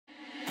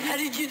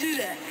did you do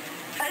that?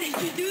 How did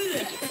you do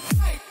that?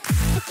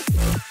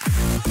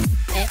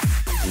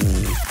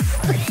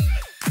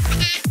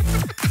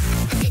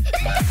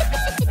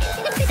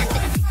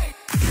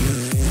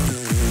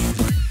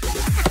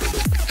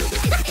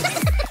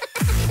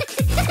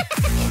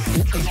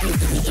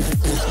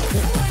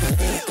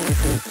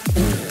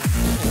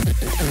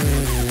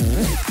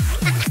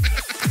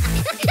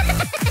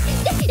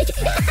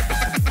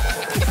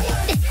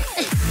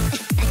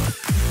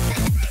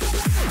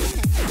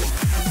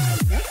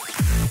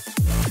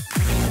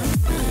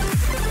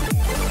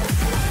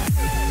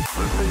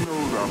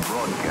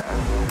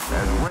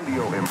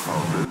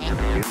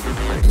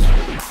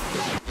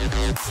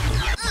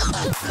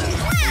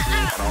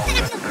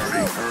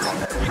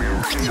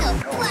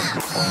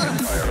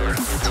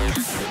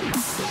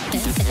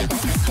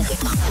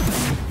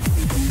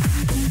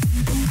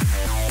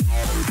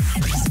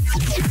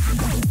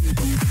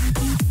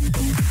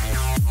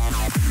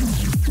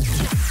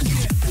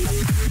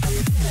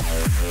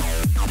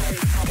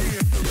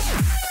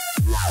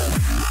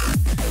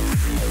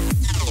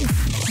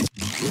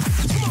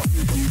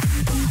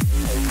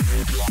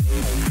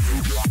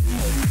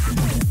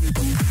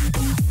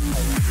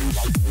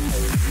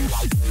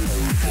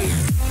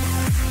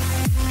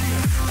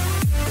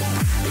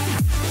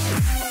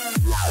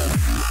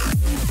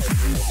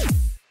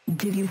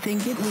 Did you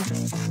think it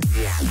was?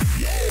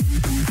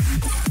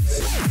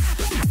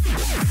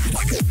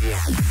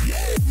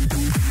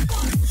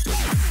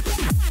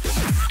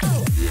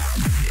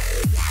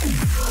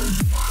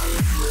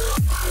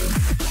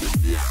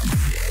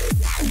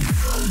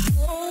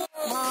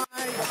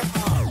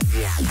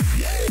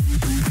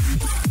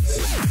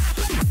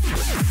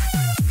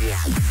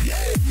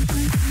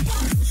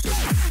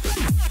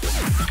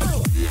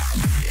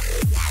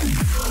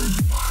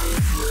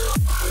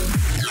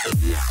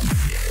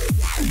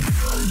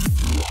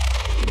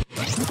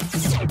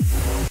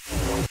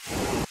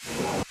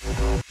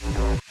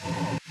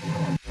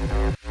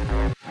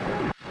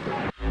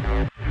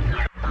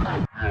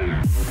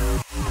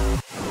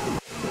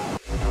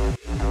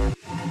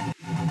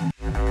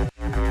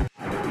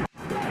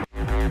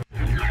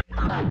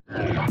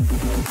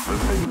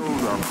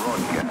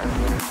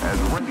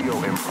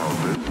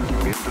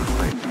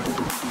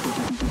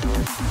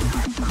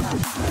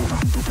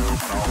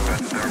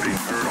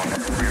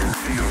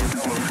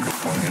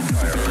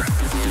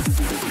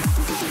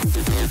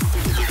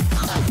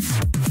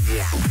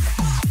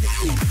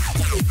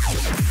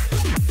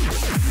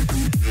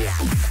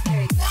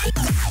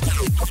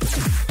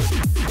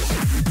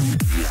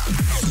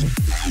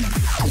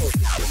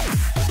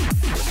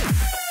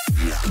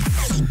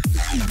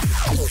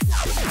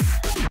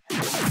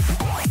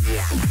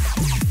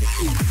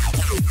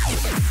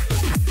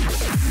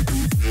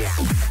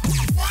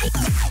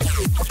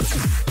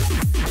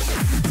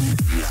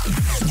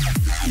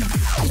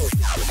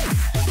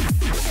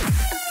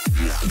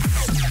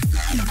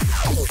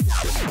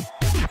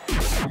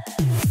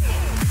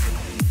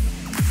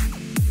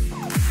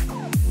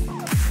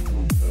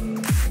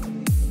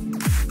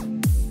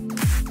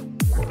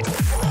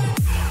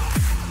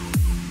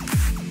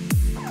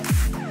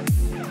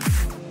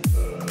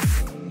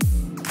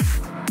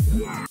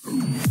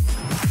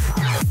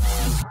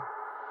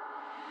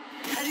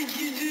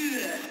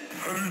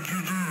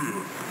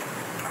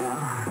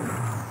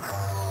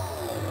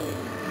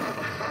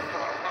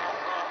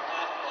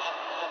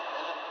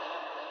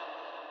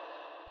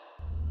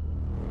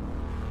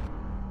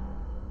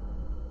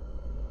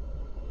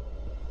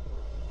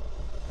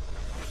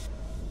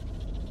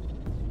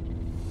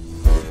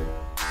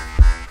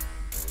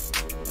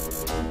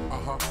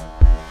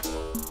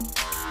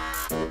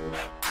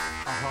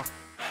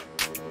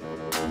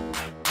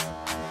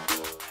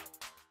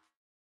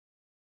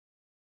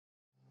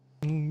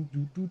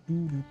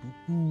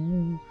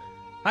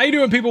 How you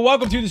doing, people?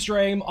 Welcome to the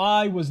stream.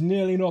 I was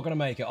nearly not going to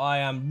make it. I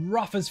am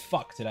rough as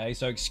fuck today,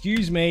 so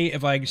excuse me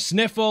if I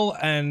sniffle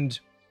and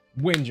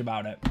whinge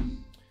about it.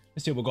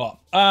 Let's see what we got.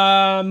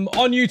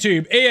 On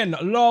YouTube, Ian,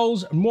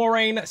 Lols,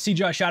 Maureen,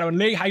 CGI Shadow, and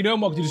Lee. How you doing?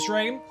 Welcome to the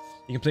stream.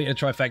 You completed a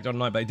trifecta on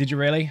Nightblade. Did you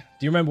really?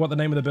 Do you remember what the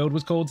name of the build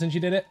was called since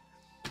you did it?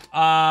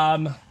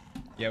 Yeah,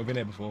 we've been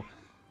here before.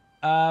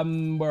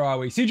 Where are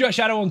we? CGI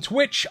Shadow on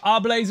Twitch,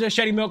 Arblazer,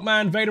 Shady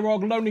Milkman,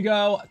 Vaderog, Lonely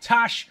Girl,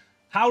 Tash,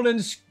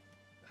 Howland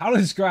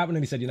Scrap, and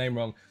then he said your name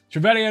wrong.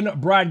 Trevelyan,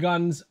 Brad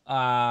Guns,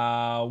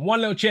 One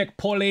Little Chick,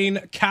 Pauline,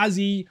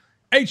 Kazi,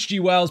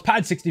 HG Wells,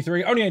 Pad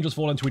 63, Only Angels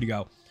Fallen, Tweety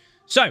Girl.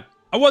 So,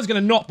 I was going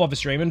to not bother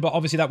streaming, but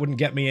obviously that wouldn't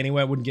get me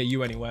anywhere, wouldn't get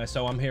you anywhere,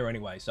 so I'm here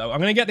anyway. So, I'm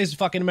going to get this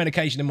fucking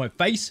medication in my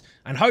face,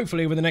 and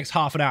hopefully over the next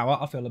half an hour,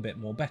 I'll feel a bit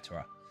more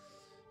better.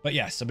 But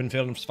yes, I've been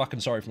feeling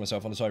fucking sorry for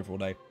myself on the sofa all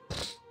day.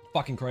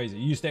 Fucking crazy.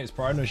 You status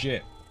pro, no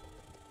shit.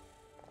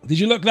 Did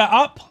you look that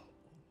up?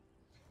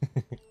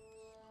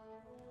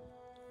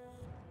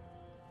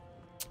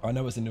 I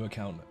know it's a new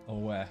account. Oh,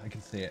 where? I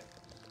can see it.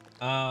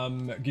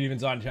 Good evening,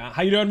 Zion chat.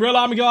 How you doing, Real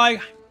Army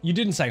Guy? You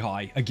didn't say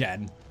hi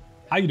again.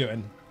 How you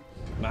doing?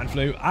 Man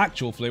flu,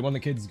 actual flu. One of the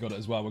kids has got it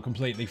as well. We're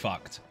completely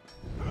fucked.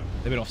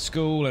 They've been off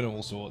school and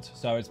all sorts.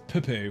 So it's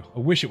poo-poo. I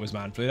wish it was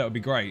man flu. That would be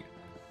great.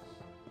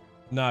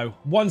 No.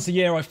 Once a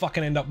year, I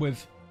fucking end up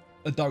with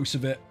a dose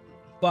of it.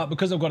 But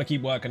because I've got to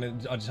keep working,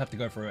 I just have to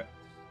go through it.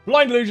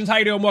 Blind Illusions, how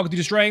you doing? Welcome to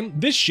the stream.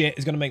 This shit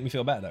is going to make me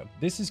feel better, though.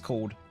 This is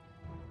called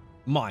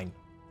Mine.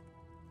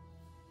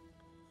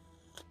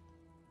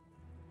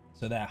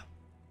 So there.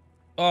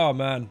 Oh,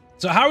 man.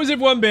 So how has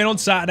everyone been on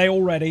Saturday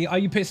already? Are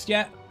you pissed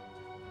yet?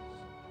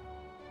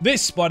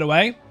 This, by the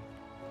way,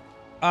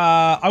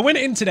 I went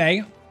in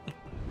today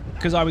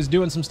because I was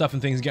doing some stuff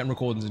and things, getting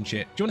recordings and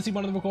shit. Do you want to see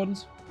one of the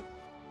recordings?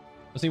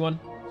 I see one.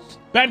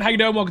 Ben, how you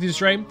doing? Welcome to the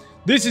stream.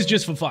 This is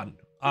just for fun.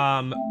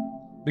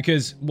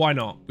 Because why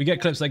not? We get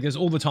clips like this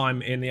all the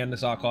time in the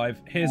Endless Archive.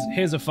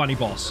 Here's a funny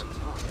boss.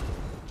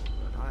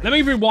 Let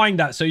me rewind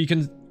that so you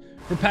can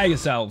prepare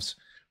yourselves.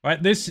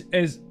 Right, this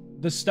is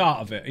the start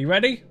of it. Are you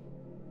ready?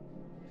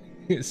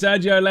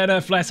 Sergio, Lena,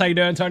 Fless, how you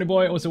doing? Tony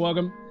Boy, also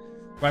welcome.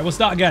 Right, we'll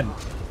start again.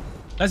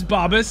 That's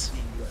Barbas.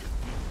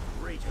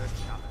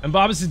 And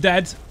Barbas is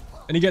dead.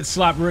 And he gets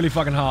slapped really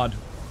fucking hard.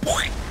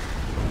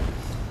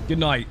 Good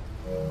night.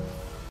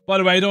 By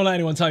the way, don't let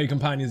anyone tell you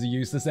companions are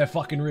useless. They're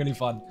fucking really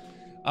fun.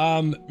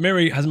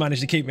 Miri has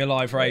managed to keep me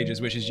alive for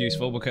ages, which is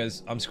useful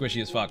because I'm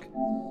squishy as fuck.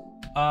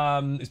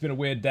 It's been a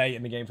weird day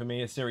in the game for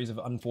me. A series of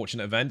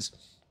unfortunate events.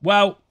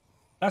 Well,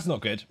 that's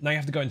not good. Now you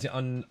have to go into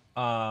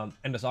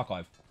Endless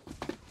Archive.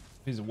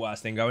 This is the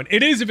worst thing going.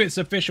 It is if it's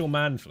official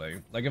man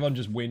flu. Like if I'm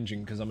just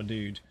whinging because I'm a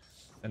dude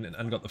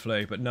and got the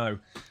flu. But no,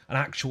 an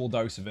actual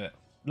dose of it.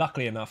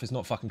 Luckily enough, it's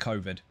not fucking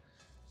COVID.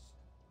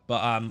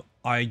 But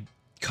I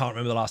can't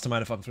remember the last time I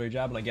had a fucking flu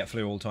jab, and I get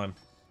flu all the time.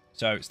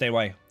 So stay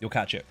away. You'll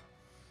catch it.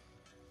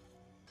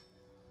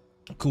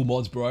 Cool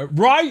mods, bro.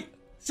 Right?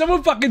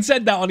 Someone fucking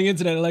said that on the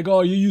internet. Like,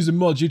 oh, you're using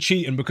mods, you're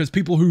cheating because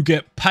people who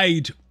get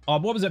paid...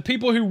 what was it?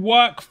 People who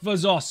work for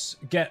ZOS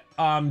get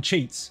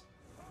cheats.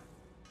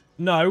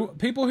 No,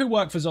 people who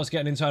work for ZOS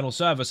get an internal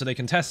server so they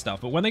can test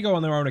stuff. But when they go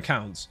on their own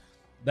accounts,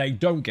 they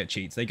don't get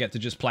cheats. They get to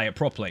just play it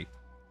properly.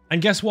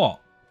 And guess what?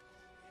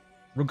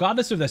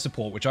 Regardless of their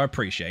support, which I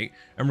appreciate,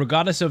 and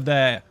regardless of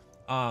their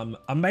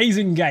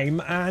amazing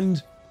game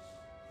and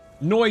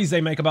noise they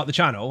make about the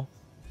channel,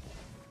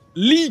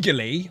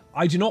 legally,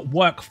 I do not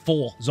work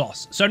for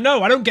ZOS. So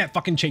no, I don't get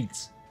fucking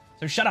cheats.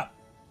 So shut up.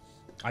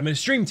 I'm in a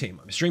stream team.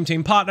 I'm a stream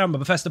team partner. I'm a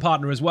Bethesda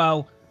partner as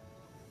well.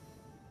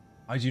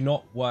 I do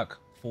not work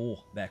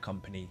for their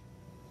company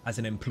as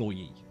an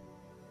employee.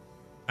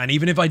 And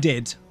even if I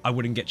did, I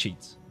wouldn't get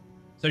cheats.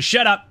 So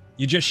shut up.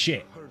 You're just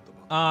shit.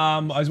 I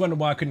was wondering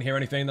why I couldn't hear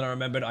anything. Then I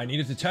remembered I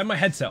needed to turn my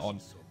headset on.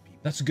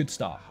 That's a good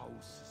start.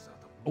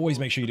 Always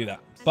make sure you do that.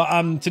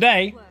 But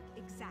today,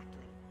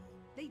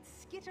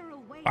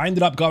 I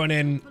ended up going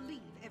in... What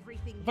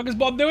the fuck is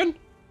Bob doing?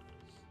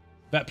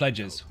 Vet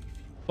pledges.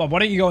 Bob, why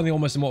don't you go on the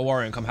Almost Immortal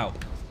Warrior and come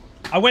help?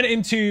 I went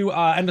into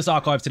Endless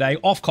Archive today,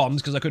 off comms,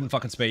 because I couldn't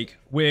fucking speak,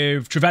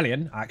 with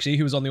Trevelyan, actually,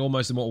 who was on the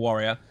Almost Immortal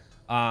Warrior,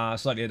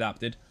 slightly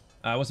adapted.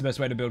 What's the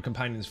best way to build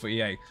companions for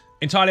EA?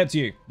 Entirely up to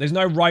you. There's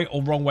no right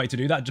or wrong way to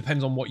do that. It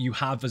depends on what you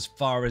have as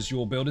far as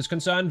your build is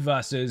concerned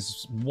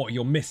versus what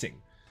you're missing.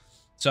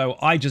 So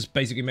I just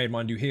basically made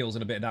mine do heals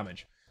and a bit of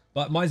damage.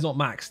 But mine's not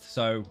maxed,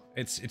 so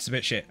it's a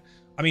bit shit.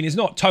 I mean, it's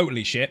not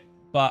totally shit,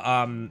 but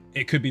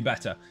it could be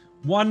better.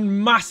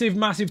 One massive,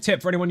 massive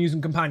tip for anyone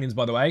using companions,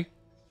 by the way.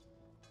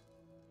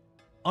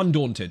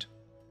 Undaunted.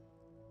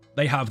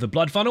 They have the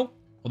blood funnel,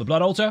 or the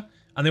blood altar,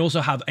 and they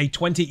also have a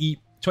 28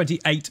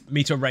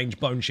 meter range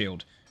bone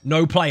shield.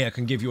 No player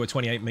can give you a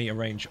 28 meter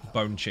range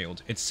bone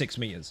shield. It's 6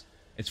 meters.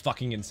 It's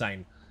fucking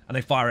insane. And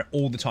they fire it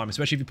all the time,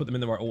 especially if you put them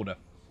in the right order.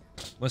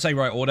 When I say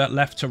right order,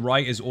 left to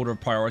right is order of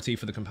priority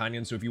for the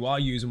companion. So if you are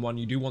using one,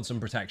 you do want some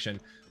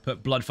protection.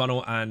 Put blood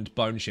funnel and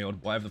bone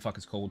shield, whatever the fuck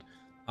it's called,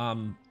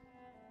 from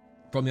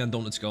the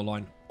Undaunted skill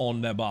line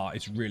on their bar.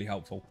 It's really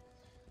helpful.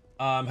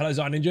 Hello,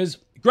 Zion Ninjas.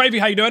 Gravy,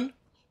 how you doing?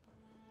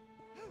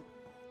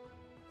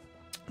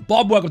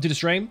 Bob, welcome to the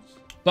stream.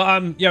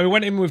 But yeah, we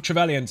went in with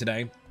Trevelyan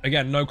today.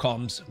 Again, no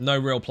comms, no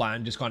real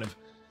plan, just kind of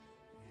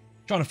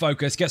trying to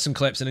focus, get some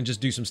clips, and then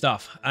just do some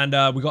stuff. And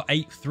we got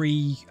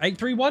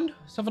 8-3-1,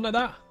 something like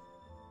that.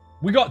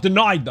 We got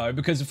denied though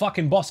because the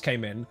fucking boss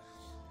came in.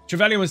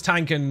 Trevelyan was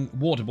tanking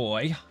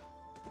Waterboy.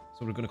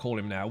 That's what we're gonna call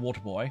him now,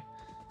 Waterboy.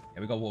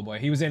 Yeah, we got Waterboy.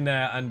 He was in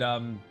there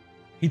and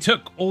he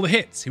took all the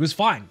hits. He was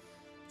fine.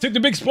 Took the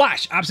big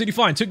splash, absolutely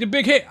fine. Took the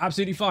big hit,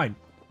 absolutely fine.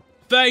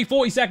 30,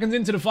 40 seconds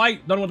into the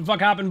fight, don't know what the fuck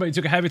happened, but he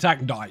took a heavy attack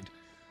and died.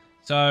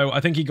 So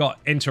I think he got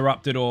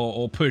interrupted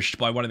or pushed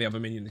by one of the other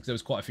minions because there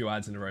was quite a few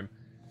ads in the room.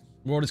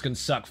 Marauders can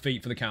suck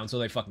feet for the council,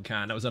 they fucking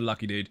can. That was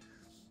unlucky, dude.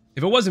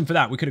 If it wasn't for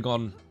that, we could have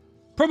gone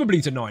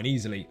probably to 9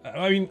 easily.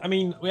 I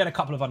mean, we had a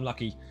couple of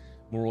unlucky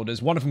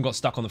Marauders. One of them got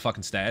stuck on the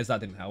fucking stairs.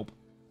 That didn't help.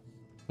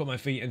 Put my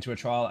feet into a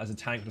trial as a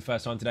tank for the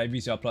first time today.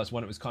 VCR plus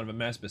one. It was kind of a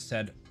mess, but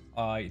said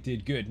I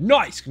did good.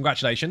 Nice!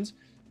 Congratulations.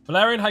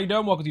 Valerian, how you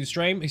doing? Welcome to the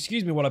stream.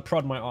 Excuse me while I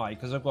prod my eye,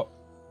 because I've got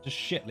just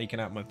shit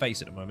leaking out of my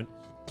face at the moment.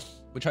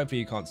 Which hopefully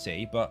you can't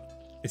see,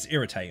 but it's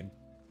irritating.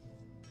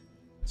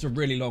 It's a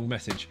really long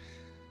message.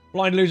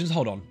 Blind Illusions,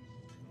 hold on.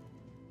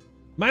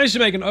 Managed to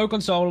make an O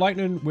console,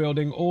 lightning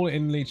wielding, all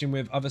in leeching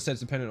with other sets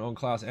dependent on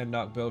class end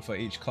arc build for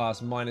each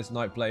class, minus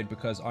Nightblade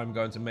because I'm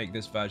going to make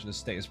this version of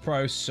Status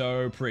Pro.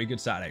 So pretty good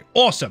Saturday.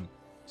 Awesome.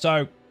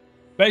 So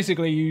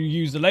basically you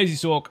use the Lazy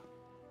Sork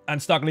and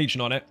stuck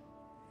leeching on it,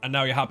 and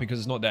now you're happy because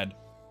it's not dead.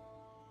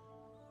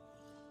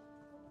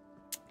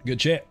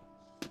 Good shit.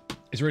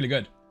 It's really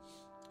good.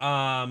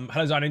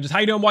 Hello Zion Ninjas. How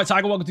you doing, White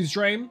Tiger? Welcome to the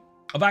stream.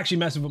 I've actually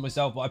messed with it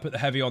myself, but I put the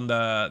heavy on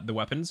the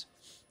weapons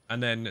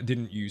and then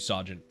didn't use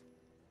Sergeant.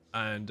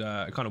 And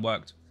it kind of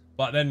worked.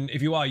 But then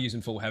if you are using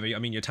full heavy, I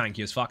mean, you're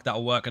tanky as fuck,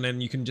 that'll work. And then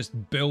you can just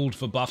build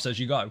for buffs as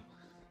you go.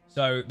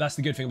 So that's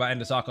the good thing about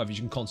Endless Archive, is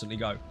you can constantly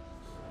go.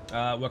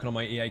 Working on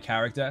my EA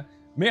character.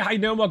 Mate, how you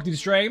doing? Welcome to the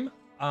stream.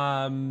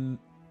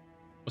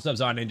 What's up,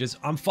 Zion Ninjas?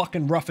 I'm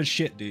fucking rough as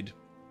shit, dude.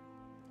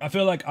 I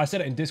feel like, I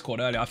said it in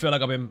Discord earlier, I feel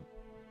like I've been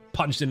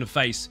punched in the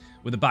face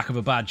with the back of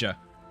a badger.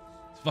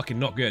 It's fucking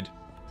not good.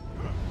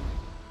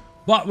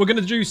 But we're going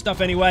to do stuff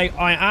anyway.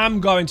 I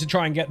am going to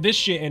try and get this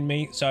shit in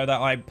me so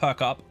that I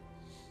perk up.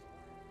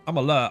 I'm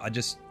alert. I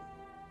just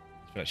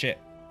feel like shit.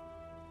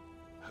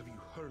 Have you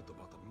heard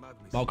about the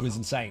madness? Malcolm is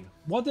insane.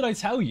 What did I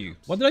tell you?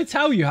 What did I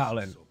tell you,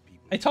 Howlin?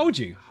 I told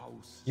you.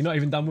 You're not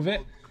even done with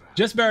it?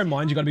 Just bear in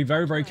mind, you've got to be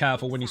very, very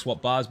careful when you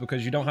swap bars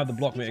because you don't have the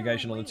block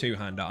mitigation on the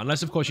two-hander.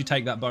 Unless, of course, you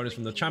take that bonus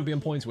from the champion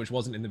points, which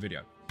wasn't in the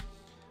video.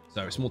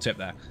 So, small tip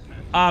there.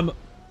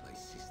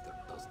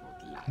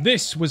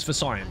 This was for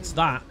science.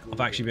 That I've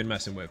actually been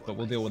messing with, but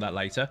we'll deal with that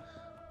later.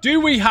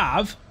 Do we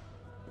have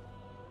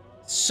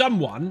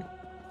someone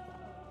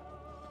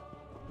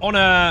on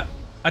a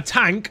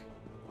tank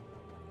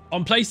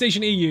on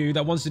PlayStation EU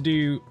that wants to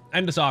do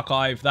Endless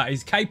Archive that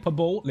is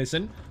capable,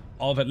 listen,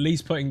 of at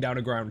least putting down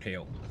a ground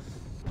heal?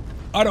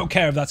 I don't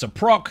care if that's a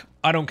proc.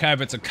 I don't care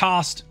if it's a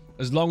cast,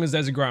 as long as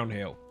there's a ground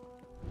heal.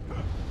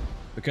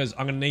 Because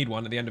I'm going to need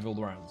one at the end of all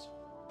the rounds.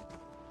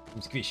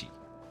 I'm squishy.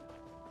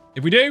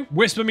 If we do,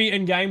 whisper me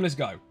in-game. Let's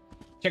go.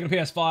 Checking the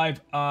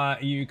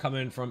PS5 EU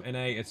coming from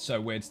NA. It's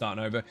so weird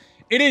starting over.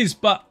 It is,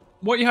 but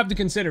what you have to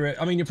consider it...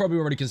 I mean, you probably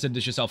already considered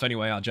this yourself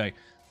anyway, RJ.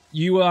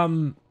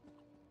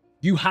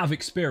 You have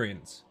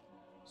experience.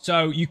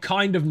 So you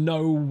kind of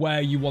know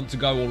where you want to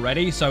go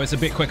already, so it's a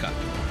bit quicker.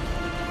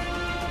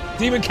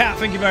 Demon Cat,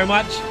 thank you very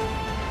much.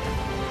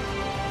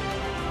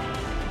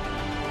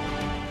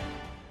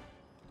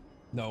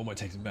 No one might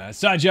take some bear.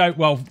 Sergio,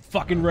 well,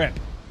 fucking rip.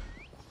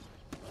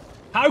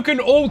 How can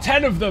all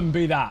 10 of them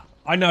be that?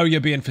 I know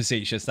you're being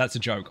facetious. That's a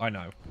joke. I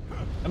know.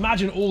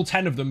 Imagine all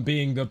 10 of them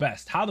being the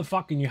best. How the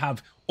fuck can you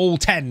have all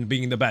 10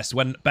 being the best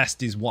when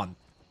best is 1?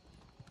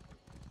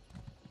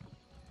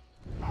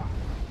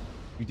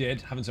 You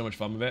did. Having so much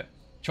fun with it.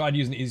 Tried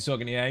using Easy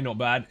Sork in EA. Not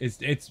bad.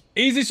 It's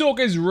Easy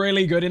Sork is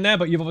really good in there,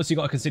 but you've obviously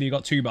got to consider you've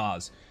got 2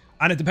 bars.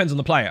 And it depends on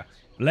the player.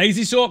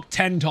 Lazy Sork,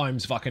 10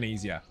 times fucking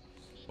easier.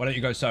 Why don't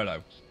you go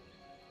solo?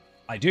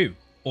 I do.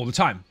 All the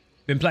time.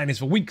 Been playing this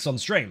for weeks on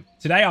stream.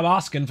 Today I'm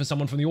asking for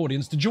someone from the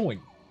audience to join,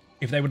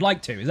 if they would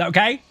like to. Is that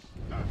okay?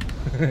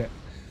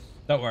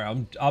 Don't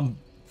worry,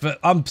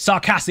 I'm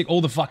sarcastic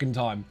all the fucking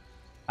time.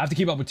 I have to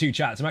keep up with 2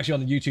 chats. I'm actually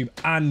on the YouTube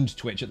and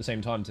Twitch at the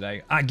same time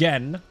today.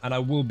 Again, and I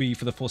will be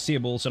for the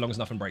foreseeable so long as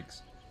nothing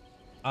breaks.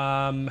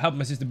 Helping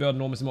my sister build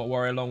enormous amount of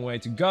warrior, a long way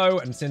to go.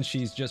 And since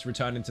she's just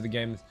returned into the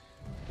game,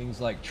 things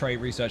like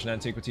trait research and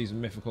antiquities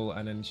and mythical,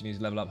 and then she needs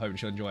to level up, hoping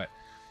she'll enjoy it.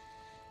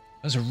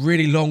 There's a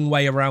really long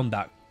way around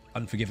that.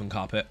 Unforgiven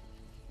carpet.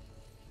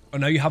 I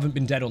know you haven't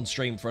been dead on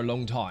stream for a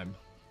long time,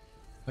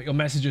 but your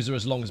messages are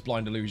as long as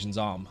Blind Illusion's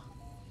arm.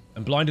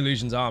 And Blind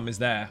Illusion's arm is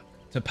there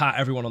to pat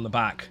everyone on the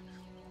back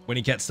when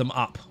he gets them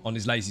up on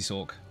his Lazy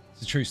Sork.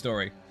 It's a true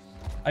story.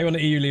 Are you on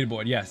the EU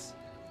leaderboard? Yes.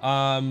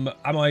 Am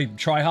I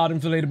try-harding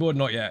for the leaderboard?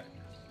 Not yet.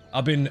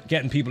 I've been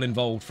getting people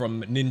involved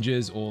from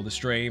ninjas or the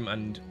stream,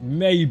 and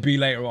maybe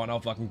later on I'll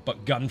fucking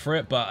gun for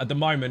it, but at the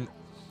moment,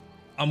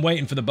 I'm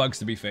waiting for the bugs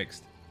to be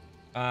fixed.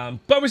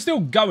 But we're still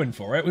going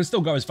for it. We'll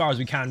still go as far as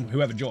we can,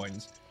 whoever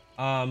joins.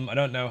 I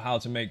don't know how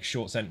to make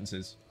short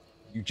sentences.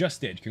 You just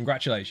did.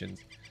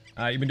 Congratulations.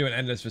 You've been doing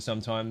Endless for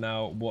some time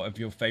now. What are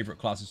your favorite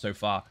classes so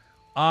far?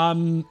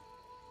 To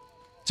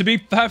be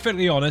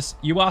perfectly honest,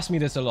 you ask me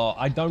this a lot.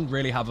 I don't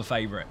really have a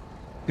favorite.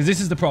 Because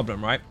this is the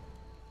problem, right?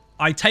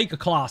 I take a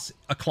class,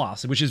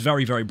 which is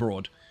very, very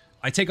broad.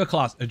 I take a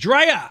class.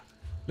 Drea!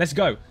 Let's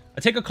go. I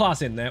take a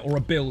class in there, or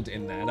a build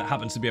in there that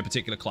happens to be a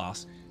particular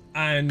class.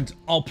 And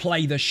I'll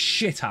play the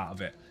shit out of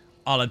it.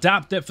 I'll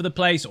adapt it for the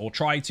place, or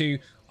try to.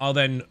 I'll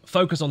then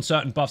focus on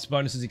certain buffs,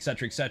 bonuses,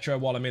 etc.,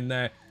 while I'm in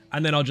there.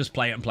 And then I'll just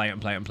play it and play it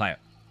and play it and play it.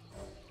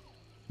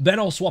 Then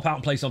I'll swap out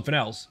and play something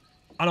else.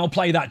 And I'll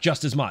play that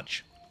just as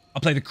much.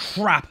 I'll play the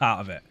crap out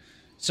of it.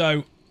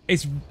 So,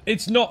 it's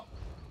not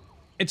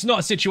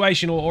a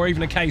situation or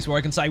even a case where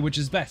I can say which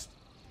is best.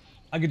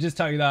 I can just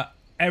tell you that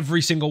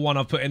every single one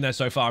I've put in there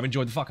so far I've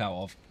enjoyed the fuck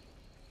out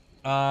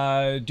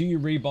of. Do you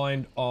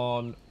rebind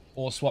on...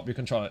 or swap your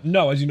controller?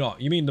 No, I do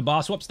not. You mean the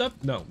bar swap stuff?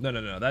 No.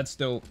 That's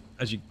still,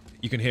 as you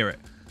can hear it.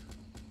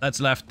 That's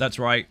left, that's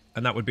right,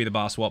 and that would be the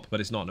bar swap, but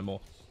it's not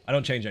anymore. I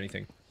don't change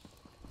anything.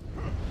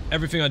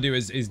 Everything I do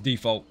is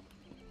default.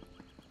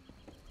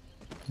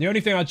 The only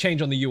thing I'd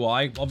change on the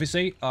UI,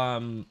 obviously,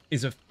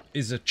 is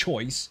a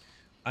choice.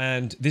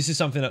 And this is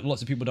something that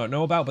lots of people don't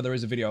know about, but there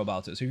is a video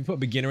about it. So if you put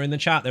beginner in the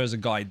chat, there is a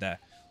guide there.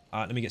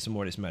 Let me get some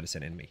more of this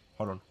medicine in me.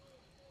 Hold on.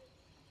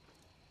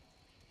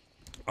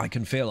 I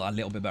can feel a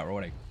little bit better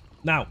already.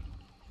 Now,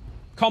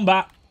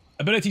 combat,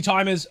 ability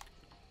timers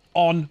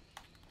on,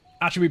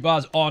 attribute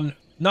bars on,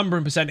 number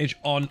and percentage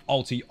on,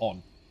 ulti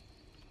on.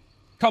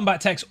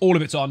 Combat text, all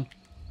of it's on.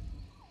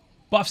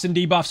 Buffs and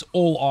debuffs,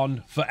 all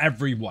on for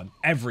everyone.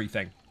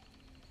 Everything.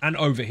 And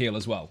overheal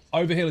as well.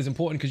 Overheal is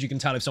important because you can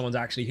tell if someone's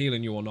actually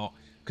healing you or not.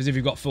 Because if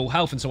you've got full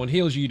health and someone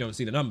heals you, you don't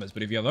see the numbers.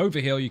 But if you have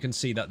overheal, you can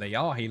see that they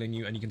are healing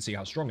you and you can see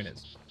how strong it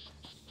is.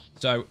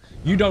 So,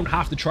 you don't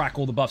have to track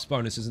all the buffs,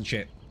 bonuses, and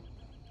shit.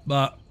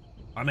 But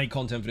I make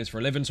content for this for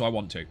a living, so I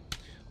want to. I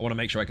want to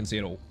make sure I can see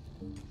it all.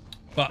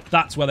 But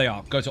that's where they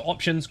are. Go to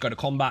options, go to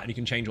combat, and you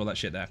can change all that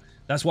shit there.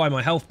 That's why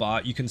my health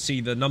bar, you can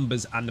see the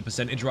numbers and the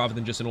percentage rather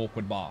than just an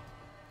awkward bar.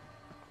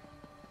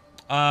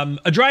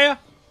 Adrea?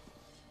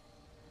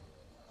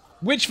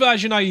 Which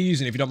version are you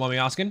using, if you don't mind me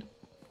asking?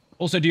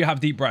 Also, do you have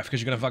deep breath?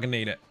 Because you're going to fucking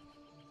need it.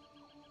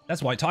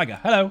 That's White Tiger.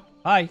 Hello.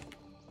 Hi.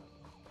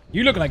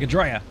 You look like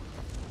Adrea.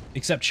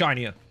 Except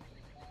shinier.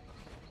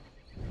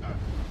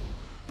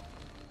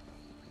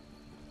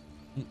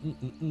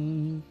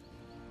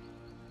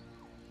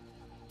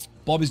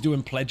 Bob is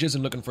doing pledges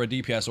and looking for a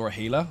DPS or a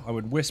healer. I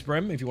would whisper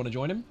him if you want to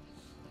join him.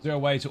 Is there a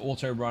way to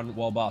auto-run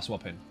while bar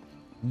swapping?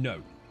 No.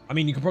 I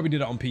mean, you could probably do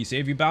that on PC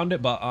if you bound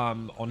it, but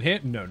on here?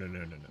 No.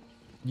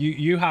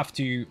 You have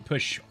to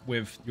push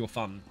with your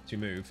thumb to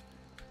move.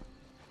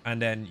 And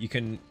then you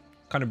can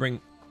kind of bring,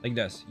 like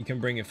this. You can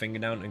bring your finger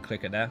down and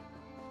click it there.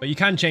 But you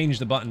can change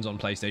the buttons on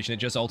PlayStation. It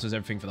just alters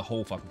everything for the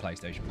whole fucking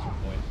PlayStation.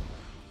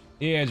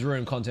 EA has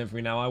ruined content for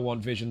me now. I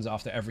want visions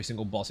after every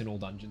single boss in all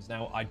dungeons.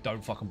 Now, I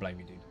don't fucking blame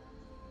you, dude.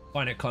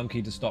 Find it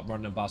clunky to stop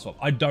running and bar swap.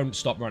 I don't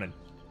stop running.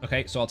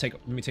 Okay, so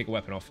let me take a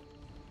weapon off.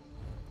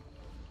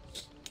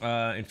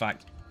 In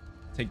fact,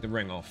 take the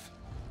ring off.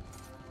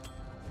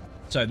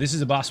 So, this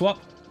is a bar swap.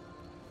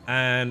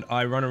 And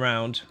I run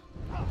around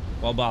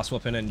while bar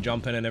swapping and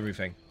jumping and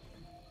everything.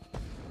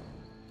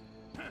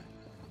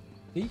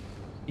 See?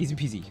 Easy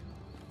peasy.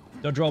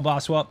 Dodge roll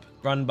bar swap,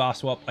 run bar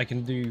swap. I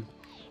can do...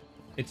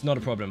 It's not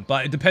a problem.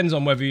 But it depends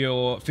on whether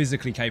you're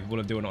physically capable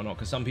of doing it or not.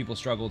 Because some people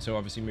struggle to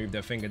obviously move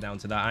their finger down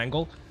to that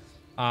angle.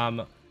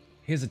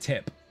 Here's a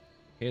tip.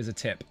 Here's a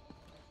tip.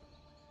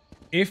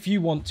 If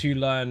you want to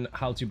learn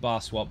how to bar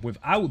swap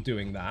without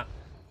doing that,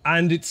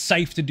 and it's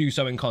safe to do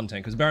so in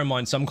content, because bear in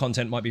mind, some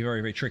content might be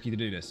very, very tricky to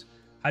do this.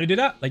 How do you do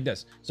that? Like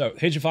this. So,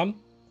 here's your thumb,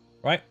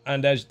 right?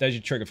 And there's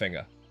your trigger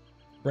finger.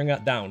 Bring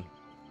that down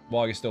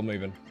while you're still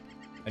moving,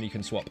 and you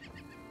can swap.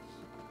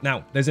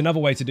 Now, there's another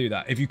way to do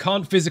that. If you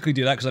can't physically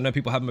do that, because I know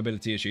people have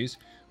mobility issues,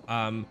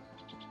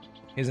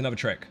 here's another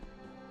trick.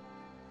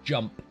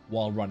 Jump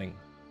while running.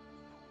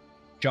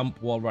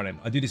 Jump while running.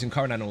 I do this in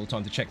current all the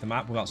time to check the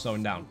map without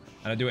slowing down.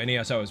 And I do it in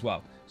ESO as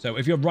well. So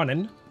if you're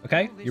running,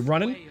 okay? You're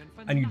running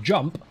and you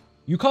jump.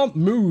 You can't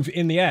move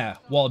in the air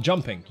while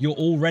jumping. You're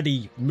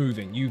already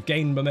moving. You've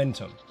gained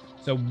momentum.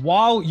 So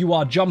while you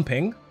are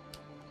jumping,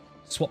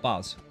 swap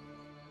bars.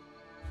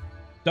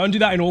 Don't do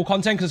that in all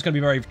content because it's going to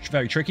be very,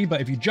 very tricky.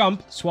 But if you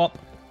jump, swap,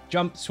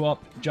 jump,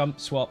 swap, jump,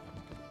 swap.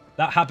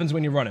 That happens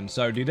when you're running.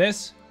 So do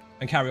this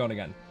and carry on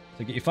again.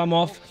 So get your thumb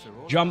off,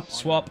 jump,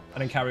 swap,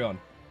 and then carry on.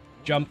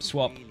 Jump,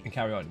 swap, and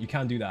carry on. You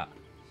can do that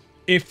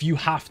if you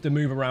have to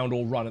move around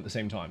or run at the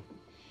same time.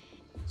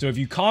 So if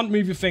you can't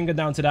move your finger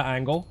down to that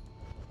angle,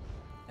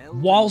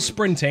 while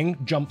sprinting,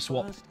 jump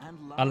swap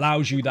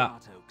allows you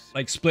that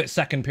like split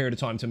second period of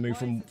time to move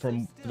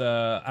from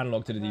the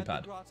analog to the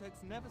D-pad.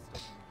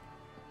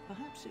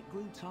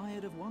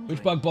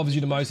 Which bug bothers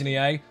you the most in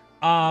EA?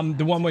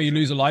 The one where you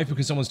lose a life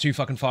because someone's too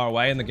fucking far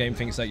away and the game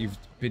thinks that you've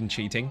been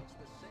cheating.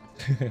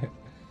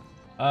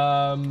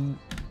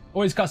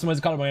 Always customize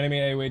the color of my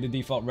enemy with the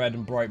default red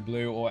and bright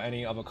blue or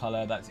any other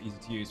color that's easy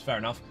to use. Fair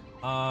enough.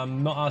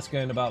 Not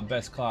asking about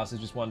best classes,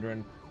 just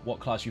wondering what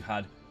class you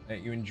had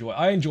that you enjoy.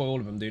 I enjoy all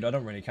of them, dude. I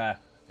don't really care.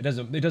 It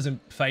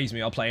doesn't phase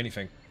me. I'll play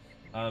anything.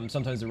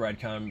 Sometimes the red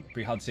can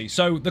be hard to see.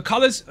 So the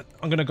colors,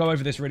 I'm going to go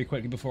over this really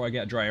quickly before I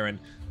get Drea in.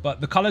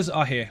 But the colors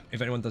are here,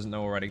 if anyone doesn't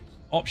know already.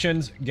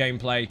 Options,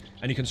 gameplay,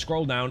 and you can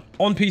scroll down.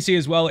 On PC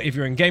as well, if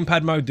you're in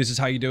gamepad mode, this is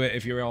how you do it.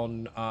 If you're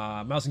on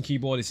mouse and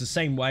keyboard, it's the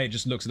same way. It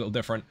just looks a little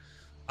different.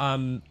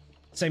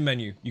 Same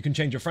menu. You can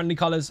change your friendly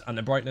colors and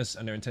their brightness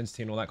and their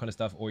intensity and all that kind of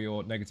stuff, or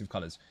your negative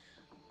colors.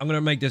 I'm going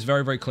to make this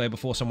very, very clear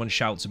before someone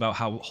shouts about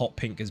how hot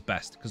pink is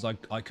best, because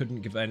I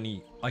couldn't give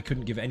any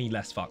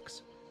less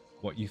fucks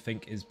what you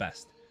think is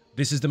best.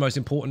 This is the most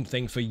important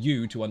thing for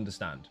you to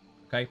understand,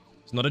 okay?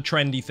 It's not a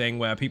trendy thing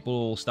where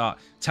people start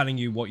telling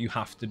you what you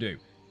have to do.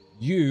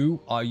 You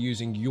are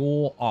using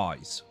your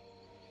eyes,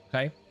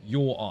 okay?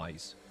 Your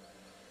eyes.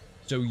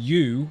 So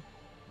you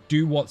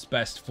do what's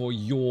best for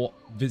your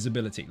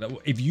visibility.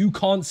 If you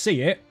can't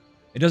see it,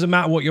 it doesn't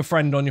matter what your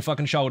friend on your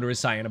fucking shoulder is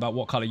saying about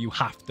what color you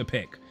have to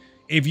pick.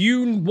 If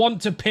you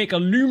want to pick a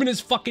luminous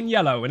fucking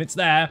yellow and it's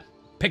there,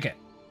 pick it.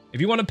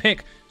 If you want to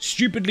pick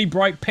stupidly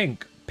bright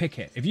pink, pick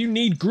it. If you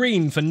need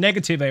green for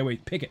negative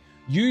AoE, pick it.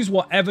 Use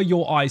whatever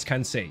your eyes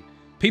can see.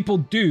 People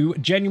do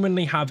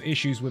genuinely have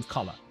issues with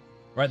color,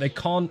 right? They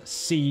can't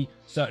see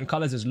certain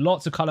colors. There's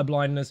lots of color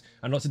blindness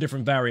and lots of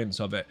different variants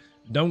of it.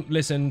 Don't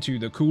listen to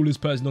the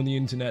coolest person on the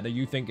internet that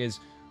you think is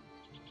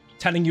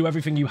telling you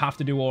everything you have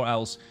to do or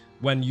else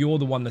when you're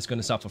the one that's going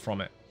to suffer from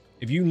it.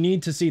 If you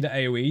need to see the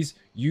AoEs,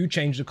 you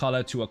change the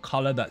color to a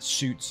color that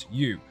suits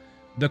you.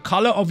 The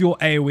color of your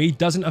AoE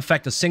doesn't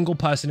affect a single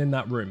person in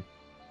that room.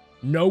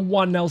 No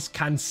one else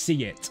can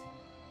see it.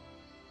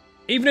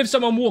 Even if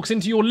someone walks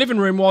into your living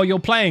room while you're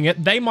playing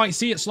it, they might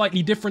see it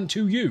slightly different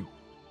to you.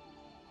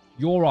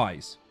 Your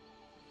eyes.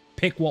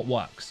 Pick what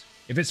works.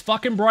 If it's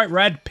fucking bright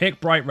red, pick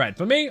bright red.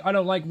 For me, I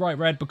don't like bright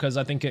red because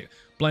I think it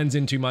blends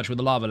in too much with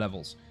the lava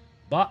levels.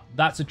 But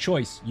that's a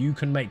choice. You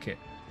can make it.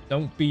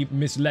 Don't be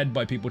misled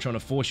by people trying to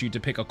force you to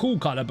pick a cool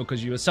color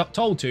because you were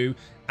told to,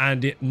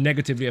 and it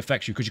negatively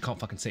affects you because you can't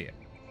fucking see it.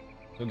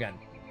 So again,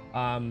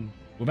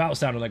 without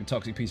sounding like a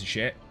toxic piece of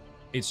shit,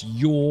 it's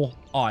your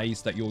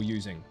eyes that you're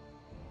using.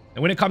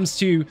 And when it comes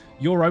to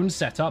your own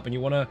setup and you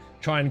want to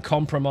try and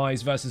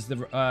compromise versus the...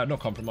 not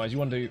compromise, you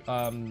want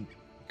to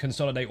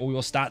consolidate all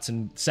your stats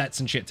and sets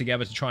and shit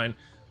together to try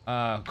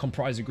and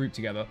comprise a group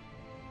together,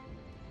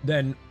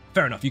 then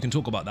fair enough, you can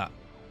talk about that.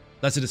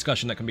 That's a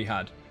discussion that can be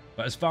had.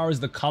 But as far as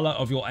the color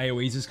of your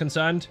AoEs is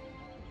concerned,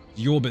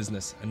 your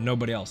business and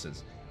nobody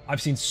else's.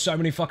 I've seen so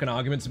many fucking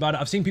arguments about it.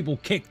 I've seen people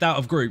kicked out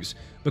of groups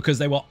because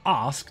they were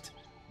asked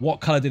what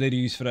color did they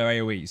use for their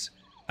AoEs.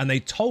 And they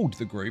told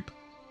the group,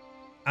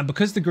 and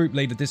because the group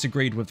leader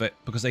disagreed with it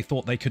because they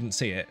thought they couldn't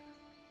see it,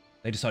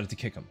 they decided to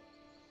kick them.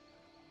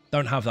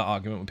 Don't have that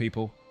argument with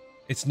people.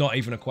 It's not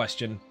even a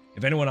question.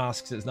 If anyone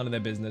asks, it's none of their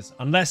business.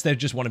 Unless they're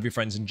just one of your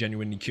friends and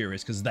genuinely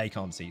curious because they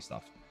can't see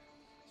stuff.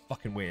 It's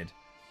fucking weird.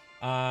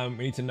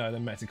 We need to know the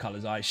meta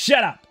colors are.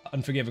 Shut up!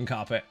 Unforgiven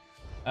carpet.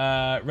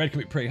 Red can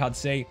be pretty hard to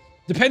see.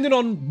 Depending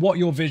on what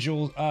your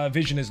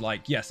vision is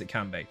like, yes, it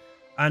can be.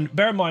 And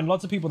bear in mind,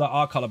 lots of people that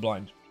are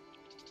colorblind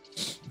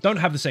don't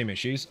have the same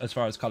issues as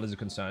far as colors are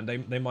concerned.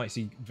 They might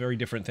see very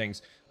different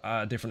things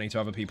differently to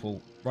other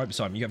people right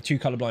beside me. You have two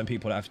colorblind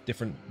people that have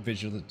different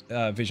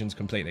visions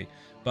completely.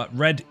 But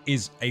red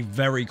is a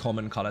very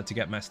common color to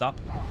get messed up.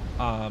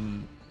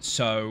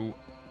 So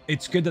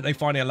it's good that they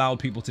finally allowed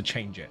people to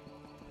change it.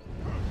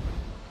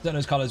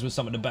 Those colors was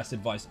some of the best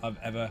advice I've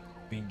ever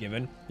been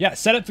given. Yeah,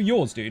 set it for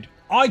yours, dude.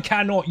 I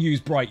cannot use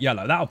bright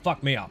yellow. That'll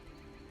fuck me up.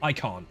 I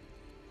can't.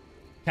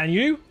 Can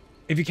you?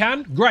 If you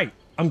can, great.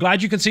 I'm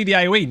glad you can see the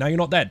AoE. Now you're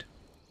not dead.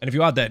 And if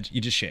you are dead,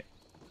 you're just shit.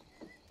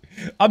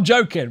 I'm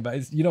joking,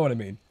 but you know what I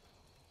mean.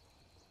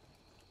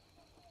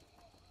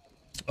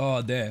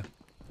 Oh, dear.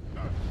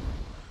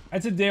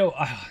 It's a deal.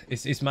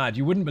 It's mad.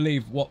 You wouldn't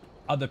believe what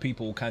other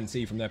people can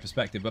see from their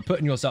perspective, but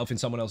putting yourself in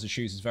someone else's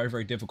shoes is very,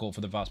 very difficult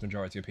for the vast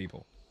majority of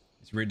people.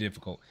 It's really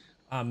difficult.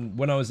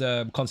 When I was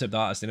a concept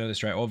artist in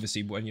Illustrator,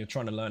 obviously, when you're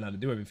trying to learn how to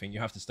do everything, you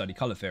have to study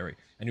color theory.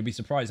 And you'll be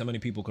surprised how many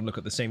people can look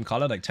at the same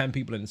color, like 10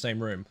 people in the same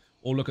room,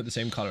 all look at the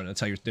same color and they'll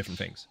tell you different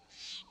things.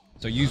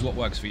 So use what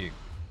works for you.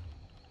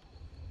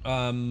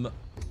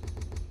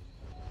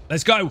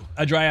 Let's go,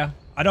 Andrea.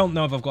 I don't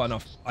know if I've got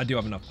enough. I do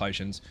have enough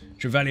potions.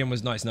 Trevelyan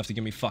was nice enough to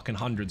give me fucking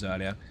hundreds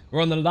earlier.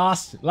 We're on the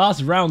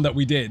last round that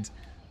we did.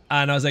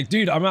 And I was like,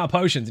 dude, I'm out of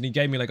potions. And he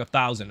gave me like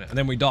 1,000. And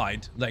then we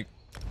died. Like,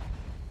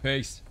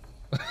 peace.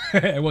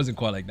 It wasn't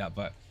quite like that,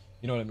 but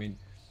you know what I mean.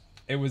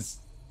 It was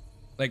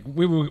like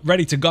we were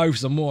ready to go for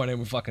some more and then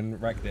we fucking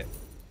wrecked it.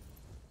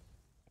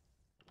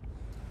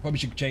 Probably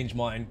should change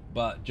mine,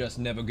 but just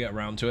never get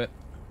around to it.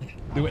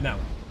 Do it now.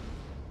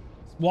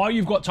 While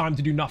you've got time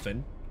to do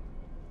nothing,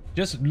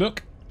 just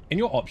look in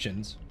your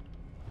options,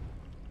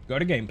 go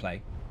to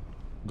gameplay,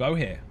 go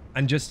here,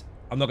 and just,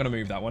 I'm not going to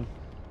move that one.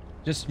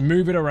 Just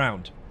move it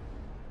around.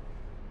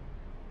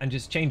 And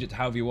just change it to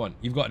however you want.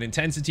 You've got an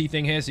intensity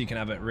thing here, so you can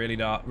have it really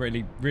dark,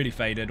 really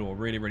faded, or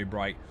really, really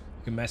bright.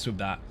 You can mess with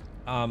that.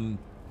 Or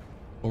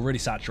really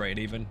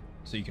saturated even.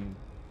 So you can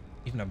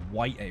even have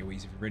white AoEs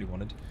if you really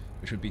wanted,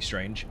 which would be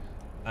strange.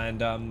 And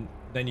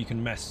then you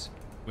can mess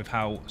with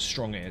how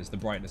strong it is, the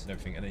brightness and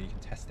everything, and then you can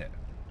test it.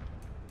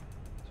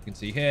 So you can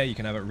see here, you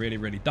can have it really,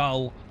 really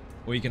dull,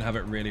 or you can have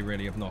it really,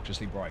 really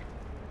obnoxiously bright.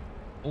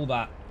 All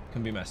that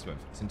can be messed with.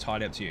 It's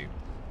entirely up to you.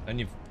 And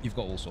you've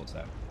got all sorts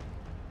there.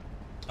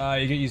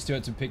 You get used to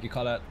it to pick your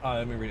color.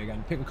 Let me read it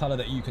again. Pick a color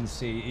that you can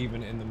see,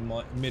 even in the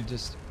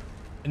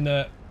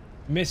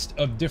midst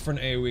of different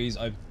AoEs.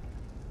 I've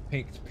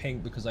picked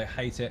pink because I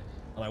hate it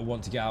and I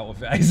want to get out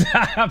of it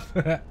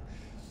ASAP.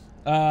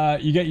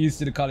 You get used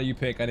to the color you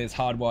pick, and it's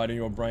hardwired in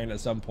your brain at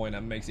some point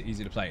and makes it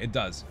easy to play. It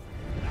does.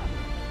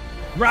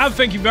 Rav,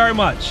 thank you very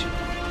much.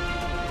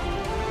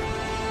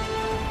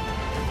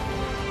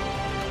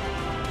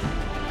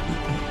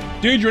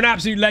 Dude, you're an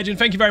absolute legend.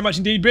 Thank you very much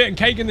indeed. Bit and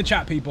cake in the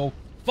chat, people.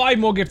 5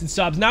 more gifted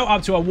subs. Now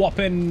up to a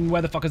whopping...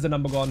 Where the fuck is the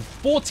number gone?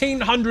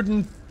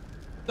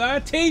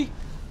 1,430?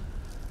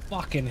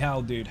 Fucking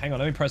hell, dude. Hang on,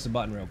 let me press the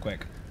button real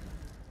quick.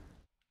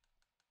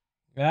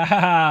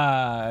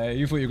 Ah,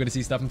 you thought you were going to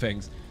see stuff and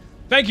things.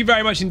 Thank you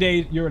very much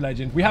indeed. You're a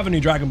legend. We have a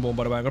new Dragonborn,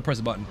 by the way. I'm going to press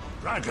a button.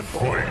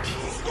 Dragonborn.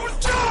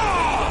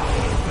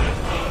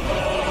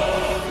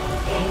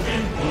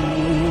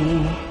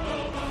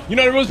 You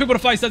know the rules, people to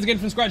fight starts again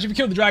from scratch. If you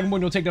kill the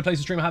Dragonborn, you'll take their place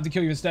to stream. I have to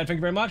kill you instead. Thank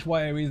you very much.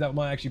 Why AoEs, that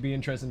might actually be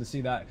interesting to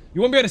see that.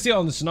 You won't be able to see it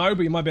on the snow,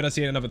 but you might be able to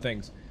see it in other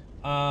things.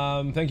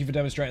 Thank you for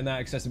demonstrating that.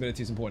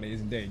 Accessibility is important. It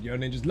is indeed. Yo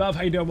Ninjas Love,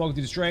 how you doing? Welcome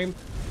to the stream.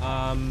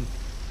 I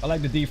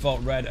like the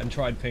default red and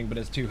tried pink, but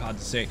it's too hard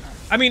to see.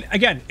 I mean,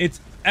 again,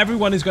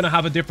 everyone is going to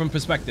have a different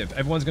perspective.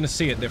 Everyone's going to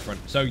see it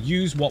different. So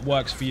use what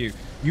works for you.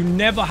 You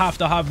never have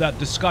to have that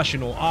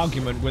discussion or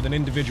argument with an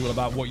individual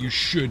about what you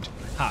should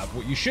have.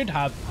 What you should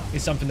have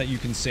is something that you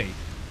can see.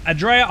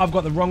 Adrea, I've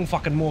got the wrong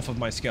fucking morph of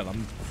my skill.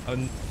 I'm a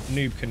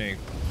noob canoe.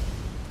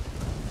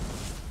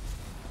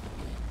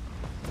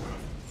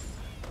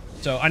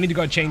 So I need to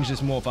go change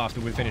this morph after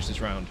we finish this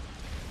round.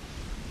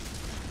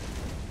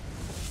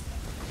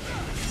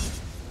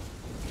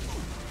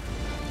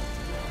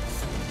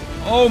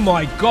 Oh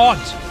my god!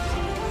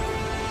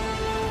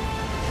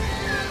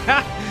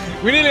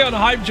 We're nearly on a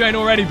hype train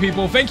already,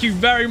 people. Thank you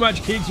very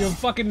much, Keeks. You're a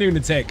fucking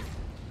lunatic.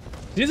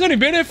 She's only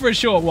been here for a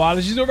short while,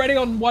 and she's already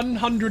on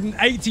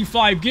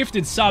 185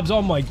 gifted subs.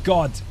 Oh my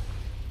god.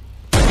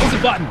 Where's the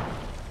button?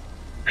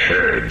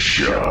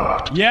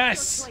 Headshot.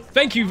 Yes!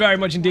 Thank you very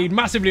much indeed.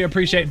 Massively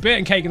appreciate it. Bit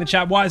and cake in the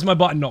chat. Why is my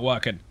button not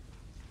working?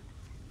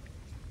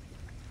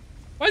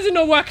 Why is it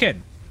not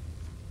working?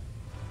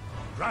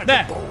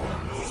 There.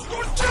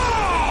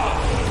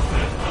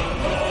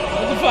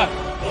 What the fuck?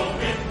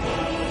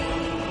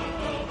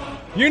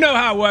 You know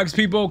how it works,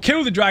 people.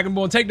 Kill the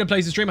Dragonborn, take the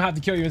place to stream. I have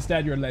to kill you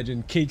instead. You're a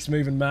legend. Keeks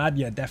moving mad.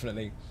 Yeah,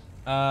 definitely.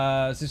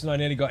 Sister and I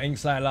nearly got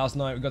Inkslayer last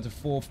night. We got to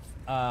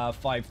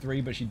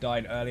 4-5-3, but she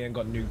died early and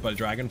got nuked by the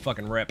dragon.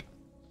 Fucking rip.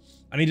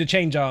 I need to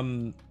change a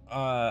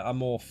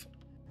morph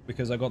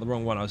because I got the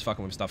wrong one. I was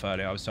fucking with stuff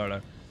earlier. I was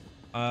solo.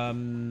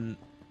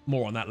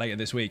 More on that later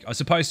this week. I was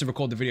supposed to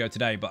record the video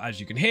today, but as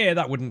you can hear,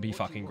 that wouldn't be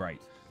fucking great.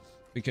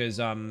 Because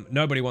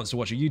nobody wants to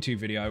watch a YouTube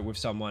video with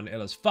someone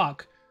ill as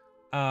fuck.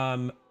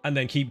 And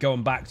then keep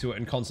going back to it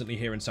and constantly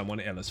hearing someone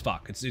ill as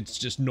fuck. It's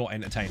just not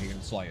entertaining in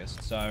the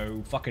slightest.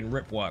 So fucking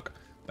rip work,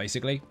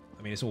 basically.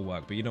 I mean, it's all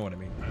work, but you know what I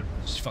mean.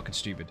 It's just fucking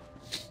stupid.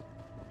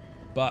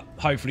 But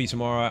hopefully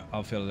tomorrow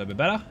I'll feel a little bit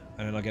better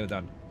and then I'll get it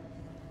done.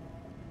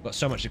 Got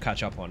so much to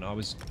catch up on. I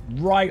was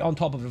right on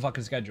top of the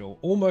fucking schedule,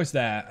 almost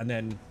there, and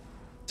then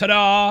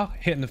ta-da!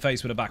 Hit in the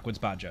face with a backwards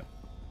badger.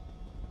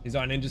 Is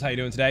that Ninjas? How you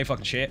doing today?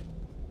 Fucking shit.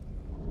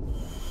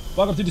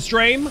 Welcome to the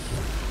stream.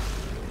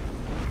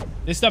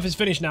 This stuff is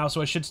finished now,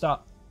 so I should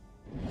start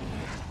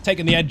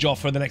taking the edge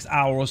off for the next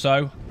hour or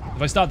so.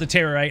 If I start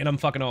deteriorating, I'm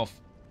fucking off.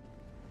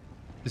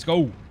 Let's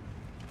go.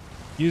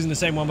 Using the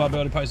same one by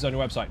building posted on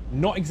your website.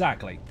 Not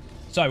exactly.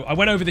 So, I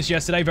went over this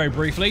yesterday very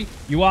briefly.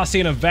 You are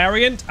seeing a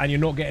variant, and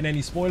you're not getting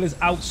any spoilers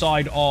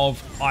outside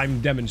of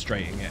I'm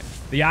demonstrating it.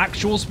 The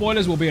actual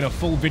spoilers will be in a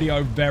full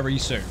video very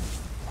soon.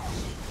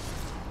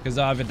 Because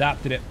I've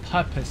adapted it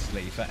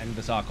purposely for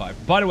Endless Archive.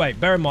 By the way,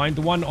 bear in mind,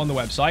 the one on the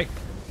website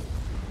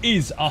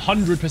is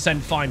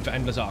 100% fine for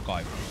Endless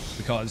Archive,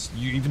 because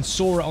you even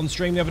saw it on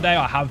stream the other day.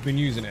 I have been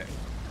using it,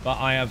 but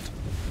I have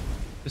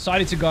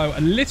decided to go a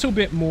little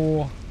bit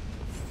more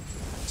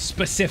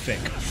specific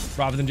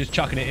rather than just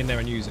chucking it in there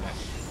and using it.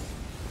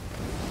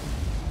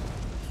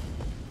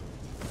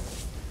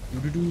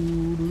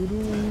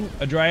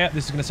 Adrea,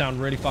 this is going to sound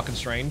really fucking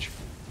strange,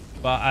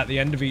 but at the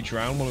end of each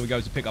round, when we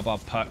go to pick up our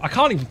perk, I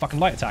can't even fucking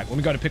light attack. When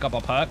we go to pick up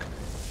our perk,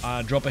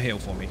 drop a heal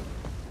for me.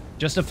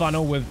 Just a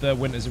funnel with the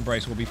Winter's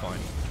Embrace will be fine.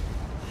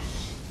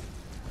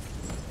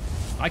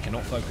 I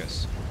cannot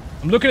focus.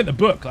 I'm looking at the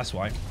book, that's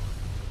why.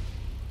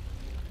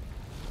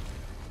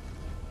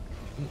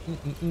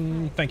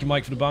 Thank you,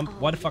 Mike, for the bump.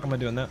 Why the fuck am I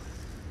doing that?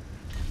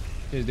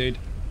 Cheers, dude.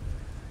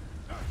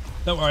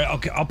 Don't worry,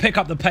 I'll pick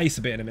up the pace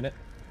a bit in a minute.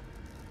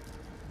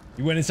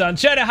 You winning, son.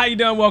 Cheddar, how you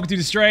doing? Welcome to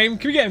the stream.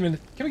 Can we get him in?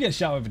 Can we get a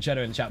shout out for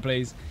Cheddar in the chat,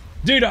 please?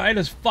 Dude, I ain't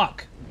as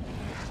fuck.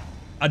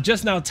 I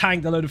just now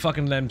tanked a load of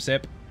fucking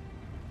Lemsip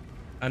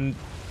and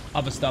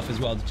other stuff as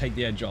well to take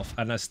the edge off,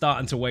 and I'm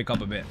starting to wake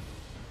up a bit.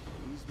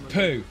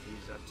 Poo.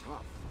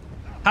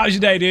 How's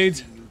your day,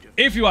 dudes?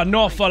 If you are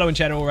not following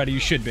Cheddar already, you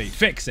should be.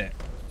 Fix it.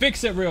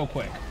 Fix it real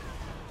quick.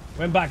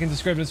 Went back into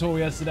Scrivener's Hall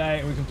yesterday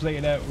and we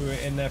completed it. We were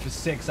in there for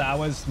 6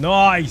 hours.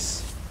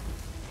 Nice.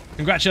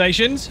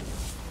 Congratulations.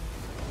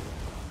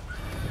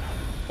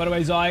 By the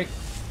way, Zai,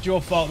 it's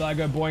your fault that I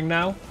go boing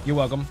now. You're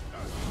welcome.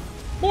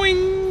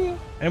 Boing.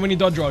 And when you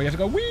dodge roll, you have to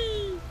go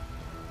wee.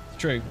 It's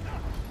true.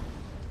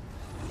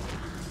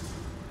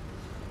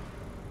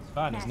 This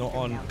fan is not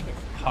on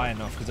high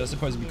enough because they're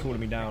supposed to be cooling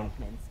me down.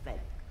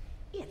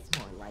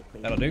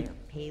 That'll do.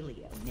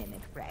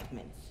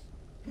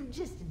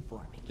 Just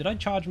informing. Did I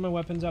charge my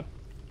weapons up?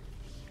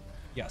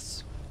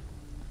 Yes.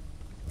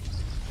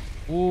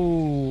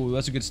 Ooh,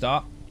 that's a good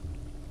start.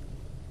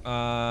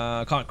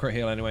 Can't crit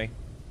heal anyway.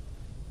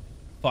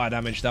 Fire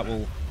damage, that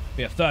will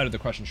be a third of the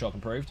crushing shock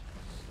improved.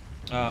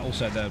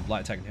 Also the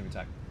light attack and heavy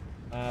attack.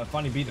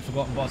 Finally beat the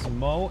forgotten boss and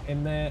Mole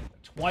in there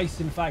twice.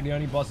 In fact, the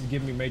only boss is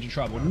giving me major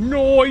trouble.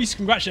 Nice!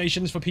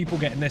 Congratulations for people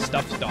getting their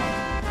stuff done.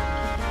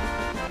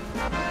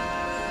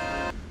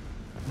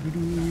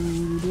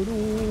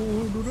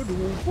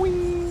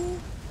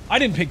 I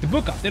didn't pick the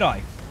book up, did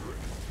I?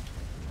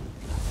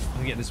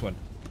 Let me get this one.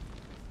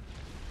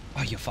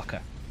 Oh, you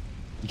fucker.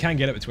 You can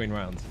get it between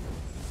rounds.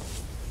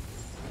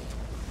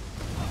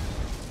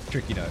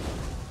 Tricky though.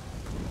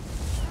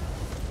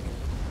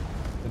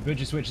 The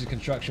butcher switch is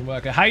construction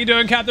worker. How you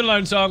doing, Captain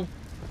Lone Song?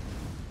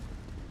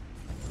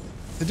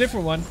 It's a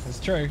different one. It's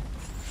true.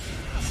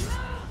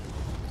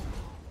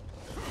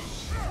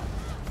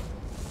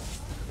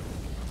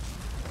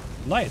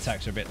 Light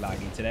attacks are a bit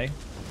laggy today.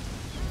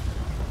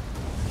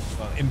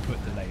 Well,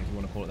 input delay, if you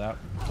want to call it that.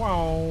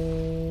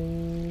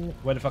 Wow.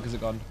 Where the fuck has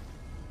it gone?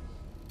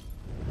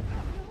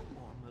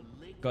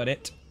 Got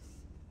it.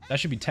 That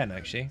should be 10,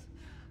 actually.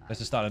 Let's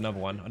just start another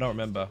one. I don't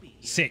remember.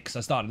 6. I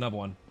started another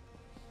one.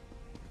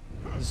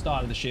 The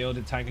start of the shield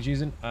the tank is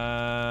using.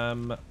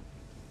 No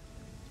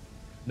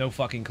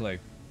fucking clue.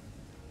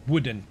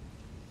 Wooden.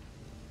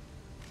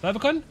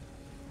 Levercon?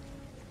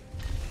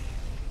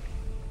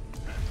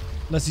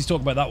 Let's just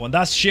talk about that one.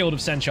 That's Shield of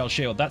Senshell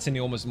Shield. That's in the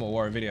Almost Immortal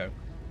Warrior video.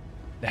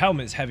 The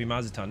helmet's Heavy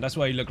Mazatan. That's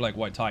why you look like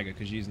White Tiger,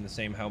 because you're using the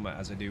same helmet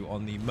as I do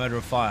on the Murder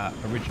of Fire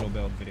original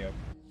build video.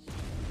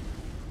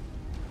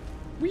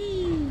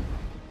 Whee!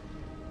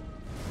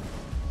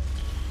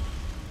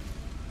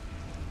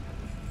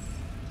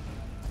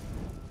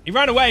 He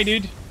ran away,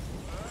 dude.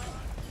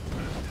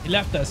 He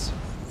left us.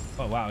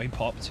 Oh, wow. He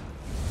popped.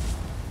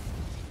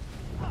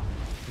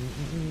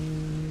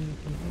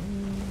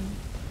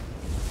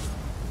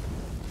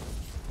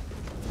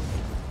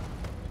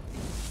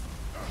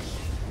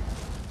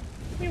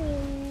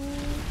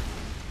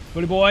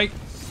 Bully boy.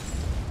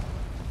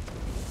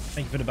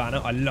 Thank you for the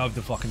banner. I love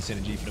the fucking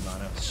synergy for the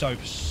banner. So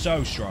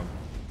strong.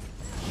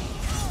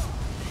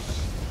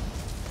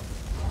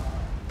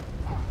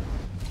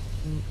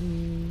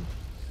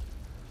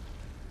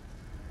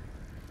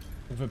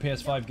 For a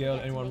PS5 guild,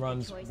 anyone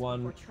runs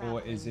one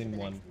or is in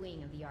one.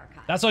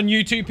 That's on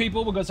YouTube,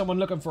 people. We've got someone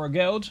looking for a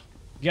guild.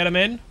 Get them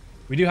in.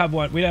 We do have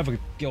one. We have a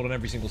guild on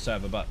every single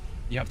server, but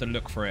you have to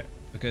look for it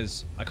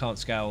because I can't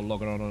scale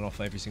logging on and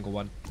off every single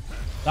one.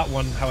 That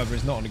one, however,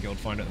 is not on a guild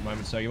finder at the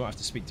moment, so you might have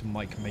to speak to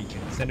Mike Macon.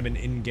 Send him an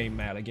in-game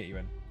mail and get you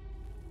in.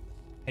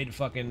 Hate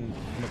fucking...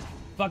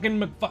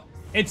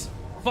 It's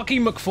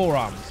fucking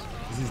McForearms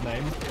is his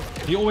name.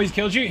 He always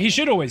kills you. He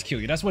should always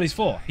kill you. That's what he's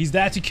for. He's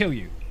there to kill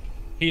you.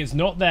 He is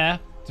not there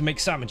to make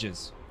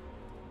sandwiches.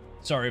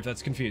 Sorry if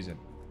that's confusing.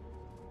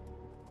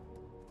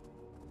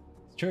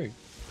 It's true.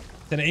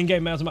 Send an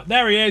in-game mail to Mike.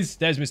 There he is.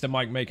 There's Mr.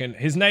 Mike Macon.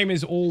 His name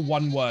is all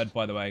one word,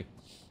 by the way.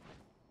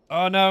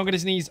 Oh, no, I'm going to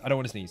sneeze. I don't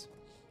want to sneeze.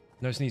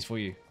 No sneeze for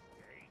you.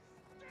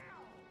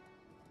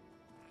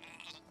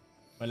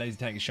 My laser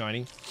tank is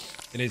shining.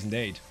 It is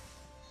indeed.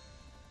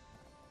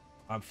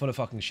 I'm full of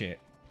fucking shit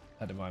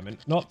at the moment.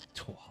 Not...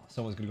 Oh,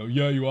 someone's going to go,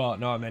 yeah, you are.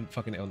 No, I meant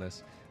fucking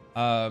illness.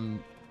 And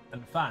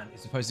the fan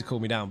is supposed to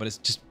cool me down, but it's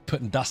just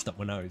putting dust up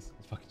my nose.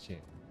 It's fucking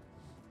shit.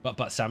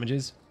 But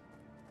sandwiches.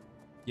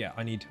 Yeah,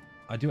 I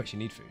do actually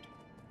need food.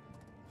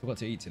 Forgot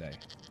to eat today.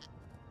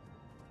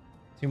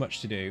 Too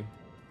much to do.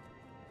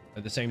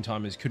 At the same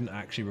time as couldn't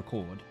actually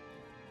record.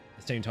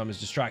 At the same time as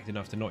distracted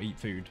enough to not eat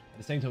food. At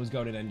the same time as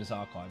going in Endless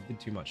Archive. Did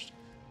too much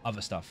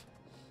other stuff.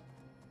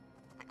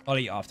 I'll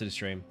eat after the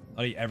stream.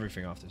 I'll eat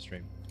everything after the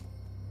stream.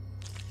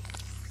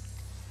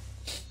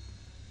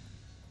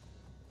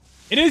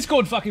 It is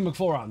called fucking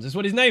McForearms. That's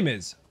what his name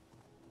is.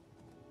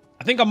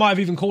 I think I might have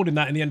even called him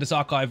that in the Endless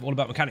Archive All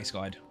About Mechanics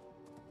guide.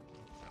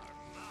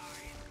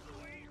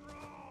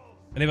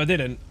 And if I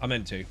didn't, I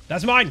meant to.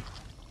 That's mine!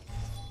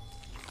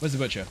 Where's the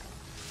butcher?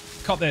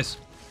 Cop this.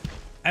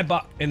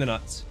 Headbutt in the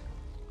nuts.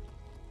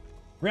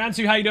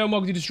 Riansu, how you doing?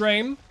 Welcome to the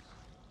stream.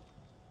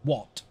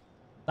 What?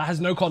 That has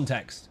no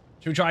context.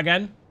 Should we try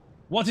again?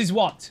 What is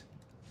what?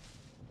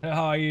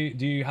 How are you?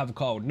 Do you have a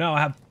cold? No, I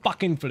have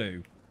fucking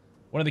flu.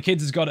 One of the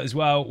kids has got it as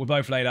well. We're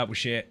both laid up with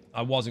shit.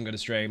 I wasn't going to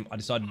stream. I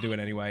decided to do it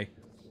anyway.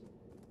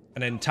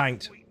 And then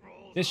tanked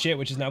this shit,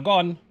 which is now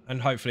gone.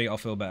 And hopefully I'll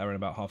feel better in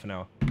about half an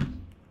hour.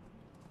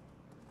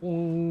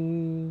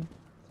 Ooh.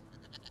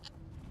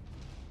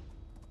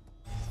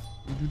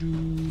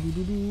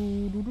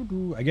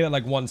 I get it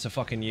like once a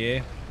fucking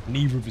year.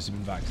 Neither of us have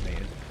been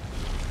vaccinated.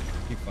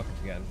 Keep fucking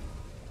forgetting.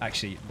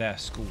 Actually, their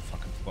school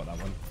fucking forgot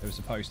that one. They were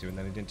supposed to and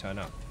then they didn't turn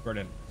up.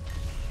 Brilliant.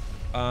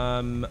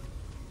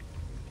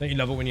 Don't you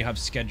love it when you have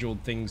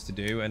scheduled things to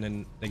do and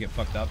then they get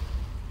fucked up?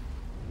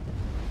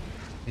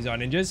 These are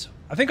ninjas.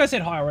 I think I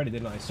said hi already,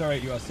 didn't I? Sorry,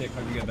 you are sick.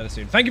 Hope you get better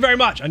soon. Thank you very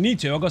much. I need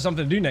to. I've got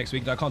something to do next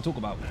week that I can't talk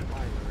about.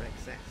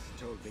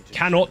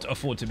 Cannot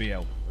afford to be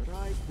ill. But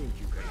I think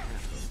you can handle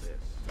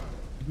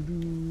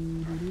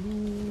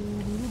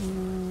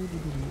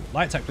this.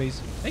 Light attack, please.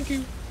 Thank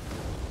you.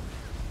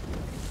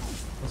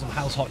 Want some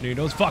house hot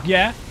noodles? Fuck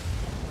yeah.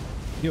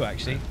 You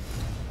actually.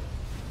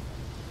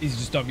 Easy,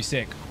 just don't be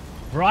sick.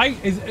 Right?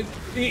 It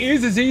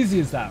is as easy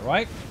as that,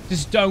 right?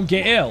 Just don't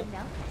get ill.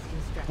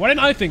 Why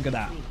didn't I think of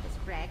that?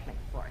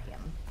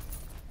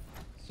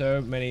 so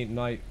many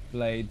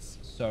Nightblades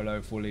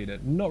solo for leader.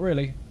 Not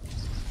really.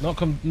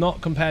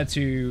 Not compared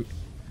to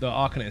the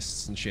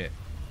Arcanists and shit.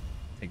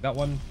 Take that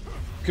one.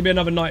 Could be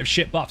another night of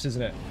shit buffs,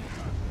 isn't it?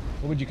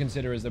 What would you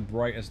consider as the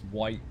brightest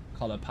white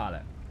color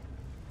palette?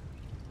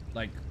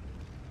 Like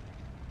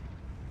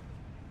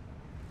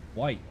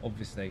white,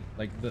 obviously.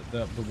 Like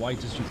the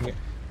whitest you can get.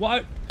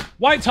 What?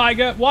 White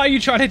Tiger, what are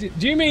you trying to do?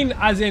 Do you mean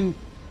as in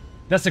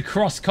that's a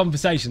cross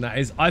conversation, that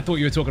is? I thought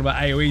you were talking about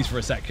AoEs for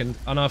a second,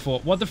 and I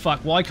thought, what the fuck?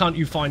 Why can't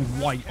you find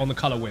white on the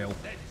color wheel?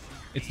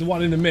 It's the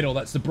one in the middle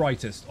that's the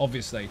brightest,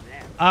 obviously.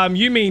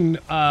 You mean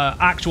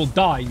actual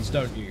dyes,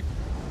 don't you?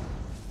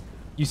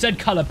 You said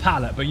color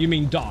palette, but you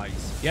mean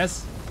dyes,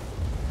 yes?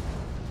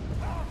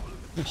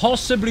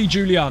 Possibly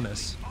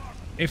Julianus.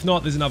 If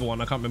not, there's another one.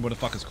 I can't remember what the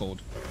fuck it's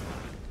called.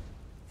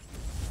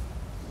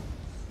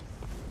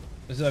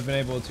 As I've been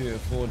able to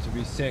afford to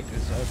be sick,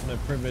 it's often a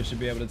privilege to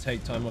be able to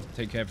take time off to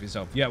take care of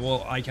yourself. Yeah,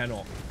 well, I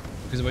cannot.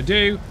 Because if I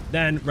do,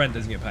 then rent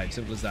doesn't get paid.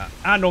 Simple as that.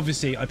 And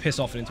obviously, I piss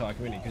off an entire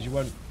community because you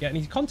won't get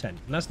any content.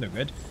 And that's no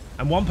good.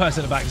 And one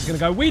person at the back is going to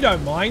go, we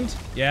don't mind.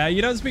 Yeah,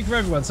 you don't speak for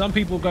everyone. Some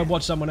people go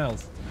watch someone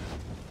else.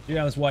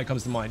 Yeah, that's why it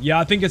comes to mind. Yeah,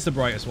 I think it's the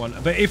brightest one.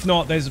 But if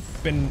not, there's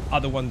been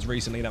other ones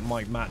recently that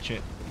might match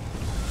it.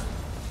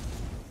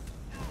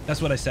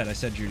 That's what I said. I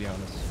said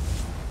Julianus.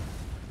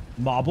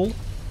 Marble.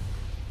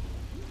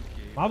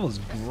 Marble's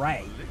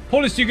great.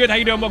 Paul is too good. How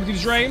you doing? Welcome to the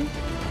stream.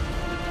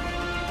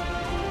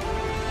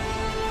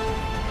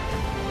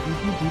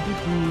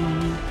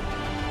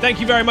 Thank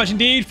you very much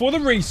indeed for the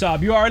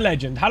resub. You are a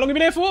legend. How long have you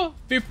been here for?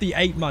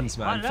 58 months,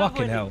 man.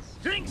 Fucking hell.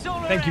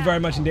 Thank you very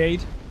much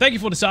indeed. Thank you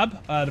for the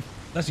sub.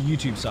 That's a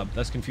YouTube sub.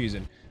 That's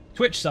confusing.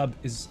 Twitch sub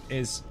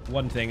is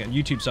one thing, and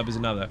YouTube sub is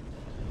another.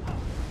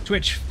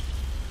 Twitch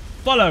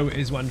follow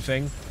is one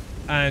thing,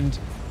 and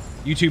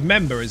YouTube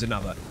member is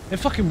another. They're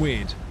fucking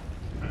weird.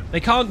 They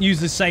can't use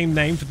the same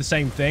name for the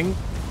same thing,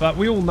 but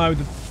we all know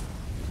that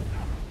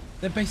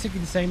they're basically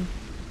the same.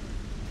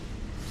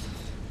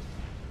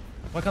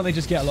 Why can't they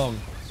just get along?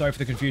 Sorry for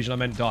the confusion, I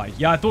meant die.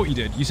 Yeah, I thought you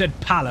did. You said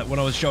palette when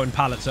I was showing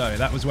palettes earlier.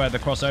 That was where the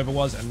crossover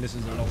was, and this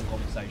is a long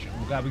conversation.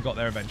 I'm glad we got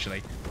there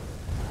eventually.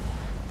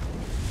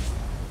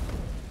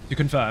 To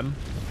confirm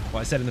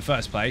what I said in the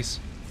first place,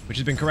 which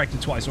has been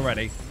corrected twice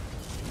already.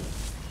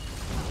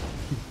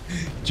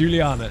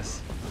 Julianus.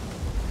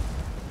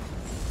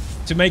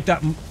 To make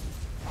that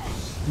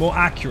more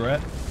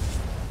accurate,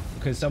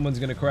 because someone's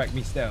going to correct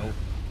me still,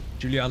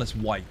 Julianus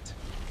White.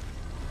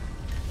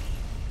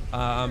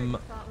 I'll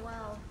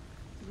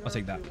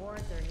take that.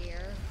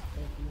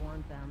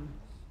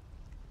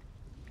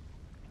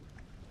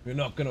 We're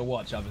not going to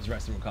watch others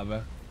rest and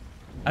recover.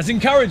 That's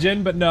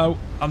encouraging, but no,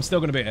 I'm still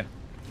going to be here.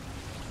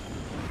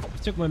 I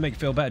took my make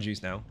feel better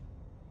juice now.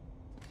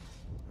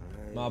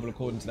 Marble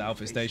according to the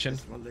outfit station.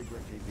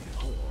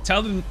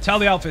 Tell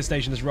the outfit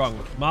station is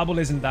wrong. Marble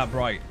isn't that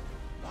bright.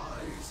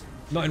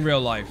 Not in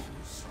real life.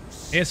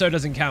 ESO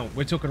doesn't count.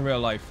 We're talking real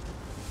life.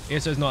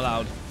 ESO's not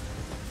allowed.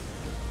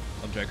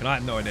 I'm joking. I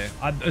have no idea.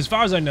 As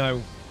far as I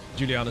know,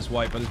 Julianus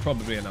White, but it's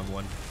probably another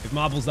one. If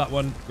Marble's that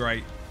one,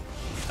 great.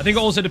 I think it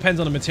also depends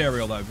on the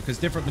material, though, because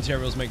different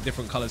materials make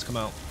different colors come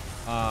out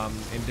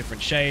in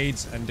different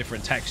shades and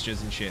different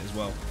textures and shit as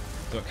well.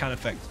 So it can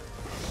affect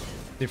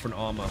different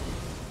armor.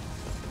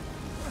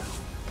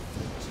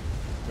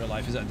 Real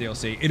life, is that a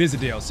DLC? It is a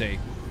DLC.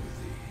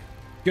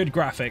 Good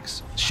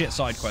graphics. Shit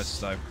side quests,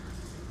 though.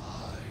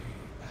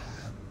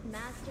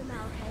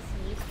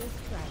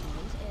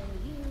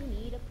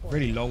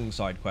 Really long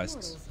side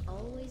quests.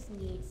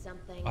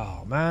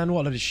 Oh man,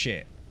 what a load of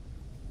shit.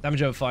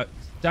 Damage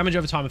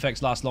over time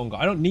effects last longer.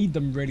 I don't need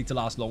them really to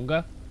last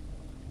longer.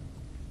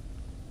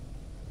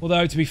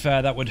 Although, to be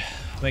fair, that would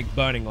make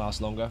burning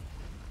last longer.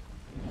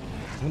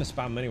 I'm going to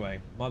spam them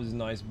anyway. Mobs is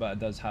nice, but it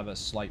does have a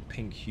slight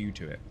pink hue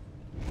to it.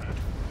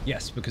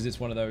 Yes, because it's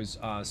one of those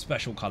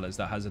special colors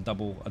that has a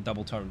double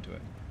tone to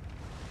it.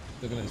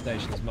 Looking at the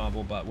station is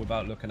marble, but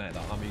without looking at the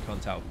armor, you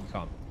can't tell. You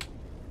can't.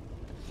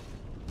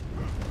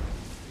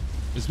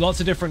 There's lots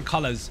of different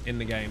colors in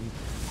the game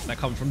that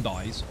come from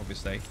dyes,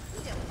 obviously,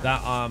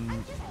 that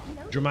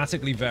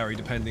dramatically vary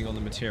depending on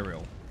the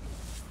material.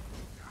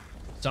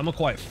 Some are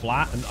quite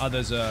flat and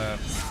others are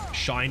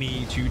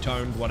shiny,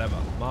 two-toned, whatever.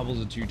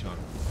 Marble's a two-tone.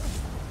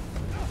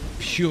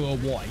 Pure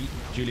white,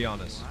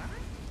 Julianus.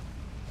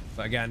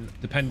 But again,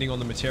 depending on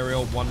the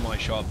material, one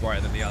might show up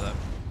brighter than the other.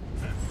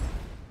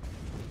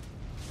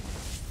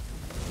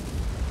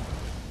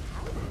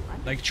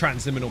 Like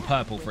transliminal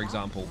purple, for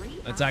example.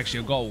 It's actually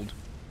a gold.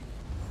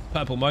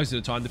 Purple most of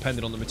the time,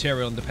 depending on the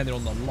material and depending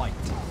on the light.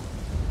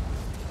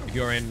 If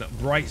you're in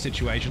bright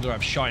situations or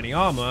have shiny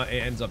armor,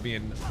 it ends up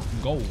being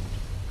gold.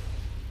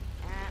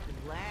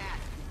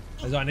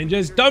 As our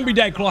ninjas, don't be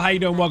dead, Claw. How you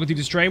doing? Welcome to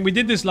the stream. We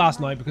did this last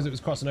night because it was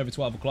crossing over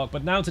 12 o'clock,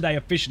 but now today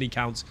officially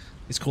counts.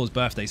 It's Claw's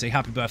birthday. Say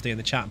happy birthday in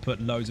the chat and put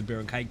loads of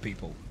beer and cake,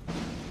 people.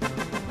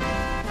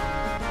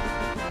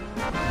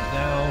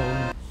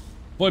 Down.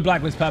 Void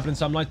Blacklist purple and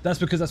sunlight. That's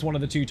because that's one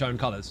of the two-tone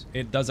colors.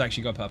 It does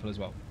actually go purple as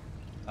well.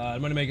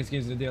 Money making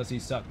skins in the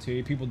DLC suck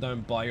too. People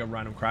don't buy your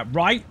random crap.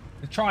 Right?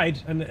 I tried,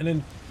 and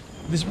then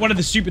This one of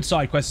the stupid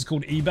side quests is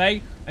called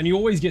eBay, and you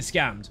always get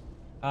scammed.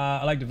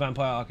 I like the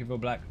Vampire Archivo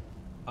Black.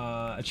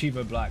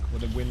 Achiever Black,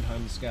 with a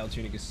Windhome Scale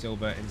Tunic is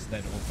silver instead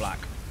of black.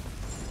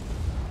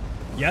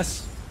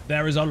 Yes,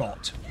 there is a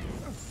lot.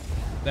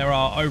 There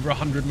are over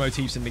 100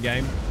 motifs in the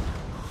game.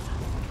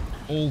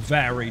 All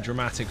vary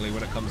dramatically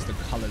when it comes to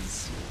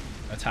colours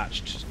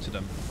attached to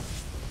them.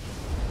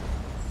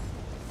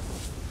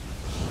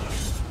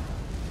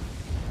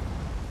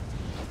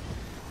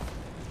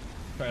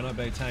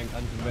 Nightblade tank,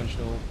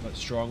 unconventional but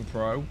strong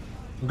pro.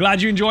 I'm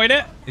glad you enjoyed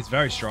it. It's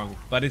very strong,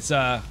 but it's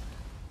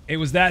it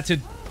was there to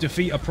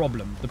defeat a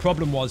problem. The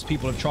problem was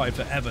people have tried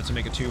forever to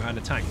make a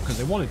two-handed tank because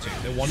they wanted to.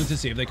 They wanted to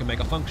see if they could make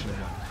a functional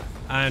one.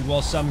 And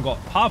while some got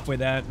halfway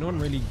there, no one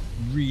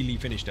really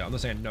finished it. I'm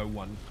not saying no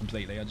one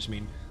completely. I just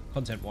mean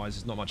content-wise,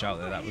 there's not much out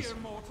there that was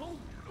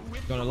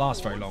gonna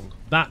last very long.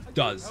 That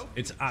does.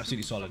 It's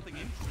absolutely solid.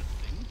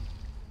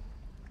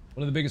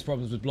 One of the biggest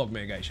problems was block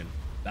mitigation.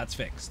 That's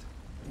fixed.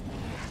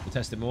 We'll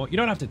test it more. You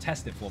don't have to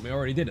test it for me. I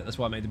already did it. That's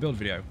why I made the build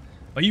video.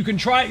 But you can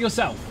try it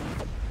yourself.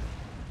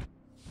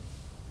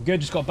 Good.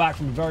 Just got back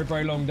from a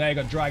very long day.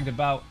 Got dragged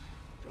about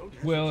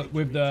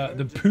with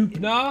the poop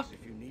now.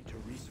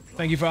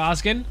 Thank you for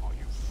asking.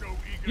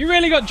 You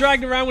really got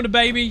dragged around with a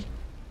baby?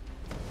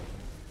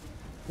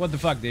 What the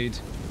fuck, dude?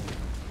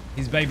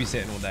 He's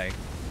babysitting all day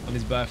on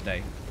his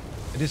birthday.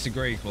 I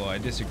disagree, Claw. I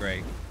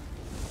disagree.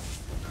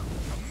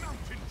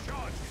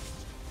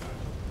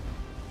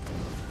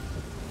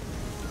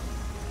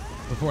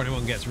 Before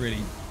anyone gets really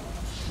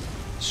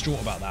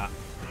distraught about that.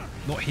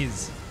 Not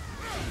his.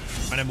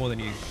 I know more than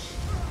you.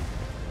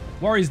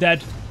 Warrior's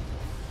dead.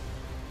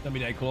 Don't be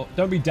Dad Claw.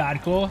 Don't be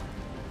Dad Claw.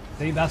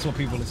 See, that's what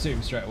people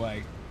assume straight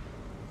away.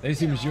 They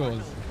assume it's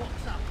yours.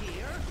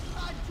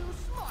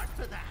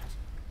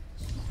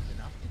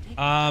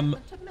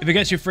 If it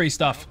gets you free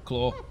stuff,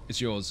 Claw, it's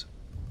yours.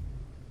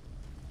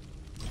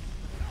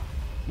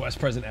 Worst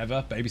present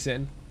ever.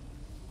 Babysitting.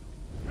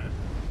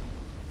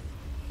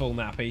 Full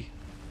nappy.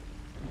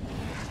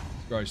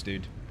 Gross,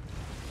 dude.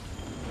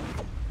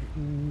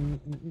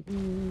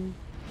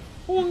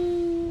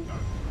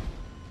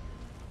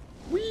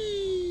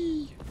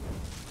 Whee!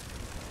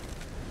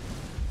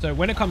 So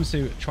when it comes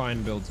to try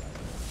and build,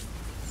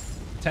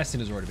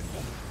 testing has already been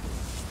done.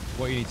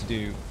 What you need to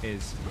do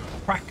is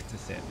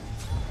practice it.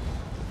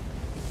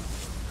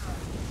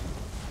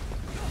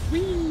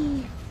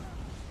 Whee!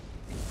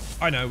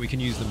 I know we can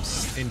use them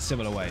in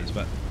similar ways,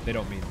 but they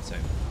don't mean the same.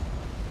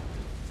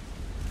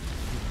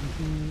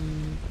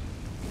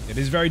 It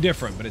is very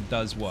different, but it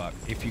does work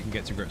if you can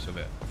get to grips with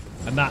it.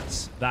 And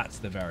that's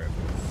the variable.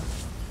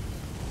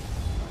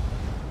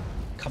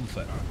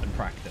 Comfort and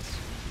practice.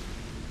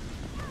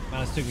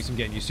 Man, it's took me some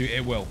getting used to.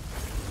 It will.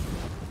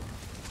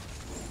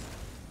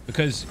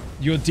 Because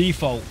your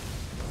default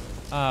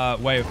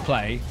way of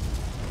play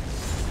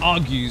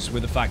argues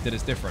with the fact that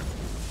it's different.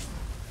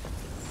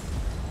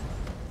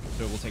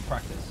 So it will take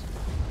practice.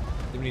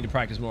 We need to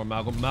practice more,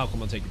 Malcolm. Malcolm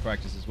will take your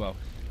practice as well.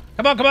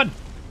 Come on, come on!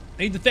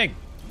 I need the thing.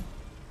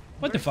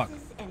 What the fuck?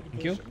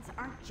 Thank you.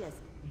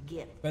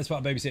 Best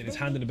part of babysitting is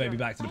handing the baby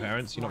back to the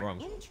parents. You're not wrong.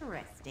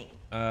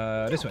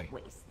 This way.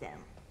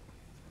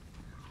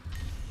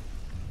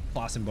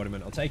 Class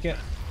embodiment. I'll take it.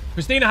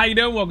 Christina, how you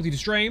doing? Welcome to the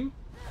stream.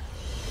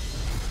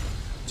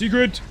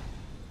 Secret.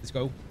 Let's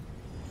go.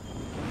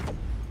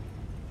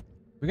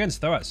 We're going to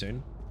throw it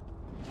soon.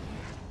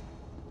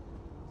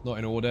 Not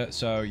in order,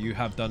 so you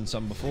have done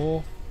some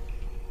before.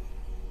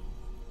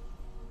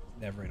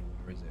 Never in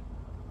order, is it?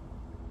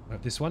 I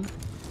have this one.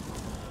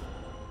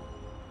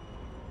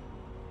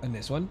 And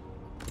this one.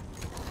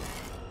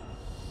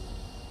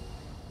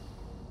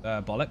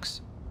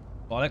 Bollocks.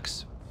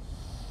 Bollocks.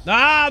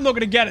 Nah, I'm not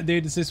gonna get it,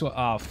 dude. It's this one.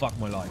 Ah, oh, fuck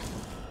my life.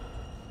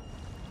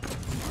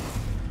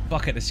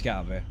 Fuck it, let's get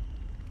out of here.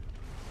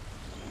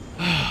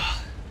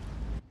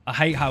 I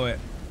hate how it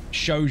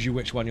shows you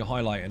which one you're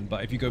highlighting,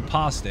 but if you go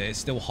past it, it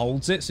still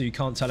holds it, so you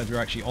can't tell if you're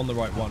actually on the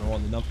right one or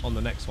on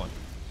the next one.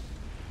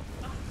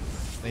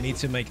 They need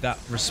to make that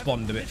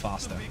respond a bit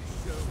faster.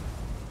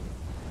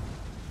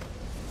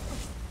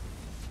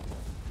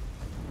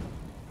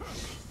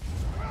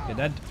 Get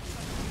dead.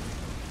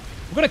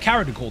 I've got a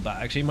character called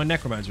that, actually. My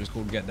necromancer is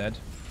called Get Dead.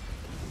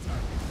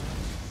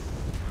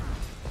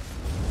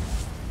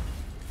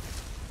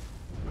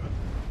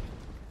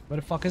 Where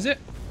the fuck is it?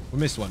 We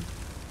missed one.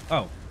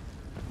 Oh.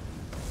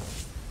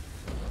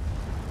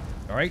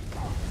 Alright.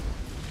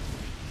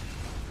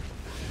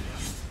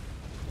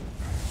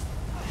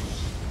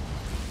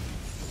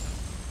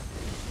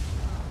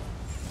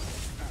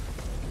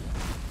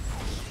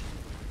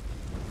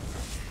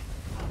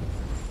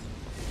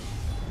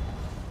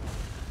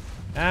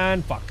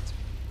 And fucked.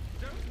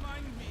 Don't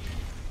mind me.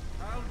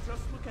 I'll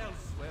just look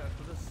elsewhere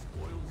for the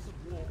spoils of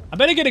war. I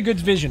better get a good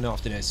vision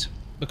after this,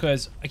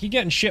 because I keep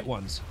getting shit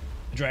ones.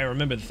 Dre,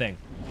 remember the thing.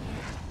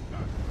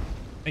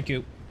 Thank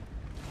you.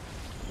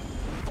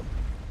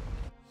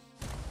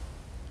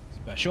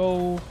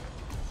 Special.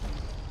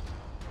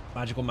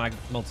 Magical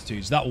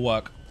multitudes. That'll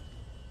work.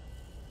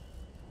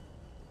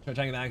 Try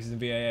tanking the axes in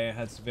VAA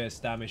had severe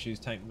stam issues.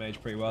 Tank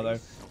mage pretty well though.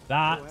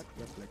 That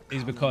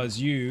is because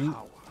you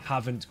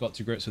haven't got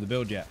to grips with the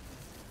build yet.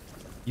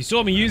 You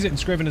saw me use it in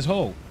Scrivener's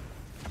Hall.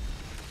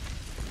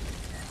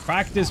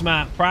 Practice,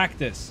 Matt.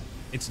 Practice.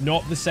 It's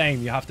not the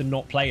same. You have to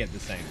not play it the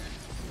same.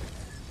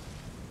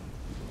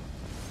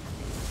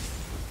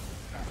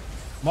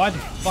 Why the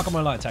fuck are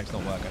my light attacks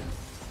not working?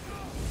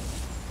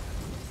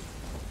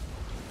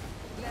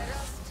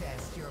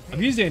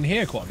 I've used it in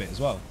here quite a bit as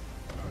well.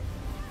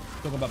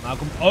 Talking about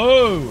Malcolm.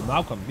 Oh,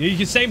 Malcolm. You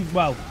can say,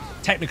 well,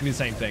 technically the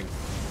same thing.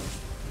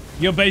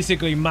 You're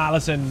basically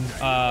Malice and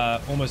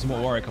almost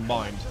Immortal Warrior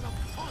combined.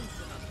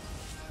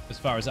 As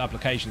far as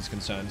application is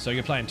concerned. So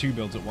you're playing two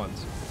builds at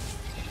once.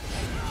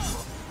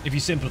 If you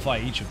simplify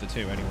each of the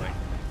two anyway.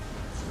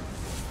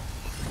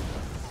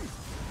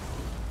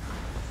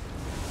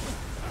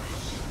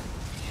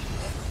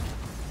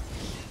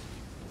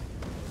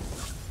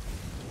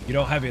 You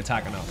don't heavy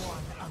attack enough.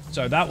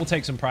 So that will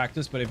take some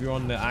practice, but if you're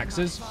on the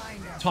axes,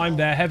 time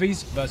their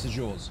heavies versus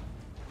yours.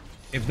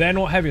 If they're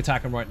not heavy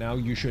attacking right now,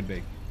 you should be.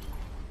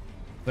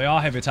 If they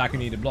are heavy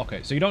attacking, you need to block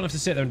it. So you don't have to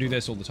sit there and do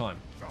this all the time.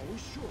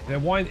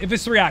 If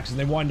there's 3 axes,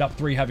 they wind up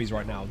 3 heavies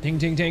right now. Ting,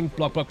 ting, ting,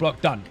 block, block,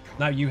 block, done.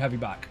 Now you heavy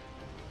back.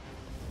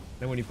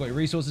 Then when you've got your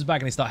resources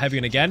back and they start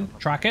heavying again,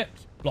 track it,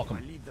 block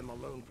them.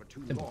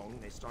 Simple.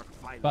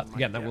 But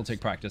again, that will take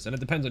practice. And it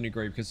depends on your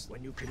group, because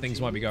things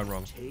might be going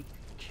wrong.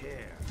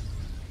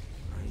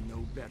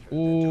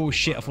 Oh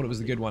shit, I thought it was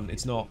the good one.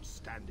 It's not.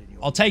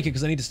 I'll take it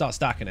because I need to start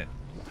stacking it.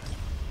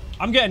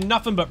 I'm getting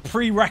nothing but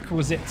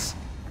prerequisites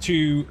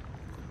to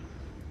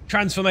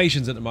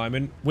transformations at the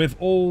moment with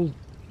all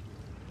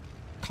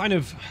kind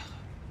of,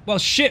 well,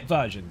 shit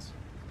versions.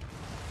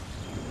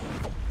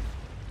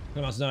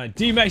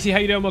 D Macy, how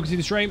you doing? Welcome to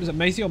the stream. Is it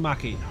Macy or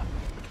Mackie?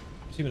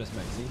 I'm assuming it's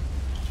Macy.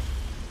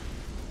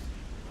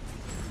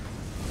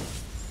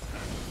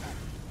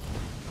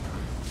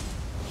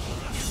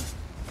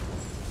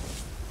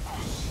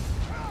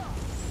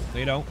 No,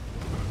 you don't.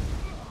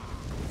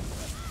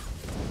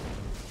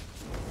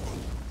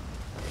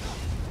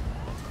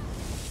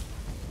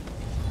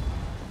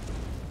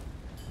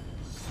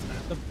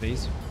 Up,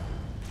 please.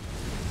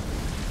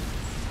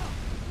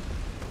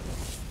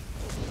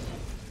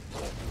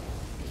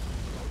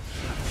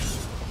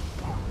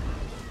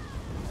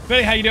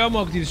 Billy, how you doing?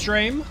 Welcome to the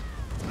stream.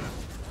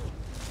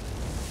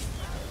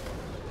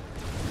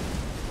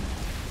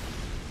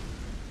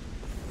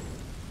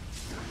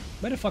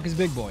 Where the fuck is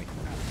Big Boy?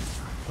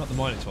 Not the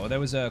Minotaur. There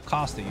was a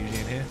caster usually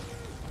in here.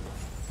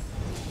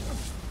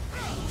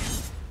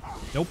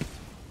 Nope.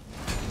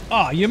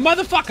 Ah, oh, you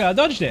motherfucker! I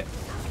dodged it.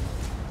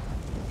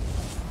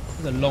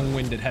 That's a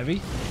long-winded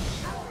heavy.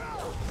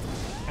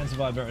 Can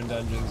survive better in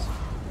dungeons.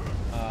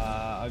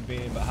 I've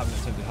been, but haven't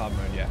attempted hard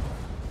mode yet.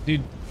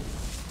 Dude, if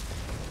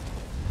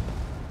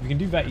you can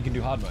do that, you can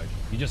do hard mode.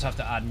 You just have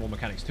to add more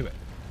mechanics to it.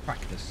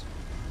 Practice.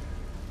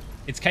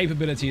 Its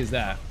capability is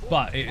there,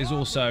 but it is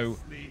also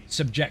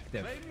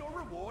subjective.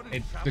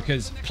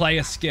 Because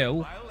player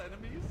skill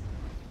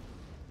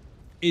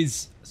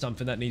is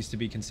something that needs to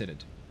be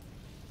considered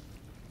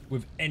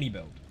with any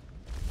build.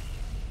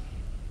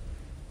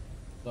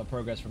 A lot of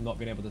progress from not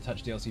being able to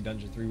touch DLC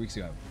dungeon 3 weeks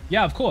ago.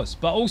 Yeah, of course,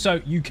 but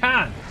also you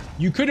can.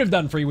 You could have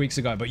done 3 weeks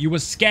ago, but you were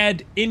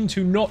scared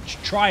into not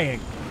trying.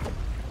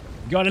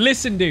 You gotta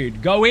listen,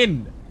 dude. Go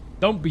in.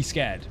 Don't be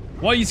scared.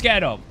 What are you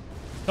scared of?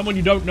 Someone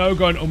you don't know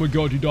going, oh my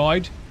god, he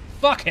died.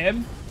 Fuck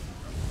him.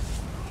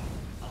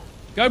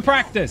 Go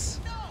practice.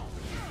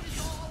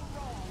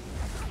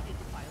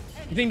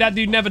 You think that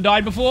dude never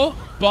died before?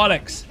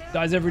 Bollocks.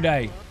 Dies every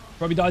day.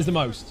 Probably dies the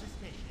most.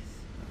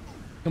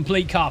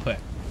 Complete carpet.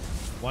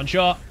 One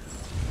shot.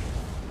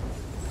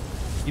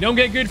 You don't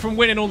get good from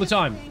winning all the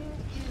time.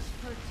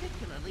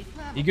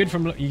 You get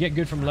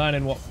good from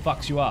learning what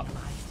fucks you up.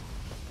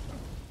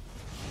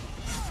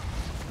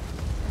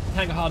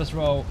 Tank a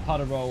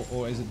harder roll,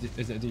 or is it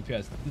a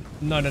DPS?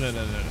 No.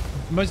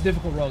 Most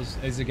difficult rolls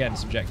is again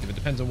subjective. It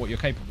depends on what you're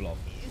capable of.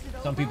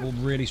 Some people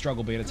really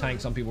struggle being a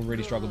tank. Some people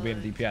really struggle being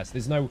a DPS.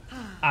 There's no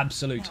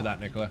absolute to that,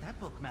 Nicola.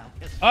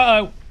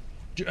 Uh-oh.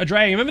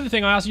 Dre, remember the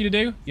thing I asked you to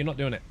do? You're not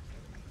doing it.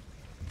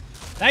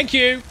 Thank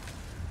you.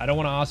 I don't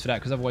want to ask for that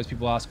because otherwise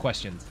people ask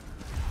questions.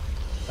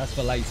 That's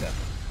for later.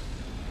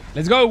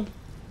 Let's go.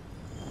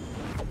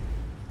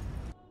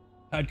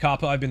 Heard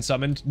carpet, I've been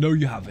summoned. No,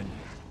 you haven't.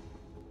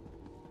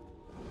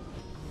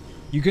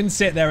 You can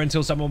sit there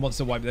until someone wants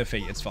to wipe their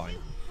feet. It's fine.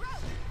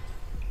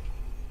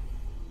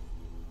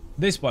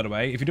 This, by the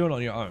way, if you're doing it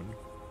on your own,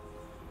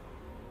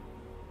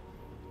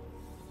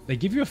 they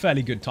give you a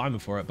fairly good timer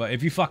for it. But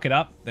if you fuck it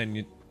up, then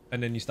you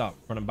start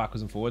running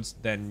backwards and forwards,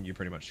 then you're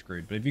pretty much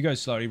screwed. But if you go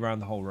slowly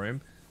around the whole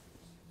room,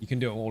 you can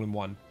do it all in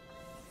one.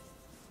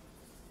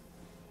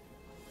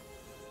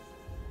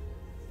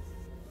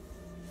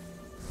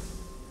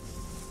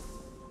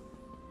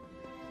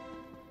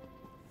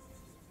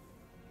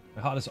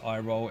 The hardest eye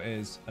roll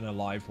is an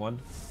alive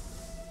one.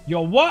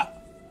 Your what?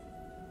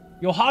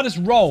 Your hardest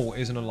roll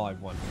is an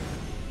alive one.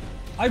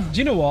 Do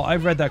you know what?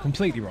 I've read that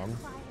completely wrong.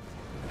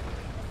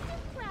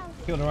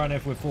 Kill Narayan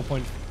F with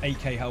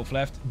 4.8k health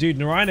left. Dude,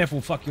 Narayan F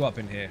will fuck you up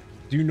in here.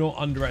 Do not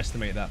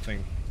underestimate that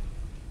thing.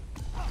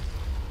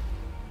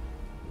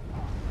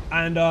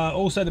 And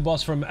also the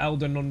boss from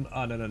Elden on...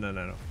 Oh,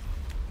 no.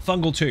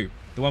 Fungal 2.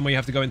 The one where you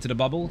have to go into the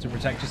bubble to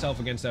protect yourself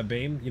against their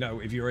beam. You know,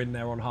 if you're in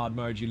there on hard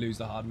mode, you lose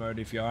the hard mode.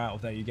 If you're out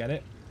of there, you get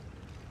it.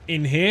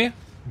 In here,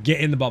 get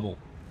in the bubble.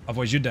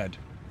 Otherwise, you're dead.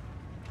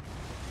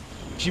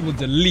 She will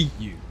delete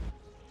you.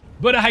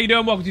 But how you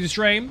doing? Welcome to the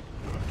stream.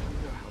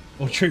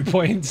 Or true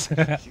points.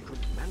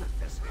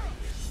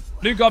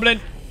 Blue Goblin.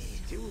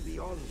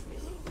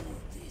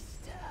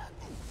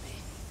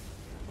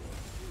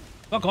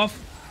 Fuck off.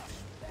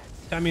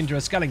 Turn me into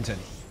a skeleton.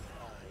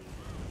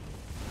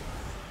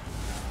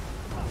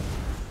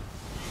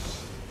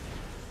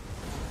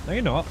 No,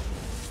 you're not.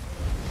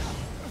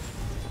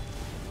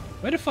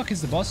 Where the fuck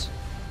is the boss?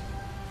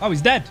 Oh,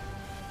 he's dead.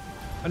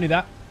 I knew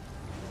that.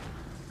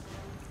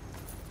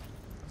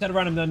 Had a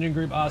random dungeon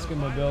group asking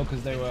my bill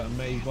because they were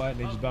amazed by it.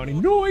 They just bounty.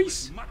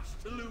 Nice!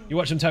 You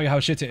watch them tell you how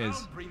shit it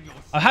is.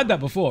 I've had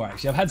that before,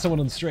 actually. I've had someone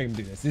on stream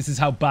do this. This is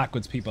how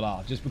backwards people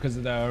are, just because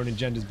of their own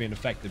agendas being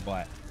affected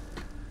by it.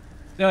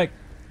 They're like,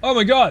 oh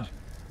my god,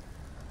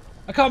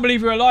 I can't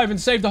believe you're alive and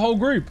saved the whole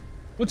group.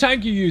 What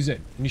tank you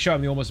using? And you show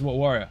them the Almost Immortal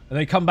Warrior. And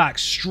they come back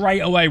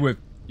straight away with,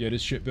 yeah,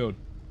 this shit build.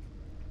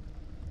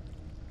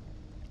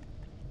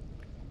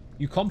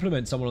 You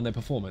compliment someone on their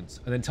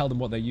performance and then tell them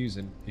what they're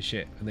using is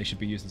shit and they should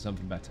be using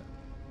something better.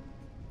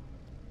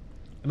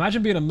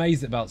 Imagine being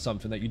amazed about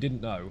something that you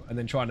didn't know and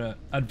then trying to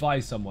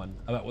advise someone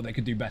about what they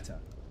could do better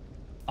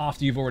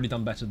after you've already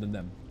done better than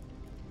them.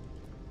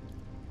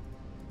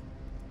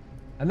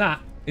 And that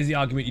is the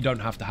argument you don't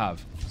have to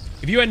have.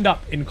 If you end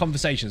up in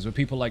conversations with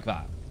people like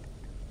that,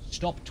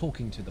 stop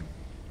talking to them.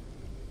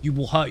 You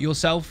will hurt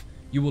yourself,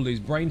 you will lose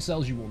brain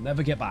cells you will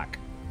never get back.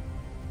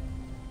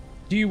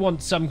 Do you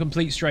want some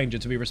complete stranger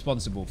to be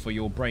responsible for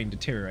your brain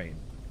deteriorating?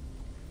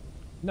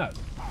 No.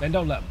 Then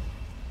don't let them.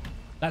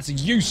 That's a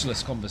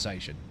useless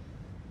conversation.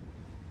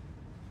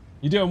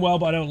 You're doing well,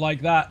 but I don't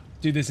like that.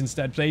 Do this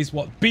instead, please.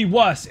 What? Be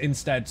worse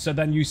instead, so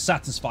then you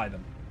satisfy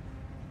them.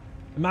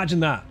 Imagine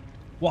that.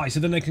 Why? So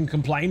then they can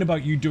complain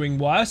about you doing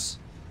worse?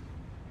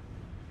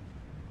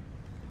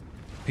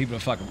 People are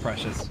fucking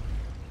precious.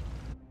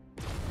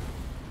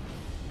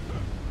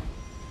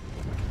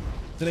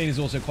 Selene is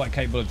also quite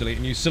capable of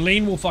deleting you.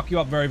 Selene will fuck you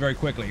up very, very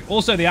quickly.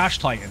 Also, the Ash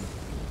Titan.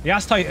 The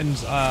Ash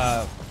Titan's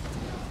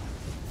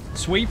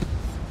sweep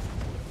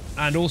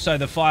and also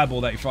the fireball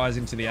that he fires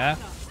into the air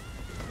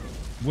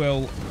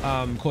will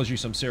cause you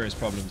some serious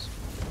problems.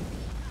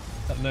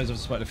 That nose off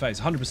the spot in the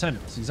face. 100%.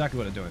 That's exactly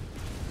what they're doing.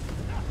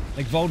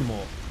 Like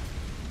Voldemort.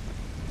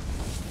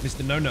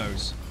 Mr.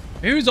 No-Nose.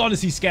 Who's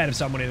honestly scared of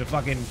someone in a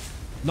fucking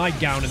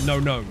nightgown and no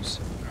nose?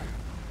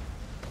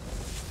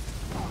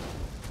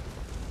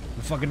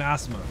 Fucking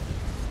asthma.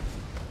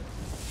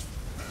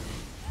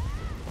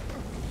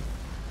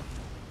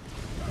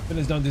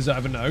 Villains don't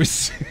deserve a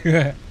nose.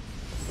 I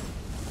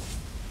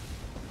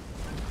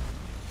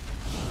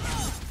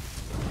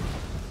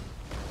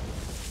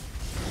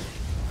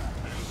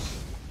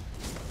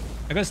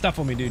got stuff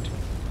on me, dude.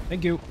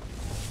 Thank you.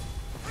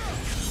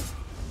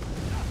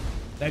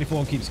 Lady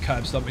Fawn keeps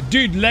curb stomping.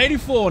 Dude, Lady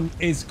Fawn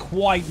is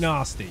quite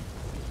nasty.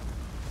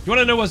 You want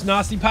to know what's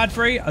nasty, Pad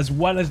 3? As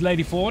well as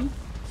Lady Fawn?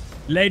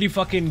 Lady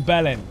fucking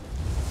Belen.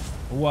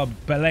 Or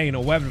Belaine,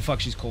 or whatever the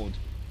fuck she's called.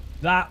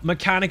 That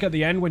mechanic at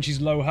the end when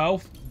she's low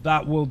health,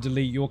 that will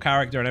delete your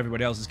character and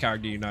everybody else's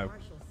character you know.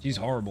 She's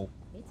horrible.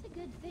 It's a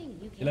good thing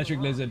you came Electric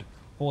along. Lizard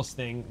Horse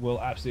thing will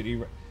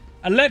absolutely...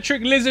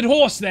 Electric Lizard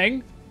Horse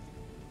thing?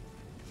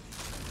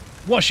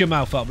 Wash your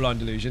mouth up, Blind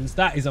Delusions.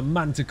 That is a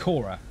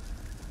Manticora.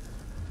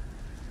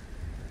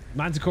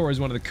 Manticora is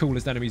one of the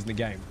coolest enemies in the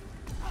game.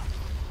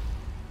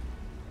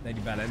 Lady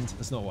Bellend.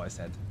 That's not what I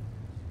said.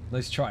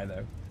 Nice try,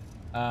 though.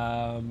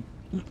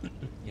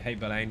 You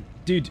hate Belaine.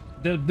 Dude,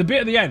 the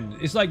bit at the end,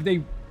 it's like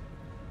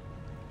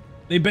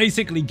they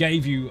basically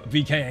gave you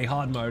VKA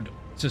hard mode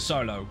to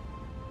solo.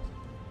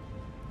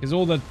 Because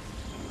all the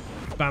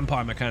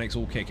vampire mechanics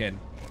all kick in.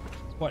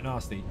 It's quite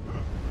nasty.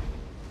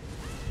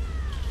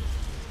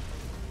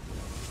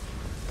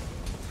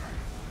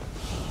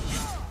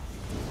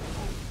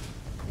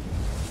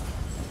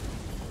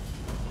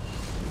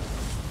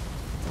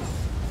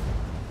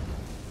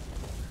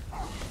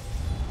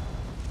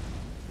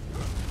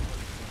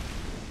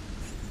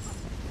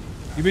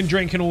 You've been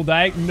drinking all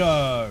day?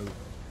 No.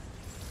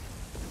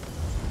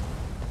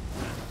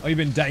 Oh, you've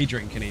been day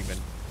drinking even.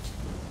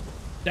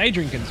 Day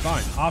drinking's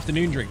fine.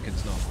 Afternoon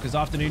drinking's not. Because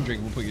afternoon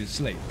drinking will put you to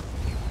sleep.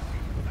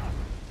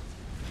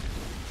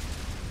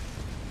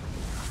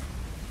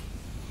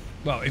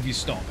 Well, if you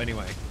stop,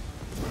 anyway.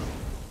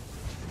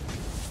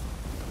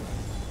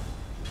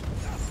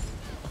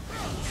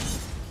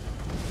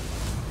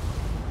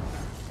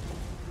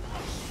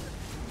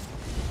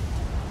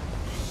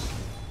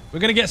 We're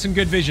going to get some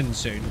good vision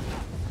soon.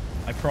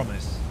 I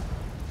promise.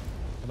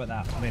 How about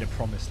that? I made a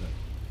promise, look.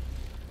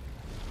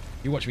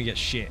 You watch me get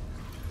shit.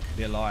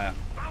 Be a liar.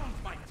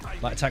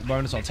 Light attack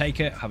bonus, I'll take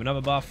it. Have another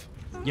buff.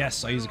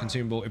 Yes, I use a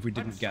consumable if we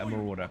didn't get a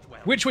Marauder.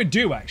 Which we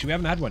do, actually. We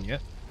haven't had one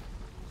yet.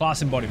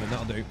 Class embodiment,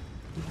 that'll do.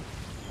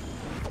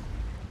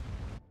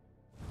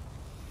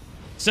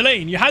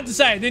 Celine, you had to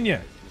say it, didn't you?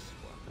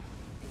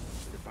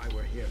 If I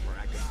were here for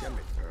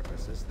academic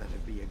purposes,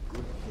 that'd be a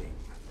good thing.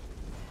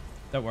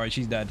 Don't worry,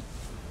 she's dead.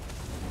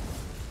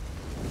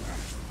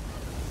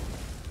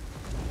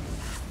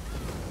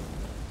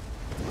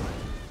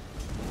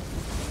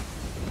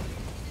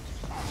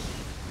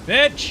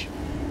 Bitch!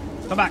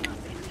 Come back.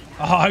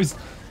 Oh,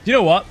 you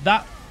know what?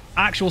 That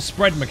actual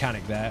spread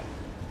mechanic there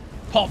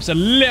pops a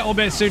little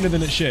bit sooner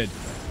than it should.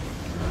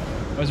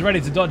 I was ready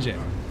to dodge it.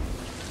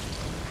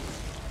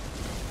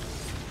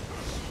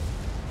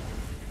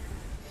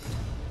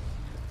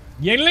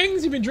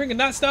 Yinglings? You've been drinking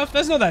that stuff?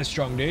 That's not that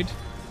strong, dude.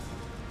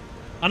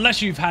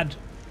 Unless you've had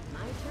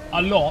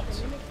a lot.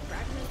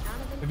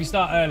 If you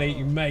start early,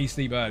 you may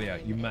sleep earlier.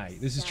 You may.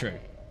 This is true.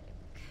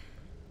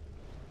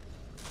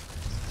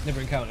 Never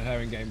encountered her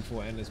in game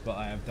before Endless, but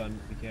I have done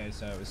PK,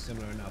 so it was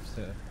similar enough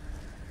to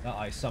that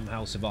I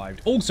somehow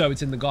survived. Also,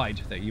 it's in the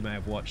guide that you may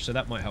have watched, so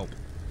that might help.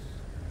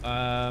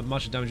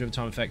 Martial damage over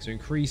time effects are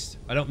increased.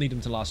 I don't need them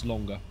to last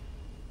longer.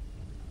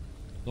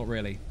 Not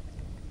really.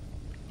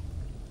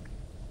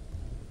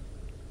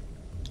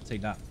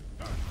 Take that.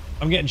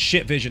 I'm getting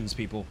shit visions,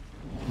 people.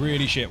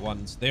 Really shit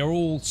ones. They are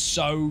all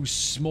so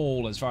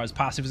small as far as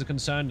passives are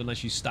concerned,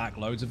 unless you stack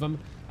loads of them.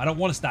 I don't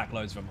want to stack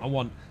loads of them. I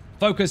want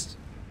focused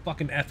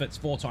fucking efforts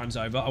 4 times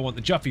over. I want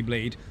the Juffy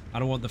bleed,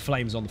 and I want the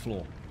flames on the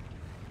floor.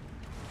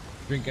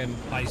 Drinking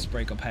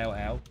icebreaker pale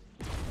ale.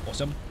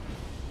 Awesome.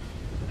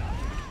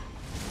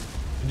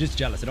 I'm just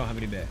jealous. I don't have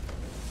any beer.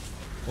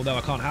 Although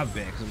I can't have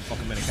beer because I'm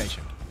fucking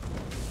medication.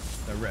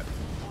 So rip.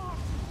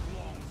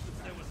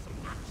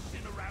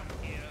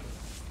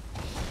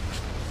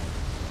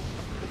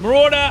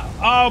 Marauder!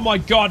 Oh my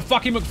god,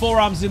 fucking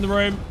McForearms in the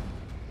room.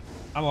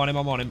 I'm on him,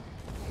 I'm on him.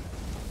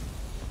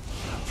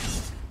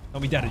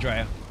 Don't be dead,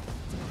 Andrea.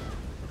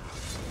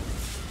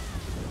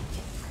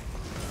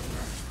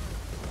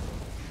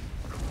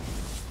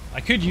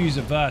 I could use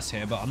a verse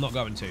here, but I'm not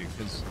going to,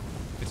 because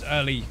it's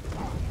early,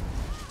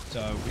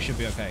 so we should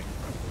be okay.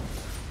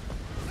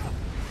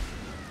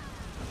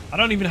 I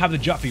don't even have the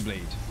Juffy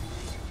bleed.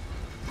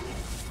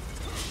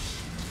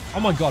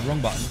 Oh my god,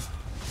 wrong button.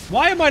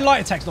 Why are my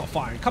light attacks not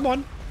firing? Come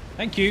on.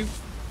 Thank you.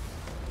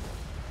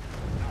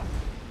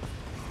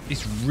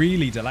 It's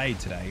really delayed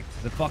today.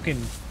 The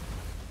fucking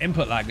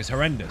input lag is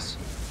horrendous.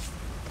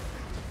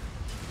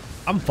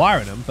 I'm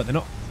firing them, but they're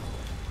not.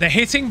 They're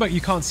hitting, but you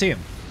can't see them.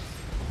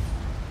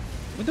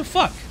 What the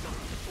fuck?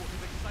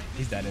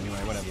 He's dead anyway,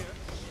 whatever.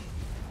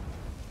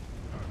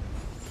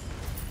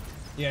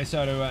 Yeah,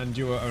 solo and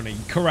duo only.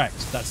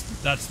 Correct.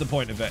 That's the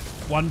point of it.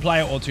 1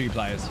 player or 2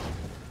 players.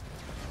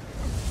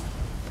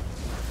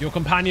 Your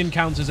companion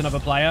counts as another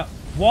player.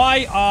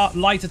 Why are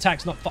light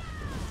attacks not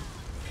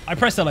I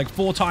pressed that like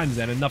 4 times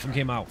then and nothing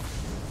came out.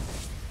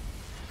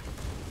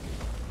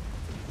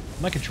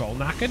 My control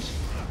knackered?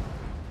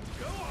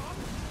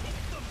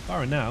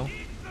 Firing now.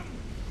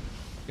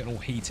 Getting all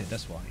heated,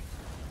 that's why.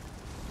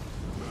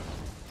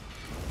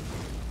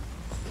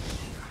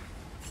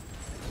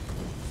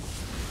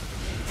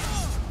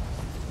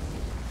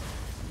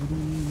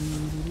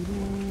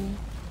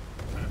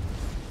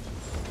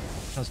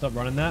 Can't stop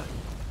running that.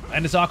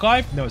 End this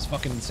archive? No, it's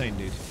fucking insane,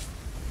 dude.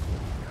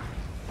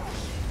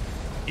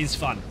 Is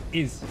fun.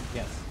 Is.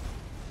 Yes.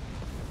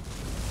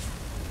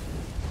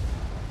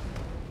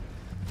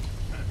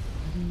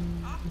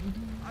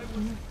 I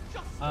was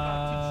just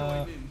about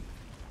to join in,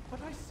 but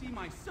I see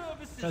my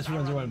services. First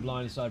runs I went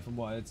blind aside from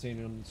what I had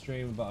seen on the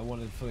stream, but I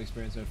wanted the full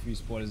experience of a few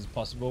spoilers as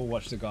possible.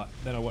 Watch the guide.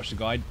 Then I watched the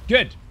guide.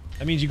 Good.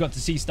 That means you got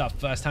to see stuff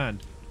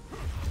firsthand.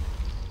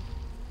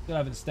 Still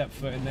haven't stepped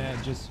foot in there.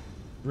 Just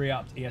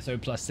re-upped ESO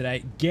Plus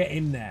today. Get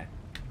in there.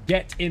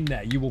 Get in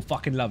there. You will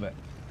fucking love it.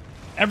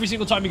 Every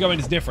single time you go in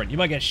is different. You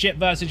might get shit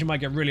verses. You might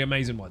get really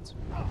amazing ones.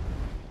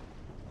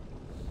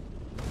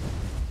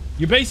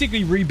 You're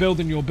basically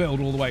rebuilding your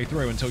build all the way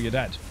through until you're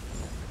dead.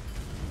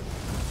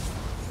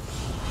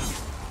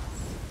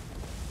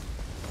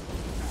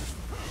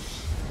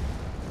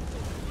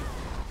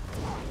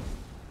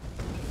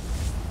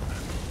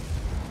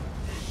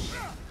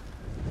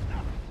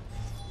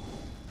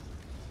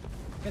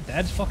 Get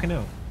dead? Fucking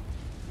hell.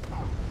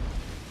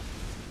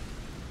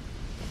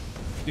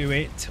 Do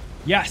it.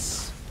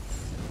 Yes!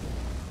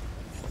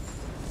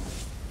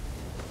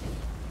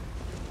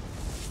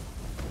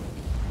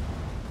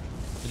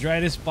 Dre,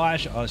 this fire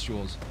shot. Oh, it's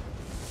yours.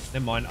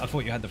 Never mind. I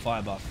thought you had the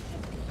fire buff.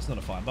 That's not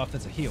a fire buff.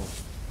 That's a heal.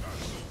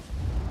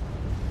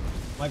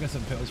 Might get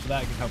some pills for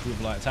that. It can help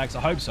with light attacks.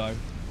 I hope so.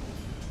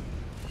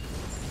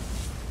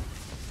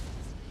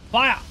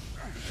 Fire!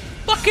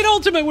 Fucking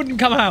ultimate wouldn't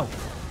come out.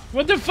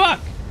 What the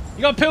fuck?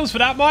 You got pills for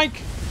that,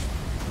 Mike?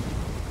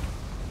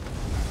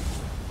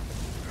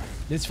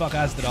 This fucker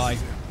has to die.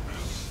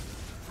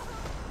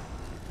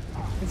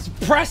 It's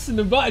pressing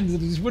the buttons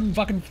and it just wouldn't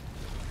fucking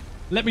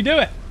let me do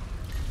it.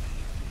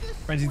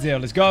 Frenzy Deal,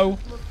 let's go.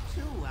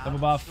 Double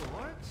buff.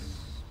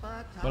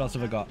 What else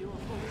have I got? Do a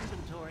full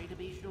inventory to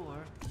be sure.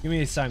 Give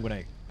me a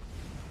sanguinate.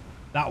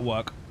 That'll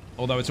work.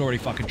 Although it's already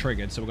fucking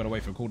triggered, so we've got to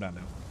wait for a cooldown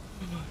now.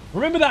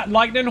 Remember that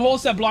lightning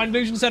horse that Blind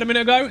Illusion said a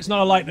minute ago? It's not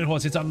a lightning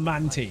horse, it's a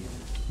manti.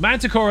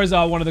 Manticoras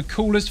are one of the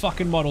coolest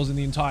fucking models in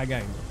the entire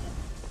game.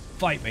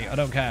 Fight me, I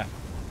don't care.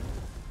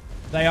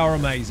 They are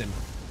amazing.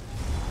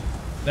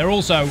 They're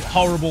also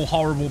horrible,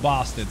 horrible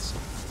bastards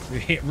who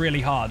hit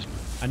really hard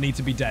and need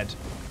to be dead.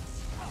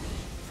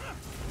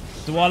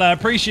 So while I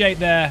appreciate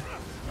their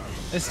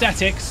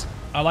aesthetics,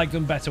 I like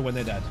them better when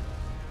they're dead.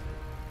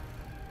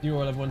 You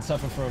all, everyone,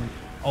 suffer from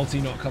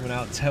Ulti not coming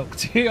out. Talk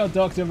to your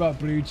doctor about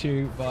Blue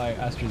Chew by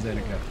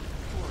AstraZeneca.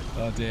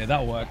 Oh dear,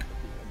 that'll work.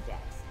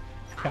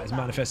 Cat is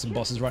manifesting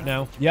bosses right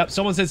now. Yep,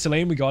 someone said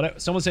Celine, we got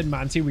it. Someone said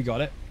Manti, we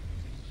got it.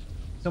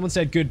 Someone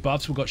said good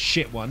buffs, we got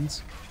shit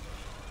ones.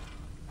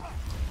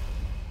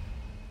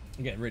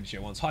 I'm getting rid of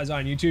shit ones. Hi,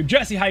 Zion YouTube.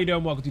 Jesse, how you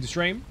doing? Welcome to the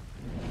stream.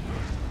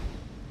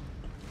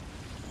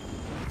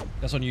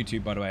 That's on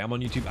YouTube, by the way. I'm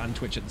on YouTube and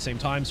Twitch at the same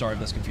time. Sorry if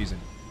that's confusing.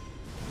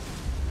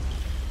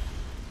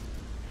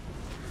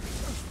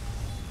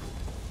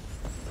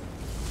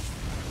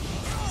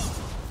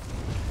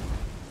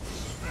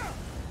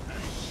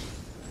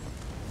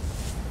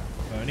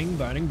 Burning,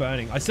 burning,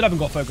 burning. I still haven't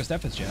got focused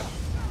efforts yet.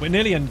 We're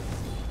nearly in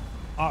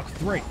Arc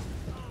 3.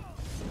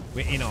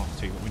 We're in Arc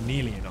 2, but we're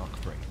nearly in Arc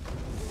 3.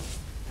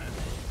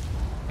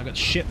 I got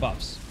shit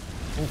buffs.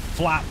 All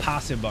flat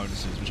passive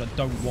bonuses, which I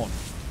don't want.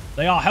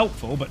 They are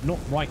helpful, but not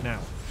right now.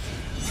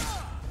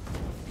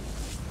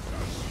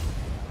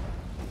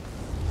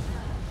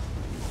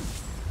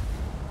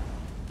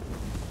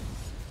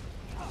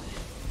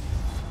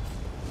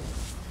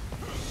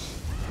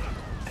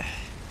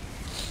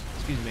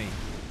 Excuse me.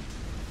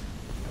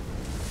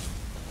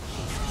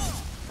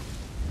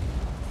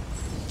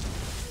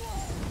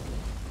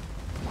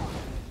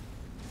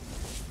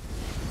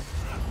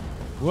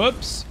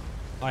 Whoops.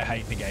 I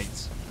hate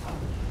negates.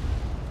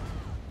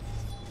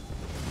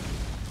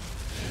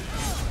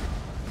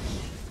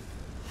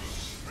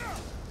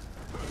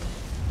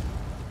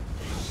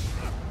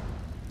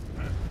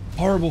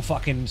 Horrible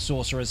fucking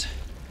sorcerers.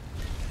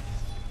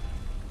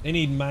 They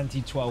need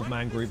Manti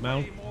 12-man group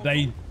mount.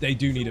 They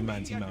do need a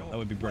Manti mount. That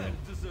would be brilliant.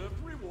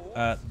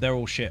 They're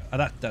all shit.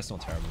 That's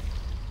not terrible.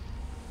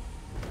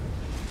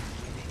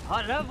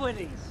 I love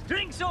winnings.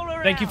 Drinks all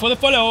around. Thank you for the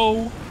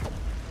follow.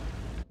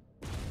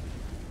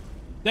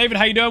 David,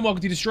 how you doing?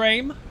 Welcome to the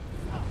stream.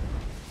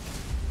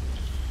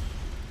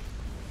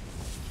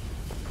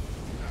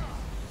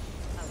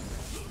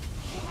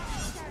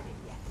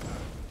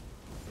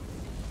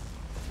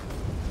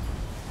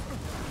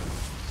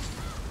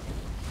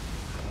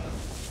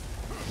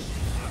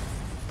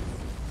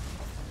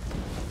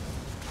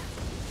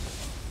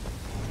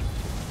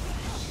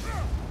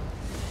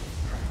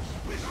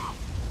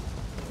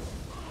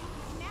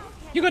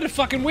 You got a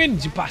fucking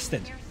wind, you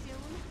bastard.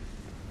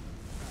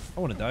 I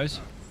wanted those.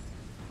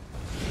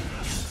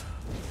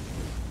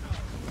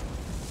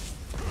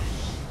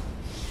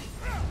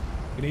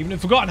 Good evening,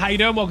 Forgotten. How you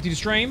doing? Welcome to the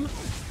stream.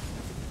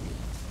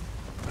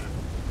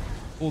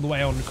 All the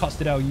way on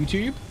Costadel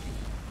YouTube.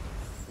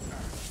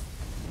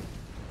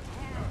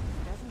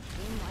 Doesn't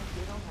seem like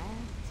it'll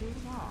last too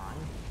long.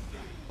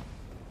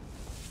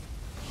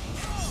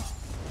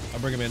 I'll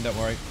bring him in, don't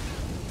worry.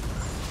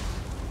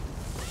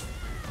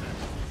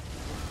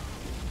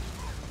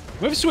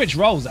 We've switched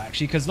roles,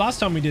 actually, because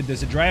last time we did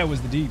this, Adrea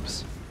was the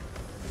deeps.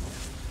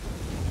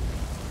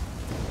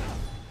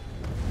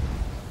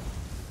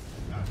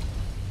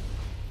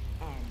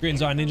 Green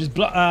Zion Ninjas.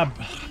 I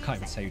can't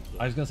even say.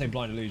 I was going to say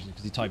Blind Illusion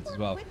because he typed as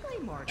well.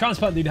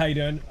 Transplant Lead, how you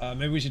doing?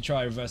 Maybe we should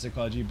try reverse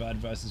psychology, bad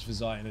versus for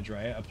Zion and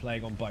Adrea, a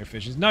plague on both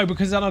fishes. No,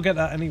 because then I'll get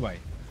that anyway.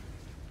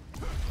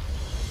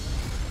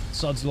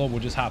 Sod's Law will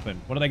just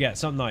happen. What do they get?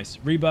 Something nice.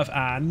 Rebirth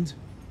and...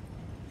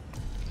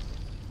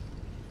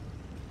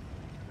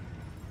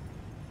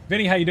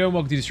 Vinny, how you doing?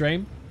 Welcome to the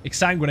stream.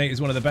 Exsanguinate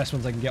is one of the best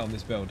ones I can get on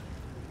this build.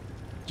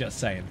 Just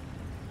saying.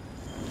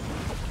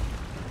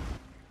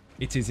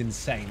 It is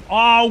insane.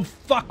 Oh,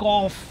 fuck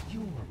off.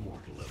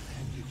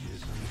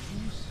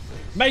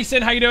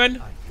 Mason, how you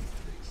doing?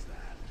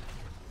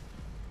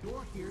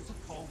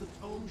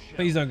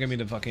 Please don't give me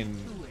the fucking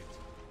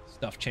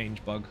stuff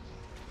change bug.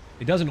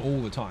 It doesn't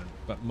all the time,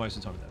 but most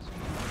of the time it does.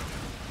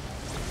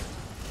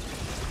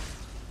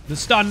 The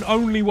stun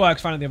only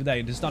works, found it the other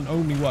day, the stun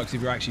only works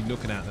if you're actually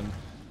looking at them.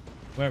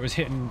 Where it was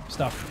hitting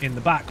stuff in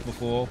the back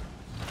before,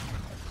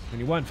 when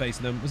you weren't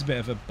facing them, was a bit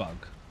of a bug.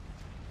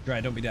 Dre,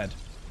 don't be dead.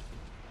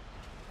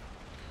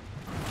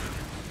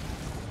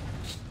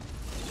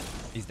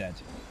 He's dead.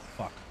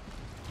 Fuck.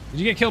 Did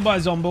you get killed by a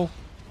zombie?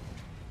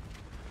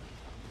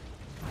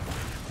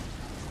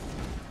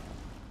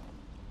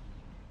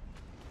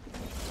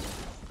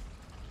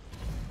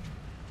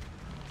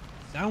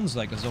 Sounds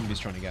like a zombie's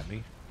trying to get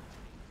me.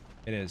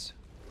 It is.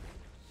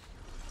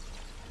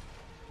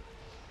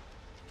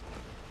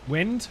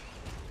 Wind.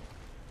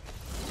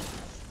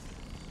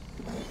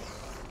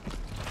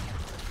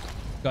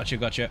 Gotcha,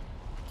 gotcha.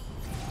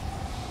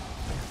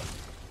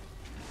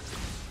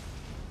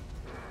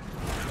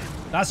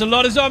 That's a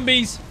lot of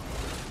zombies.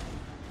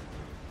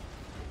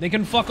 They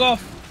can fuck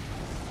off.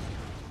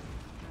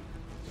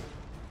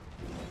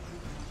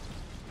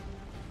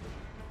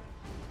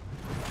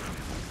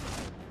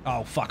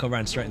 Oh, fuck. I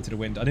ran straight into the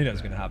wind. I knew that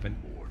was going to happen.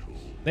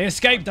 They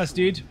escaped us,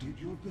 dude.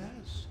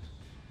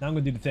 Now I'm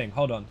going to do the thing.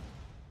 Hold on.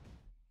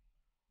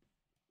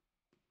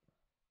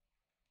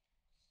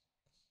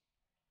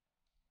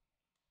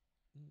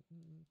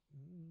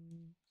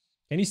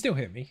 Can you still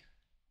hear me?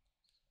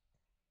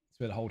 That's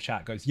where the whole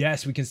chat goes.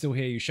 Yes, we can still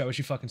hear you. Show us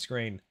your fucking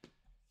screen.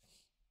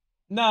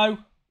 No. You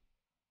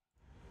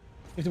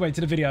have to wait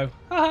to the video.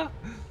 Haha.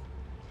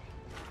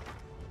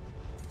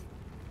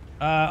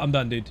 I'm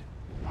done, dude.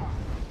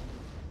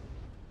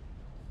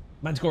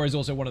 Manticore is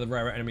also one of the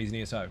rarer enemies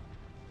in ESO.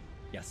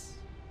 Yes.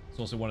 It's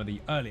also one of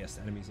the earliest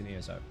enemies in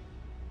ESO.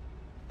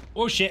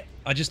 Oh shit.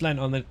 I just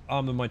landed on the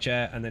arm of my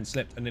chair and then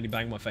slipped and nearly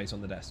banged my face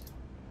on the desk.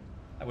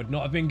 That would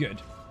not have been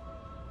good.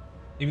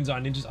 Even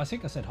Zion Ninjas. I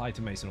think I said hi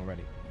to Mason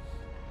already.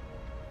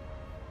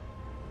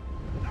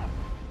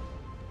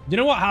 You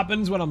know what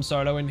happens when I'm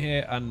solo in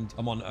here and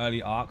I'm on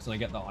early arcs and I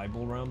get the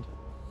eyeball round?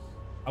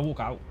 I walk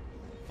out.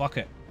 Fuck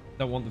it.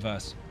 Don't want the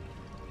verse.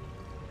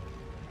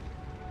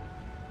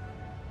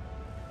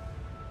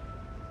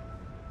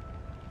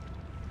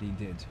 He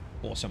did.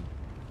 Awesome.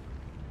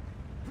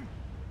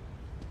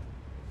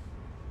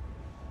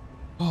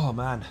 Oh,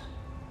 man.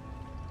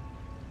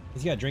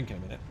 Let's get a drink in a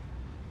minute.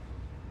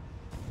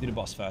 Do the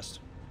boss first.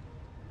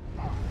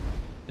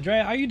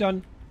 Andrea, are you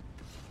done?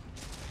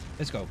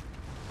 Let's go.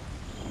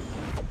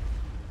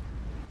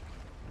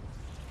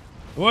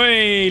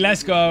 Oi,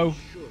 let's go.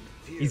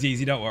 He's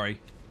easy, don't worry.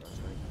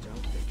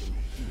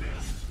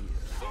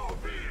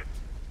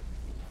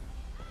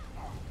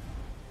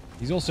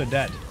 He's also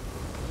dead.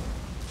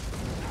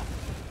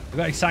 We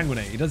got Xynode.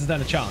 He doesn't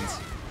stand a chance.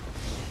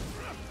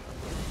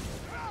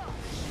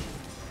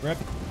 Rip.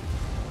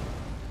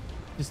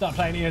 Just start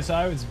playing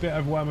ESO. It's a bit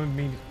overwhelming.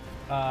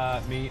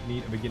 Me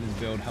need a beginner's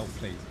build. Help,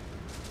 please.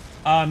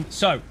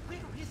 So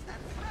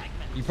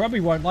you probably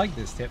won't like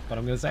this tip, but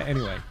I'm going to say it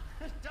anyway.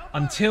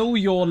 Until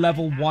you're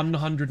level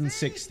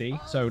 160,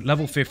 so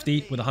level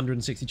 50 with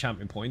 160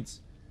 champion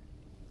points,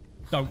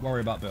 don't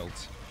worry about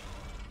builds.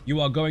 You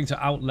are going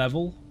to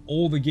out-level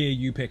all the gear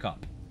you pick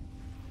up.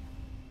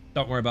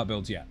 Don't worry about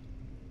builds yet.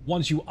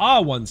 Once you are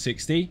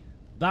 160,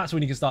 that's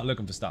when you can start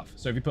looking for stuff.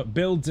 So if you put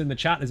builds in the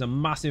chat, there's a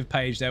massive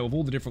page there with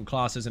all the different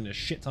classes and a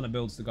shit ton of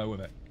builds to go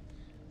with it.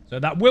 So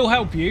that will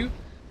help you,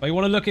 but you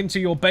want to look into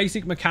your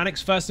basic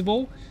mechanics first of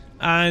all,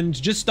 and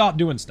just start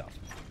doing stuff.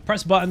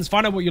 Press buttons,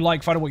 find out what you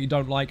like, find out what you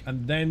don't like,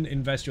 and then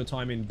invest your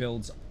time in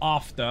builds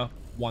after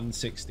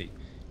 160.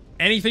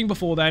 Anything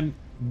before then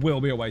will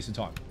be a waste of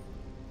time.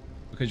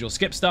 Because you'll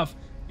skip stuff,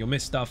 you'll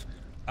miss stuff,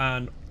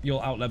 and you'll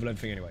out-level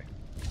everything anyway.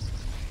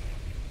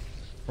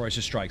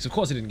 Ferocious Strikes. Of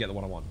course I didn't get the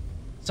one I want.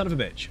 Son of a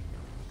bitch.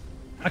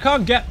 I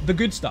can't get the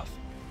good stuff.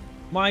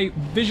 My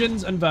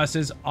visions and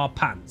verses are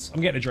pants.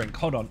 I'm getting a drink.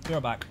 Hold on. Be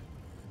right back.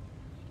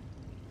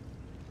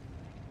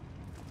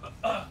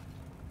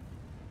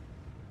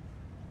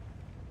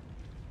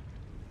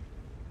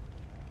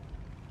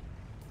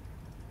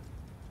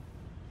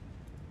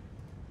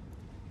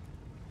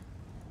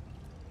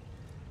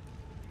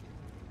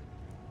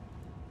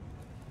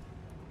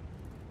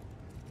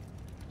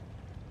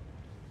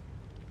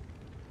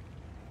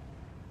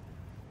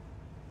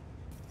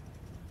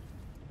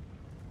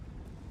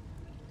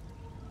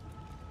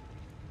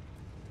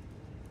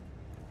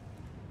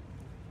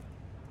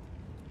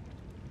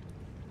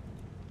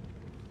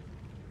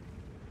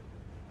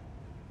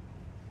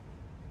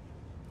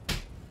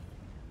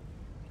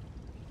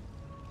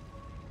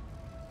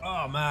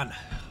 Oh man,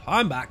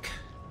 I'm back. Do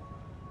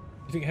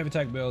you think heavy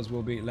attack builds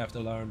will be left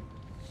alone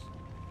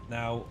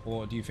now,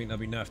 or do you think they'll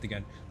be nerfed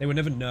again? They were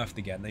never nerfed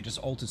again. They just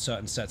altered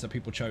certain sets that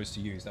people chose to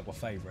use that were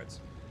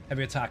favorites.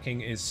 Heavy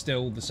attacking is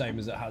still the same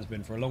as it has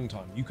been for a long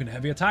time. You can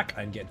heavy attack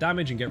and get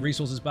damage and get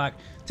resources back,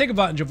 take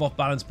advantage of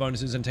off-balance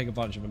bonuses, and take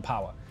advantage of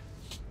empower.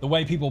 The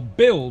way people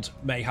build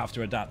may have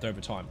to adapt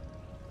over time.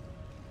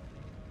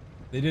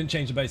 They didn't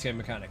change the base game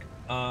mechanic.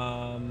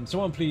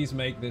 Someone please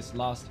make this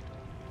last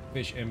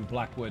fish in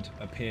Blackwood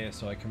appear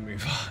so I can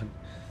move on.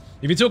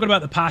 If you're talking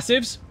about the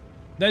passives,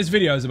 there's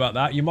videos about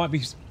that. You might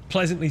be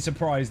pleasantly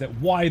surprised at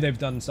why they've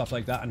done stuff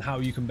like that and how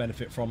you can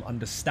benefit from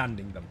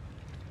understanding them.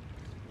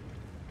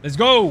 Let's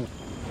go!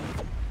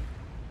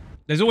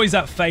 There's always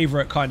that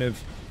favorite kind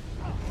of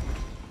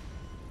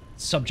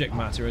subject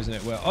matter, isn't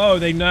it? Where, oh,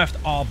 they nerfed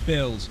our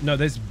builds. No,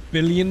 there's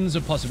billions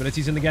of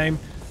possibilities in the game.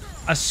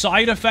 A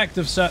side effect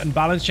of certain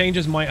balance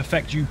changes might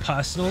affect you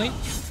personally,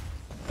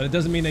 but it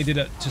doesn't mean they did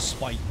it to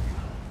spite you.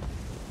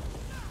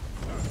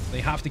 They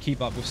have to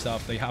keep up with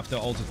stuff. They have to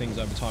alter things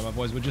over time.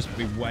 Otherwise, we'll just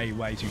be way,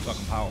 way too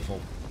fucking powerful.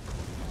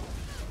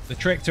 The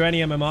trick to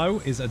any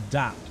MMO is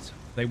adapt.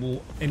 They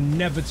will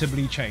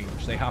inevitably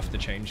change. They have to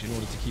change in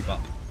order to keep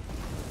up.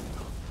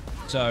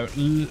 So,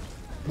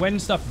 when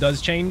stuff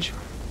does change,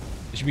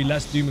 it should be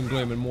less doom and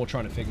gloom and more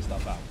trying to figure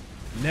stuff out.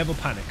 Never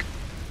panic.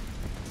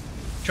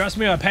 Trust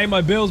me, I pay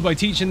my bills by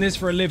teaching this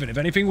for a living. If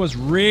anything was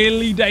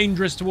really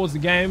dangerous towards the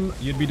game,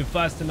 you'd be the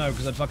first to know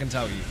because I'd fucking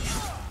tell you.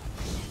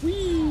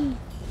 Whee!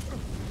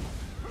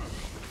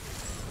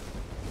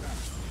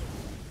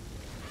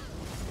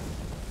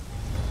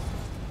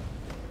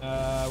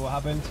 What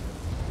happened?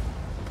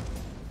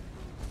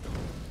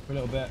 For a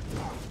little bit.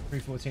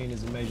 314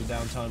 is a major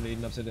downtime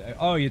leading up to the...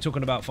 Oh, you're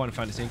talking about Final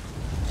Fantasy.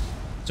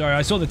 Sorry,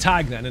 I saw the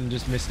tag then and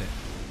just missed it.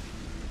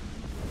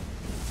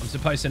 I'm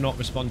supposed to not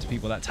respond to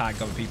people that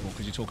tag other people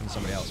because you're talking to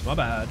somebody else. My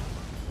bad.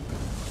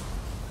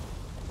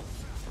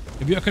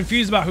 If you're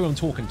confused about who I'm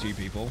talking to,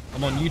 people,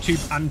 I'm on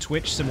YouTube and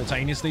Twitch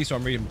simultaneously, so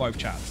I'm reading both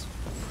chats.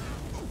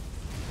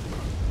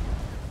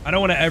 I don't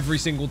want to every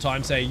single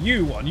time say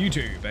you on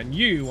YouTube and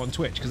you on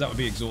Twitch because that would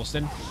be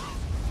exhausting.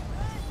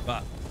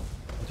 But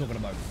I'm talking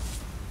about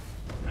both.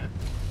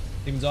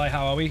 Demon's Eye,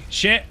 how are we?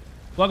 Shit.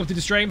 Welcome to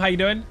the stream. How you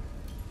doing?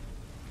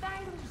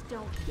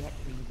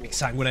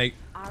 Exsanguinate.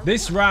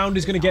 This round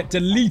is going to get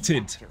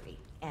deleted.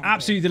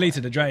 Absolutely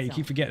deleted, Adre. You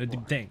keep forgetting the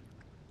thing.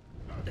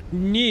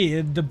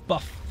 Near the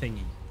buff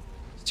thingy.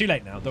 It's too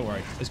late now. Don't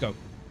worry. Let's go.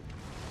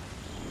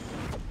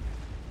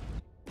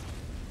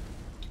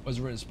 What's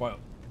the winner's spot?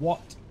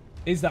 What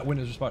is that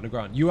winner's spot on the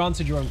ground? You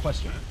answered your own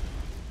question.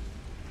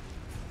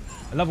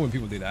 I love when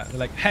people do that. They're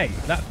like, hey,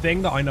 that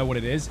thing that I know what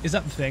it is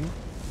that the thing?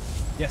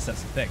 Yes,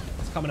 that's the thing.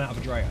 It's coming out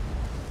of Adrea.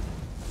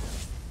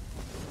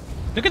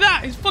 Look at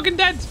that! He's fucking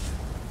dead!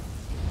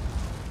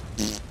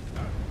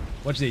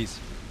 Watch these.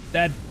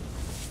 Dead.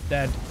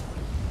 Dead.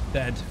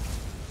 Dead.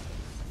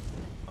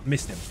 I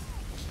missed him.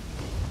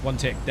 One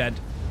tick. Dead.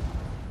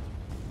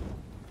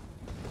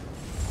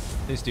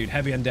 This dude.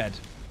 Heavy and dead.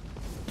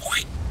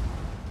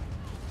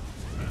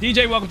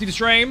 DJ, welcome to the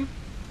stream.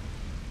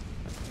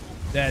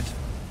 Dead.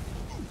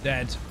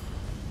 Dead.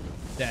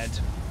 Dead.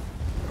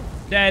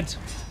 Dead.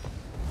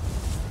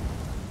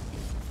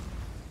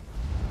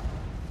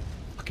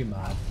 Fucking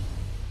mad.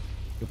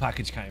 Your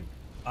package came.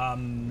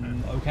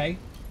 Okay.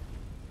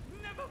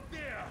 Never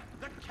fear.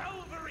 The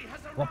cavalry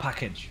has arrived. What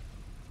package?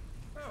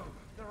 Oh,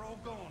 they're all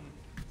gone.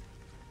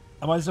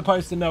 Am I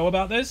supposed to know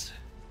about this?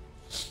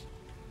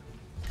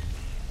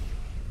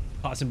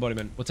 Parts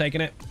embodiment. We're taking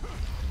it.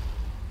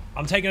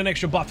 I'm taking an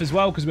extra buff as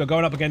well because we're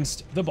going up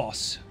against the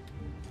boss.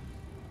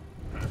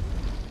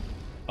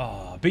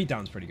 Oh,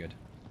 beatdown's pretty good.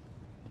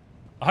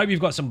 I hope you've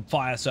got some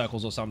fire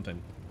circles or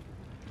something.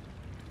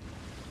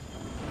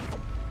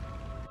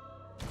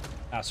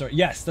 Ah, sorry.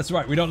 Yes, that's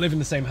right. We don't live in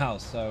the same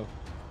house, so...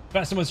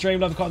 Best on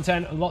stream, love the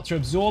content, a lot to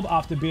absorb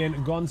after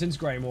being gone since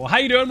Greymore. How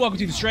you doing? Welcome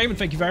to the stream, and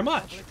thank you very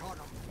much.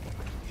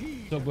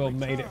 So Will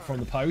made it from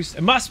the post.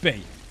 It must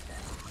be.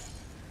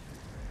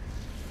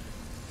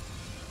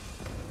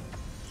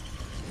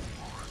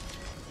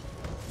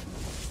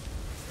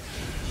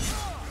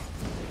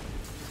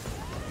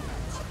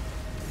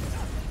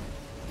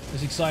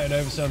 Just excited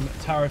over some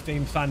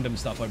Tower-themed fandom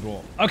stuff I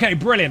brought. Okay,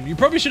 brilliant. You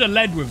probably should have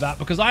led with that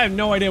because I have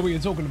no idea what you're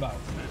talking about.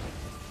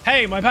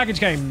 Hey, my package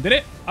came. Did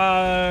it?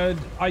 I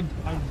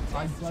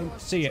don't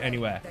see it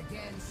anywhere.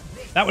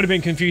 That would have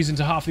been confusing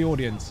to half the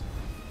audience.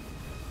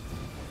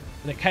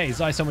 Like, hey,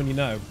 is I someone you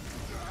know?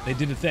 They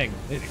did a thing.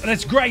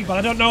 That's great, but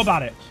I don't know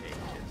about it.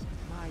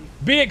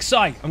 Be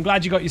excited. I'm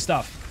glad you got your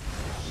stuff.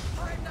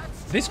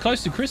 This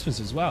close to Christmas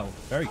as well.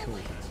 Very cool.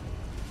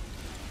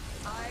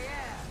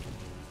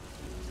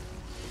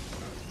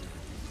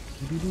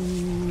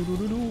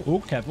 Oh,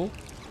 careful.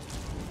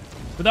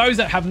 For those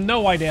that have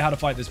no idea how to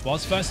fight this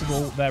boss, first of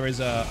all, there is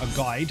a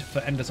guide for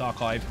Endless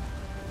Archive.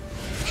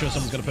 I'm sure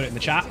someone's going to put it in the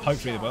chat.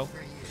 Hopefully they will.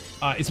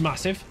 It's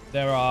massive.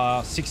 There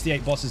are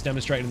 68 bosses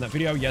demonstrated in that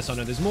video. Yes, I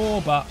know there's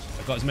more, but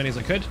I've got as many as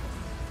I could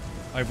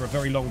over a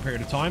very long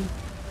period of time.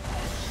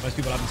 Most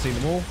people haven't seen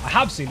them all. I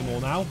have seen them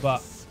all now,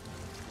 but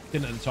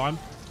didn't at the time.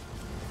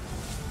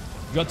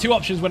 You've got two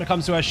options when it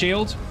comes to her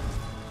shield.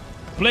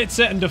 Blitz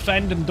it and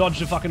defend and dodge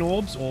the fucking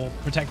orbs, or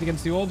protect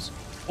against the orbs,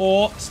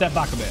 or step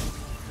back a bit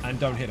and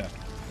don't hit her.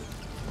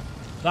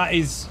 That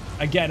is,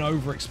 again,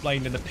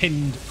 over-explained in the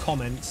pinned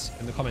comments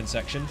in the comment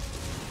section,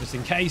 just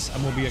in case,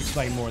 and will be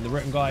explained more in the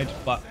written guide,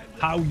 but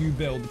how you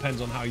build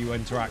depends on how you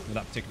interact with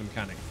that particular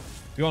mechanic.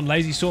 If you're on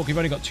Lazy Sork, you've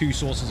only got 2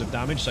 sources of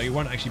damage, so you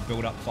won't actually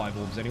build up 5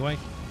 orbs anyway.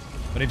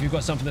 But if you've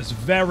got something that's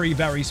very,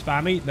 very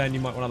spammy, then you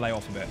might want to lay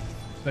off a bit,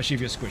 especially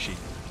if you're squishy.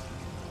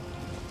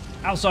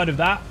 Outside of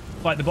that,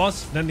 fight the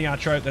boss, then the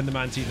outro, then the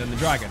Manti, then the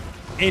dragon.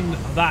 In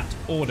that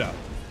order.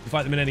 If you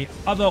fight them in any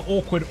other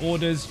awkward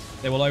orders,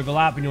 they will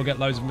overlap and you'll get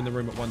loads of them in the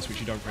room at once, which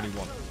you don't really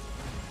want.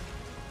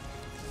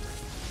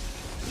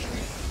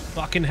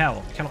 Fucking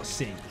hell, I cannot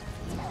see.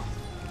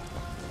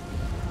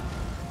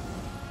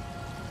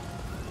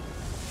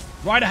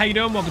 Ryder, how you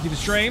doing? Welcome to the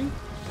stream.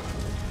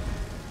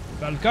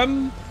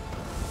 Welcome.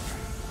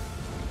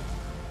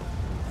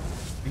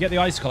 We get the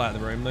icicle out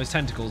of the room. Those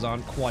tentacles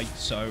aren't quite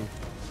so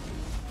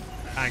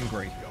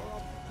angry.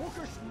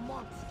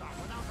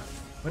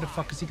 Where the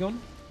fuck is he gone?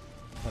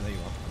 Oh, there you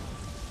are.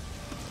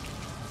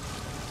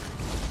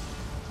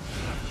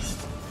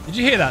 Did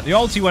you hear that? The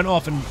ulti went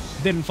off and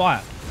didn't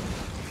fire.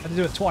 I had to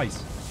do it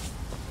twice.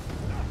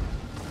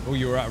 Oh,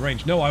 you were out of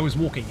range. No, I was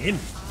walking in.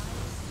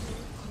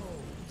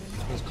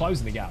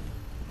 closing the gap.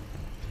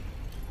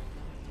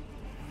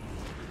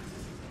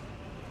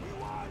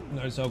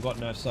 No, so got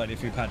nerfed slightly a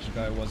few patches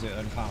ago. Was it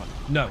unpowered?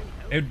 No.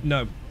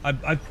 No.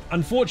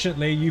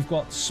 Unfortunately, you've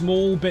got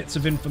small bits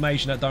of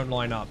information that don't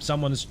line up.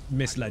 Someone's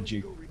misled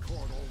you.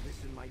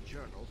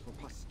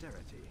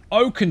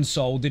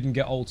 Oakensoul didn't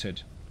get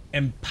altered.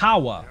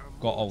 Empower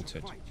got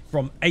altered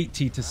from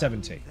 80 to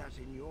 70.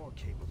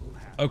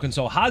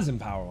 Oakensoul has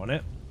Empower on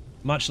it,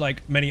 much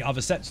like many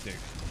other sets do.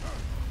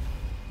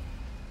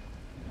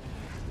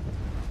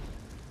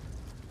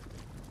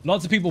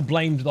 Lots of people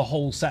blamed the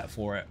whole set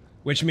for it,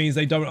 which means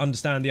they don't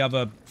understand the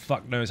other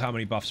fuck knows how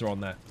many buffs are on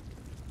there.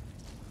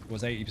 It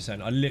was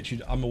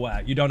 80%. I'm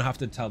aware. You don't have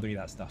to tell me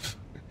that stuff.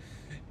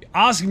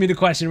 Asking me the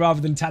question rather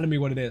than telling me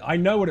what it is. I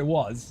know what it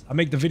was. I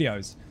make the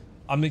videos.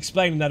 I'm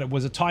explaining that it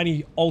was a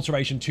tiny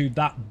alteration to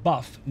that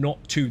buff,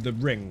 not to the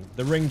ring.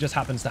 The ring just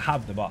happens to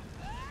have the buff.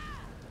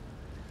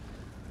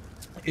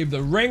 If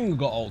the ring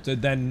got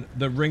altered, then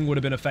the ring would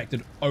have been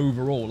affected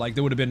overall. Like,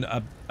 there would have been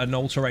an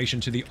alteration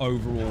to the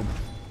overall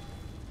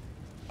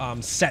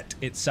set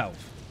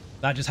itself.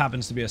 That just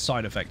happens to be a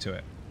side effect to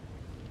it.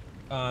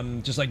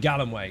 Just like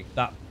Gallenway,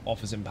 that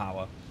offers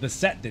Empower. The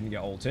set didn't get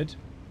altered.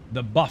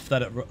 The buff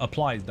that it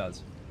applies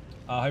does.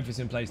 I hope it's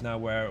in place now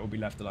where it will be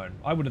left alone.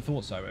 I would have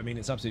thought so. I mean,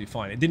 it's absolutely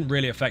fine. It didn't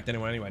really affect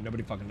anyone anyway.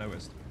 Nobody fucking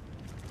noticed.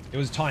 It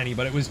was tiny,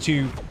 but it was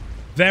to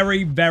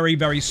very, very,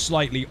 very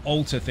slightly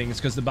alter things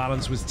because the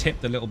balance was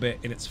tipped a little bit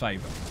in its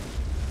favor.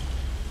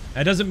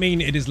 It doesn't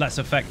mean it is less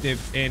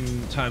effective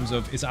in terms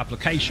of its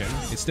application.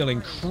 It's still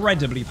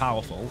incredibly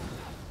powerful.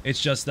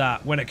 It's just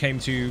that when it came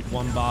to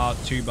 1 bar,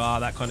 2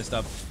 bar, that kind of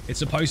stuff, it's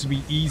supposed to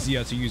be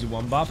easier to use a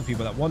 1 bar for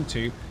people that want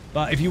to.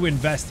 But if you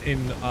invest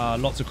in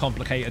lots of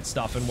complicated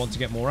stuff and want to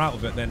get more out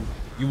of it, then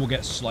you will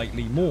get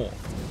slightly more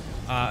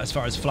as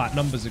far as flat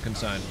numbers are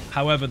concerned.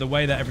 However, the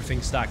way that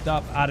everything stacked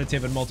up,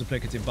 additive and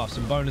multiplicative buffs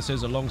and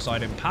bonuses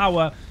alongside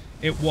Empower,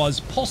 it was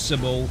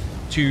possible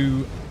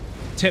to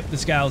tip the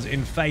scales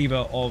in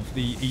favor of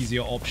the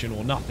easier option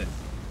or nothing.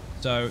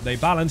 So they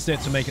balanced it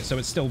to make it so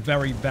it's still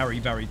very, very,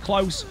 very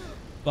close,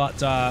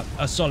 but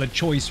a solid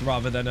choice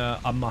rather than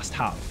a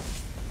must-have.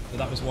 So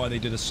that was why they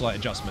did a slight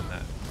adjustment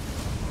there.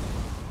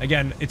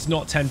 Again, it's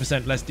not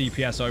 10% less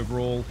DPS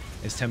overall,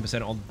 it's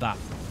 10% on that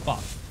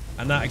buff.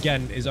 And that,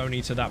 again, is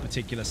only to that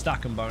particular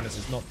stack and bonus,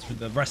 it's not to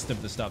the rest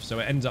of the stuff, so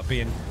it ends up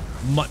being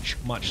much,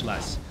 much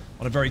less.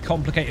 On a very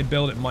complicated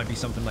build, it might be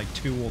something like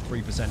 2 or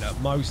 3% at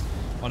most.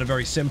 On a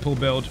very simple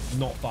build,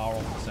 not far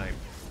off the same.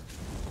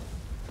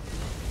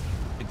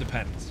 It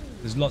depends.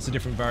 There's lots of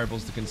different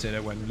variables to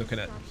consider when looking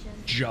at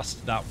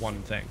just that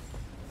one thing.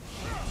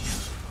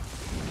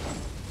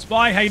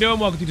 Spy, how you doing?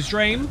 Welcome to the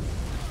stream.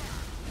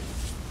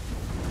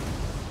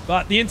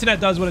 But the internet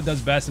does what it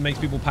does best and makes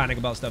people panic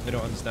about stuff they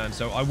don't understand.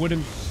 So I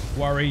wouldn't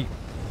worry.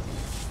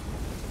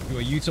 If you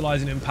are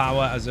utilizing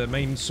Empower as a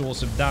main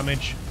source of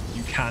damage,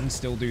 you can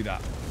still do that.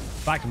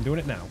 In fact, I'm doing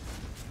it now.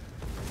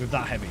 With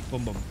that heavy.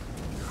 Boom, boom.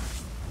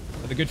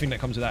 But the good thing that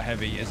comes with that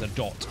heavy is a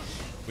dot,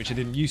 which I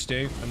didn't used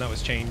to, and that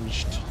was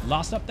changed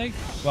last update?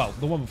 Well,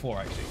 the one before,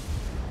 actually.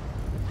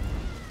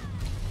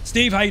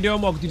 Steve, how you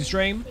doing? Welcome to the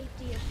stream.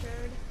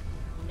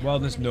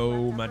 Wellness,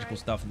 no. Magical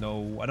stuff,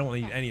 no. I don't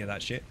need any of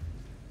that shit.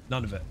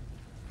 None of it.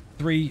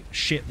 3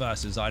 shit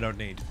verses I don't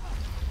need.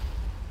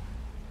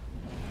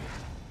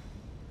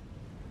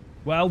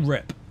 Well,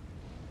 rip.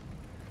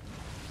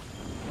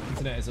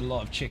 Internet is a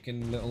lot of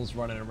chicken littles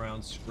running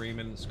around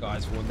screaming, the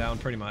sky's falling down,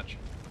 pretty much.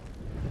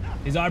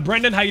 Is that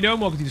Brendan? How you doing?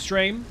 Welcome to the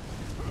stream.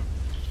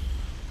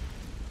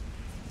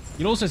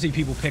 You'll also see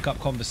people pick up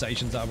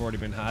conversations that have already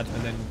been had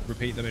and then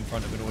repeat them in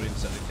front of an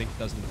audience that they think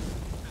doesn't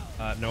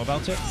know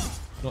about it.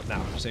 Not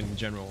now, I'm just saying in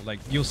general. Like,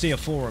 you'll see a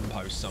forum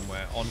post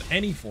somewhere on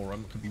any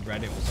forum, it could be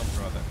Reddit or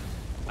something or other,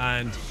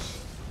 and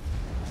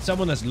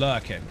someone that's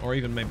lurking, or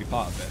even maybe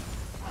part of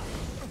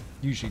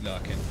it, usually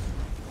lurking,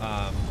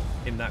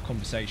 in that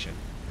conversation,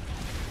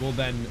 will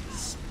then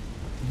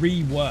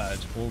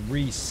reword or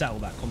resell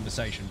that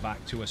conversation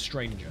back to a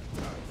stranger,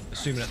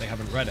 assuming that they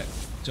haven't read it,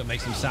 so it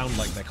makes them sound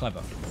like they're clever.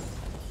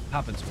 It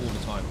happens all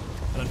the time.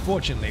 And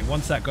unfortunately,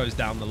 once that goes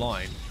down the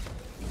line,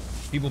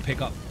 people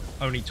pick up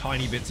only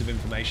tiny bits of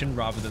information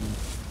rather than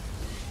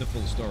the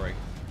full story.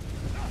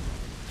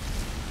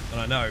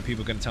 And I know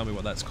people are going to tell me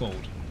what that's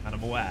called, and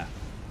I'm aware.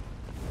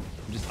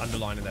 I'm just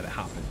underlining that it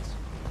happens.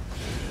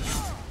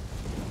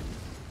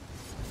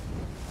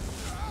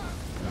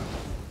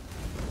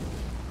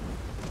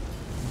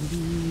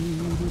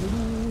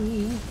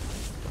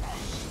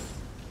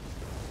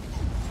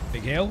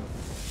 Big heal.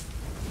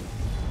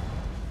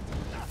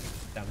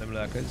 Damn them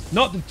lurkers.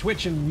 Not the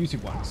Twitch and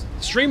YouTube ones.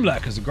 Stream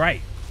lurkers are great.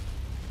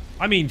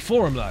 I mean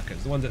forum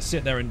lurkers, the ones that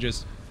sit there and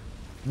just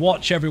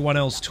watch everyone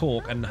else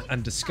talk and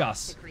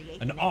discuss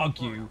and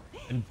argue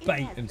and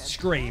bait and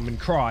scream and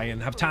cry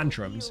and have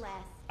tantrums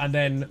and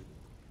then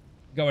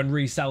go and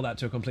resell that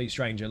to a complete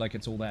stranger like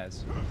it's all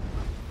theirs.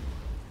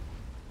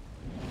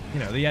 You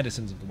know, the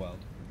Edisons of the world.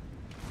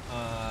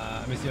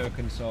 Mr.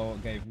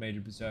 Oakensoul gave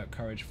Major Berserk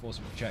courage, force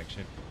and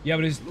protection. Yeah,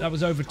 but that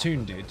was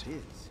overtuned, dude.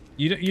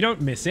 You don't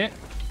miss it.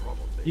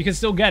 You can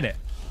still get it.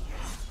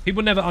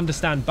 People never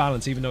understand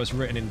balance, even though it's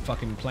written in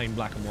fucking plain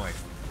black and white.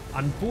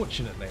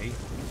 Unfortunately,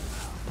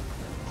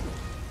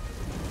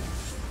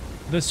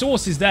 the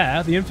source is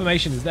there, the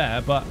information is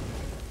there, but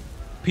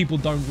people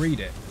don't read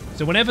it.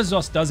 So whenever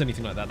ZOS does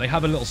anything like that, they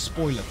have a little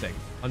spoiler thing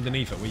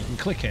underneath it where you can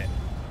click it,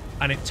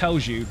 and it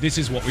tells you this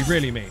is what we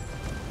really mean.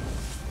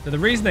 So the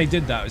reason they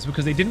did that is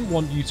because they didn't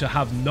want you to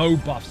have no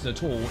buffs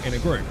at all in a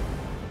group.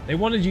 They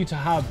wanted you to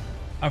have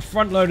a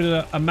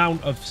front-loaded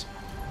amount of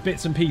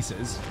bits and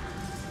pieces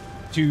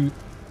to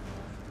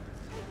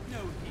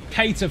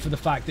cater for the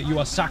fact that you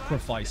are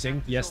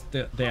sacrificing, yes,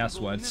 the S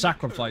word,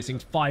 sacrificing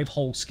 5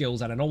 whole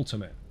skills and an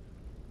ultimate.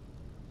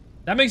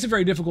 That makes it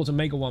very difficult to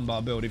make a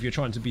 1-bar build if you're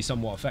trying to be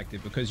somewhat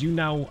effective, because you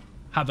now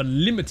have a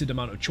limited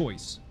amount of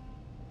choice.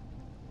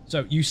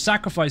 So you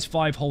sacrifice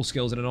 5 whole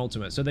skills and an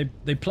ultimate. So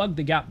they plugged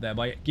the gap there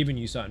by giving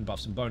you certain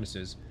buffs and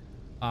bonuses.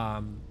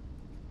 Not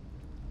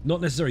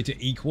necessarily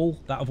to equal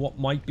that of what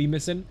might be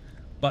missing,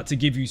 but to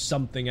give you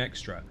something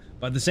extra.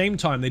 But at the same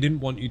time, they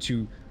didn't want you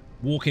to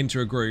walk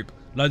into a group,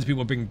 loads of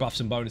people bring buffs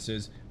and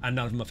bonuses, and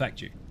none of them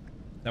affect you.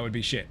 That would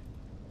be shit.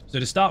 So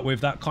to start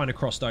with, that kind of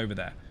crossed over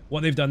there.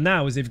 What they've done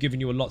now is they've given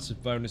you lots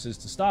of bonuses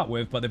to start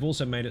with, but they've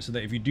also made it so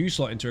that if you do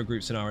slot into a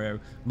group scenario,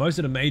 most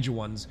of the major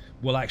ones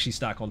will actually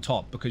stack on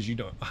top because you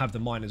don't have the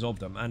minors of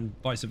them, and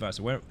vice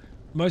versa. Where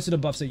most of the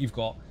buffs that you've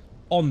got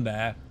on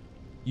there,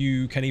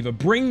 you can either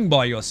bring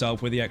by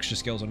yourself with the extra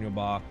skills on your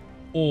bar,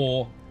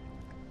 or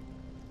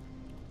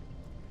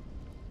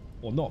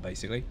not,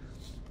 basically.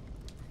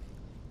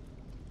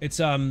 It's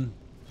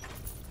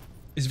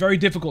very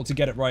difficult to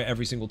get it right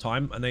every single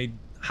time, and they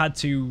had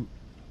to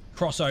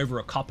cross over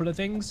a couple of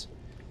things,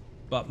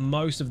 but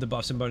most of the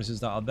buffs and bonuses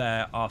that are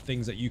there are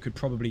things that you could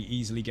probably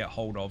easily get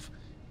hold of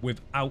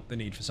without the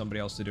need for somebody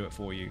else to do it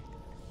for you.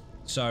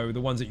 So the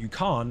ones that you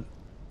can't,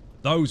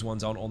 those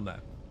ones aren't on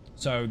there.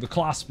 So the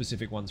class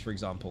specific ones, for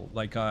example,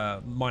 like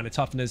minor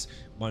toughness,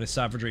 minor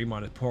savagery,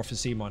 minor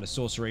prophecy, minor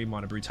sorcery,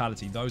 minor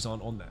brutality, those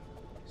aren't on there.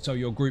 So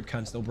your group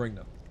can still bring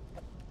them.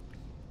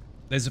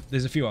 There's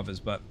a few others,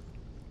 but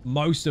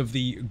most of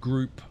the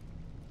group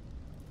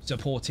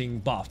supporting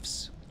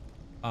buffs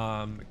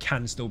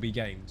can still be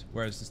gained,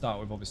 whereas to start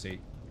with,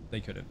 obviously, they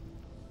couldn't.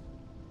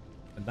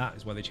 And that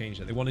is why they changed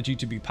it. They wanted you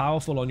to be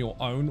powerful on your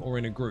own or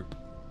in a group.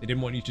 They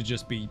didn't want you to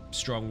just be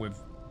strong with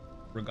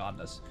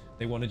regardless.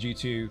 They wanted you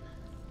to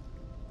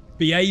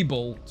be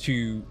able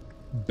to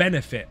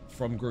benefit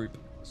from group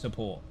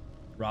support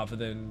rather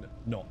than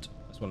not.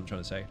 That's what I'm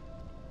trying to say.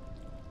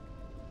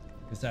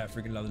 Is that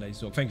freaking love the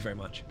lazy talk? Thank you very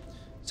much.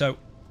 So,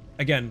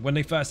 again, when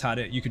they first had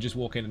it, you could just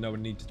walk in and no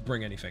one needed to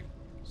bring anything.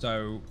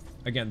 So,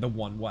 again, the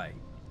one way,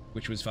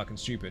 which was fucking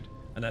stupid.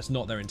 And that's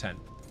not their intent.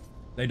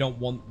 They don't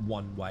want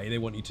one way. They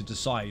want you to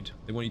decide.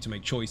 They want you to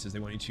make choices. They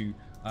want you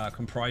to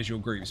comprise your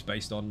groups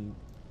based on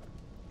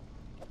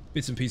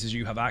bits and pieces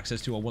you have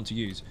access to or want to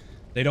use.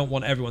 They don't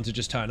want everyone to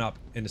just turn up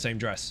in the same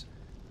dress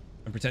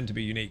and pretend to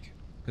be unique,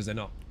 because they're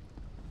not.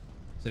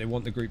 So they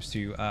want the groups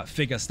to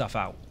figure stuff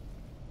out.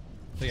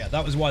 So yeah,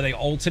 that was why they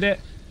altered it,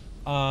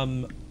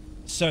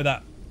 so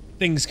that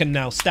things can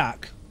now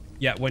stack.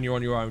 Yeah, when you're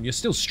on your own, you're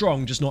still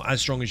strong, just not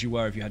as strong as you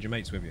were if you had your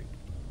mates with you.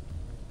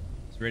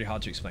 It's really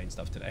hard to explain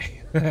stuff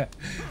today.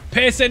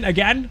 Pearson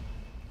again.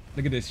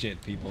 Look at this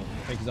shit, people.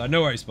 Because I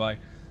know where I spy.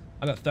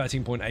 I got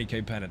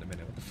 13.8k pen at the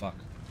minute. What the fuck?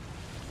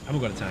 And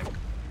we've got a tank.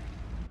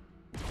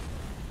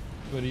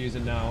 We're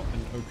using now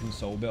an open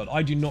soul build.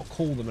 I do not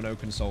call them an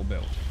open soul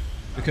build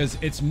because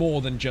it's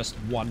more than just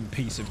one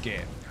piece of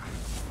gear.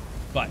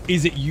 But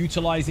is it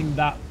utilizing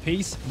that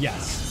piece?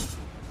 Yes.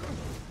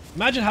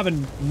 Imagine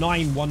having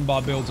 9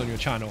 1-bar builds on your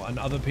channel and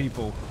other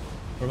people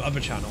from other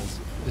channels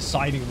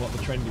deciding what the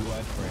trendy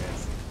word for it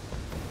is.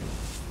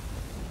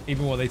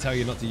 Even while they tell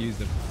you not to use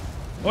them.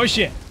 Oh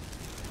shit.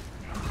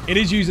 It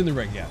is using the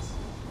ring, yes.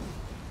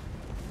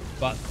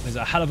 But there's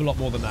a hell of a lot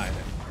more than that in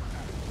it.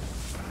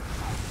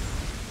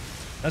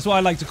 That's why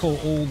I like to call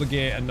all the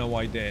gear a no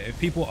idea. If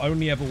people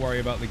only ever worry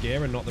about the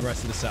gear and not the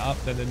rest of the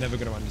setup, then they're never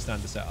going to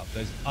understand the setup.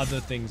 There's other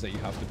things that you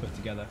have to put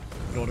together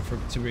in order for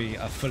it to be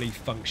a fully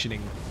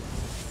functioning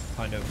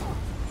kind of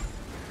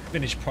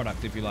finished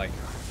product, if you like.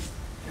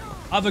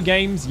 Other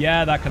games,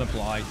 yeah, that can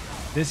apply.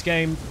 This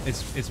game,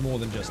 it's more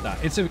than just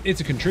that. It's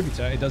a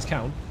contributor. It does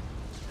count.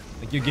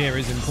 Like, your gear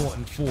is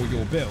important for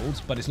your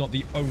build, but it's not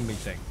the only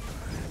thing.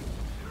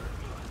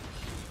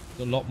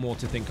 There's a lot more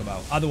to think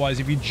about. Otherwise,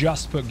 if you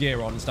just put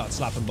gear on and start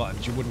slapping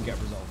buttons, you wouldn't get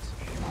results.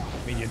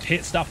 I mean, you'd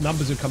hit stuff,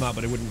 numbers would come out,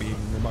 but it wouldn't be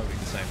even remotely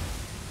the same.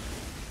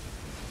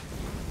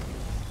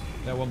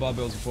 There are 1-bar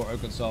builds before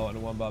open soul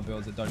and 1-bar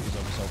builds that don't use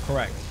open soul.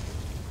 Correct.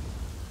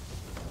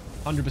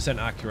 100%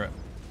 accurate.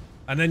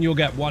 And then you'll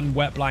get one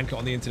wet blanket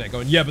on the internet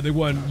going, yeah, but they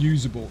weren't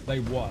usable. They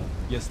were.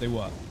 Yes, they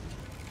were.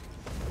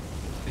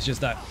 It's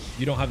just that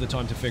you don't have the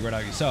time to figure it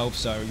out yourself,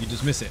 so you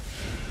just miss it.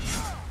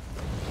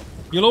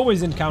 You'll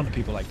always encounter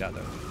people like that,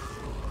 though.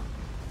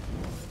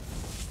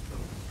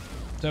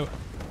 So,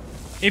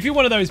 if you're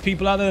one of those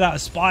people out there that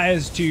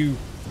aspires to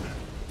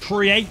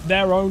create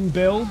their own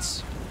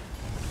builds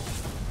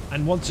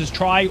and wants to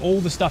try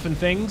all the stuff and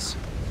things,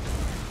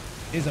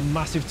 here's a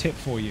massive tip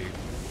for you.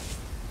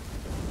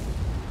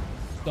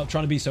 Stop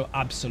trying to be so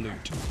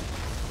absolute.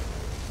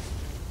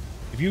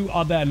 If you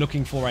are there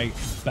looking for a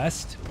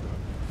best,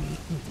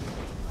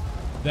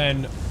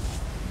 then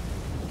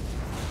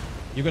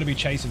you're going to be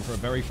chasing for a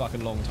very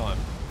fucking long time.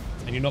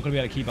 And you're not going to be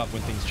able to keep up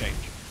when things change.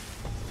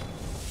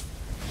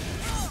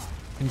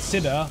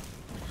 Consider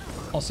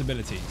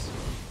possibilities.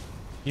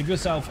 Give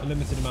yourself a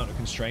limited amount of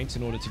constraints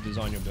in order to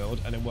design your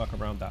build, and then work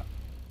around that.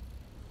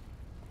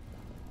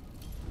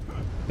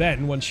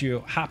 Then, once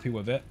you're happy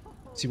with it,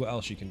 see what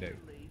else you can do.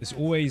 There's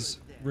always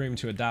room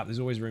to adapt. There's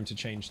always room to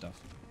change stuff.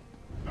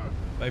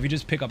 But if you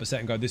just pick up a set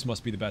and go, this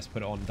must be the best,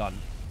 put it on, done.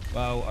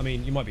 Well, I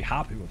mean, you might be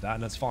happy with that,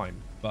 and that's fine.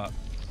 But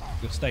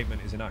your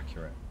statement is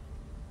inaccurate.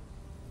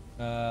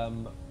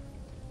 Read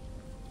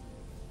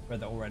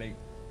that already.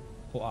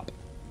 Caught up.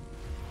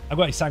 I've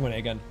got a sanguinate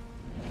again.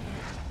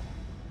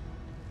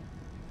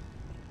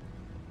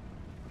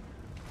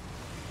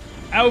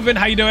 Elvin,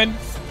 how you doing?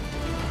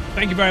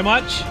 Thank you very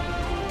much.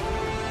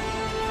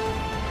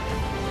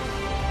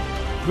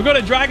 We've got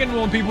a Dragon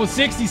Warn, people.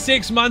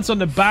 66 months on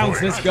the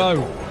bounce. Let's go.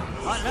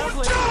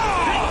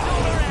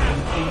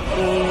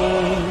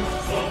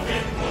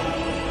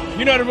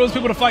 You know the rules.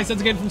 People to fight sets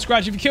again from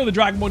scratch. If you kill the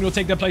Dragonborn, you'll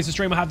take their place to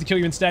stream. I'll have to kill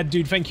you instead.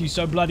 Dude, thank you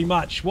so bloody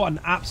much. What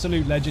an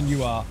absolute legend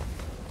you are.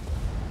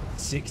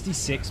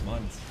 66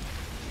 months.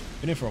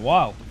 Been here for a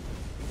while.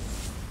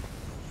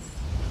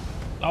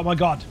 Oh my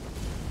god.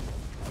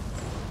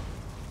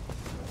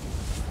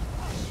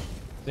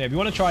 Yeah, if you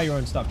want to try your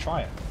own stuff,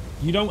 try it.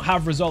 You don't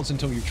have results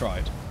until you've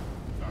tried.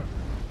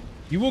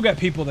 You will get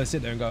people that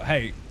sit there and go,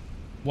 hey,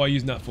 what are you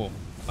using that for?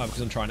 Oh,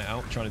 because I'm trying it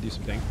out, trying to do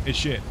something. It's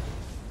shit.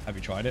 Have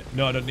you tried it?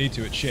 No, I don't need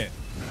to. It's shit.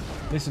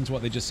 Listen to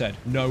what they just said.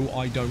 No,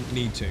 I don't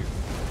need to.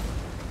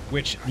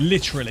 Which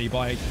literally,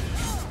 by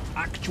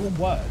actual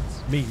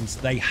words, means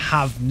they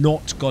have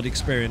not got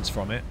experience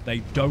from it. They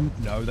don't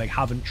know. They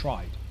haven't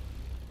tried.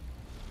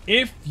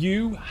 If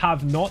you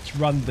have not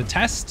run the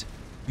test,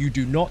 you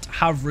do not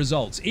have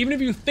results. Even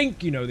if you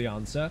think you know the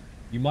answer,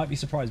 you might be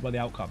surprised by the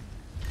outcome.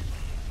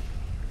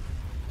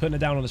 Putting it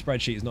down on a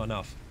spreadsheet is not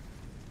enough.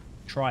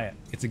 Try it.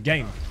 It's a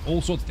game.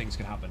 All sorts of things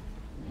can happen.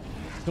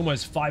 It's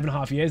almost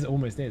 5.5 years. It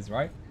almost is,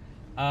 right?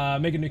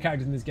 Making new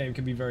characters in this game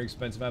can be very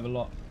expensive.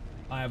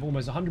 I have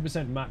almost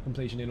 100% map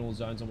completion in all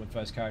zones on my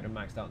first character,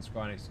 maxed out in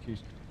Scry and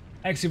Execution.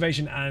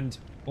 Excavation and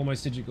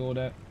almost Digic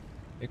Order.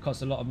 It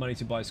costs a lot of money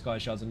to buy Sky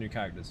Shards and new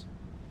characters.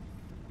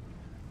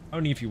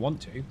 Only if you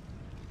want to.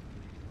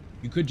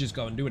 You could just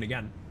go and do it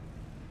again.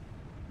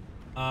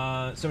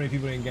 So many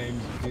people in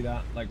games do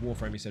that, like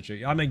Warframe,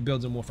 etc. I make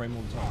builds on Warframe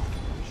all the time.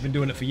 I've been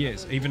doing it for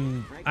years.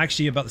 Even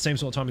actually about the same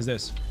sort of time as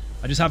this.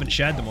 I just haven't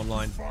shared them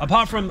online.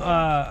 Apart from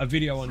a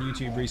video on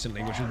YouTube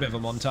recently, which was a bit of a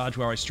montage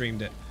where I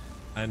streamed it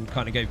and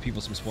kind of gave people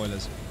some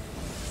spoilers.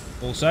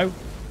 Also,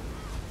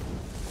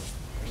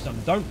 which some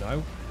don't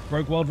know,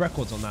 broke world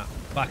records on that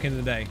back in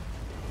the day.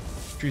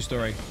 True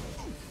story.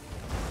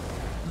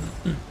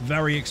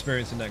 Very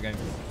experienced in that game.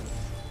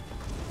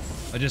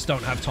 I just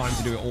don't have time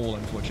to do it all,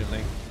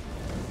 unfortunately.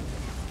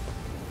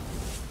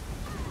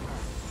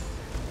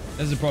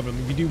 There's the problem.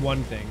 If you do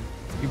one thing,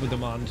 people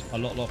demand a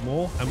lot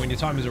more, and when your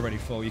time is already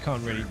full, you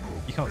can't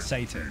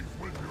sate it.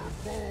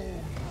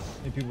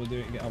 If people do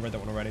it, I read that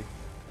one already.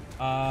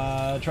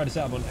 Try to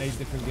set up on 8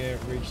 different gear,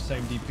 reach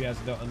same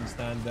DPS. I don't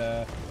understand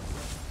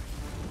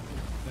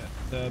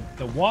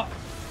the what?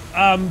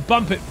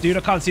 Bump it, dude.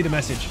 I can't see the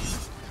message.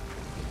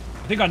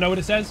 I think I know what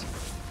it says.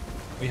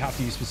 We have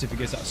to use specific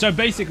gear. So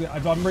basically,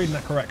 if I'm reading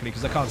that correctly,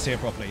 because I can't see it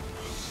properly.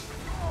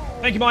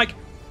 Thank you, Mike.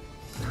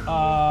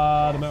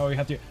 The metal you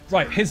have to.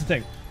 Right, here's the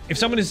thing. If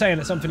someone is saying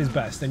that something is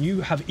best, then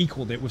you have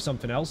equaled it with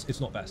something else. It's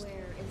not best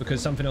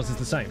because something else is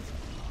the same.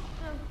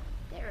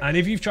 And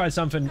if you've tried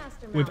something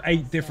with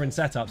 8 different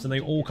setups and they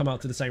all come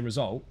out to the same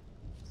result,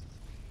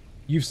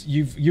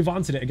 you've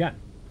answered it again.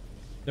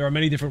 There are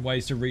many different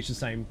ways to reach the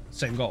same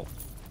goal.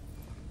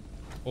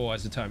 Or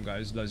as the term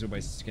goes, loads of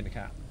ways to skin a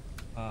cat.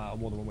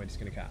 More than one way to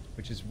skin a cat,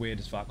 which is weird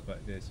as fuck, but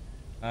it is.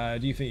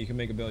 Do you think you can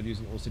make a build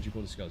using all Digic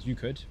Order skills? You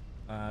could.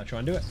 Try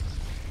and do it.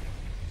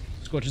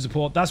 Scorcher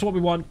support. That's what we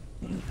want.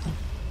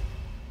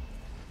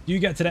 Do you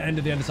get to the end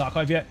of the Endless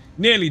Archive yet?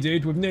 Nearly,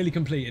 dude. We've nearly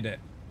completed it.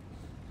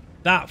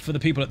 That, for the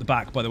people at the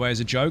back, by the way, is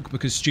a joke,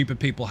 because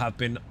stupid people have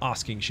been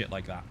asking shit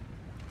like that.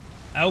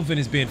 Elvin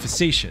is being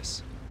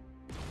facetious.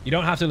 You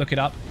don't have to look it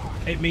up.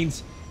 It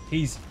means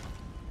he's...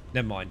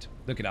 Never mind.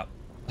 Look it up.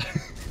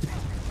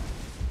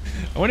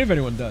 I wonder if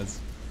anyone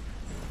does.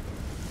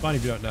 Fine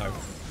if you don't know.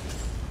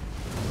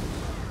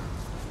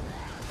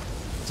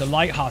 It's a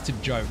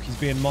light-hearted joke. He's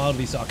being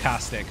mildly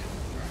sarcastic.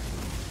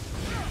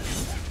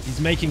 He's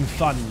making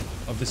fun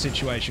of the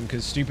situation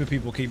because stupid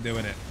people keep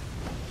doing it.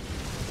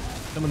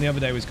 Someone the other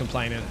day was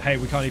complaining, hey,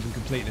 we can't even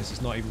complete this.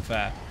 It's not even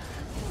fair.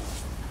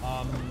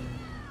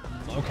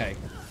 Okay.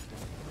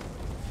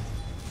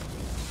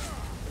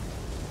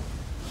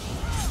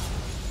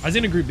 I was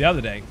in a group the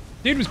other day.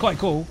 Dude was quite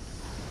cool.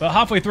 But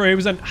halfway through, he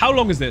was like, how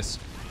long is this?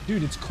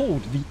 Dude, it's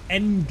called the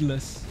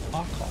Endless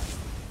Archive.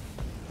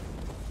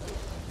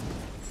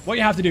 What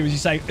you have to do is you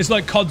say, it's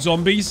like COD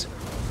Zombies.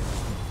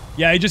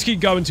 Yeah, you just keep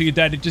going till you're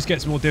dead. It just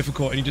gets more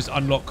difficult and you just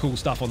unlock cool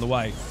stuff on the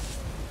way.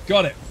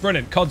 Got it.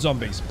 Brilliant. COD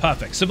zombies.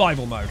 Perfect.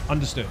 Survival mode.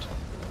 Understood.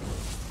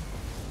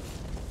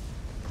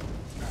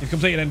 You've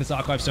completed Endless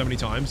Archive so many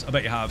times. I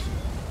bet you have.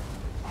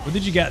 What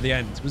did you get at the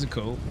end? Was it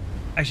cool?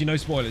 Actually, no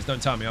spoilers.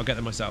 Don't tell me. I'll get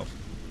them myself.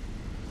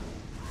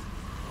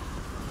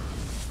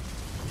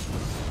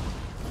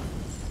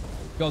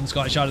 Golden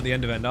Sky Shard at the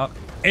end of End Arc.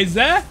 Is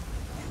there?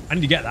 I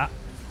need to get that.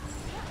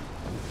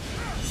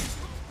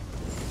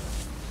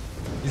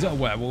 Is it a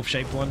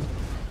werewolf-shaped one?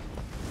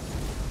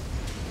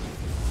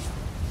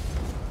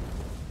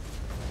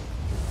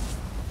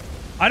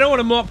 I don't want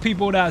to mock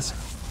people that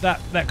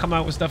come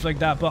out with stuff like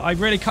that, but I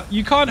really can't.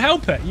 You can't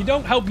help it. You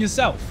don't help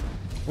yourself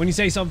when you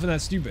say something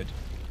that's stupid.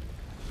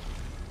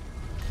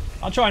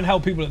 I'll try and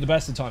help people at the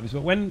best of times,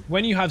 but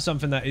when you have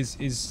something that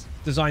is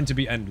designed to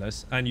be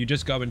endless and you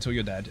just go until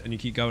you're dead and you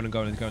keep going and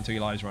going and going until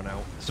your lives run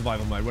out,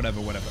 survival mode, whatever,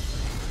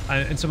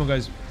 and someone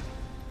goes,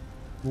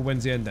 well,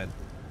 when's the end then?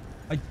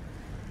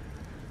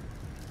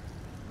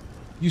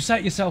 You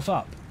set yourself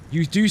up.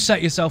 You do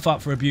set yourself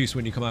up for abuse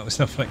when you come out with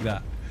stuff like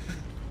that.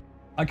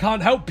 I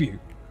can't help you.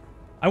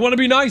 I want to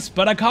be nice,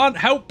 but I can't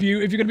help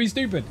you if you're going to be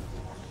stupid.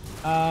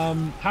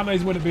 How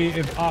amazing would it be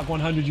if Arc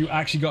 100 you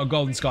actually got a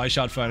Golden Sky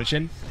Shard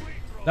furnishing?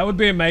 That would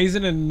be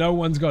amazing, and no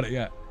one's got it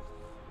yet.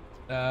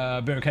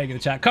 Bit of cake in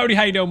the chat. Cody,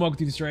 how you doing? Welcome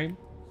to the stream.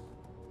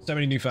 So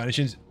many new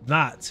furnishings.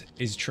 That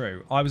is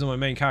true. I was on my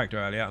main character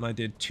earlier, and I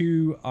did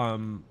two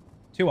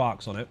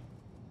arcs on it.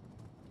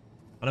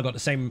 And I got the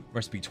same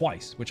recipe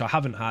twice, which I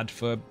haven't had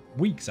for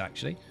weeks,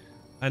 actually.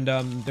 And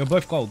they were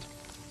both gold.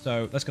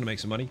 So that's going to make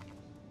some money.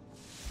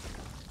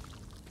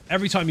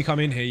 Every time you come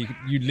in here,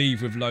 you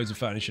leave with loads of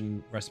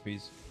furnishing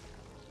recipes.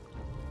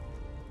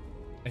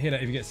 I hear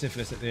that if you get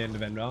syphilis at the end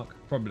of End Arc.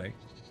 Probably.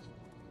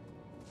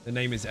 The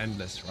name is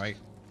Endless, right?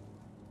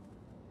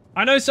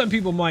 I know some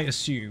people might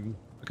assume,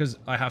 because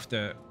I have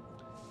to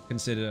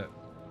consider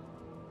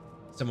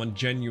someone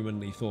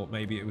genuinely thought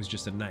maybe it was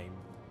just a name.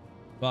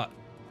 But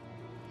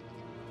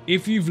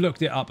if you've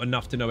looked it up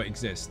enough to know it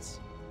exists,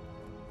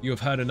 you have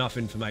heard enough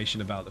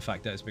information about the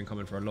fact that it's been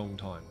coming for a long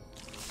time.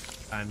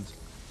 And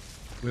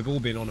we've all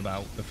been on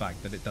about the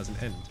fact that it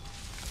doesn't end.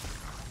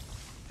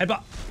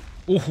 Headbutt!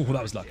 Oh,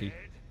 that was lucky.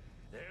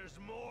 There's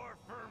more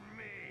for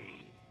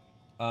me.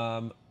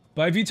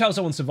 But if you tell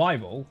someone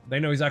survival, they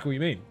know exactly what you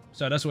mean.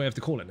 So that's what we have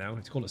to call it now. We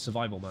have to call it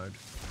survival mode.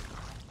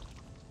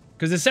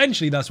 Because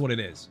essentially that's what it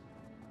is.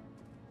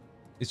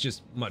 It's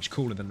just much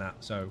cooler than that,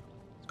 so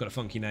it's got a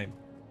funky name.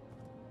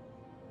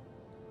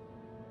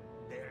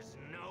 There's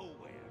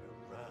nowhere to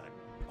run.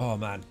 Oh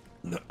man,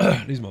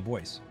 lose my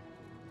voice.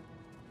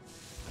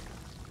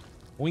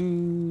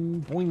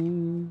 Boing,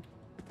 boing.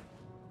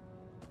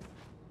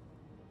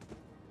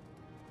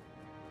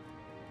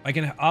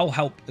 I'll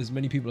help as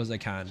many people as I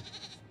can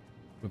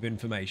with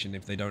information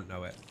if they don't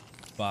know it,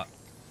 but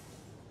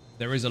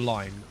there is a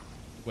line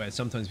where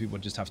sometimes people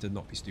just have to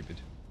not be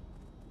stupid.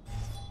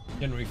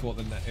 Generally thought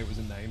that it was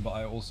a name, but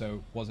I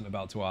also wasn't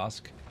about to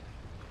ask.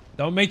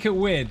 Don't make it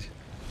weird.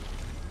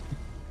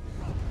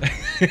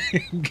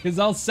 Because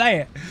I'll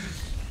say it.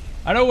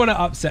 I don't want to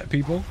upset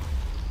people.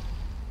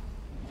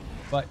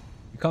 But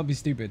you can't be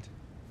stupid.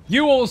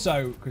 You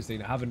also,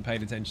 Christina, haven't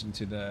paid attention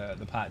to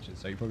the patches,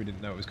 so you probably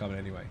didn't know it was coming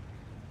anyway.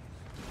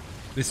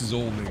 This is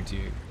all new to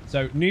you.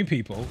 So new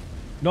people,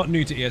 not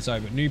new to ESO,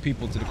 but new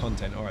people to the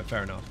content. All right,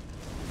 fair enough.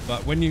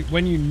 But when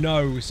you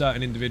know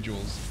certain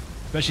individuals,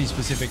 especially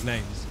specific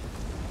names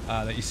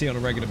that you see on a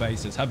regular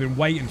basis, have been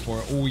waiting for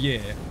it all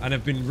year and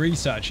have been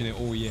researching it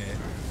all year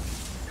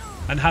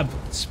and have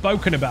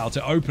spoken about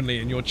it openly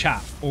in your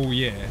chat all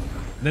year,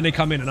 and then they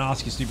come in and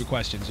ask you stupid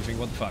questions, you think,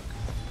 what the fuck?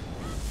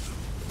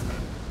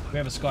 We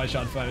have a Sky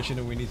Shard furnishing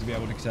and we need to be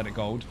able to set it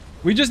gold.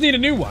 We just need a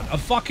new one. A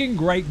fucking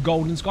great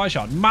golden Sky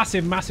Shard.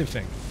 Massive, massive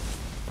thing.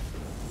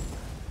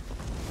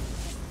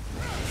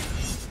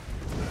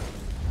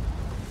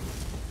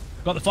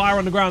 Got the fire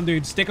on the ground,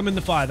 dude. Stick them in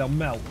the fire. They'll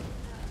melt.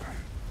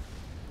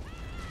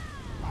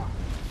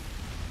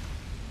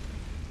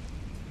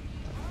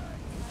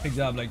 Picked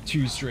up like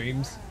 2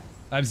 streams.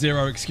 I have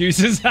 0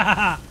 excuses.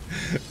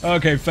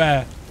 Okay,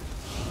 fair.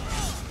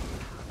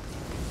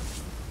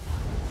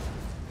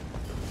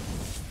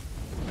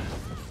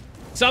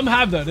 Some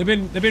have though. They've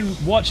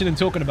been watching and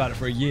talking about it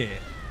for a year,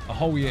 a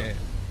whole year.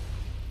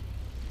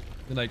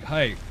 They're like,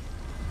 hey,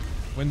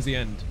 when's the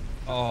end?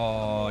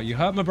 Oh, you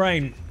hurt my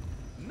brain.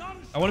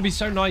 I want to be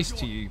so nice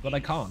to you, but I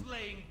can't.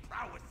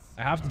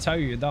 I have to tell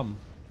you you're dumb.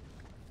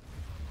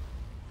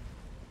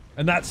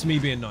 And that's me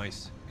being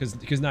nice,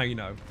 because now you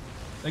know.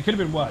 It could have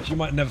been worse. You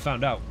might have never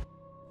found out.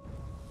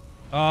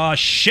 Oh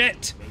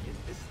shit!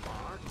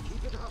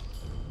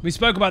 We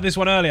spoke about this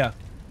one earlier.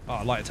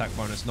 Oh, light attack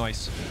bonus,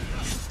 nice.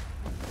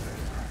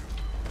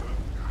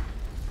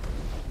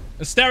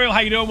 Asterial, how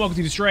you doing? Welcome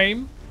to the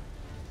stream.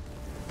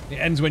 It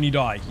ends when you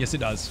die. Yes, it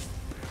does.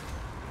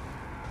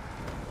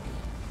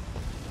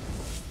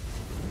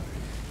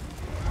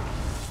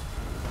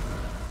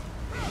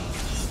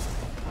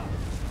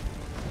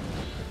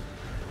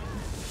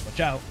 Watch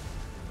out.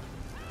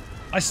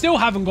 I still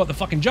haven't got the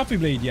fucking Jumpy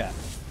Bleed yet.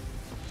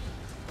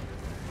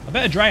 I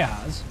bet Drea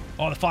has.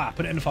 Oh, the fire.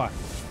 Put it in the fire.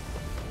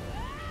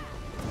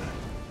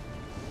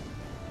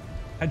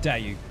 How dare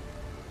you?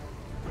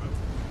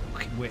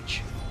 Fucking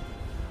witch.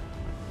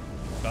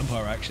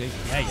 Vampire, actually.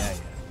 Yeah.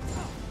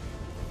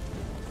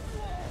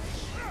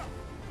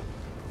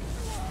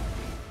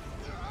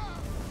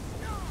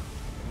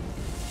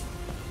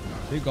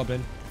 Dude,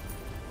 Goblin.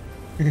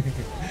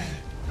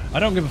 I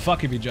don't give a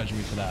fuck if you judge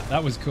me for that.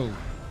 That was cool.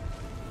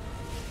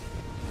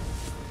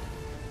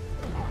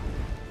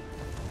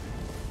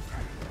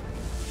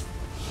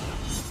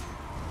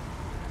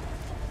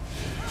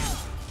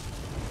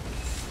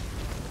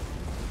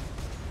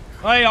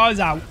 Hey, I was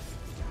out.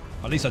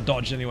 At least I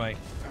dodged anyway.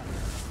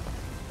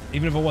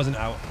 Even if I wasn't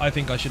out, I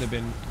think I should have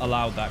been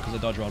allowed that because I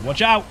dodge rolled.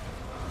 Watch out!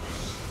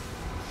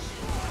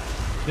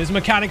 This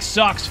mechanic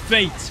sucks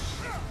feet.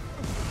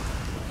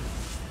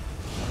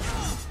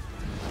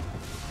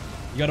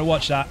 You gotta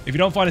watch that. If you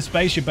don't find a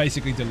space, you're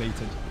basically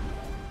deleted.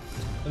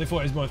 I thought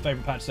it was my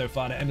favorite patch so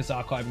far. The endless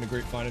archive and the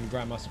group find and the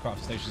Grandmaster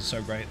Craft Stations are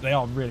so great. They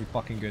are really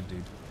fucking good,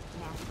 dude.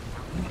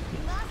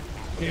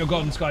 Get your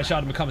Golden Sky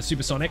Shard and become a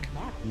supersonic.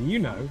 You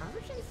know.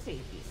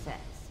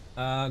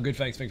 Good,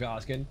 thanks for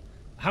asking.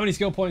 How many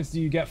skill points do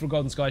you get for a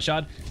Golden Sky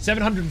Shard?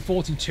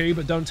 742,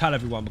 but don't tell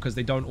everyone because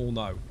they don't all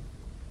know.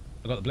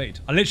 I got the bleed.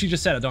 I literally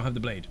just said I don't have the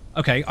bleed.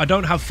 Okay, I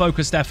don't have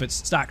focused efforts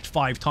stacked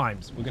 5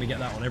 times. We're going to get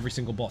that on every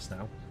single boss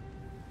now.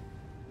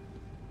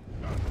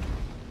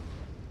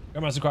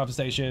 Grandmaster Crafting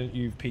Station,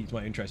 you've piqued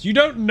my interest. You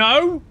don't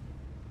know?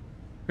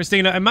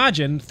 Christina,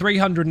 imagine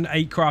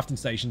 308 crafting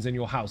stations in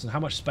your house and how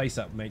much space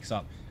that makes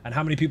up and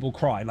how many people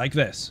cry like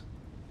this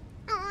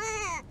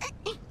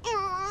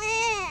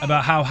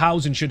about how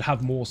housing should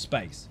have more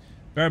space.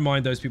 Bear in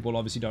mind, those people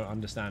obviously don't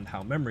understand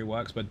how memory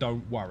works, but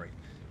don't worry.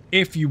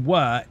 If you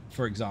were,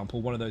 for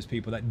example, one of those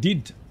people that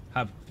did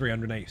have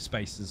 308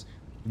 spaces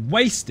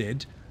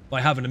wasted by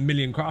having a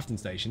million crafting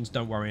stations,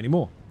 don't worry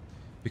anymore.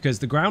 Because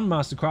the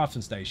Grandmaster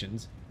crafting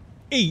stations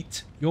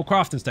eat your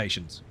crafting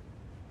stations.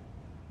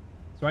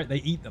 That's right,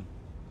 they eat them.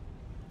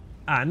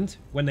 And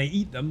when they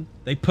eat them,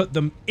 they put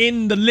them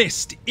in the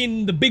list,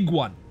 in the big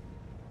one.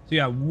 So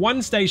you have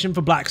 1 station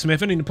for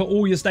blacksmithing and you put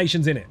all your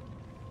stations in it.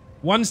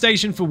 1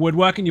 station for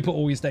woodworking, you put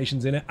all your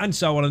stations in it, and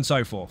so on and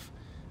so forth.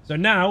 So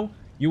now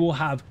you will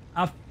have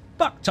a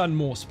fuck ton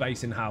more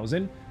space in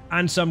housing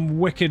and some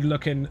wicked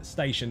looking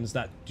stations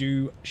that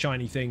do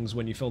shiny things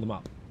when you fill them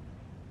up.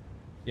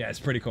 Yeah, it's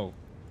pretty cool.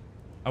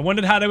 I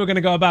wondered how they were going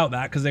to go about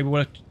that because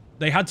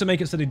they had to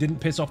make it so they didn't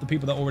piss off the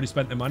people that already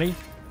spent their money.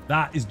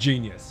 That is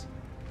genius.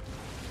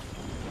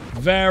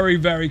 Very,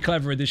 very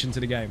clever addition to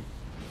the game.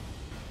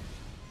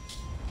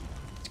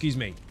 Excuse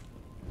me.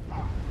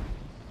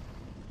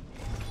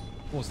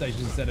 4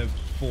 stations instead of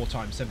 4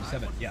 times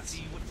 77. Yes.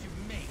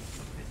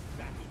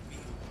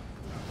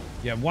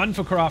 Yeah, 1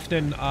 for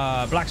crafting,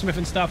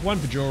 blacksmithing stuff, 1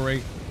 for jewelry,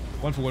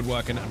 1 for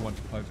woodworking, and 1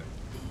 for clothing.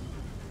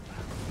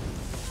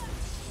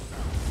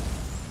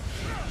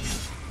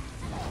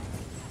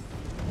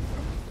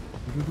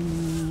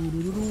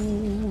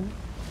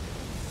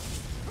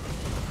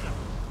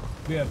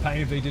 Yeah,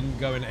 pain if they didn't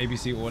go in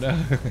ABC order.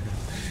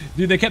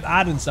 Dude, they kept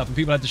adding stuff and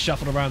people had to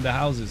shuffle around their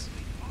houses.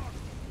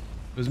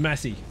 It was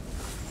messy.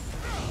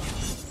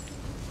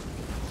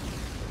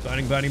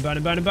 Burning, burning,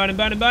 burning, burning, burning,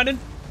 burning, burning.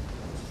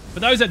 For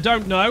those that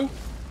don't know,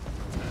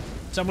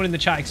 someone in the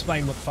chat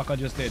explain what the fuck I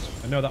just did.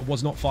 I know that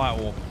was not Fire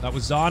Orb. That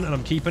was Zahn, and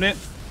I'm keeping it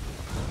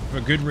for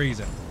a good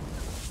reason.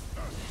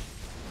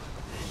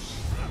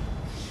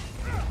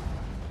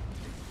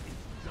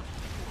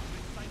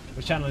 I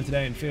was channeling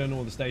today and feeling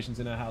all the stations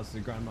in her house. The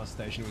Grandmaster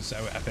Station was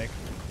so epic.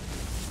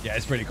 Yeah,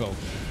 it's pretty cool.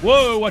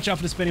 Whoa, watch out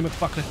for the spinny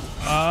motherfucker.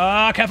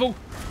 Careful.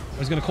 I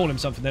was going to call him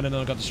something then, and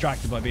then I got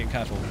distracted by being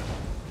careful.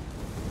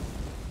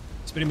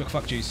 Spinny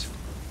McFuck juice.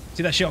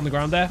 See that shit on the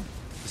ground there?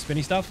 The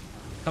spinny stuff?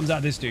 Comes out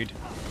of this dude.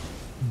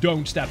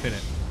 Don't step in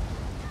it.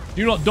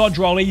 Do not dodge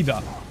roll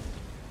either.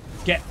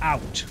 Get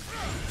out.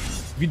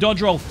 If you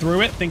dodge roll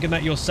through it, thinking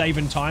that you're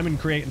saving time and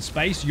creating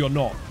space, you're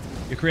not.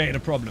 You're creating a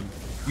problem.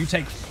 You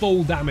take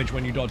full damage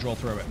when you dodge roll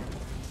through it.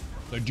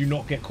 So do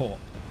not get caught.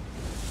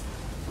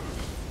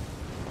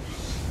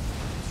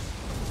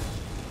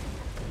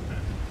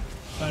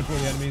 Time for all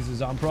the enemies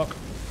is arm proc.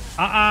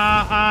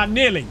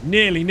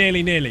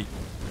 Nearly.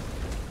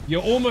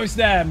 You're almost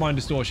there, Mind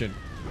Distortion.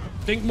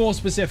 Think more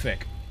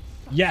specific.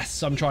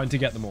 Yes, I'm trying to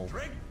get them all.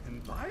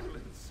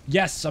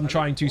 Yes, I'm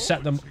trying to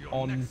set them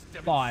on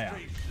fire.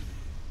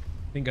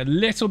 Think a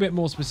little bit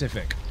more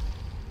specific.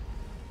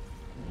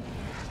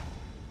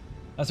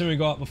 That's what we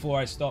got before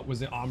I stopped was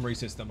the armory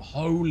system.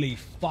 Holy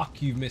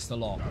fuck, you've missed a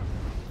lot.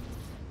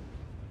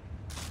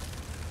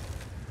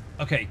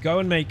 Okay, go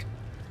and make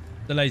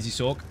the lazy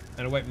sork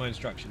and await my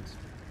instructions.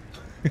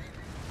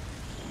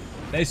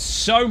 There's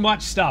so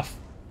much stuff.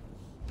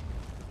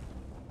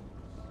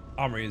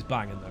 Armory is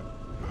banging though.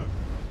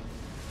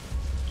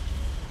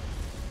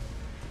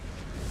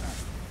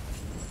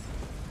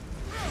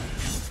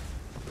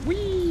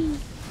 Whee!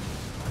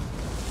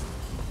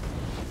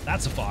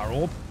 That's a fire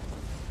orb.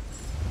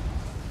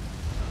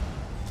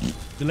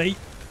 Delete.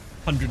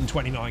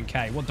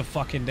 129k. What the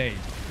fuck indeed?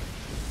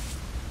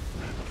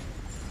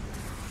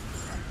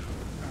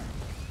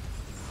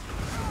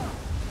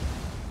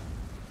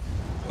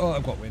 Oh,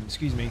 I've got wind.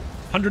 Excuse me.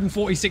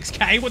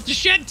 146k. What the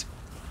shit?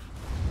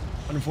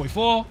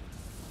 144.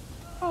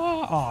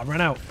 Oh, I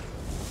ran out.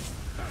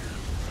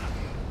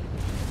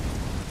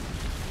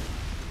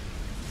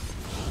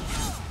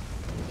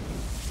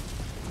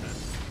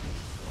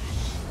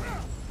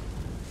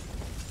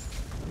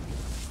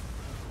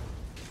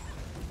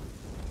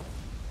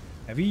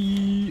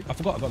 Heavy. I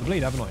forgot I got the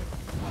bleed, haven't I?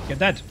 Get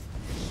dead.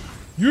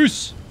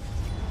 Use.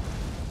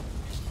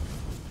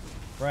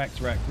 Wrecked.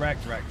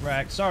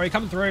 Sorry,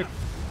 coming through.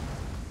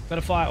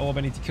 Better fire orb.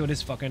 I need to kill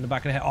this fucker in the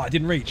back of the head. Oh, I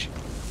didn't reach.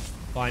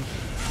 Fine.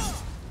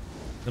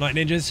 The night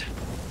ninjas.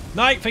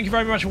 Night, thank you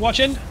very much for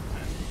watching.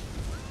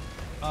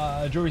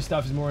 Jewelry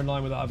stuff is more in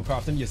line with other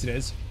crafting. Yes, it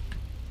is.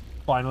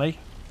 Finally.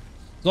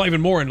 It's not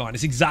even more in line.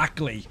 It's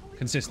exactly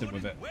consistent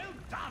with it.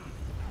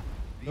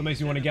 That makes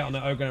me want to get on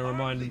that ogre and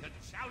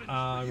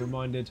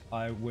reminded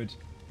I would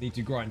need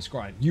to grind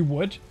scrying. You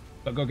would,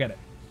 but go get it.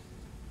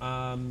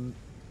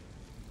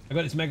 I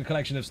got this mega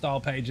collection of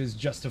style pages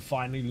just to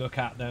finally look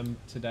at them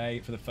today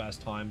for the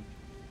first time.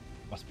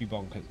 Must be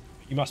bonkers.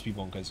 You must be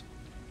bonkers.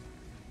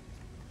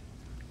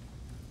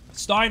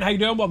 Stein, how you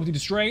doing? Welcome to the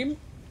stream.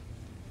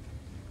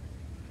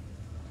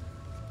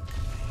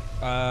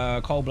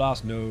 Cold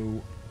blast,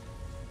 no.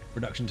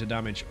 Reduction to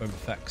damage over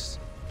effects.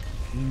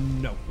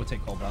 No, we'll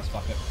take cold blast.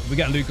 Fuck it. If we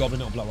get a loot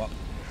goblin, it'll blow up.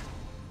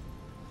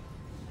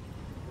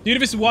 Dude,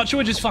 if it's a watcher,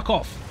 we'll just fuck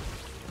off.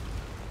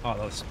 Oh,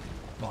 that's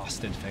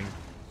bastard thing.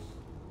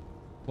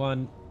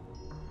 One.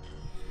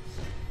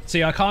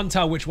 See, I can't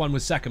tell which one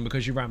was second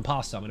because you ran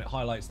past some and it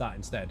highlights that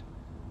instead.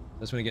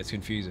 That's when it gets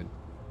confusing.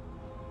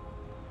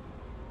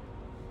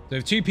 So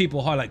if two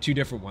people highlight two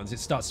different ones, it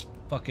starts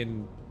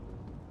fucking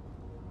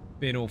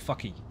being all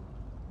fucky.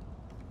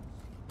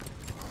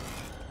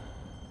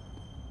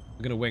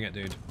 We're gonna wing it,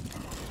 dude.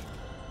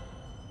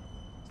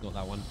 It's not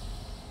that one.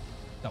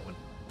 That one.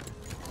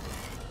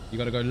 You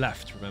gotta go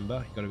left,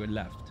 remember? You gotta go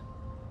left.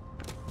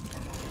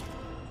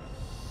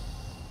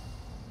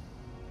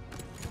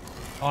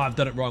 Oh, I've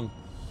done it wrong.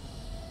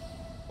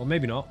 Or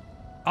maybe not.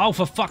 Oh,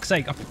 for fuck's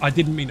sake. I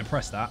didn't mean to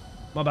press that.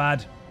 My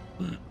bad.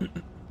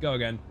 Go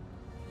again.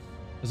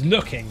 I was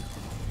looking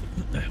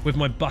with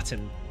my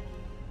button.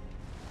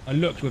 I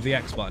looked with the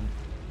X button.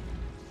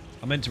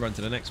 I meant to run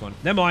to the next one.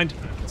 Never mind.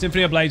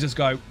 Symphony of Blades, let's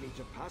go.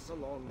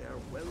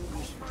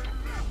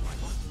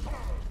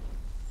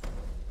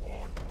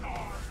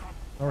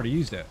 I already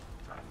used it.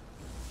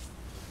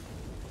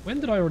 When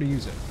did I already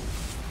use it?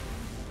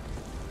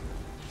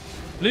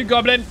 Loot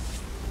goblin!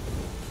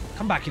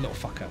 Come back, you little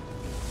fucker.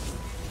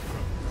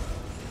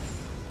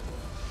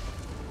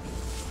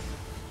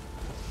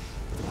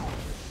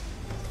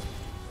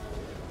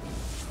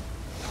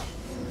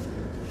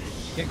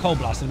 Get cold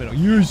blast in the middle.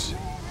 Use!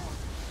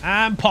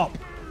 And pop!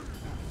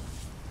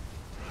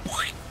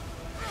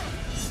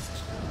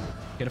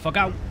 Get the fuck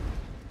out.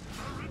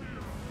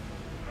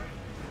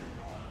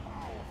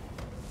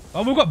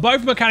 Oh, we've got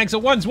both mechanics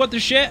at once. What the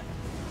shit?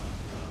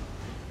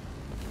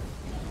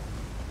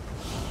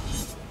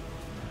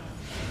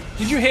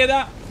 Did you hear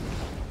that?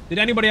 Did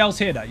anybody else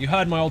hear that? You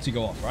heard my ulti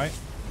go off, right?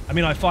 I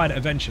mean, I fired it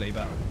eventually,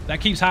 but that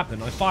keeps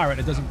happening. I fire it,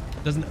 it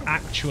doesn't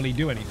actually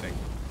do anything.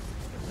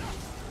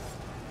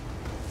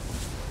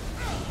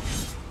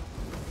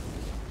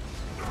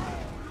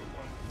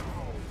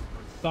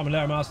 Summon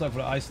Lair Master for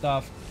the ice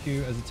staff.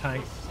 Q as a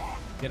tank.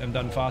 Get them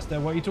done faster.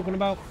 What are you talking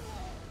about?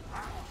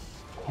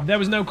 There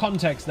was no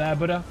context there,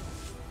 Buddha.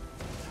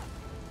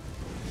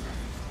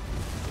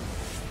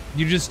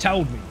 You just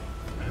told me.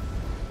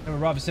 A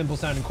rather simple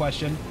sounding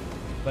question,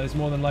 but it's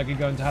more than likely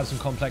going to have some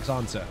complex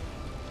answer.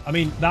 I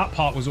mean, that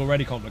part was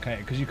already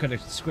complicated because you could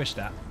have squished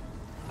that.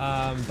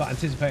 But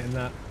anticipating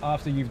that,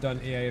 after you've done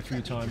EA a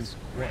few times,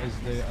 what is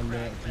the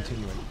alert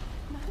continuing?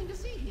 Nothing to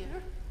see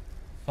here.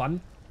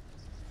 Fun.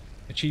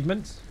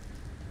 Achievements.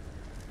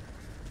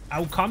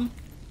 Outcome,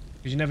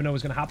 because you never know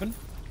what's going to happen.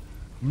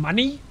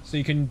 Money, so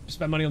you can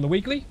spend money on the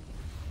weekly.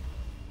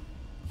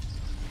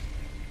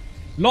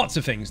 Lots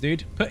of things,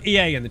 dude. Put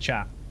EA in the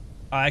chat.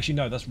 Actually,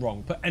 no, that's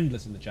wrong. Put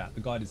endless in the chat. The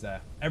guide is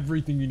there.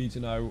 Everything you need to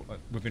know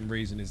within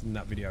reason is in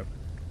that video.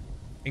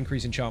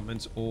 Increase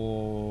enchantments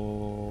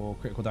or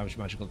critical damage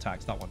magical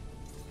attacks. That one.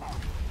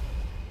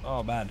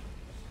 Oh, bad.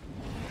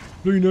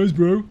 Blue nose,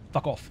 bro.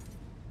 Fuck off.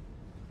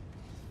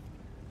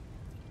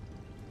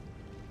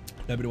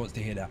 Nobody wants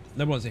to hear that.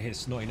 Nobody wants to hear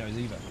snotty nose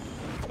either.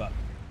 But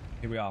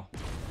here we are.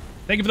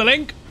 Thank you for the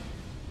link.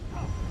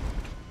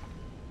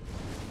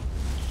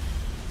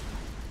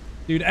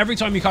 Dude, every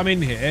time you come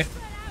in here,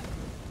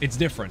 it's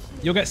different.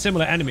 You'll get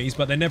similar enemies,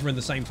 but they're never in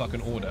the same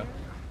fucking order.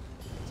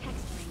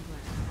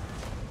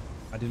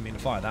 I didn't mean to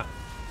fire that.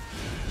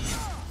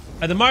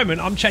 At the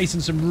moment, I'm chasing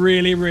some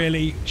really,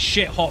 really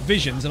shit hot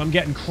visions, and I'm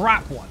getting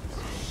crap ones.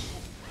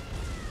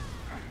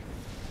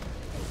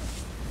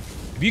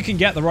 If you can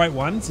get the right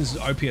ones, this is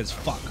OP as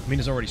fuck. I mean,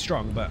 it's already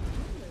strong, but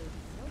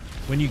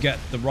when you get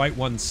the right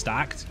ones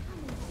stacked,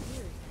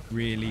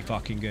 really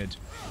fucking good.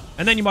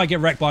 And then you might get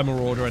wrecked by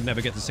Marauder and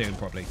never get to see them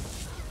properly.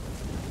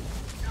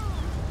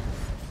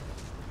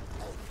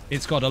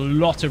 It's got a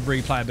lot of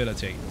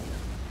replayability.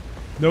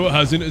 No, it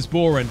hasn't. It's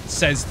boring,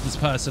 says this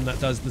person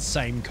that does the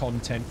same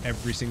content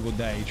every single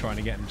day trying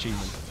to get an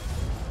achievement.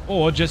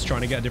 Or just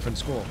trying to get a different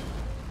score.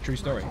 True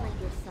story.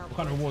 What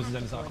kind of rewards does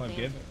Endless Archive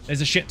give?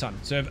 There's a shit ton.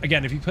 So,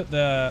 again, if you put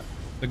the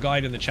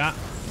guide in the chat,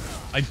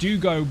 I do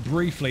go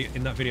briefly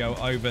in that video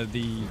over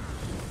the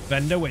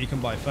vendor where you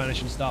can buy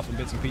furnishing stuff and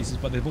bits and pieces,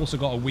 but they've also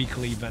got a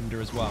weekly vendor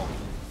as well.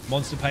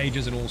 Monster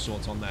pages and all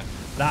sorts on there.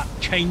 That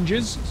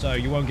changes, so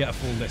you won't get a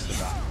full list of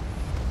that.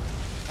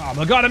 Oh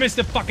my god, I missed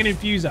the fucking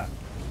infuser.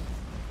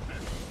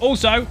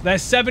 Also,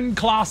 there's 7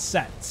 class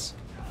sets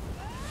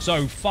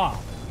so far.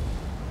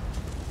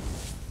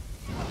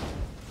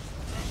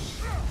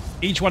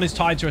 Each one is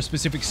tied to a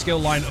specific skill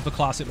line of the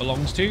class it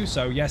belongs to.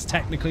 So yes,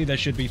 technically there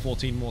should be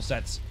 14 more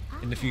sets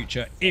in the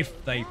future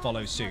if they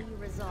follow suit.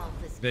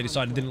 If they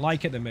decided they didn't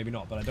like it, then maybe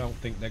not. But I don't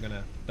think they're going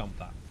to dump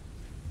that.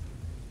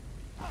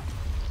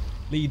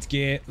 Leads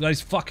gear. There's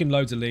fucking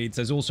loads of leads.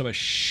 There's also a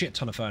shit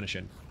ton of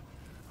furnishing.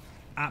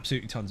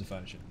 Absolutely tons of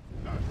furnishing.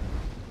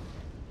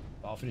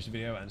 I'll finish the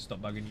video and stop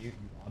bugging you. You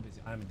are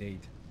busy. I am indeed.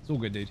 It's all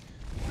good, dude.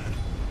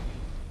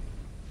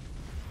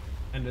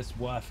 And it's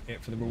worth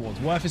it for the rewards.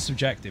 Worth is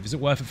subjective. Is it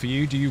worth it for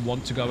you? Do you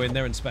want to go in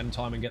there and spend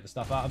time and get the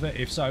stuff out of it?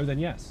 If so, then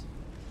yes.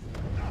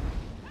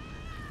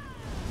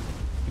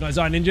 Good night,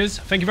 Zion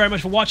Ninjas. Thank you very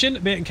much for watching.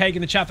 Bit and cake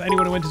in the chat for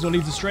anyone who enters or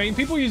leaves the stream.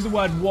 People use the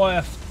word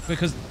worth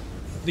because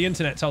the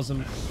internet tells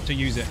them to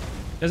use it.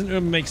 Doesn't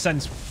really make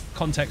sense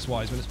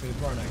context-wise when it's being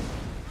thrown at.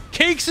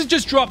 Keeks has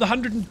just dropped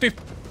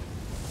 150...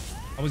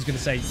 I was going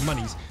to say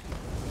monies.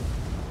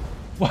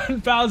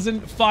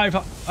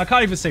 1,500... I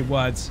can't even say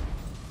words.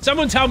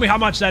 Someone tell me how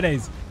much that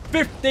is.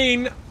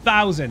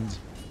 15,000.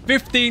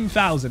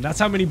 15,000. That's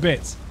how many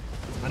bits.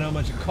 I know how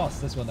much it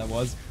costs. That's what that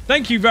was.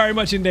 Thank you very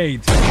much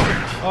indeed.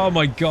 Oh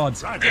my god.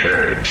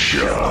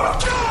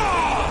 Headshot.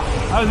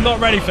 I was not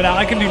ready for that.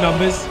 I can do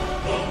numbers.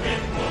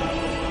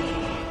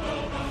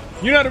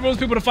 You know the rules.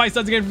 People to fight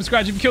starts again from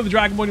scratch. If you kill the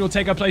Dragonborn, you'll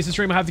take our place in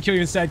stream. I have to kill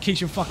you instead.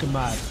 Keesh, you're fucking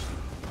mad.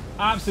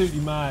 Absolutely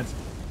mad.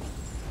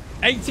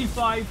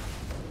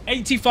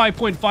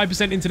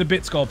 85.5% into the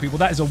bit skull, people.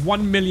 That is a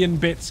 1 million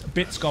bits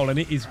bit skull, and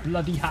it is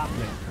bloody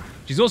happening.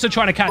 She's also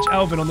trying to catch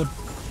Elvin on the...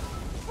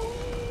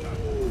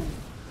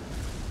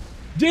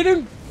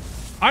 Didn't...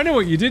 I know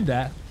what you did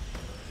there.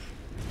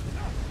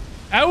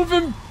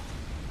 Elvin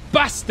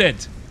bastard.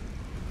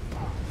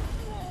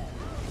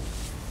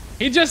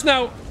 He just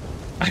now...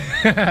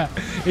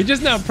 he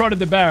just now prodded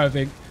the bear, I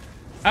think.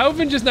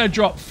 Elvin just now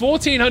dropped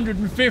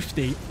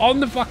 1,450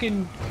 on the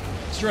fucking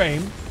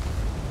stream.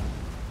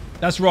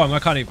 That's wrong. I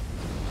can't even...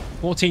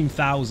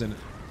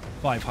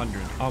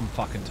 14,500. I'm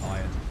fucking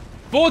tired.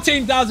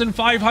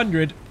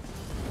 14,500.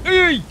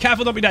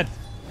 Careful, don't be dead.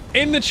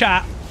 In the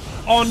chat,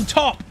 on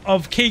top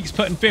of Keeks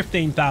putting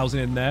 15,000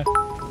 in there,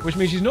 which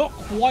means she's not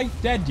quite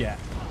dead yet.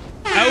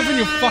 Elvin,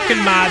 you're fucking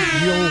mad.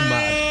 You're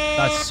mad.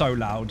 That's so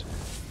loud.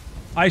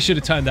 I should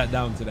have turned that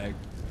down today.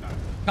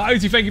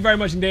 Coyote, thank you very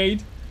much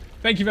indeed.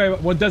 Thank you very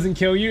much. What doesn't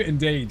kill you?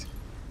 Indeed.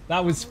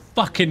 That was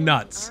fucking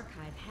nuts.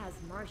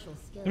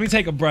 Let me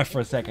take a breath for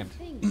a second.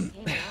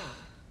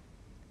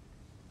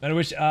 And I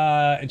wish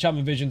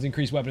enchantment visions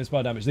increase weapon and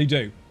spell damage. They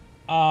do.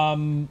 I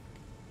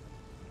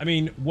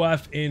mean,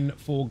 worth in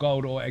for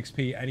gold or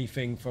XP,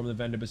 anything from the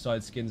vendor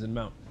besides skins and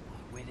mount.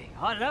 Winning.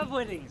 I love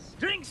winnings.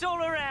 Drinks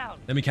all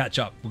around. Let me catch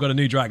up. We've got a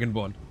new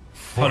Dragonborn.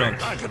 Hold on.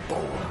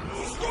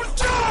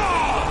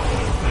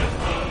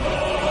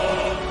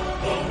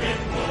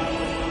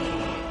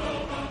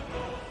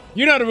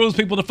 You know the rules,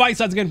 people. The fight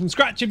starts again from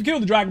scratch. If you kill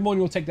the Dragonborn,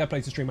 you'll take their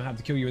place to stream. I have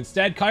to kill you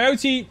instead.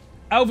 Coyote,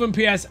 Elvin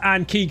PS,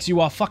 and Keeks, you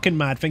are fucking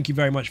mad. Thank you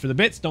very much for the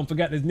bits. Don't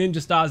forget there's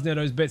ninja stars near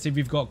those bits if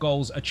you've got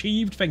goals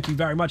achieved. Thank you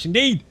very much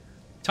indeed.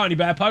 Tiny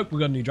Bear Poke, we've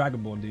got a new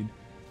Dragonborn, dude.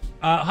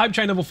 Hype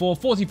Train level 4,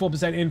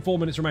 44% in, 4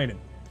 minutes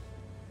remaining.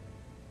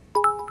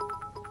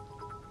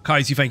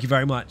 Coyote, thank you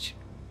very much.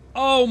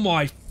 Oh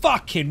my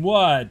fucking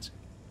word.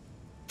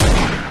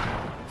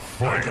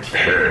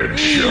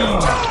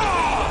 Headshot.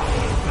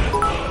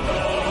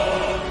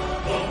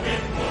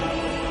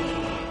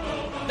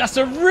 That's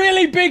a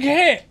really big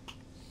hit.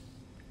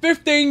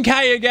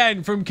 15k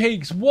again from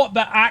Keeks. What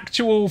the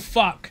actual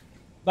fuck?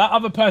 That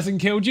other person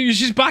killed you.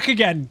 She's back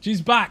again.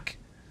 She's back.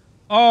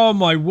 Oh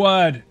my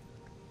word.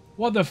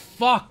 What the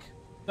fuck?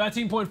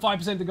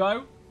 13.5% to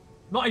go.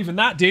 Not even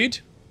that, dude.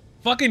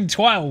 Fucking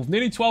 12.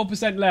 Nearly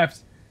 12%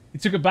 left. He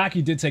took it back.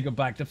 He did take it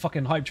back. The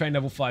fucking hype train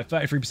level 5.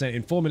 33%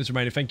 in 4 minutes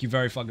remaining. Thank you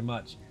very fucking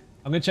much.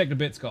 I'm going to check the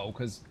bits goal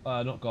because,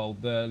 not goal,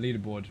 the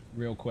leaderboard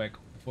real quick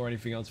before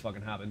anything else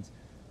fucking happens.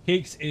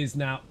 Keeks is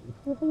now...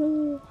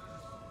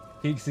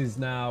 Keeks is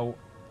now...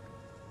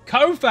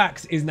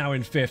 Kofax is now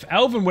in 5th.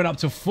 Elvin went up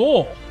to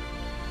 4.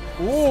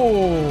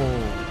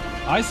 Ooh.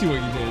 I see what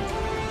you did.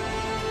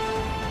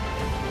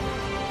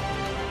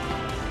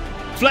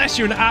 Flesh,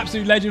 you're an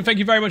absolute legend. Thank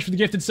you very much for the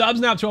gifted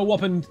subs. Now up to a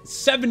whopping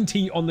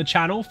 70 on the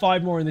channel.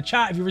 5 more in the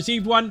chat. If you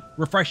received one,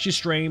 refresh your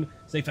stream.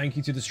 Say thank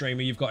you to the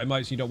streamer. You've got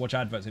emotes. You don't watch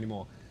adverts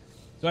anymore.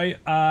 So,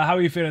 how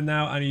are you feeling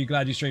now? And are you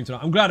glad you streamed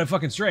tonight? I'm glad I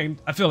fucking streamed.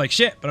 I feel like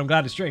shit, but I'm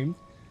glad I streamed.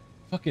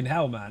 Fucking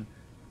hell, man.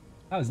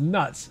 That was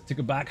nuts. Took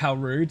it back. How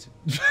rude.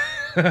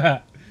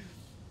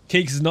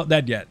 Keeks is not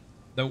dead yet.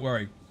 Don't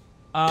worry.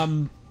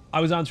 I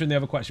was answering the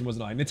other question,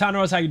 wasn't I?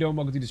 Nitanos, how you doing?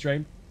 Welcome to the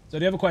stream. So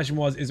the other question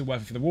was, is it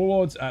worth it for the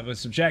Warlords? It was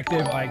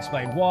subjective. I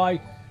explained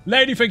why.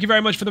 Lady, thank you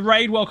very much for the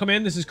raid. Welcome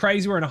in. This is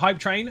crazy. We're in a hype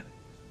train.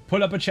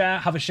 Pull up a chair.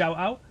 Have a shout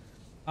out.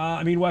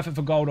 I mean, worth it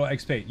for gold or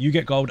XP. You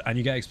get gold and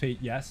you get XP,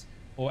 yes.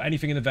 Or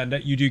anything in the vendor.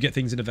 You do get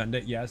things in the vendor,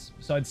 yes.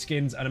 Besides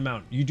skins and a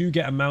mount. You do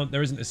get a mount.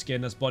 There isn't a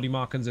skin. That's body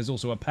markings. There's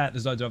also a pet.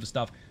 There's loads of other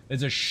stuff.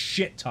 There's a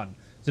shit ton.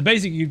 So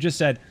basically, you've just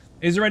said,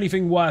 is there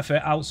anything worth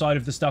it outside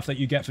of the stuff that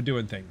you get for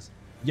doing things?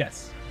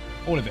 Yes.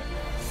 All of it.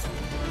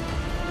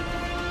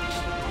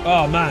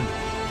 Oh, man.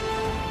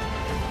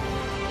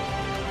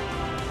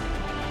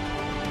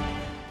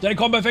 J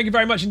Combo, thank you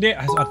very much indeed.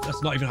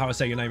 That's not even how I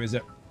say your name, is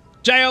it?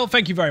 JL,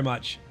 thank you very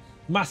much.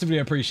 Massively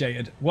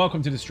appreciated.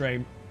 Welcome to the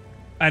stream.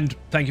 And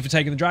thank you for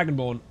taking the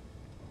Dragonborn.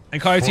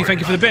 And Coyote, thank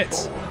you for the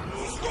bits.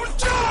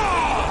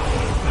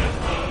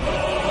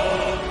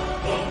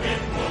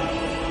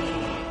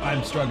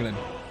 I'm struggling.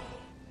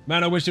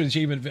 Man, I wish there was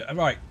achievement.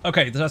 Right.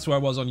 Okay, that's where I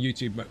was on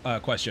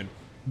YouTube question.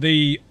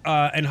 The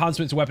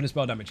enhancements to weapon and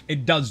spell damage.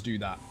 It does do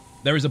that.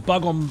 There is a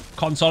bug on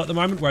console at the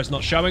moment where it's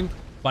not showing,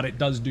 but it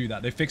does do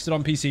that. They fixed it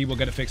on PC. We'll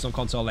get it fixed on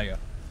console later.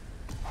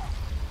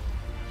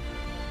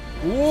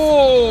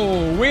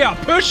 Whoa, we are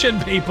pushing,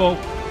 people.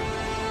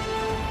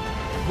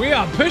 We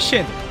are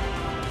pushing.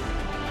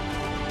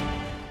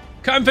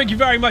 Come, thank you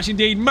very much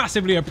indeed.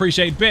 Massively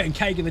appreciate Bit and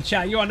Cake in the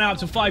chat. You are now up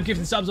to 5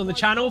 gifted subs on the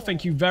channel.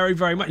 Thank you very,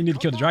 very much. You need to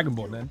kill the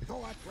Dragonborn then.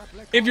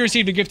 If you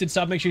received a gifted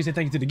sub, make sure you say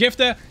thank you to the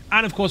gifter.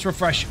 And of course,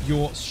 refresh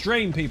your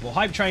stream, people.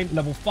 Hype Train,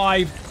 level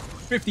 5,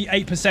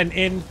 58%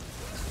 in.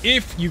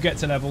 If you get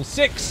to level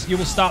 6, you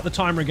will start the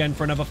timer again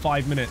for another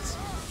 5 minutes.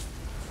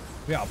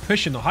 We are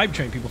pushing the Hype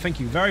Train, people.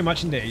 Thank you very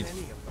much indeed.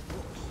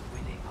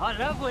 I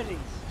love winnings.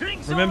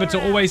 Remember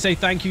to always say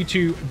thank you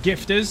to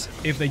gifters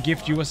if they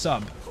gift you a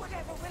sub.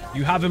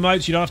 You have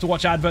emotes, you don't have to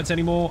watch adverts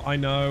anymore. I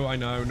know.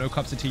 No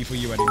cups of tea for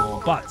you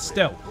anymore. But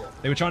still,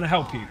 they were trying to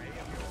help you.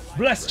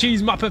 Blessed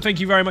Cheese Muppet, thank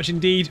you very much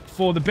indeed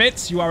for the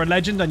bits. You are a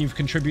legend and you've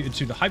contributed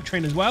to the Hype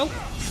Train as well.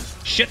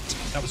 Shit,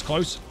 that was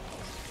close.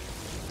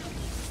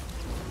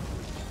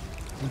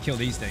 Let me kill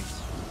these things.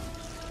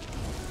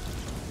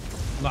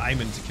 I'm not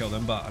aiming to kill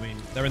them, but I mean,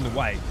 they're in the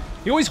way.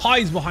 He always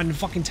hides behind the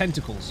fucking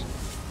tentacles.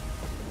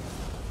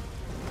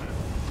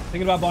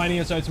 Thinking about buying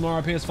ESO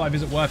tomorrow. PS5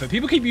 isn't worth it.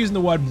 People keep using the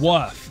word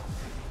worth.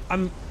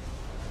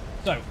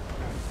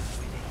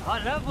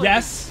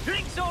 Yes,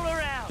 Drinks all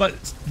around. but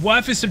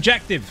worth is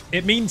subjective.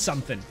 It means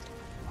something.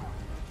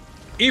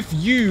 If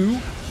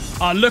you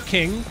are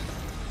looking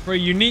for a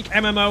unique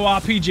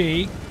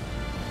MMORPG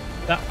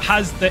that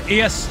has the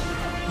ES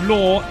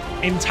lore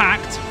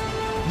intact,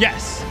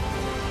 yes.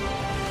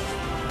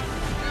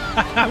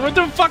 What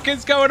the fuck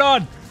is going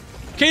on?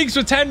 Keeks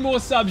for 10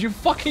 more subs. You're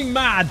fucking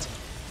mad.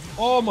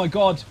 Oh my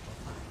god.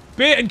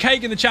 Beer and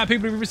Cake in the chat.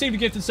 People who received a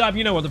gifted sub,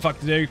 you know what the fuck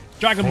to do.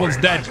 Dragonborn's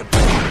dead.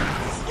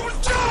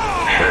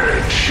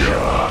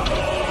 Headshot.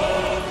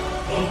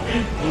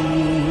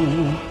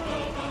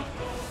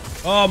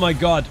 Oh my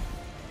god.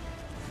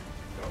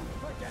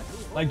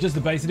 Like just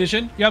the base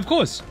edition? Yeah, of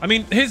course. I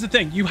mean, here's the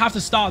thing. You have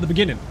to start at the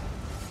beginning.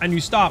 And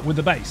you start with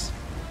the base.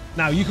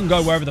 Now, you can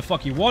go wherever the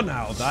fuck you want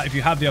out of that if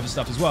you have the other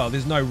stuff as well.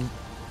 There's no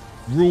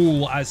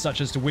rule as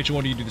such as to which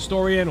order you do the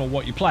story in or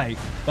what you play,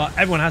 but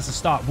everyone has to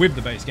start with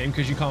the base game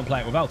because you can't play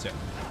it without it.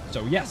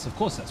 So yes, of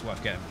course that's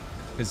worth getting,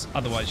 because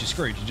otherwise you're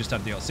screwed. You just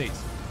have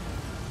DLCs.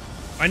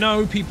 I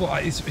know people,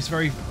 I'm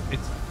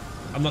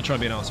not trying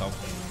to be an arsehole,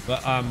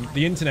 but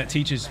the internet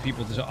teaches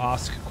people to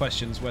ask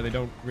questions where they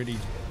don't really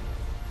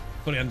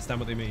fully understand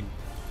what they mean.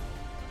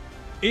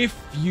 If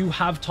you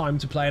have time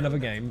to play another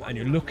game and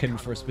you're looking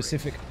for a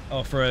specific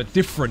or for a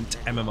different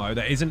MMO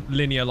that isn't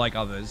linear like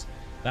others,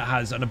 that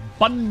has an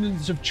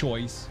abundance of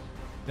choice,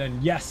 then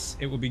yes,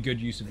 it would be good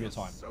use of your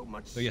time.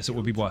 So yes, it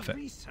would be worth it.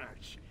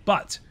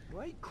 But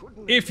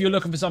if you're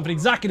looking for something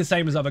exactly the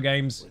same as other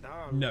games,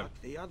 no.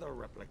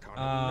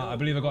 I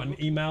believe I got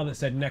an email that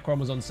said Necron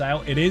was on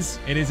sale. It is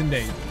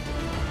indeed.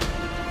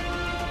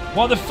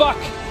 What the fuck?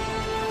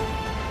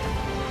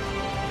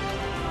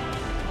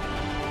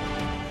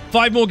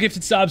 5 more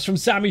gifted subs from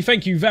Sammy.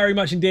 Thank you very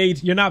much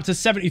indeed. You're now up to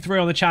 73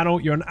 on the channel.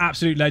 You're an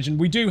absolute legend.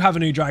 We do have a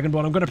new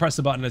Dragonborn. I'm going to press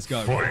the button. Let's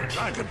go.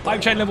 Hype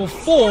Chain level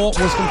 4 was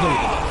completed.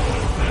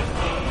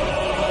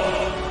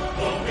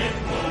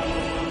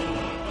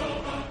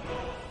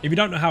 If you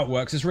don't know how it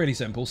works, it's really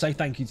simple. Say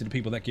thank you to the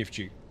people that gift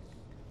you.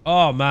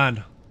 Oh,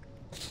 man.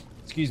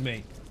 Excuse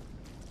me.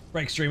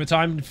 Break streamer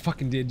time.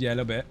 Fucking did, yeah, a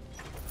little bit.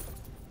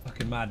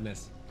 Fucking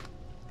madness.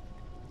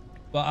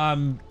 But,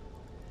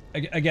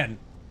 again...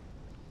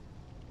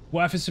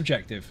 worth is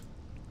subjective.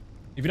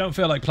 If you don't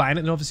feel like playing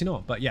it, then obviously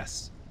not. But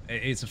yes,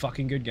 it's a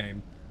fucking good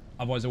game.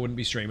 Otherwise, I wouldn't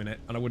be streaming it,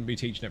 and I wouldn't be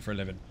teaching it for a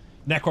living.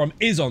 Necrom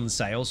is on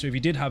sale, so if you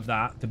did have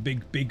that, the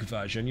big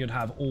version, you'd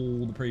have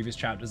all the previous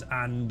chapters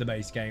and the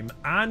base game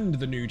and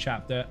the new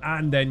chapter,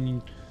 and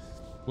then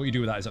what you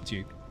do with that is up to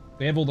you.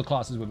 They have all the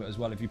classes with it as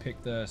well if you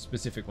pick the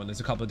specific one.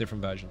 There's a couple of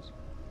different versions.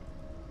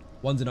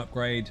 One's an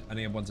upgrade, and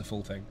the other one's a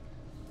full thing.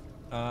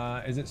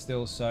 Is it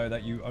still so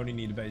that you only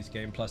need a base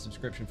game plus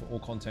subscription for all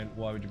content?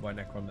 Why would you buy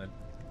Necrom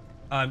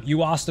then?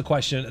 You asked the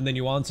question and then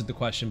you answered the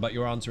question, but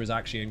your answer is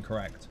actually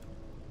incorrect.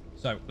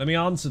 So let me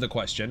answer the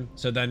question,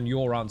 so then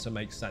your answer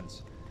makes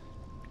sense.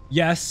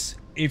 Yes,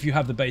 if you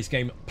have the base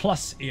game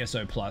plus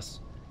ESO plus,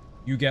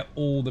 you get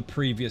all the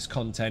previous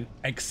content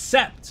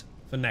except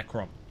for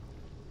Necrom.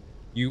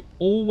 You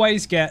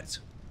always get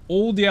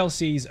all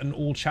DLCs and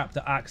all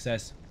chapter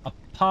access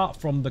apart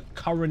from the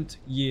current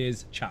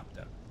year's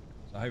chapter.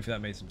 So hopefully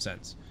that made some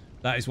sense.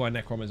 That is why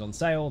Necrom is on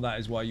sale. That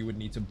is why you would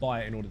need to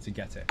buy it in order to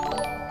get it.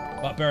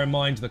 But bear in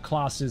mind, the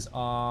classes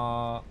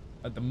are,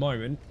 at the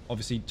moment,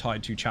 obviously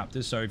tied to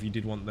chapters. So if you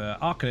did want the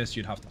Arcanist,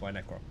 you'd have to buy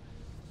Necrom.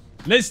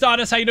 Liz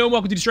Stardust, how you doing?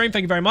 Welcome to the stream.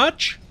 Thank you very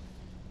much.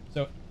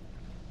 So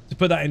to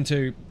put that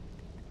into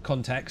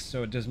context,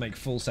 so it does make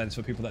full sense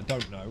for people that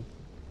don't know.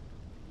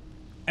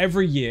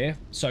 Every year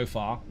so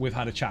far, we've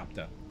had a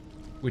chapter,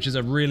 which is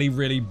a really,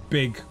 really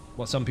big,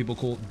 what some people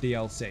call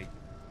DLC.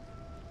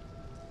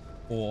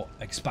 Or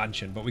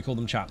expansion, but we call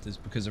them chapters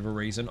because of a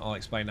reason. I'll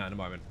explain that in a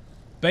moment.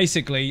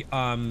 Basically,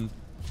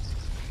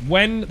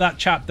 when that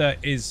chapter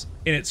is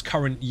in its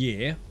current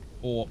year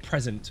or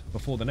present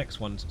before the next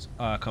one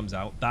comes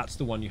out, that's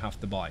the one you have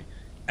to buy.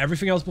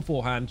 Everything else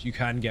beforehand you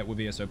can get with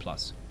ESO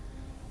Plus.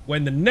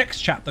 When the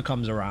next chapter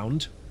comes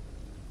around,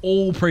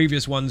 all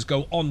previous ones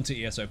go on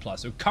to ESO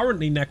Plus. So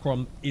currently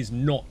Necrom is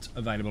not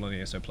available on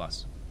ESO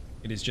Plus.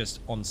 It is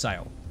just on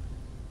sale.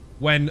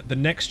 When the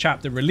next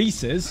chapter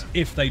releases,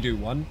 if they do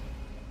one,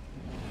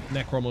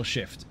 Necrom will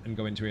shift and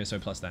go into ESO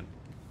Plus then.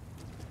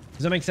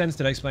 Does that make sense?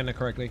 Did I explain that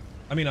correctly?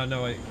 I mean, I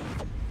know I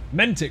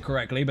meant it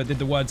correctly, but did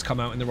the words come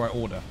out in the right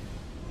order?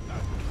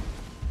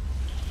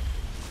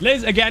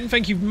 Liz, again,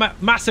 thank you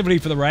massively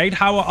for the raid.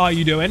 How are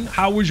you doing?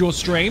 How was your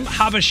stream?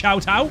 Have a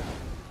shout out.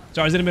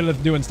 Sorry, I was in the middle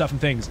of doing stuff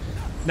and things.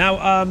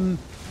 Now,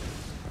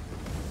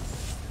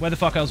 where the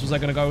fuck else was I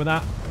going to go with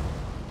that?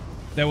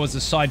 There was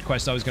a side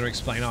quest I was going to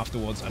explain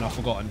afterwards, and I've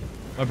forgotten.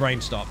 My brain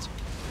stopped.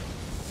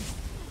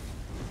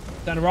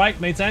 Sounded right?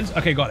 Made sense?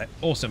 Okay, got it.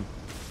 Awesome.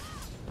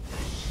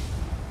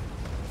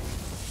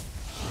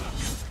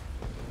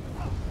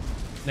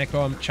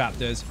 Necrom,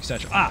 chapters,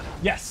 etc. Ah,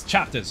 yes,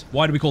 chapters.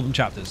 Why do we call them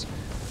chapters?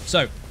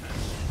 So,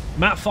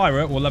 Matt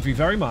Fyra will love you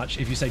very much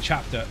if you say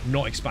chapter,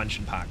 not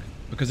expansion pack.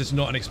 Because it's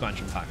not an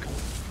expansion pack.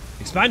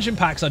 Expansion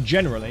packs are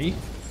generally,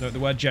 note the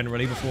word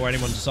generally before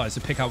anyone decides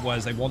to pick out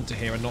words they want to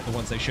hear and not the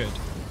ones they should.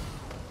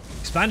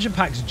 Expansion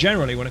packs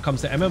generally, when it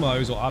comes to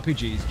MMOs or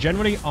RPGs,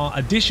 generally are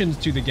additions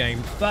to the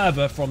game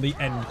further from the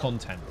end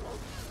content.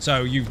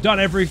 So you've done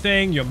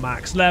everything, you're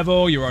max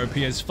level, you're OP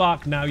as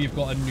fuck, now you've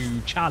got a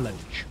new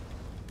challenge.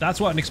 That's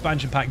what an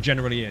expansion pack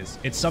generally is.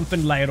 It's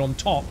something layered on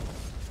top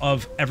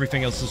of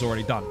everything else that's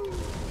already done.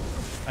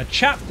 A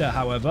chapter,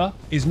 however,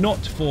 is not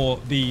for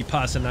the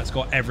person that's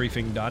got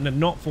everything done, and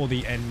not for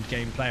the end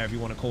game player, if you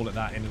want to call it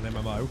that in an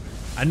MMO,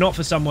 and not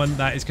for someone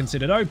that is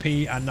considered OP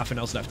and nothing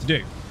else left to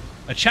do.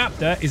 A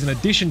chapter is an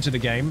addition to the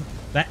game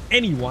that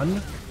anyone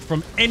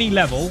from any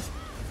level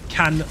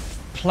can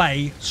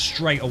play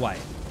straight away.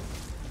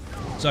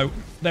 So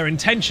their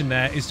intention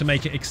there is to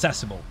make it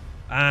accessible.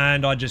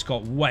 And I just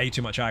got way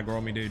too much aggro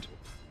on me, dude.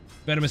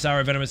 Venomous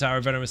arrow, venomous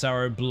arrow, venomous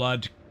arrow,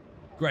 blood,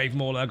 grave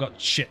mauler. I got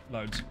shit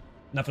loads.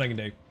 Nothing I can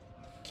do.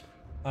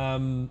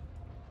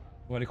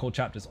 What are they called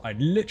chapters? I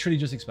literally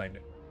just explained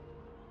it.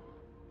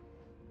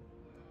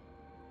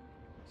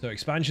 So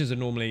expansions are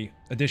normally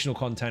additional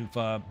content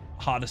for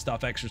harder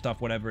stuff, extra stuff,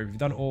 whatever. If you've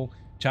done it all,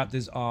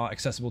 chapters are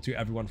accessible to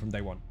everyone from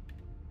day one.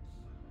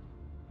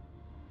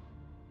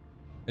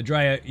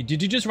 Andrea,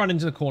 did you just run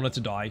into the corner to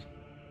die?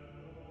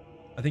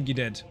 I think you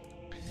did.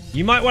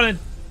 You might want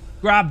to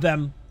grab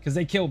them because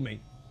they killed me.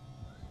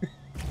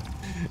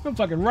 I'm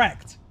fucking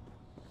wrecked.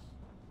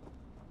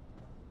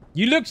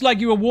 You looked like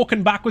you were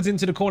walking backwards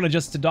into the corner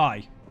just to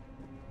die.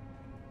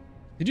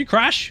 Did you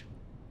crash?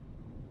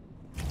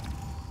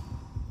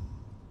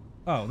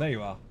 Oh, there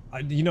you are.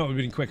 You know it would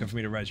have been quicker for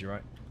me to res you,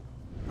 right?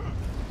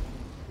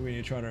 When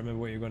you're trying to remember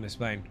what you're going to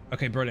explain.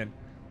 Okay, brilliant.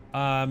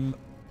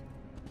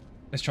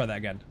 Let's try that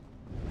again.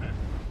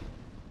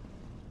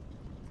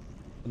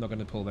 I'm not going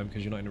to pull them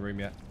because you're not in the room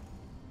yet.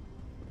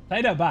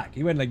 Play that back.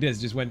 He went like this,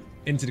 just went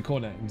into the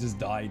corner and just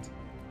died.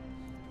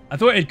 I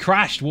thought it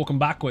crashed walking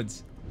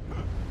backwards.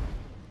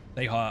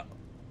 They hurt.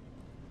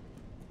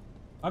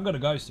 I'm going to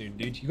go soon,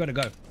 dude. You got to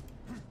go.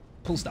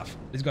 Pull stuff.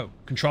 Let's go.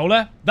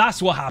 Controller?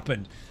 That's what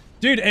happened.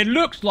 Dude, it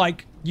looked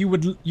like you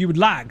would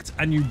lagged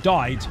and you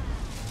died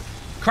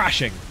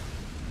crashing.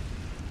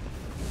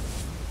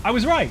 I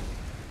was right.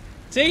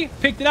 See?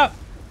 Picked it up.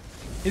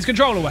 His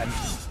controller went.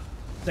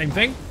 Same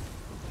thing.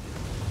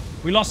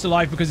 We lost a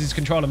life because his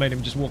controller made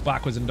him just walk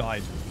backwards and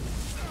died.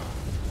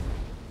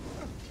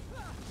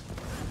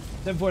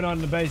 7.9 on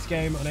the base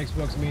game on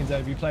Xbox means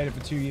that if you played it for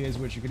 2 years,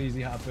 which could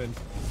easily happen,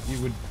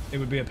 it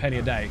would be a penny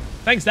a day.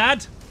 Thanks,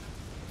 Dad.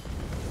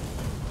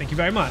 Thank you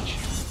very much.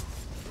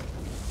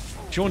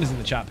 Sean is in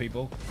the chat,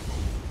 people.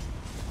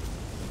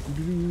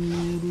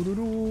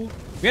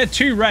 We had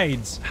 2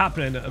 raids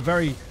happening at a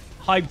very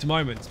hyped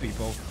moment,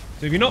 people.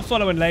 So if you're not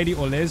following Lady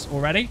or Liz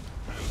already,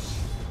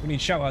 We need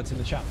shoutouts in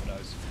the chat for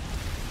those.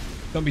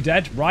 Don't be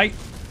dead, right?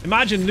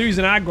 Imagine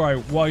losing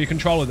aggro while your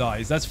controller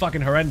dies. That's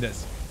fucking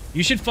horrendous.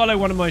 You should follow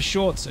one of my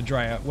shorts,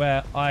 Andrea,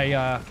 where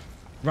I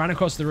ran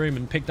across the room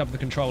and picked up the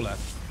controller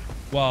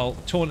while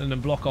taunting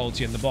and block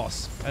ulting the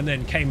boss, and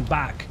then came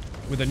back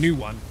with a new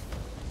one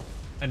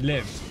and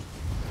lived.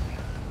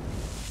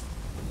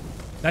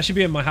 That should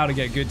be in my How to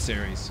Get Good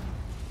series.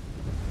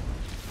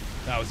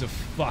 That was a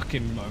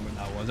fucking moment,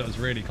 that was. That was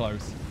really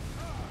close.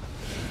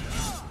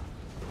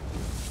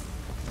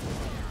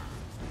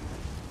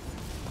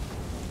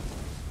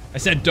 I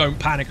said don't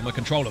panic and my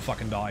controller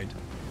fucking died.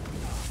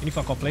 Can you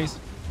fuck off, please?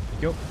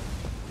 Thank you.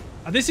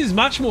 This is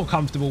much more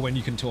comfortable when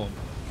you can taunt.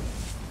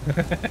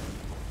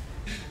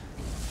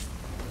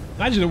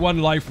 Imagine the one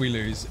life we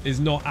lose is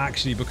not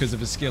actually because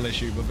of a skill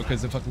issue, but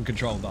because the fucking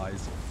control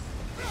dies.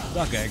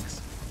 Duck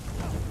eggs.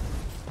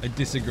 I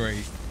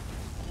disagree.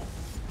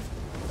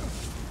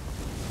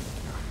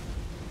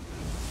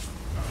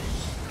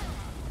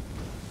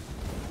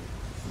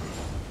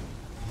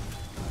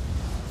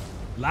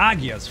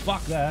 Laggy as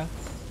fuck there.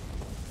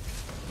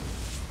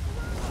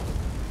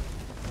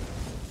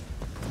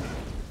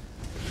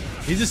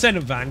 These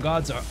Ascendant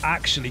Vanguards are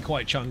actually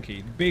quite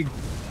chunky. Big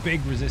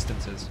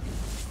resistances.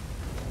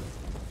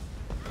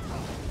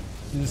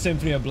 The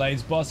Symphony of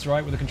Blades boss,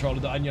 right? With the controller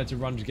died and you had to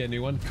run to get a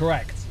new one?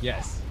 Correct,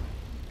 yes.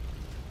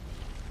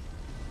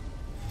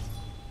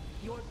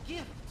 Your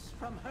gifts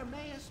from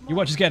Hermaeus. You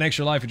watch us get an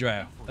extra life,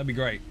 Andrea. That'd be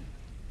great.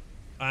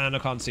 And I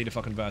can't see the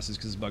fucking verses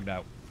because it's bugged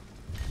out.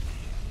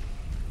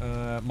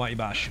 Mighty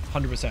Bash,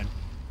 100%.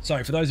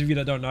 Sorry, for those of you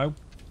that don't know,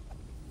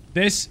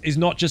 this is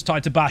not just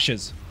tied to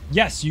bashes.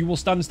 Yes, you will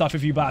stun stuff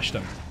if you bash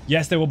them.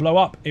 Yes, they will blow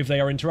up if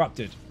they are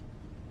interrupted.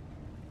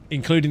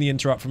 Including the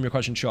interrupt from your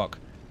Crushing Shock.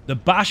 The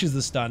bash is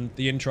the stun,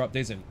 the interrupt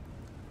isn't.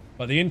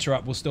 But the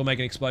interrupt will still make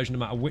an explosion no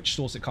matter which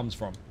source it comes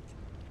from.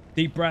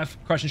 Deep Breath,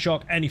 Crushing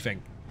Shock,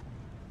 anything.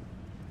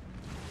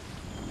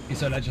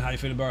 ESO Legend, how you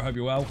feeling, bro? I hope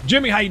you're well.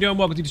 Jimmy, how you doing?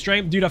 Welcome to the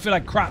stream. Dude, I feel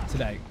like crap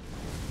today.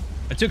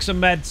 I took some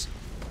meds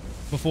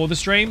before the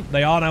stream.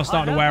 They are now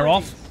starting to wear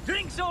off.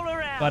 Drinks all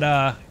around.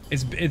 But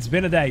it's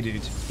been a day, dude.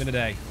 It's been a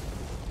day.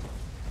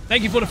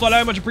 Thank you for the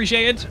follow, much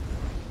appreciated.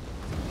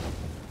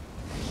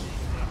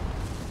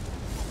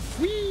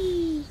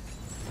 Whee!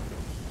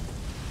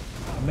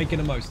 I'm making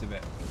the most of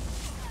it.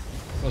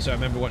 Also, I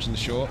remember watching the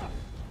short.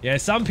 Yeah,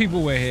 some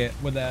people were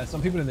there.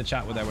 Some people in the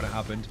chat were there when it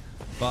happened.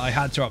 But I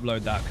had to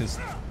upload that because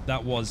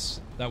that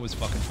was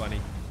fucking funny.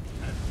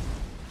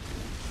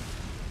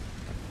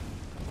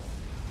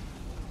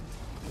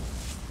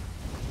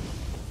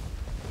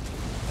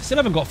 I still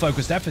haven't got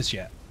focused efforts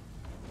yet.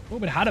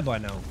 What would have had it by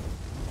now?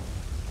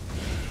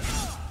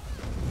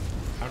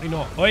 Apparently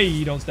not. Oi,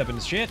 you don't step in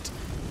the shit.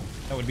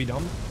 That would be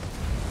dumb.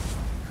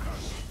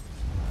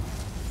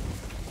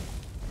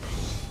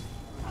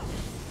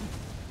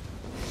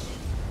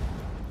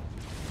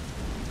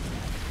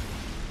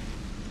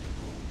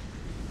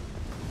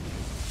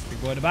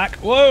 Big boy in the back.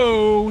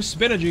 Whoa!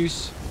 Spinner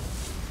juice.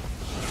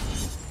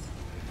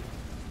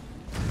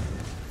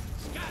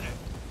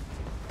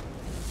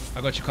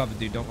 I got you covered,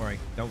 dude. Don't worry.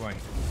 Don't worry.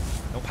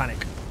 Don't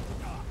panic.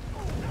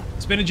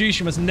 Spinner juice,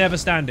 you must never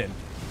stand in.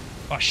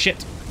 Oh,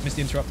 shit. Missed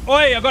the interrupt.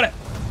 Oi, I got it.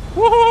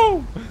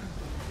 Woohoo!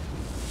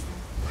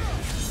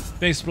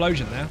 Big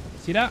explosion there.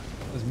 See that?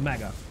 It was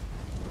mega.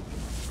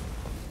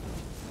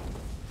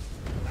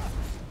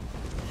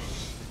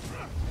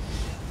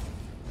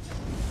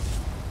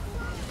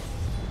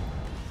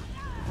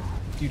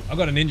 Dude, I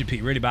got a ninja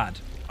peek really bad.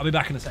 I'll be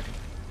back in a second.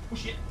 Oh,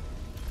 shit.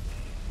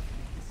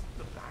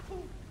 The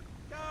battle?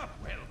 Ah,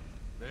 well,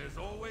 there's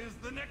always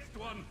the next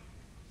one.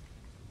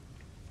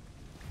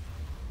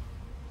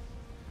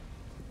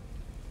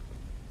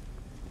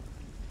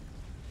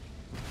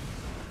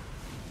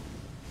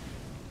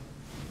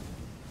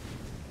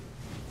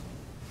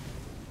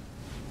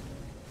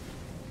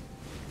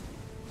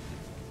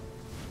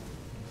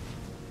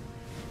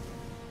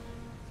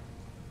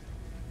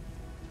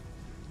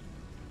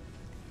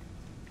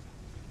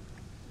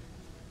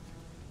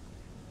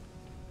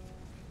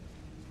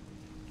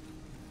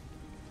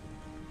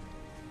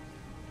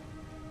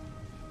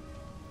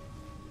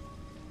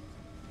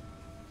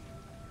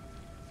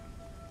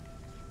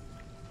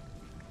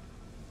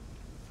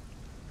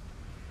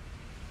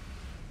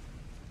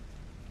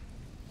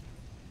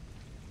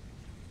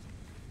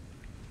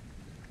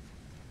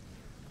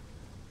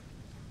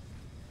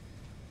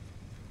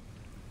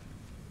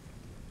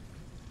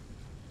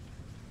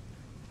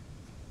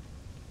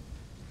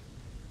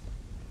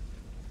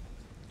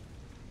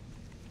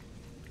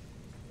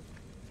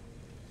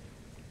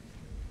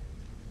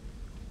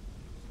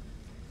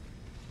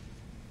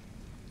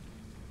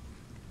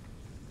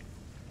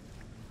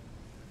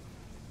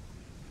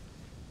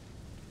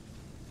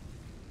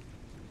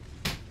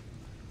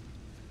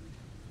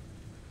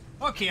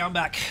 Okay, I'm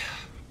back.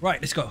 Right,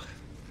 let's go.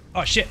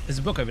 Oh shit, there's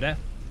a book over there.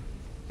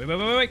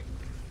 Wait.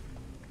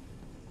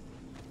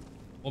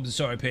 Orbs are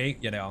so OP.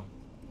 Yeah, they are.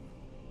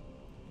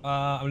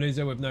 I'm a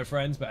loser with no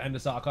friends, but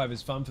Endless Archive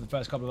is fun for the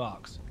first couple of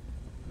arcs.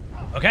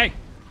 Okay.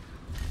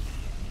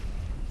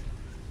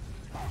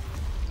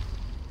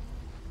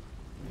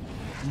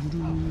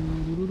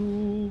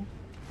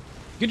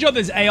 Good job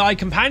there's AI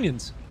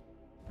companions.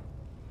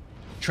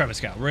 Tremor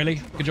Scout,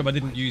 really? Good job I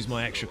didn't use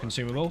my extra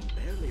consumable.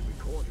 Barely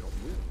record your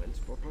movements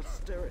for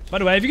posterity. By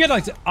the way, if you get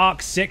like to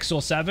Arc 6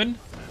 or 7,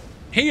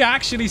 he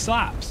actually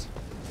slaps.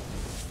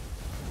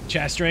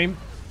 Chair stream.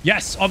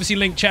 Yes, obviously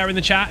link chair in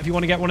the chat if you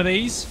want to get one of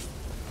these.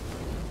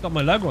 Got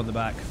my logo on the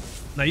back.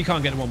 Now, you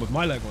can't get the one with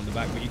my logo on the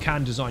back, but you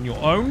can design your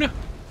own.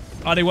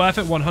 Are they worth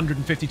it?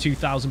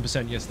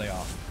 152,000%. Yes, they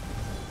are.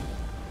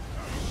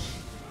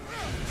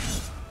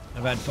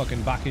 I've had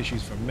fucking back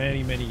issues for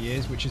many, many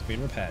years, which has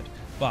been repaired.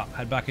 But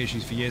had back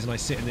issues for years, and I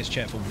sit in this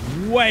chair for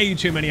way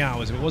too many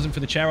hours. If it wasn't for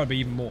the chair, I'd be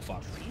even more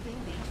fucked.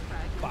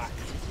 Back.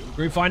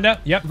 Group Finder?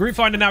 Yep, Group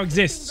Finder now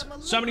exists.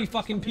 So many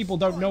fucking people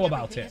don't know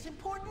about it.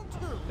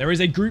 There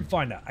is a Group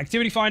Finder.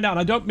 Activity Finder, and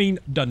I don't mean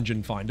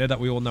Dungeon Finder that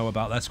we all know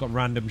about. That's got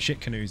random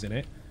shit canoes in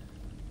it.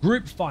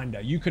 Group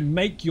Finder. You can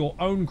make your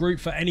own group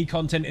for any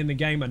content in the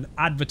game and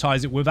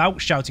advertise it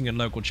without shouting in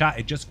local chat.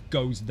 It just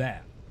goes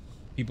there.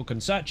 People can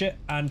search it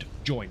and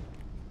join.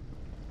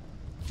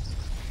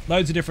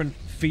 Loads of different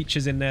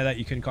features in there that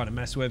you can kind of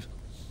mess with.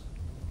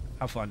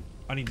 Have fun.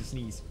 I need to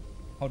sneeze.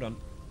 Hold on.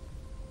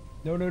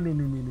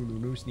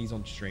 No sneeze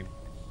on stream.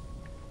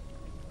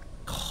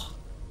 I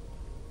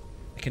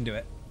can do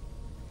it.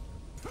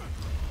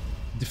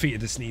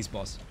 Defeated the sneeze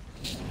boss.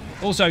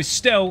 Also,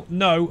 still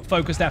no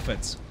focused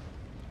efforts.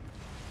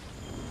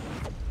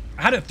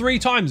 I had it 3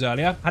 times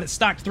earlier. Had it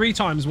stacked 3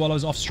 times while I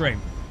was off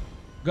stream.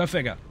 Go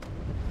figure.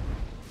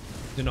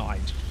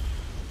 Denied.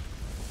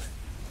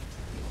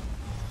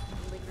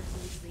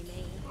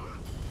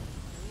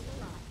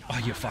 Oh,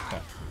 you fucker.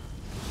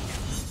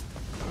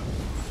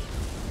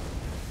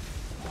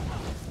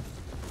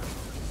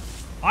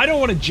 I don't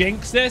want to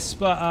jinx this,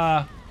 but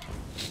I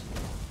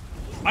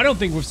don't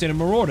think we've seen a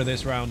Marauder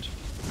this round.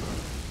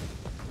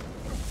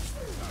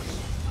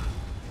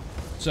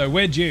 So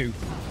we're due.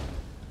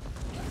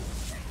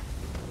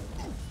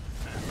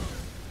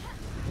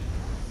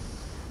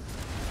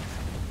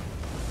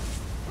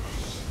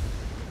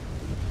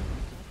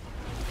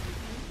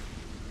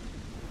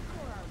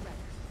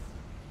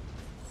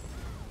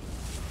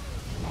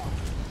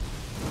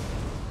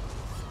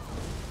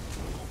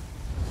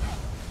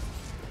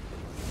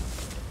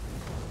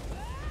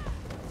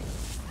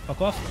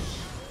 Fuck off.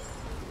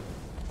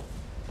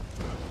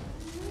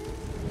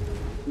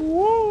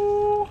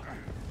 Woo!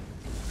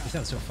 You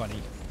sound so funny.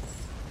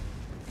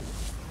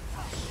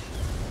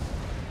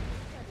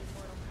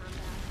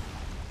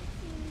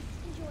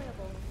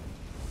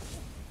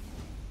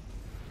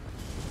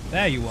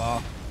 There you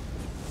are.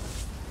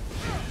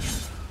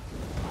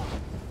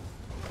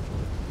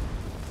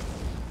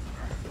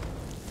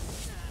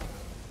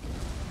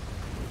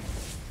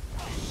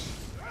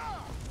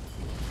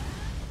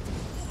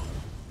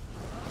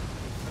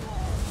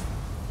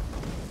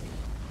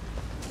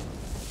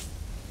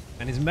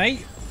 And his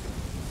mate.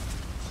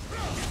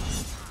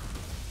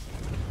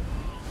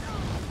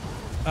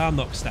 I'm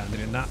not standing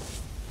in that.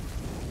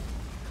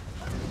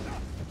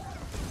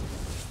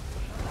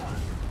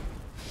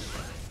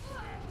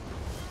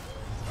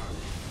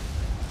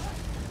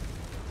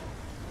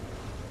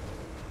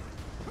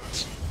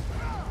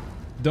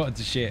 Dotted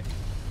to shit.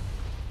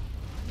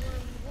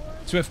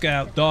 Swift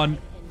Gale, done.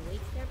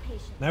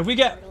 Now if we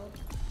get,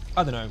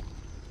 I don't know,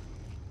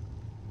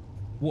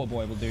 Water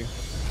Boy will do.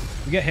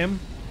 If we get him,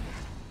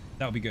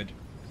 that'll be good.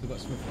 We've got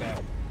Swift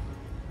Gale.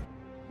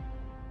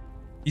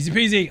 Easy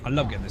peasy. I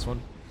love getting this one.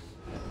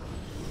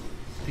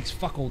 Takes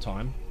fuck all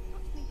time.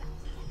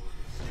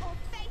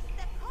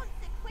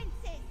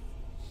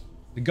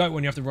 The goat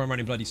one you have to run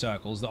around in bloody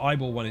circles. The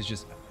eyeball one is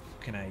just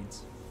fucking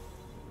AIDS.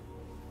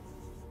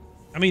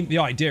 I mean, the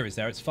idea is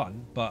there. It's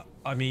fun. But,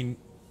 I mean,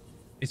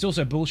 it's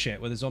also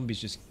bullshit where the zombies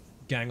just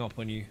gang up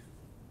on you.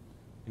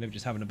 You know,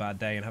 just having a bad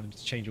day and having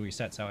to change all your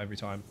sets out every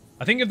time.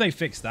 I think if they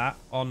fix that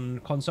on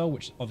console,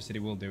 which obviously they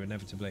will do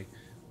inevitably,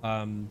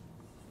 it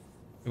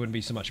wouldn't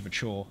be so much of a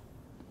chore.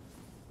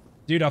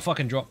 Dude, I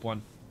fucking dropped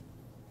one.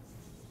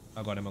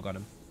 I got him, I got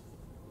him.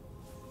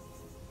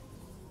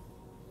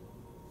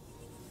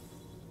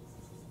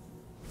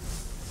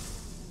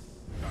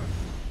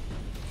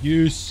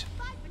 Use.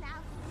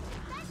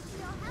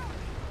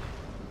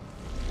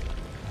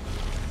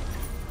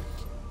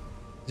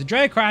 The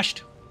Drea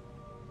crashed.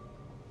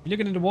 You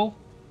looking at the wall?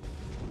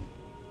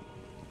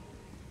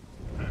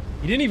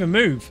 He didn't even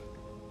move.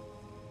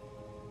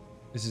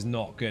 This is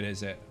not good,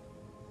 is it?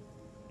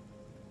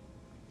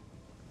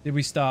 Did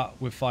we start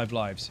with 5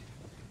 lives?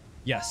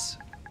 Yes.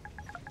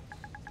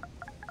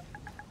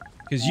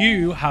 Because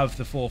you have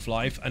the 4th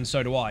life, and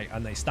so do I,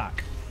 and they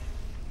stack.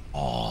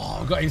 Oh,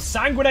 I've got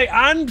Insanguinate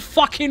and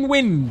fucking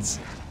Winds.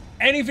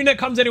 Anything that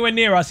comes anywhere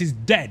near us is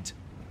dead.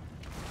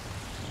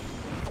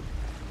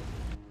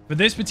 For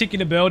this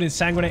particular build,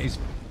 Insanguinate is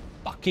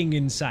fucking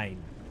insane.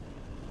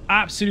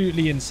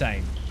 Absolutely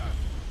insane.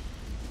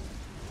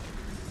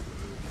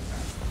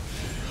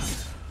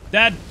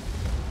 Dead.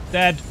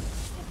 Dead.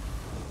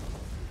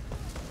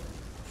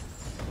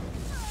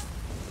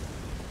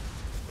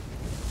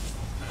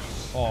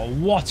 Oh,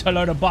 what a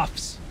load of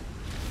buffs.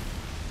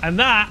 And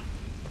that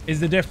is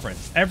the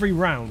difference. Every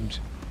round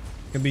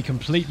can be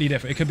completely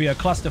different. It could be a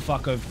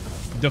clusterfuck of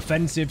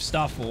defensive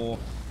stuff or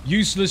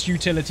useless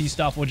utility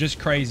stuff or just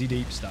crazy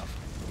deep stuff.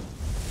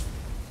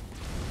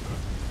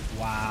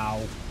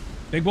 Wow.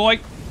 Big boy.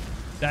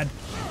 Dead.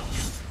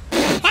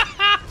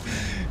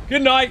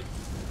 Good night.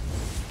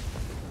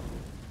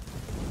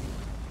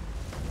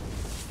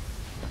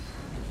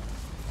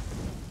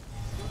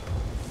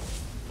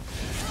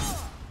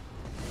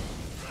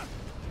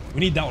 We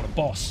need that on a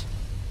boss.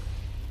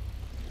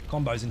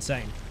 Combo's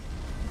insane.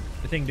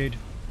 The thing, dude.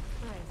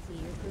 I see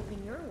you're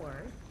proving your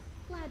worth.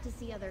 Glad to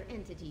see other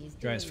entities.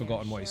 Dre's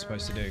forgotten what he's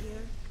supposed to do.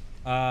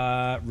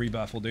 Here.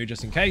 Rebirth will do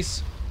just in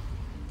case.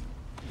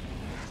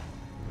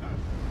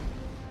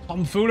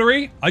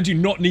 Tomfoolery? I do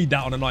not need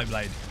that on a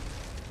Nightblade.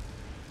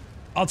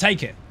 I'll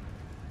take it.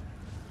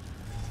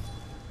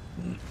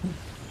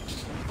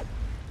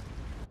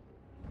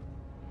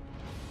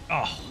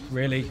 Oh,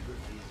 really?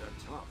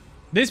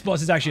 This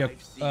boss is actually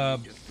a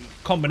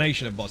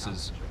combination of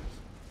bosses.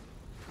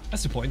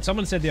 That's the point.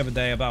 Someone said the other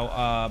day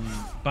about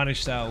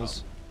Banished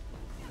Cells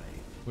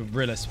with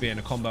Rillis being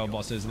a combo of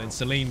bosses and then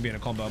Celine being a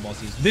combo of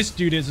bosses. This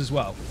dude is as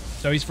well.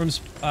 So he's from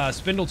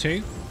Spindle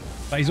 2,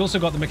 but he's also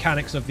got the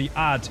mechanics of the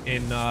ad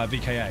in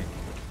VKA.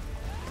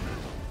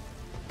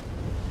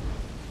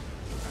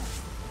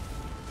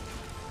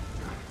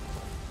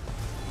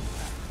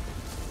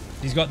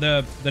 He's got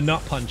the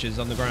nut punches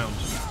on the ground.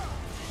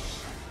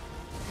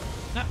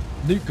 That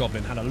Loot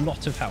Goblin had a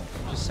lot of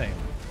health, just saying.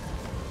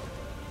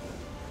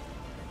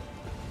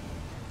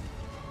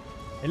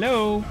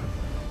 Hello.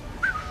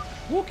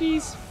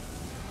 Walkies.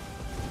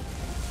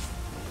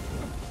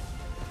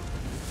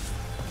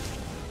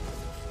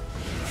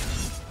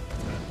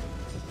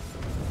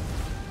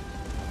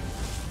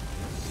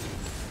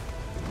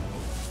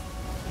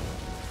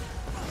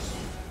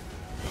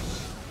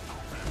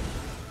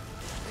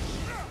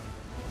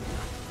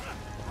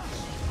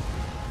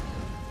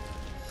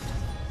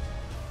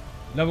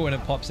 Love it when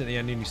it pops at the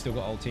end and you still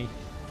got ulti.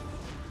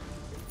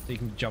 So you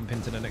can jump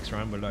into the next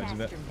round with loads of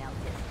it. Master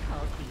Melkus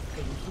calls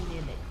these things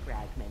mimic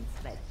fragments,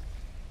 but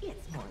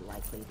it's more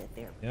likely that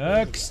they're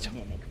Next.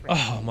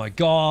 Oh my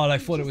god, I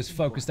thought it was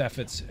focused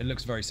efforts. It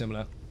looks very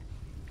similar.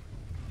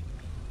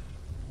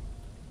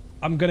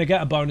 I'm going to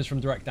get a bonus from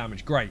direct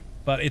damage. Great.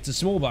 But it's a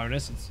small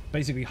bonus. It's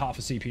basically half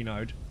a CP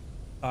node.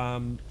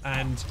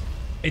 And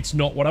it's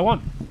not what I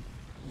want.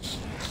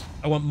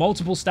 I want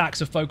multiple stacks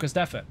of focused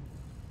effort.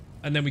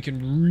 And then we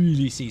can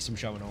really see some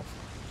showing off.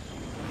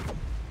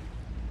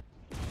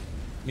 I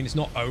mean, it's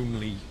not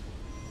only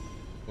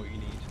what you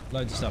need.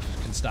 Loads of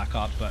stuff can stack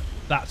up, but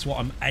that's what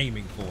I'm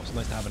aiming for. It's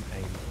nice to have an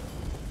aim.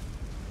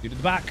 Dude at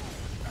the back.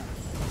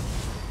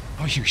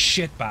 Oh, you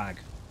shitbag.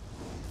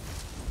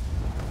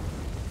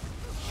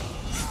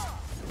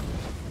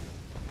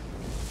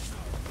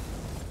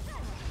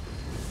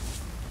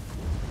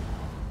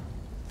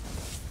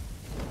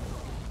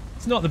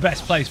 It's not the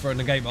best place for a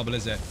negate bubble,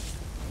 is it?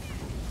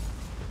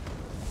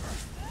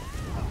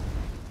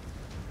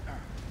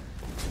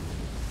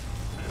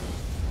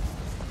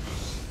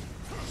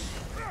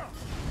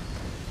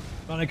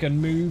 I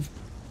can move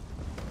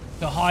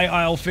to High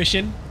Isle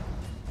fishing.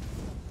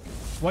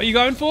 What are you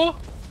going for?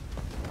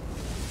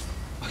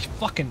 I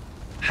fucking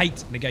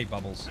hate negate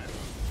bubbles.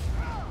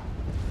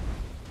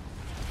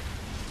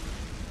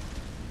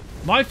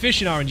 My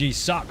fishing RNG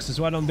sucks, that's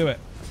why I don't do it.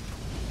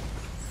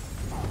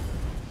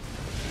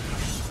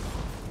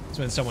 That's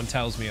when someone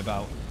tells me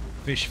about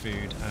fish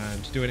food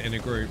and doing it in a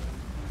group.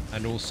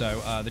 And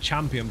also the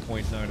champion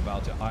point knowing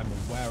about it. I'm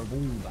aware of all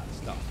that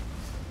stuff.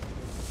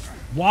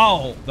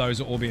 While those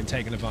are all being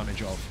taken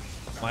advantage of,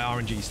 my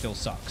RNG still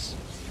sucks.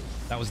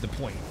 That was the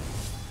point.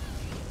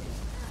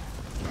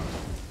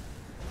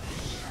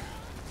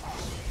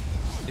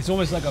 It's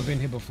almost like I've been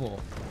here before.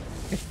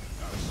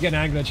 Get an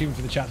angular achievement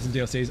for the chapters and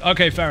DLCs.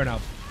 Okay, fair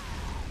enough.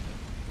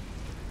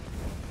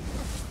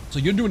 So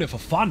you're doing it for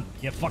fun?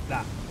 Yeah, fuck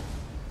that.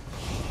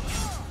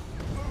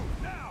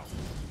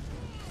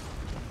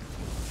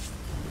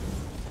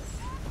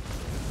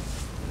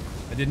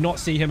 I did not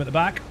see him at the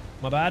back.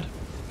 My bad.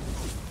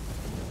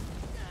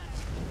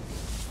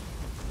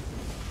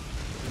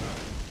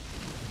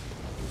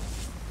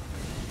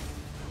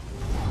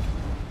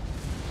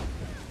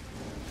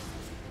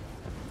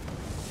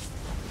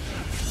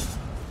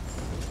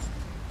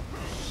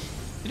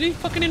 Did he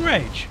fucking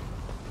enrage?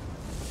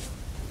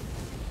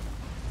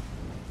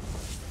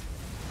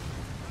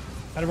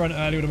 Had to run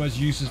early with the most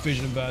useless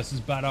vision versus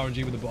bad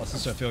RNG with the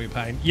bosses, so I feel your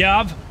pain.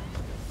 Yeah,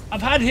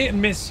 I've had hit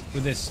and miss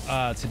with this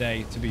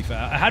today, to be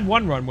fair. I had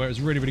one run where it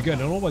was really, really good,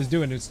 and all I was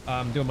doing is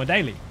doing my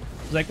daily.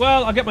 I was like,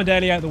 well, I'll get my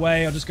daily out of the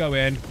way, I'll just go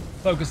in,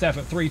 focused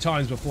effort 3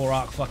 times before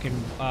Arc fucking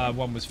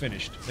 1 was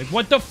finished. Like,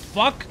 what the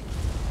fuck?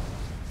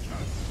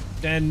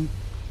 Then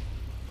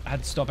I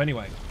had to stop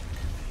anyway.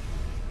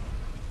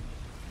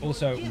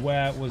 Also,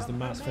 where was the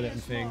mass filleting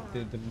thing?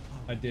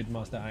 I did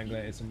master angler.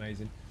 It's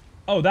amazing.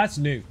 Oh, that's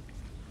new.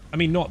 I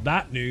mean, not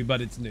that new,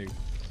 but it's new.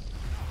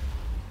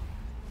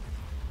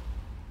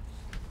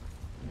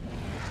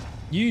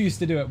 You used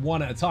to do it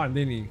one at a time,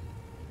 didn't you?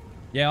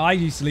 Yeah, I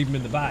used to leave them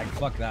in the bag.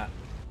 Fuck that.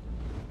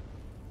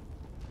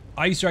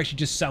 I used to actually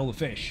just sell the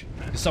fish.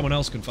 Because someone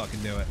else can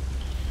fucking do it.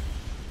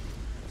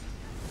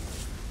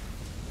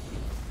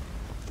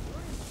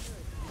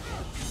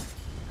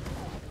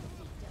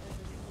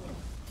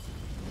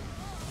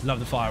 Love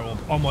the fire orb.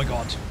 Oh my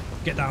god.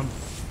 Get down.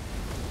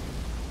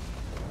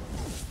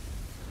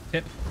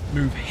 Tip.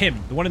 Move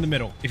him. The one in the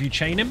middle. If you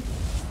chain him,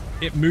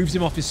 it moves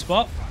him off his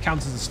spot,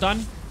 counts as a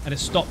stun, and it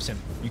stops him.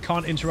 You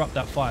can't interrupt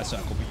that fire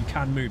circle, but you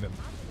can move him.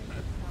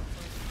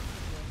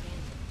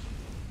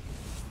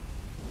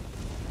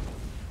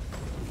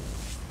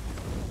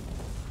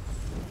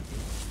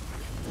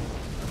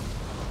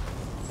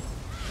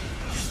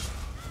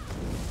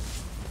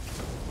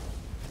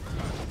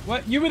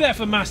 Well, you were there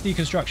for mass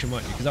deconstruction,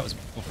 weren't you? Because that was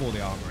before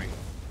the armory.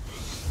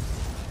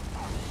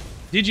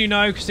 Did you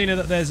know, Christina,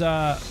 that there's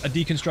a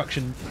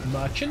deconstruction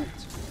merchant?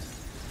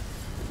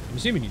 I'm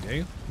assuming you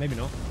do. Maybe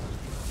not.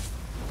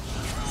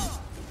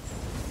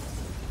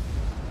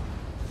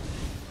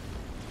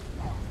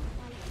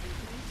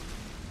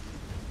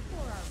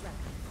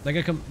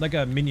 Like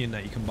a minion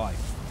that you can buy.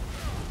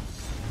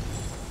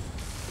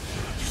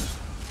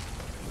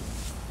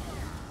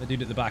 The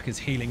dude at the back is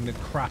healing the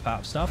crap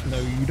out of stuff. No,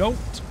 you don't.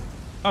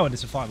 Oh, and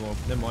it's a fireball.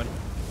 Never mind.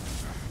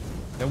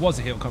 There was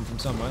a heal come from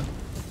somewhere.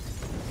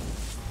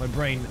 My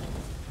brain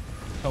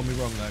told me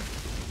wrong, though.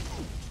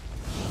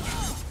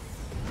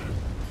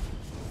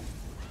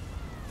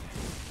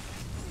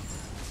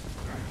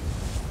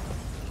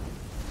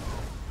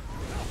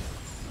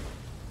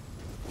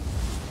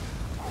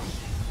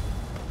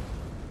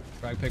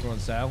 Ragpicker on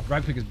sale.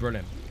 Ragpicker is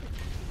brilliant.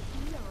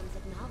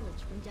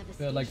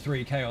 Got like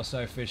 3k or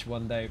so fish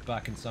one day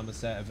back in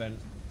Somerset event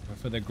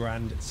for the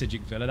Grand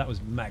Sijic Villa. That was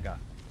mega.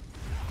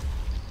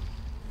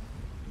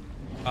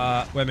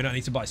 Wait a minute, I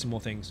need to buy some more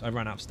things. I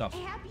ran out of stuff.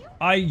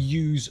 I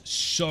use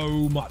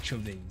so much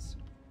of these.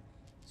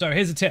 So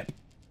here's a tip.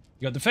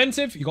 You got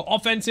defensive, you got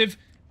offensive,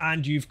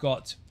 and you've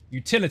got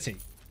utility.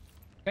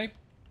 Okay?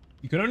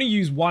 You can only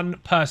use one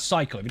per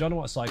cycle. If you don't know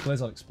what a cycle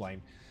is, I'll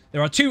explain.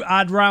 There are 2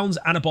 ad rounds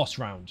and a boss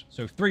round.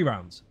 So 3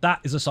 rounds. That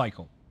is a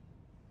cycle.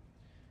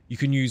 You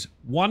can use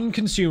 1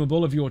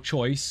 consumable of your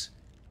choice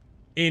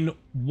in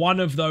one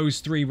of those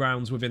 3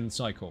 rounds within the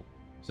cycle.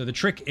 So the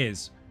trick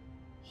is,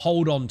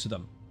 hold on to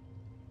them.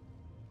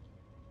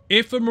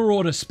 If a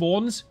marauder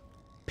spawns,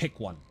 pick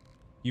one.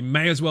 You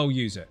may as well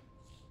use it.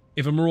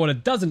 If a marauder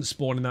doesn't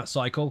spawn in that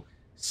cycle,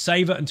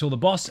 save it until the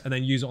boss and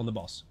then use it on the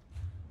boss.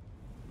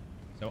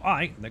 So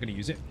they're going to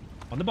use it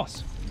on the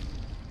boss.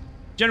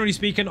 Generally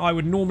speaking, I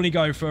would normally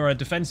go for a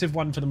defensive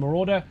one for the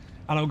marauder,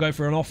 and I'll go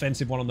for an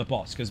offensive one on the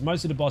boss, because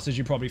most of the bosses,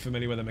 you're probably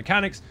familiar with the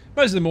mechanics.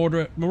 Most of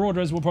the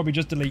marauders will probably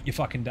just delete your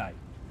fucking day.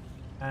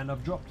 And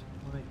I've dropped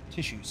my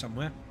tissue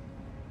somewhere.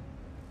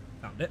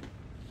 Found it.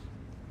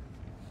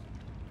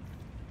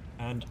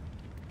 And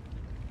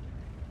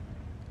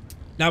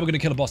now we're going to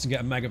kill a boss and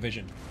get a mega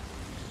vision.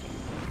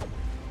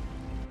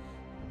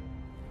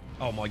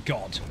 Oh my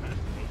god.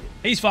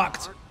 He's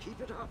fucked.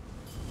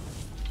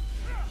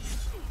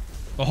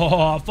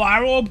 Oh,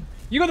 fire orb.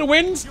 You got the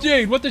wins?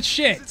 Dude, what the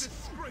shit?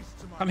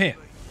 Come here.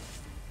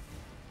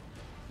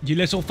 You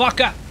little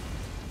fucker.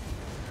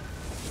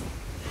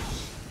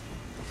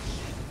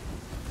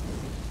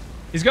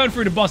 He's going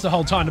through the boss the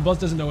whole time. The boss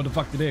doesn't know what the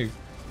fuck to do.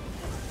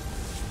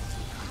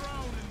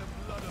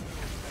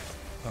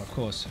 Oh, of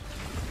course.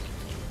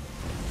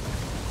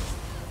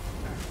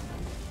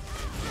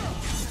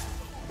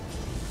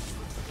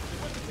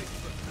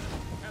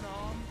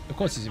 Of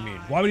course he's immune.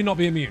 Why would he not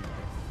be immune?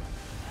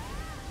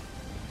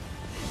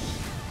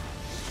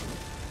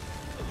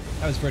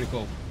 That was pretty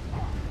cool.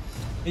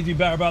 Need to be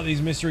better about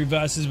these mystery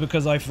verses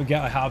because I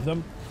forget I have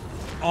them.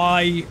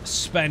 I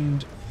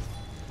spend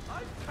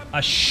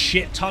a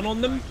shit ton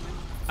on them,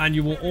 and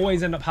you will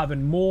always end up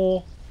having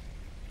more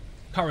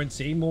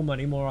currency, more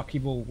money, more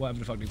upheaval, whatever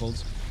the fuck it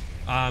calls,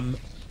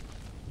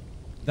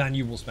 than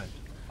you will spend.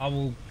 I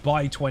will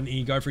buy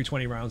 20, go through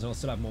 20 rounds, and I'll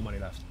still have more money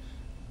left.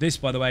 This,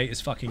 by the way, is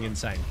fucking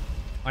insane.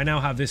 I now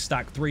have this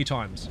stack 3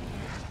 times.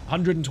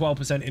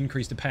 112%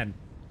 increase to pen.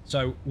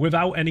 So,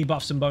 without any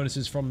buffs and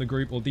bonuses from the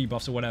group or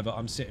debuffs or whatever,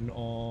 I'm sitting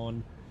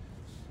on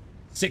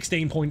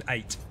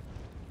 16.8.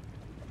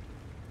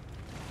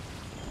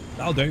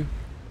 That'll do.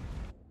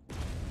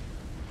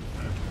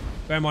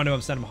 Bear in mind,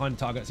 I'm standing behind the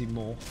targets even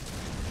more.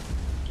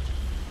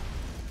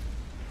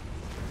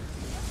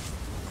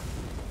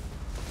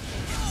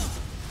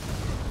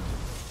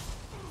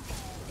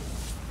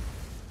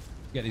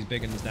 Get these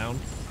big ones down.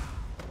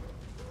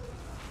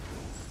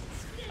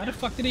 How the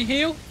fuck did he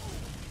heal?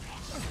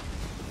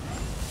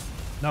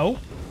 No.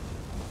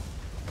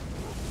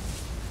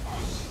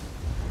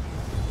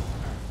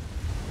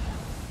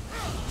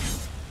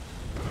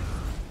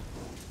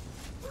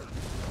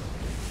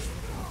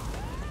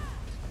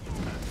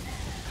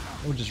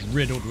 Or just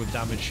riddled with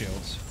damage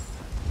shields.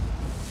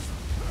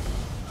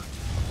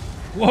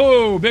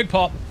 Whoa, big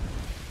pop.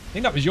 I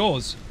think that was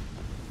yours.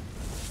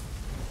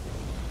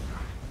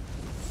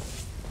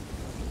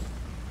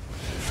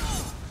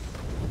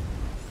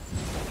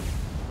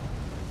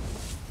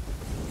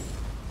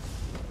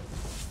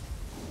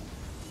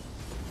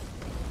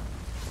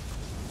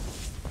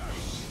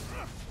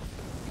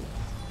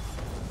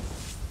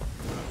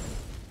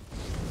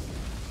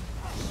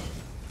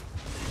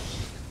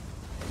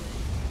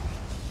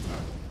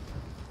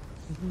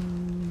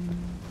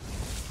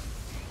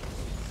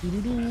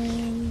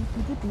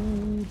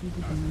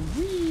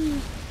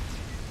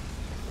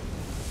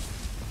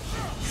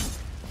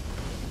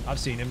 I've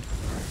seen him.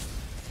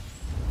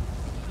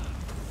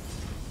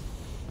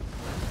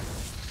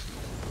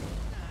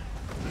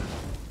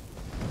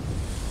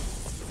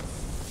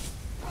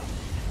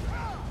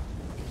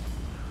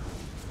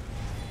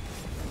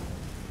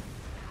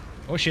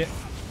 Oh shit.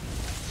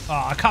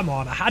 Oh, come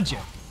on, I had you.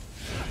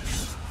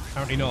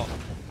 Apparently not.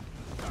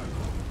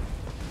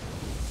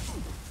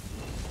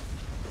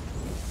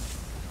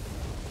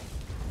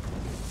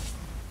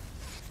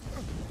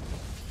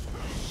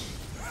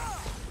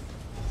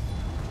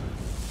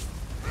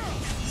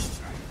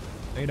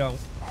 No, you don't.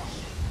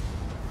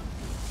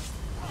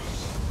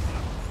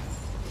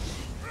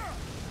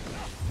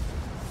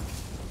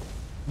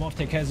 I'm off.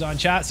 Take care, Zion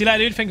chat. See you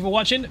later, dude. Thank you for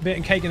watching. Bit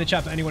and cake in the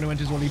chat for anyone who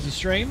enters or leaves the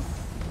stream.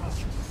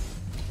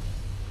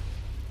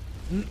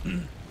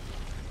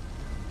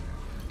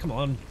 Come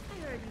on.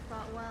 I heard you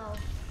fought well.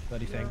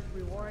 Bloody thing.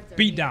 Your rewards are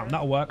Beat down. here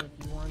That'll work.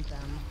 if you want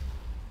them.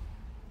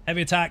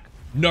 Heavy attack.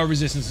 No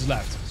resistances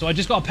left. So I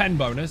just got a pen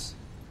bonus.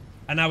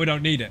 And now we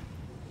don't need it.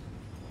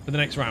 For the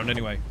next round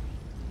anyway.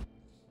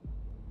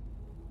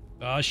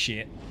 Oh,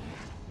 shit.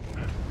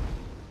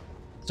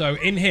 So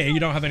in here, you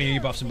don't have any of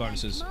your buffs and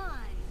bonuses.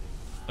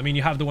 I mean,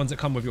 you have the ones that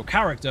come with your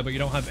character, but you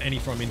don't have any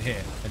from in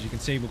here. As you can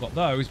see, we've got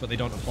those, but they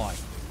don't apply.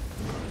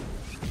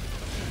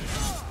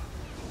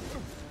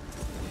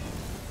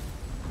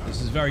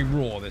 This is very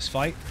raw, this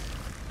fight.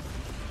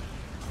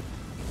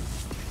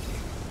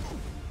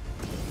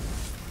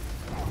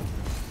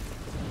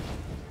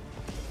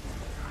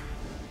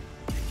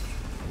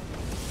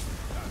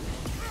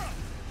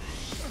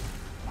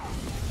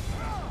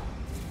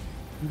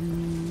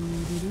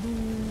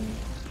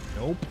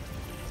 Nope.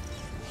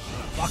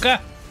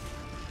 Fucker!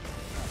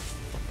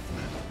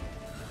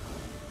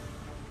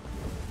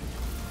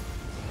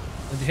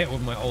 I hit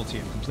with my ulti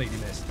and completely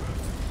missed.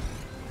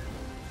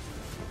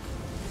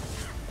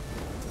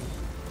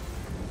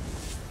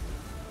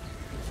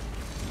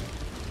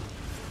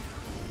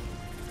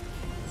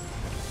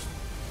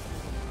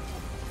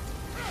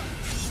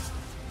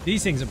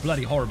 These things are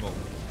bloody horrible.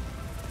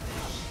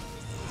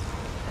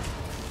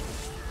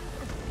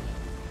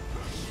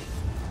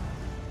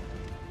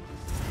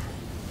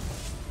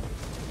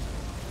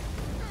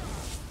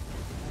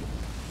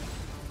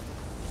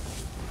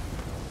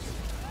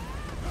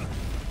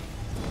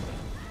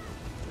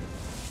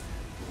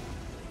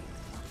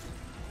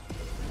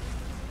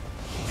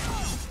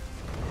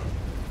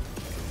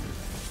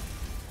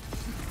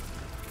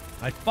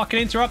 I fucking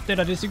interrupted,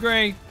 I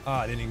disagree. Ah,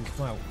 I didn't even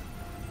come out.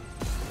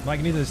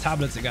 Mike needs those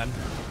tablets again.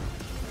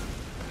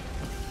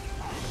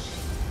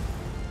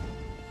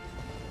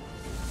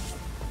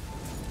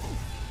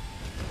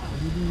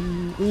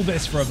 All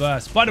this for a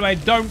burst. By the way,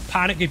 don't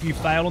panic if you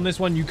fail on this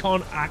one. You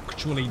can't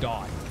actually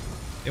die.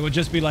 It would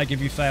just be like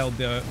if you failed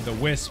the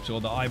wisps or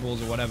the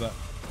eyeballs or whatever.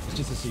 It's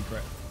just a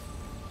secret.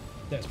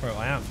 That's pro,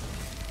 I am.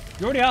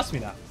 You already asked me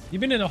that. You've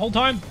been in the whole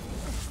time?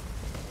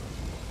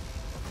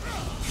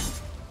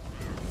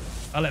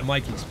 I'll let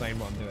Mike explain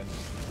what I'm doing.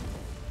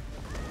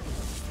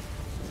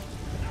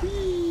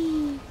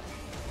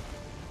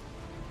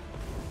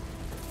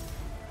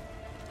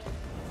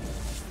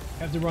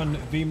 Have to run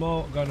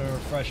VMO. Gonna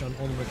refresh on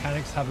all the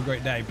mechanics. Have a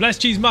great day. Bless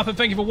Cheese Muppet.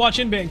 Thank you for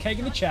watching. Bit and cake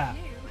in the chat.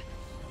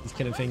 He's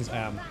killing things. I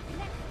am.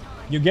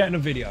 You're getting a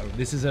video.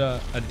 This is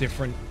a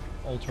different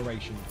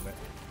alteration of it.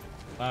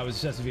 I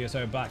was just a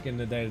ESO back in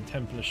the day. The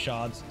Templar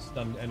shards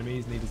stunned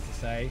enemies. Needless to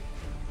say,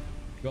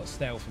 you got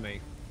stale for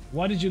me.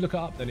 Why did you look it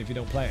up then if you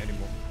don't play it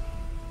anymore?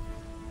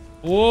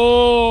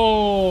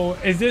 Oh,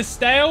 is this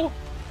stale?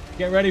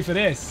 Get ready for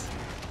this.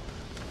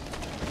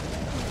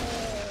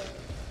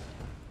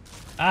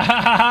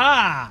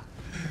 Ah,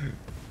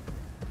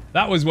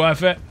 that was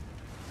worth it.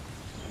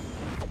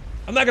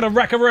 I'm not going to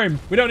wreck a room.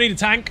 We don't need a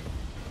tank.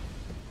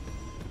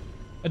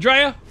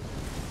 Andrea,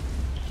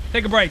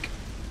 take a break.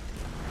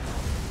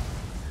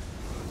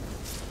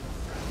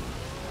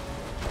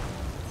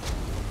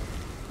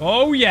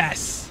 Oh,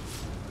 yes.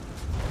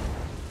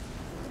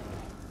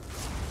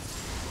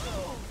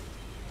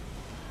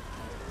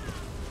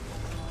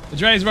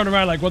 Andrea's running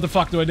around like, what the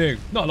fuck do I do?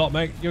 Not a lot,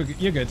 mate. You're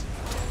good.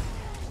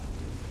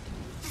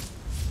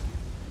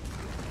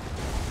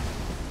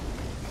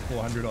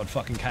 $400 odd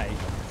fucking K.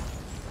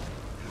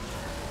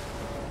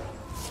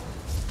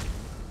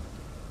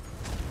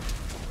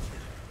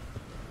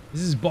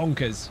 This is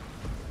bonkers.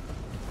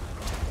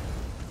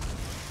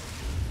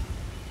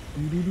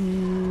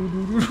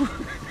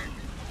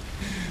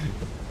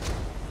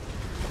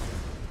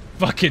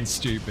 Fucking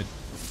stupid.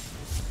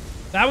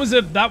 That was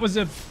a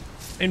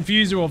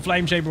infuser or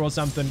flame shaper or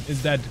something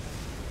is dead.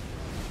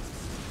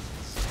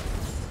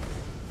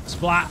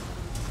 Splat.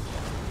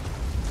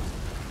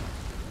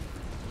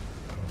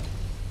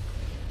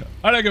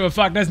 I don't give a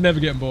fuck. That's never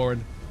getting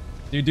boring.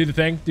 Dude, do the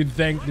thing. Do the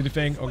thing. Do the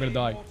thing. Or I'm gonna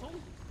die.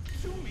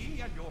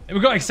 And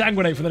we got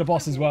Exsanguinate for the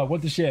boss as well.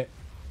 What the shit?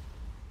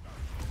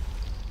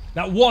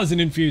 That was an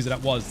infuser.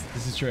 That was.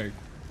 This is true.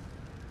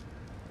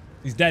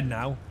 He's dead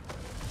now.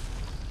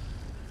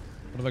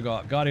 What have I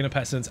got? Guardian of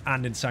Pestilence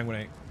and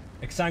Insanguinate.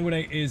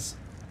 Exsanguinate is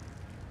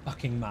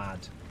fucking mad.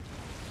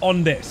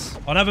 On this.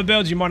 On other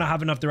builds, you might not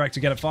have enough direct to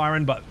get it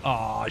firing, but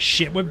oh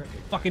shit, we've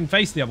fucking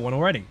faced the other one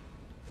already.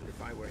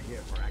 If I were here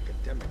for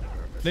academic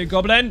purposes, Loot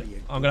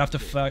Goblin. I'm gonna have to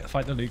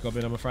fight the Loot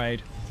Goblin, I'm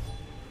afraid.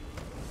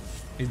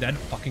 He's dead.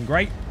 Fucking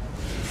great.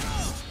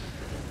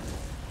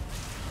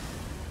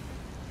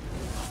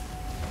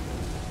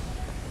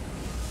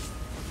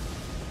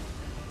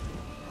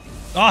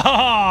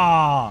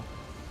 Ah!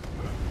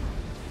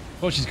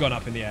 Oh, she's gone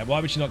up in the air. Why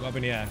would she not go up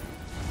in the air?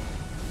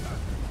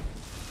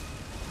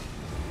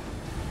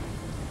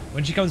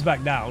 When she comes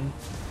back down,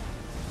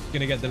 she's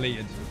gonna get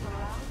deleted.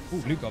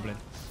 Ooh, Loot Goblin.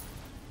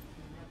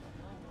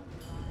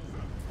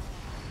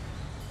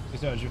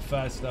 This was your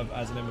first love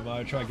as an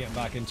MMO. Try getting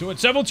back into it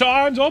several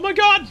times. Oh my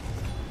god!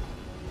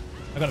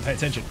 I gotta pay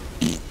attention.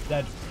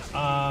 Dead.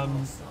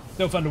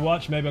 Still fun to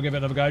watch. Maybe I'll give it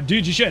another go.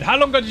 Dude, you should. How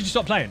long ago did you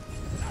stop playing?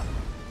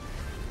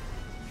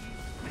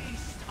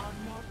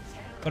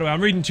 By the way,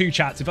 I'm reading 2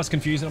 chats. If that's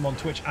confusing, I'm on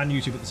Twitch and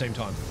YouTube at the same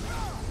time.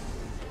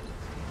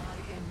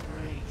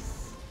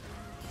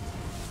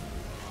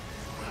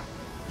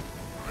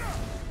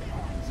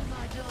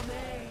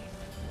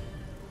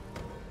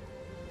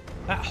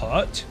 That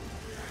hurt.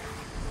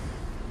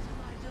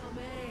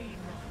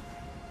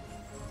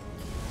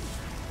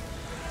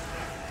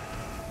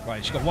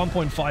 Right, she's got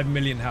 1.5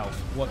 million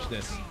health. Watch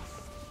this.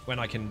 When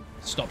I can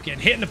stop getting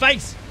hit in the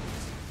face.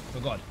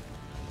 Oh god.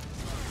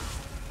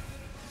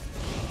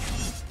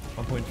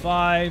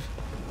 1.5.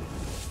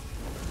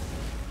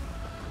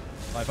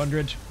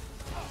 500.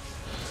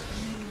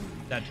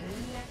 Dead.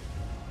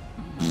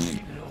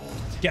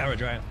 Get her,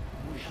 Andrea.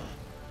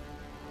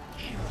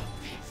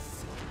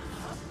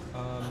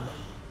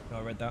 No,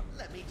 I read that.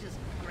 Let me just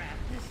grab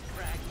this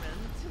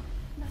fragment.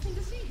 Nothing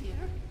to see here.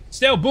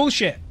 Still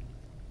bullshit.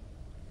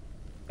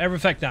 Air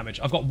effect damage.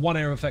 I've got 1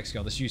 air effect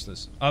skill. That's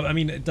useless. I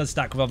mean, it does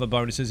stack with other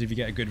bonuses if you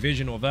get a good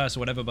vision or verse or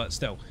whatever, but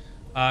still.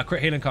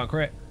 Crit healing can't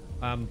crit.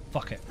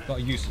 Fuck it. Got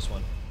a useless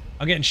one.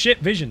 I'm getting shit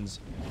visions,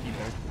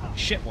 people.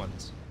 Shit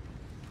ones.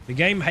 The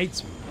game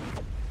hates me.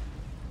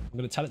 I'm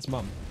gonna tell its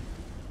mum.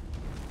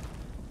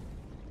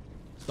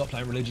 Stop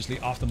playing religiously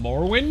after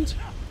Morrowind.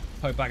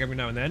 Poke back every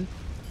now and then.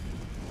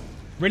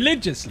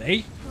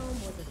 Religiously? Home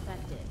was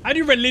affected. How do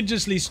you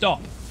religiously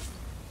stop?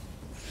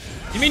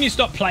 You mean you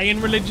stop playing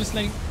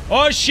religiously?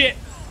 Oh shit!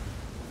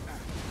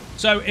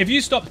 So if you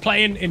stop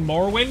playing in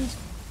Morrowind,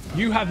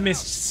 you have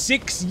missed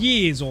 6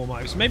 years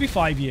almost, maybe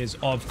 5 years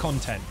of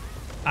content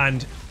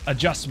and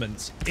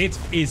adjustments. It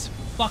is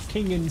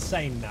fucking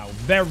insane now.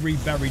 Very,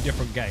 very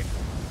different game.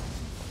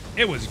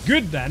 It was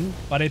good then,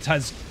 but it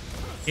has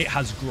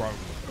grown.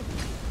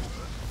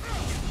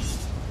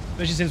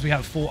 Especially since we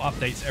have 4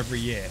 updates every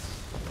year.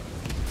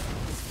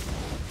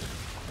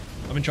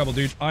 I'm in trouble,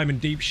 dude. I'm in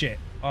deep shit.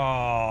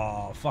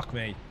 Oh, fuck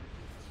me.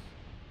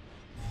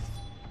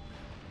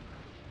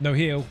 No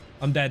heal.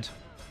 I'm dead.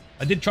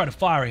 I did try to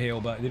fire a heal,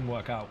 but it didn't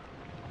work out.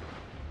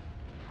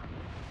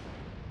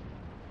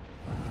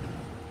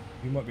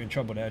 You might be in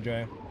trouble there,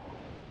 Jay.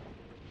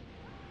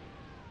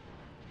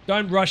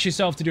 Don't rush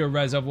yourself to do a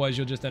res, otherwise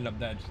you'll just end up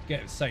dead.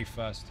 Get it safe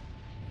first.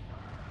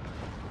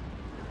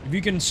 If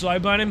you can slow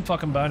burn him,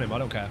 fucking burn him. I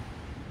don't care.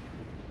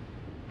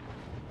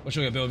 What's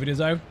your build videos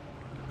though?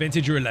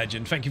 Vintage, you're a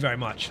legend. Thank you very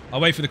much. I'll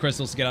wait for the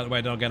crystals to get out of the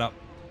way, then I'll get up.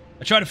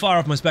 I tried to fire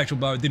off my spectral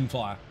bow, it didn't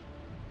fire.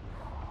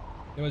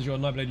 There was your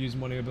Nightblade using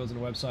one of your builds on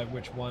the website.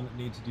 Which one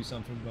needs to do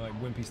something like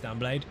Wimpy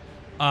Stanblade?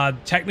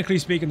 Technically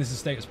speaking, this is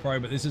Status Pro,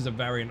 but this is a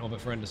variant of it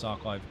for Endless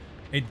Archive.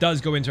 It does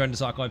go into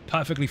Endless Archive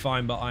perfectly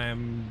fine, but I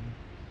am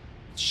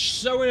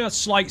showing a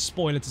slight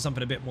spoiler to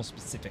something a bit more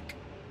specific.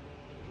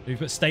 If you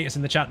put status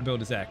in the chat, the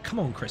build is there. Come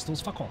on,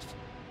 crystals, fuck off.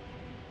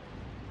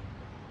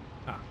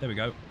 Ah, there we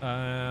go.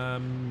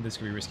 This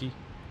could be risky.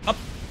 Up.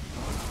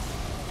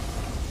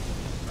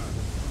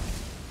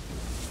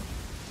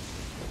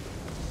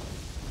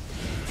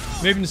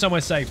 Move him to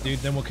somewhere safe, dude.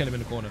 Then we'll kill him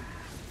in the corner.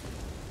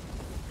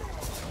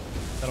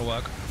 That'll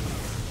work.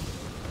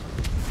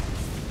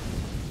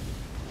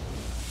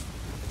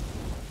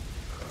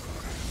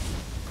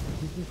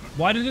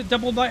 Why did it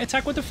double light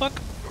attack? What the fuck?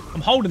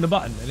 I'm holding the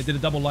button and it did a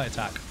double light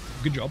attack.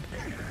 Good job.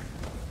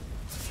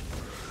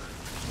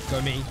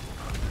 Go me.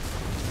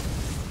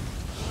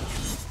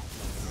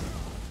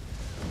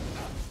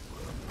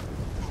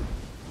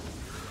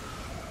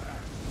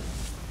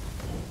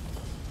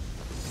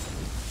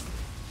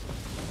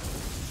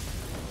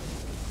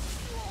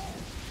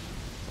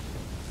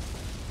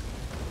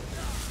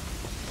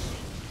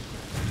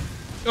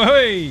 Oh,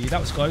 hey,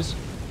 that was close.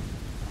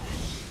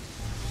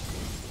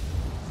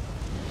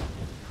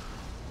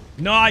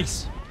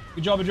 Nice.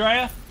 Good job,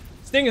 Andrea.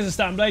 Sting is a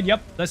stand blade.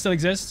 Yep, that still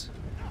exists.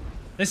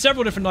 There's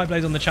several different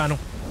Nightblades on the channel.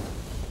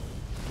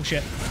 Oh,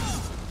 shit.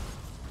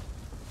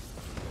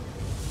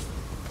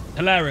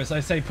 Hilarious. I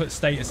say put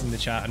status in the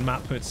chat and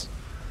Matt puts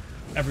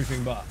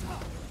everything but.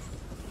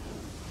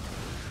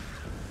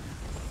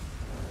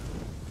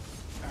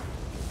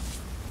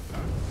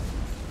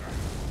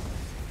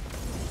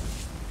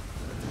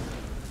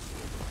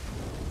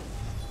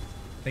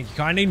 Thank you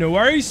kindly. No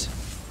worries.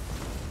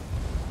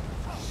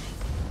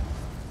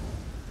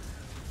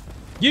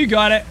 You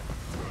got it.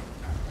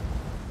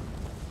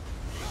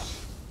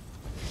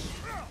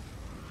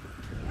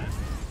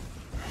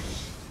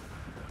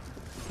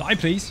 Die,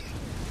 please.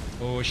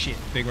 Oh, shit.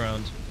 Big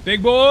round.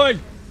 Big boy!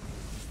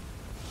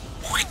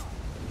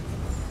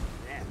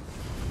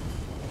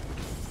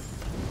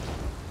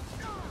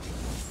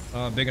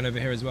 Oh, big one over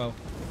here as well.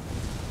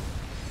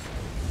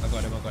 I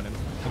got him, I got him.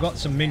 I've got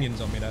some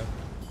minions on me, though.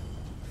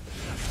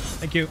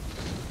 Thank you.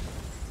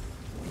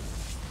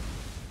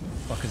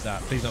 Fuck is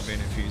that? Please not be an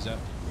infuser.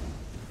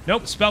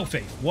 Nope, spell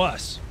thief.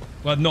 Worse.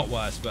 Well, not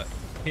worse, but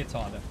hits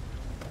harder.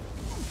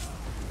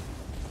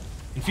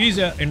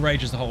 Infuser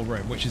enrages the whole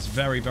room, which is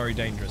very, very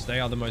dangerous. They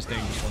are the most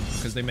dangerous ones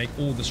because they make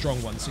all the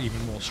strong ones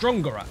even more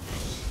stronger.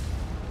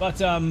 But,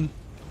 the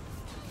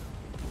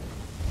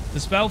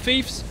spell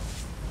thieves,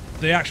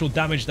 the actual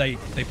damage they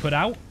put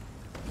out,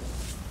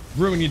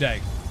 ruin your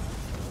day.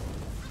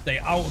 They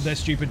they're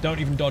stupid, don't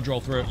even dodge roll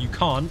through it. You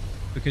can't,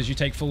 because you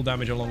take full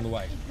damage along the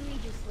way.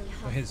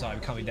 On his side,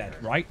 we can't be dead,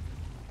 right?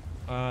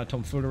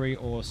 Tomfoolery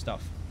or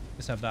stuff.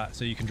 Let's have that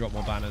so you can drop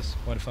more banners.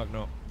 Why the fuck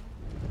not?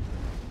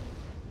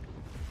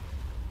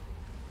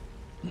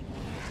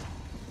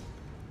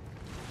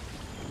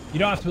 You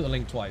don't have to put the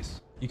link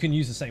twice. You can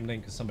use the same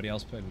link as somebody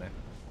else put in there.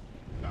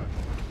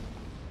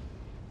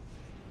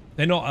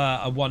 They're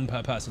not a one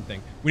per person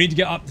thing. We need to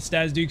get up the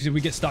stairs, dude, because if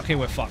we get stuck here,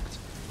 we're fucked.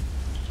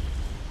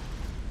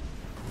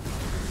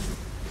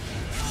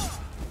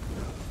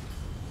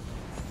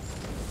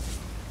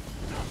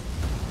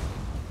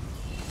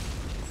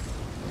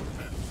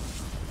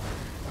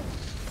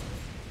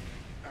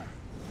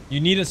 You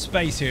need a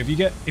space here.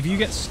 If you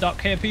get stuck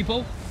here,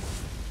 people,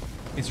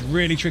 it's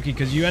really tricky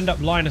because you end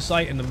up line of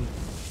sight in them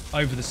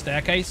over the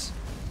staircase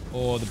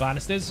or the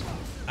banisters,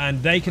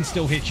 and they can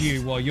still hit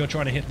you while you're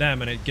trying to hit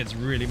them, and it gets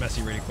really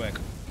messy really quick.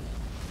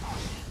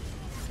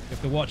 You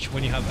have to watch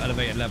when you have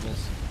elevated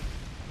levels.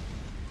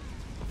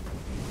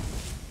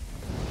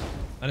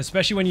 And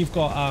especially when you've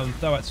got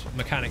Thoat's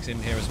mechanics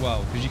in here as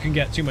well, because you can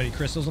get too many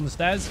crystals on the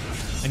stairs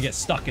and get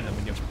stuck in them,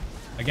 and you're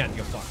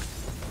fucked.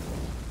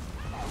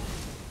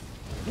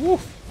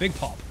 Woof, big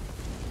pop.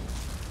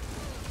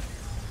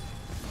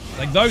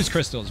 Like those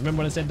crystals. Remember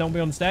when I said don't be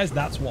on the stairs?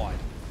 That's why.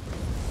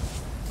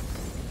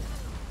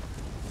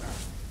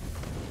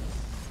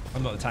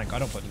 I'm not the tank. I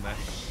don't put them there.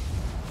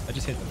 I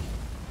just hit them.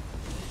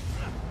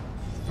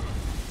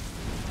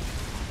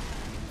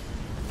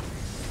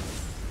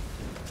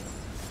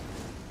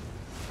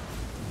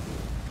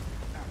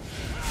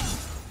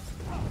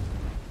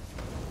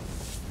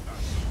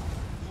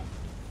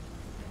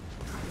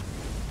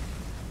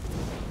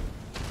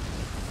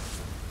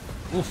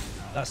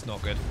 Oof, that's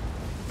not good.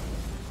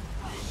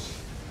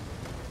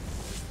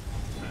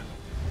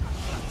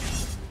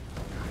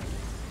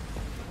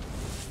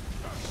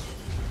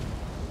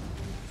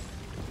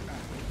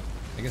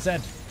 Like I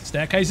said,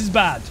 staircase is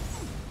bad.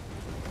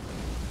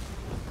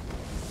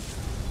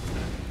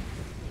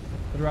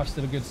 The draft's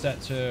still a good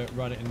set to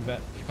run it in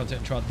content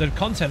and trial. The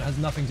content has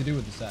nothing to do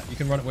with the set. You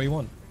can run it where you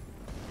want.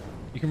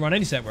 You can run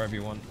any set wherever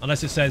you want,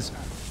 unless it says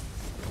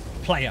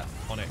player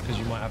on it, because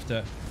you might have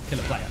to kill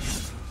a player.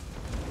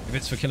 If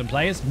it's for killing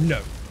players,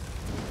 no.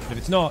 But if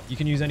it's not, you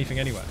can use anything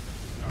anywhere.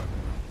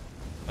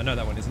 I know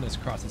that one isn't. It's a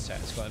crafted set.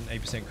 It's got an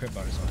 8% crit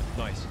bonus on it.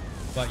 Nice.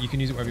 But you can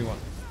use it wherever you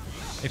want.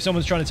 If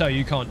someone's trying to tell you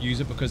you can't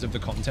use it because of the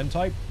content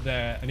type,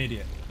 they're an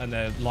idiot. And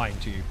they're lying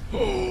to you.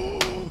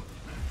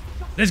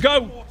 Let's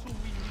go!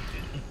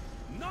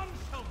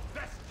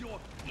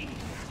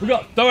 We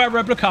got Thoat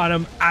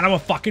Replicanum, and I'm a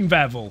fucking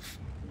werewolf.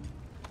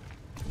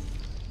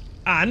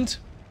 And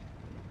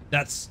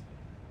that's...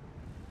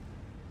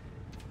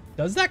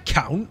 Does that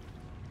count?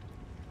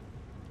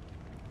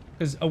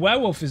 Because a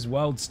werewolf is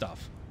world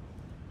stuff.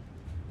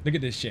 Look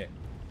at this shit.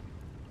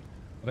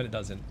 I bet it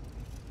doesn't.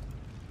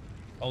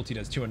 Ulti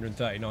does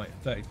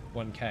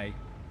 31k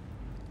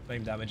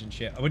flame damage and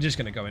shit. We're just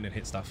gonna go in and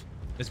hit stuff.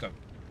 Let's go.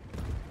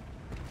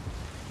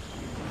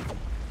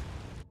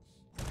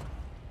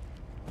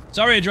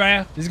 Sorry,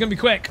 Andrea. This is gonna be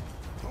quick.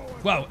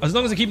 Well, as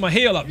long as I keep my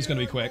heal up, it's gonna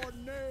be quick. Look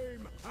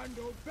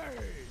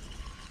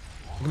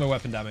at my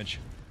weapon damage.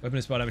 Weapon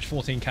and spell damage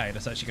 14k.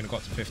 That's actually gonna go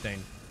up to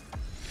 15.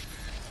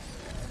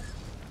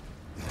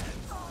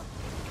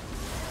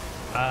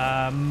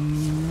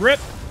 Rip.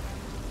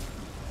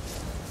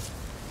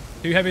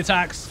 2 heavy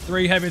attacks,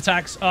 3 heavy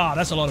attacks. Ah,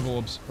 that's a lot of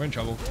orbs. We're in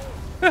trouble.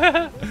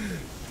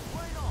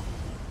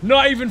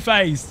 Not even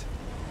phased.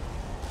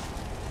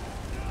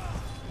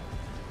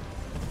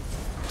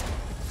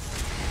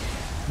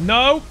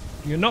 No,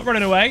 you're not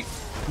running away.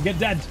 You get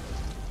dead.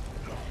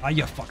 Ah,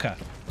 you fucker.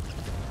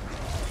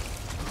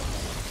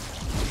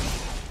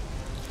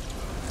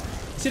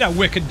 See that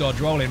wicked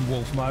dodge roll in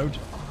wolf mode?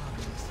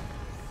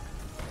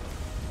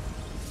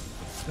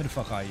 Where the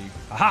fuck are you?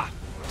 Aha!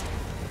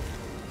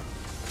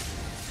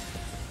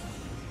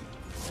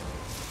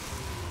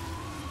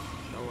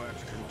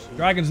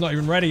 Dragon's not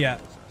even ready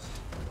yet.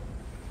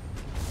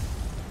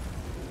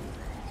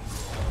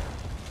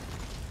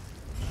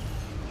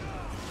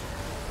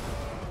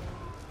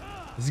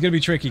 This is gonna be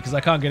tricky because I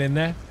can't get in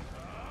there.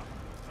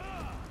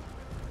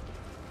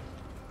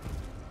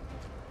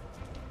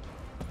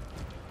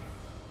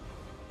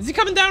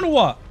 down or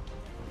what?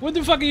 What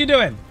the fuck are you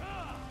doing?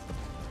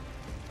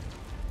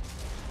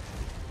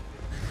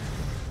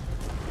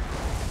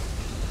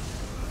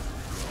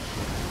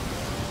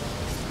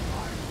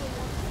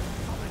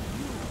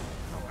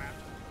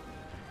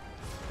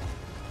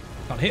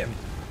 Can't hit him.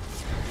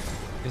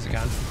 Yes, I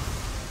can.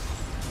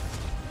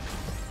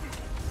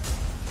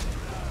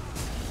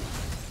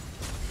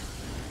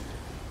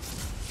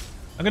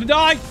 I'm gonna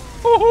die!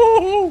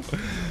 Ooh,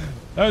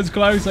 that was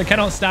close. I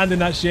cannot stand in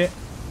that shit.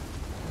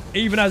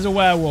 Even as a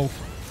werewolf.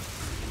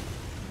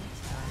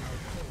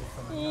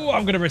 Ooh,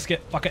 I'm gonna risk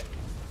it. Fuck it.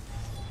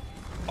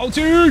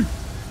 Ulti!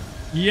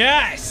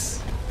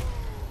 Yes!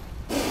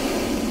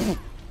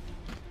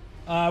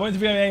 I went to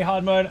VA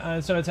hard mode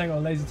and solo tank on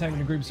a laser tank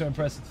in a group, so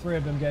impressed. 3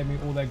 of them gave me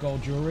all their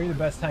gold jewelry. The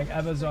best tank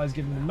ever, so I was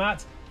giving them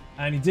Matt,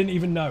 and he didn't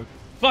even know.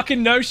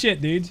 Fucking no shit,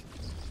 dude.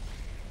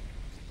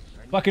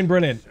 Fucking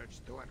brilliant.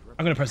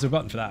 I'm gonna press the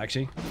button for that,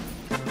 actually.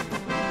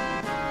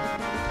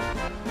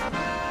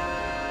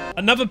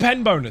 Another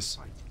pen bonus.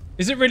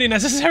 Is it really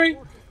necessary?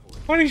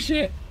 Holy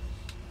shit.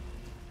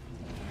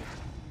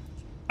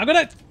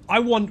 I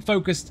want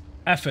focused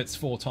efforts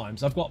 4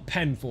 times. I've got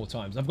pen 4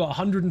 times. I've got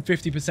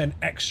 150%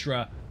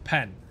 extra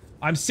pen.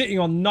 I'm sitting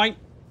on 9...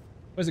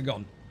 Where's it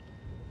gone?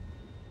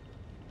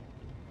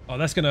 Oh,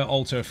 that's going to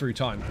alter through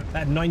time.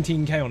 That had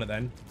 19k on it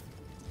then.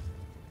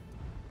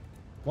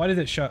 Why did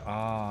it show...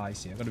 Ah, I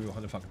see. I've got to be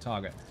behind the fucking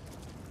target.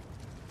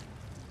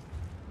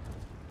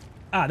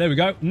 Ah, there we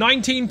go.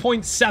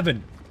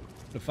 19.7.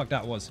 What the fuck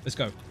that was. Let's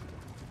go.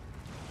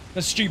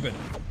 That's stupid.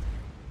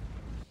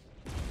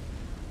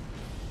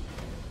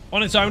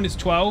 On its own, it's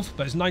 12,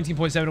 but it's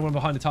 19.7 when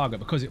behind the target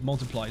because it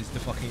multiplies the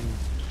fucking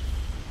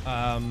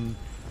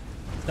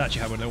stats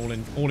you have when they're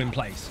all in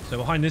place. So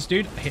behind this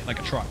dude, I hit like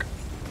a truck.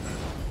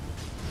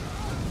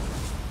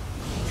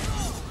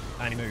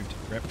 And he moved.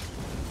 Rip.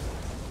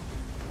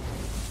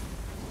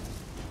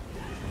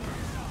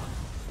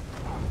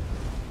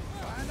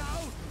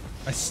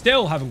 I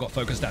still haven't got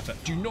focused effort.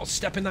 Do not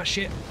step in that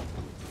shit.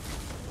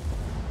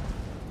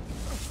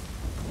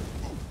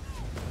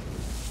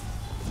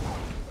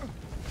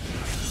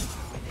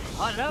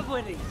 I love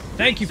winning.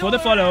 Thank you for the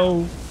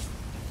follow.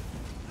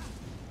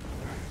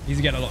 These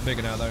are getting a lot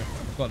bigger now, though.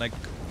 I've got like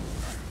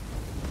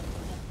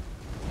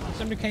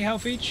 70k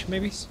health each,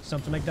 maybe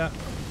something like that.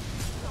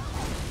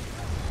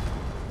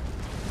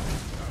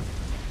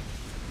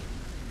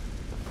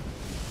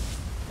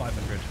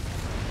 $500.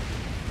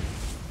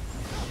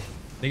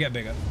 They get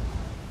bigger.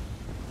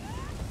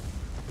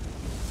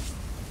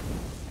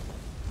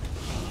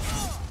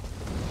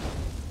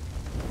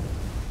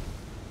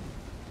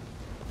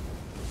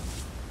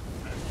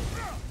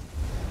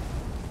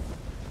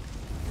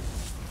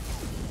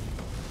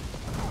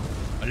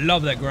 I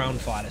love that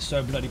ground fire. It's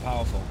so bloody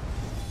powerful.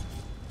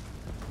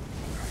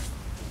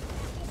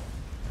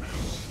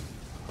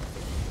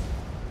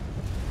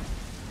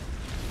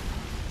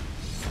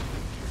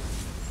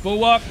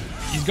 Bulwark.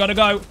 He's got to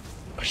go.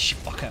 Oh, shit,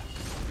 fucker.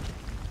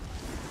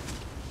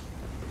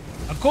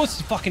 Of course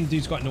the fucking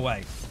dude's got in the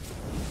way.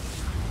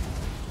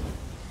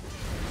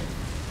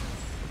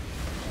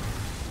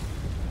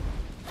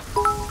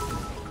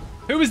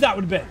 Who was that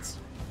with bits?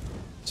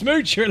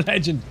 Smooch, you're a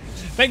legend.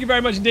 Thank you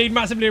very much indeed.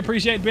 Massively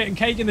appreciate bit and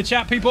cake in the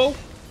chat, people.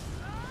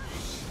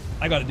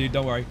 I got it, dude.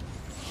 Don't worry.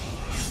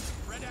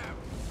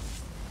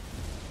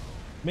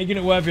 Making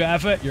it worth your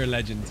effort. You're a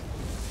legend.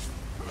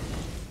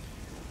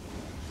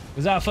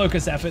 Was that a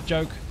focus effort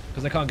joke?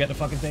 Because I can't get the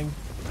fucking thing.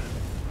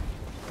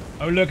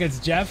 Oh, look, it's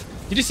Jeff.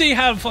 Did you see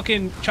how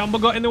fucking Chumba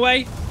got in the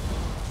way?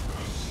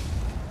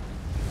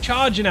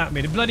 Charging at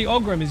me. The bloody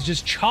Ogrim is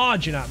just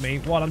charging at me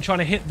while I'm trying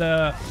to hit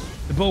the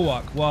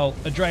bulwark while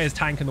Adrea's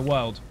tanking the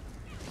world.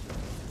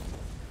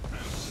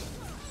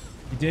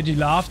 You did? You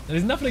laughed?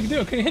 There's nothing I can do.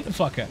 I couldn't hit the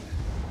fucker.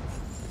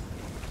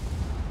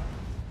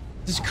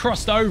 Just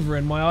crossed over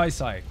in my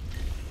eyesight.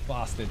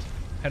 Bastard.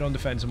 Head on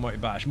defense and Mighty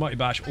Bash. Mighty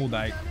Bash all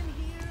day.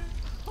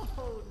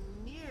 Oh,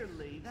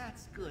 nearly.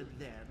 That's good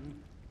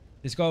then.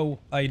 Let's go.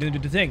 Oh, you didn't do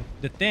the thing.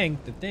 The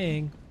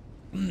thing.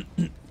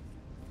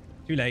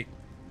 Too late.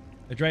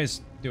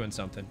 Adrea's doing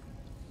something.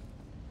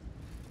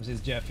 This is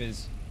Jeff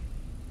is...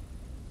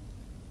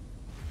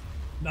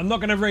 I'm not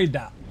going to read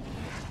that.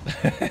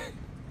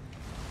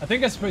 I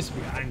think I'm supposed to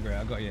be angry.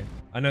 I got you.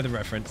 I know the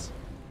reference.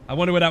 I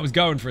wonder where that was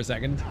going for a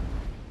second.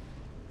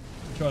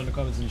 Try in the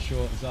comments in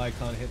short as I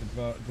can't hit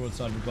the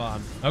broadside of the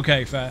barn.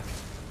 Okay, fair.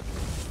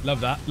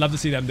 Love that. Love to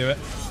see them do it.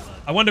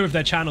 I wonder if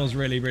their channel's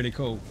really, really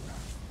cool.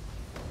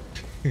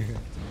 You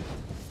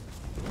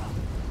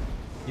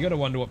gotta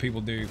wonder what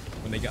people do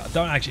when they get...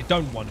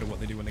 Don't wonder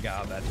what they do when they get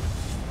out of bed.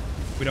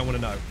 We don't want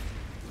to know.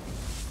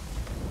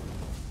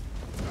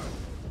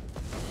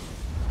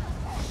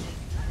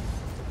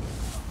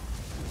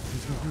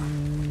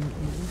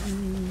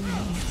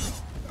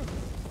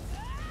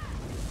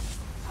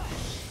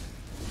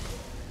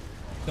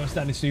 Don't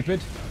stand in stupid.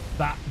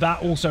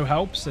 That also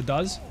helps. It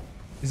does.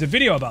 There's a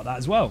video about that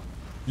as well.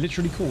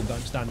 Literally called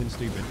Don't Stand in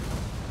Stupid.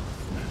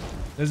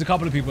 There's a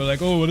couple of people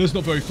like, oh, well, that's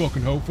not very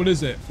fucking helpful,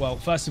 is it? Well,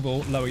 first of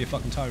all, lower your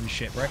fucking tone,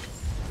 shitbrick.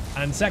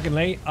 And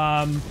secondly,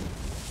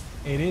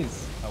 it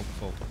is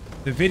helpful.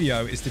 The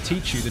video is to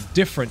teach you the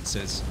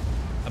differences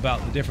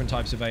about the different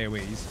types of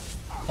AoEs.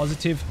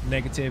 Positive,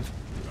 negative,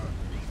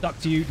 stuck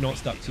to you, not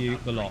stuck to you,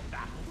 the lot.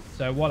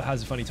 So while it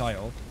has a funny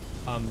title,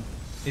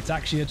 it's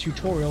actually a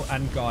tutorial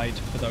and guide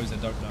for those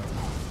that don't know.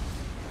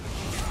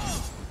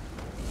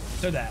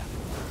 So there.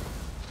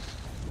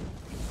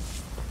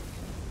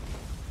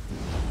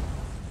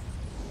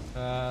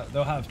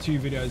 They'll have 2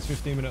 videos,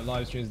 15-minute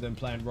live streams, then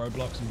playing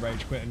Roblox and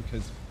rage quitting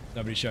because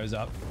nobody shows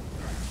up.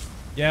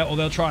 Yeah, or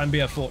they'll try and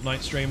be a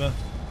Fortnite streamer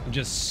and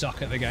just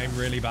suck at the game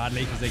really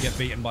badly because they get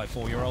beaten by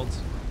 4-year-olds.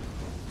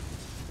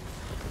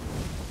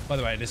 By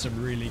the way, there's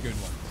some really good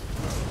ones.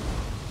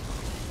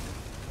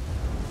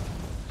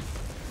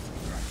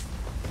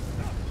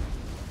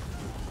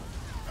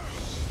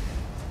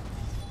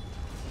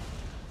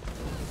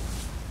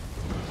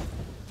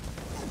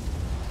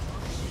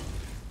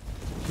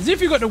 As if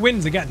you got the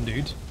wins again,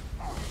 dude.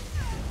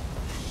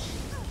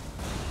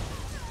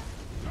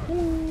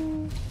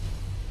 Ooh.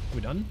 Are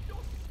we done?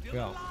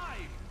 Yeah.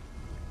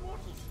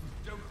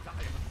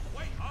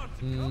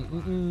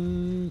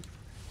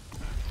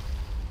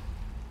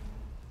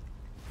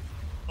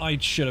 I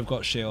should have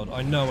got shield.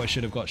 I know I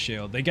should have got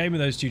shield. They gave me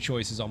those 2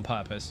 choices on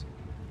purpose.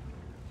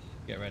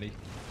 Get ready.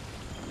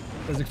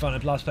 Does look fun. I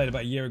last played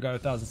about a year ago,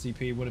 1000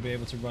 CP. Would I be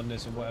able to run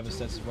this on whatever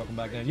sets is working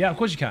back then? Yeah, of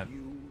course you can.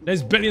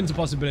 There's billions of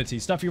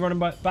possibilities. Stuff you're running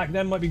back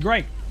then might be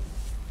great.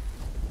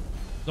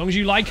 As long as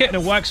you like it and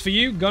it works for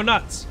you, go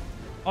nuts.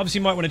 Obviously,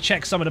 you might want to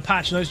check some of the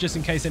patch notes just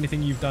in case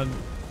anything you've done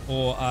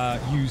or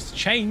used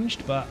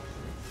changed. But,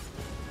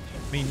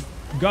 I mean,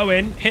 go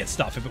in, hit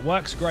stuff. If it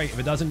works, great. If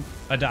it doesn't,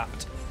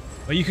 adapt.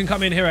 But you can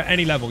come in here at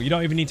any level. You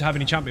don't even need to have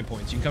any champion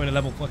points. You can come in at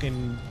level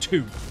fucking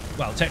 2.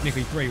 Well,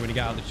 technically 3 when you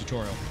get out of the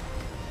tutorial.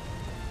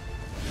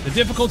 The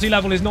difficulty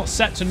level is not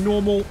set to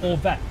normal or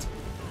vet.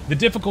 The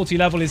difficulty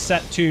level is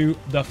set to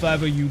the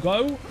further you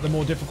go, the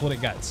more difficult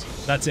it gets.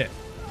 That's it.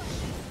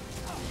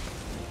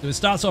 So it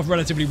starts off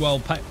relatively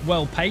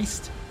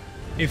well-paced.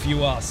 If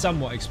you are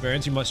somewhat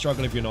experienced, you might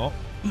struggle if you're not.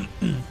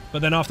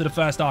 But then after the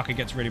first arc, it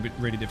gets really,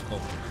 really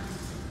difficult.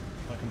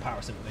 By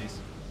comparison, at least.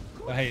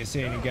 I hate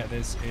seeing you get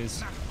this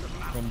is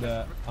from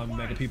the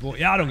mega people.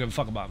 Yeah, I don't give a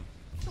fuck about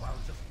them.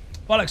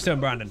 Bollocks to him,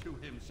 Brandon.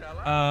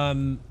 At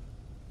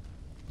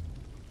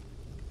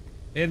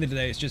the end of the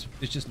day, it's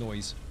just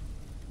noise.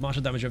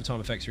 Martial damage over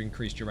time effects are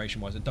increased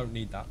duration-wise. I don't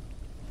need that.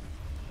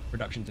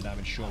 Reduction to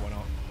damage, sure, why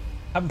not?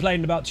 Haven't played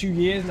in about 2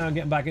 years now. I'm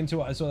getting back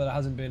into it. I saw that there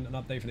hasn't been an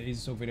update for the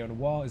ESO video in a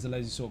while. Is the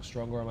Lazy Sork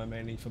stronger, or am I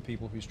mainly for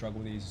people who struggle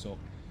with the ESO Sork?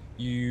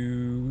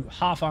 You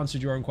half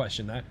answered your own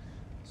question there.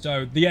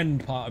 So the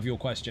end part of your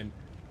question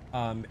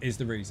is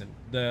the reason.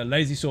 The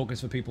Lazy Sork is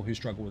for people who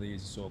struggle with the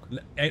Easy Sork.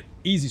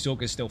 Easy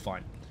Sork is still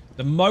fine.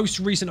 The most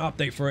recent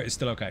update for it is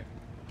still okay.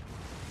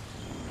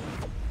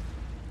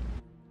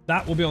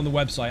 That will be on the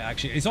website,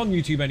 actually. It's on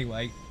YouTube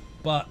anyway,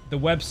 but the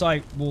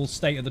website will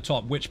state at the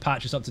top which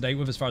patch is up to date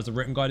with as far as the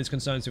written guide is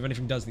concerned, so if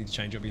anything does need to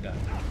change, it'll be there.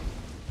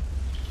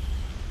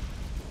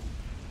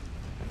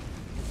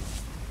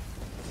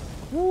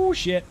 Ooh,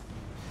 shit.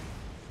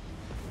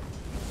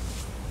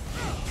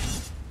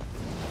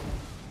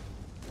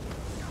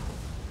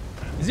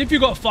 As if you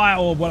got fire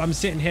orb while I'm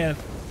sitting here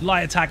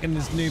light attacking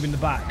this noob in the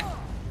back.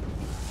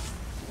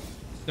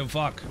 Don't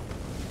fuck.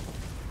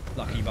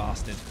 Lucky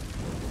bastard.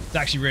 It's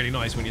actually really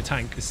nice when your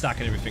tank is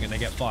stacking everything and they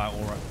get fire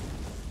aura.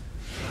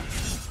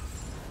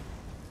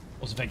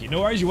 Also, thank you. No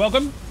worries, you're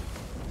welcome.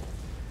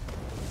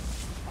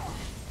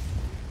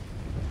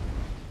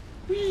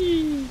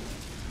 Whee!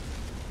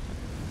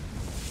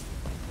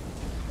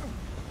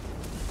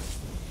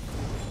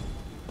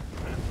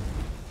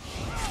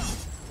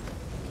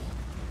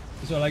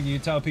 So like you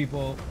tell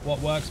people what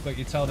works, but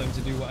you tell them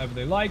to do whatever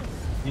they like.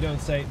 You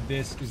don't say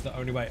this is the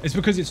only way. It's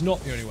because it's not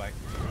the only way.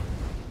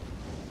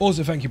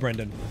 Also, thank you,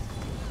 Brendan.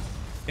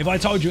 If I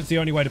told you it's the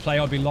only way to play,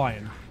 I'd be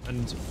lying.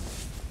 And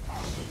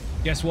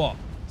guess what?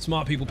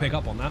 Smart people pick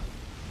up on that.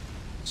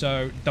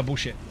 So, double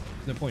shit.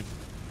 No point.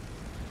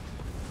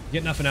 You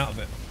get nothing out of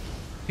it.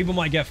 People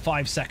might get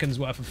 5 seconds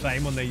worth of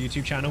fame on their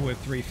YouTube channel with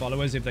 3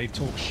 followers if they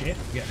talk shit,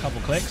 get a couple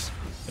clicks.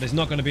 But it's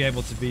not going to be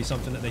able to be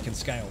something that they can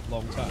scale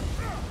long term.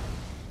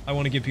 I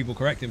want to give people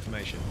correct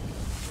information.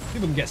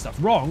 People can get stuff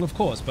wrong, of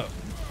course, but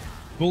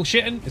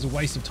bullshitting is a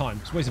waste of time.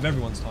 It's a waste of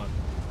everyone's time.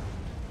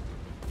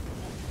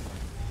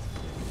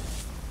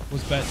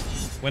 What's best?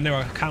 When there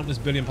are countless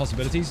billion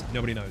possibilities,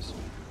 nobody knows.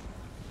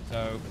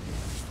 So,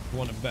 for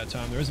want of a better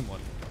term, there isn't one.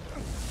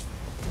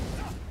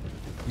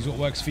 Use what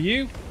works for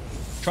you.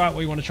 Try out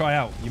what you want to try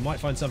out. You might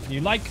find something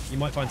you like. You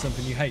might find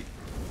something you hate.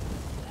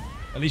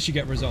 At least you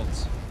get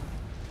results.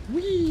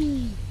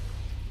 Whee!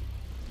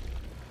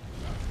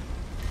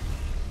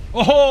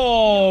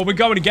 Oh, we're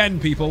going again,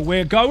 people.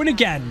 We're going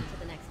again. To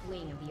the next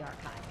wing of the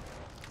archive.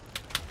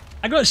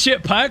 I got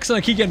shit perks and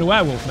I keep getting a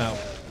werewolf now.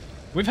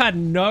 We've had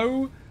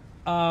no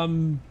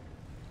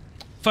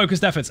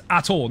focused efforts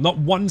at all. Not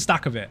one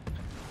stack of it.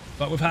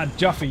 But we've had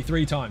Juffy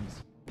 3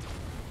 times.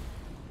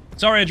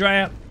 Sorry,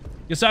 Andrea.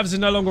 Your service is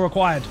no longer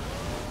required.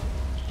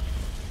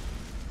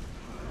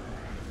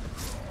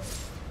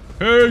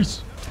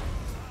 Peace.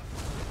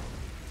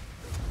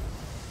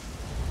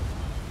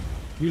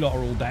 You lot are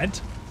all dead.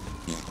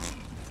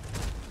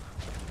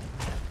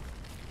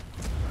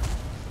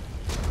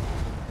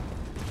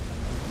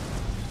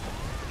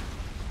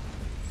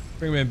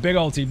 Bring him in. Big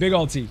ulti. Big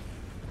ulti.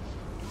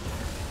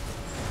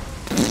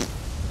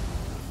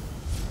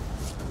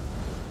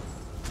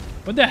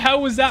 What the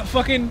hell was that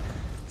fucking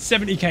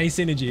 70k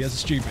synergy? That's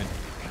stupid.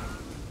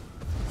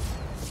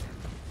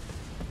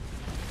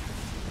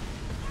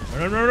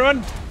 Run, run,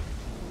 run.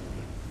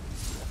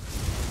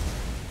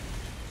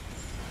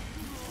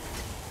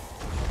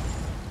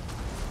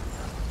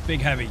 Big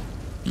heavy.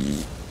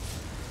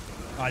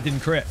 Oh, I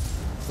didn't crit.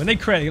 When they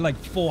crit, you're like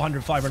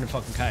 400, 500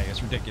 fucking K.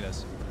 It's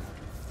ridiculous.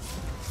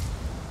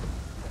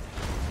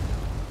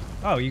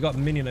 Oh, you got a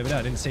minion over there.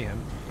 I didn't see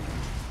him.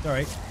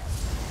 Sorry.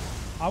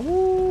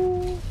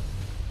 Awoo.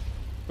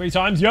 3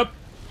 times, yep.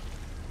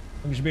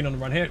 We should be on the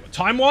run here.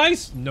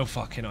 Time-wise? No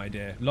fucking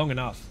idea. Long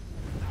enough.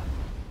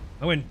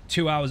 I went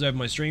 2 hours over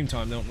my stream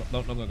time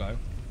not long ago.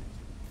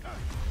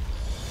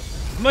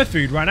 My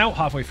food ran out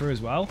halfway through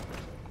as well.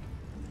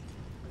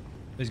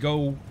 Let's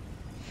go.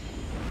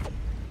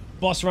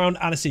 Boss round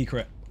and a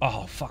secret.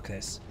 Oh, fuck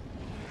this.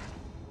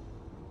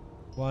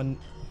 1.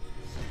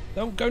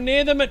 Don't go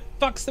near them. It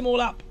fucks them all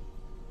up.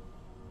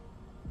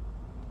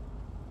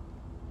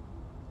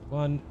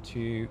 1,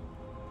 2.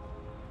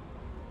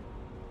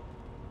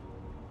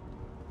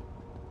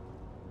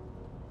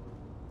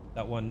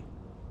 That one.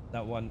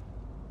 That one.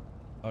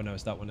 Oh no,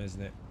 it's that one,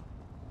 isn't it?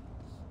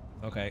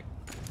 Okay.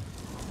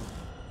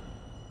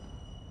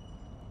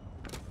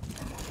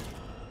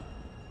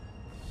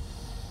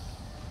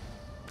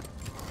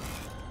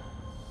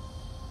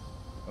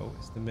 Oh,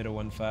 it's the middle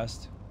one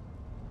first.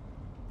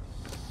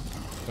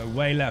 Go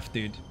way left,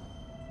 dude.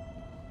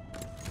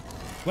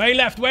 Way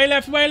left, way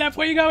left, way left.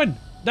 Where are you going?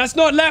 That's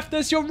not left,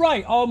 that's your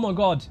right. Oh my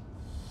god.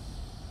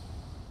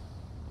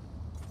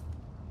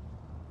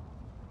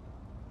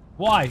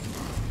 Why?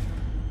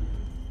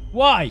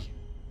 Why?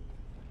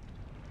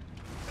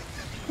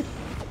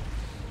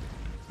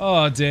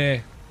 Oh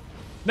dear.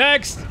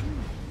 Next!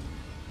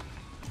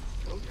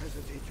 Don't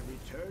hesitate to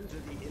return to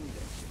the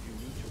index if you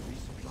need to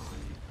resupply.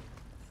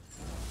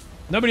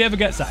 Nobody ever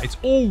gets that. It's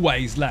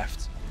always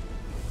left.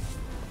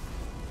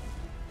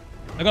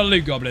 I got a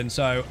loot goblin,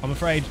 so I'm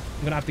afraid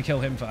I'm gonna have to kill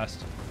him first.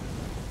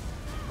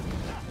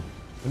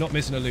 We're not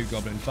missing a loot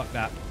goblin. Fuck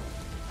that.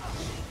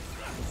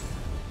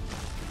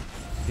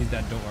 He's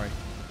dead, don't worry.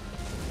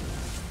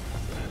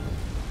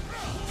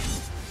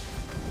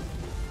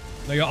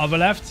 No, your other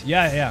left?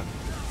 Yeah, yeah.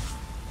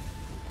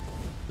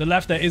 The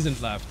left there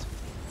isn't left.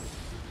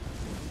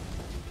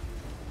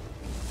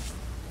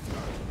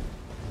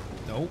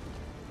 No.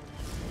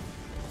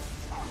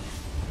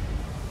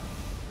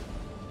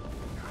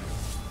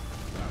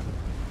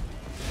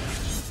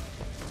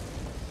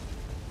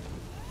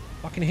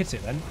 Fucking hit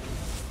it then.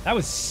 That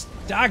was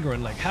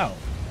staggering like hell.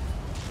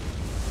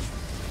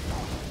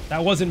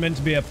 That wasn't meant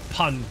to be a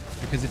pun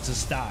because it's a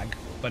stag,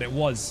 but it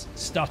was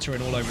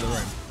stuttering all over the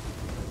room.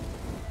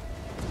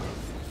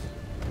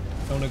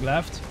 Don't look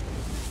left.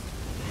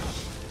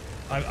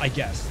 I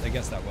guess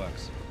that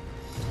works.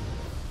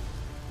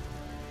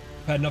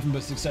 I've had nothing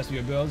but success with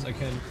your builds. I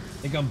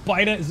can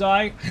bite it,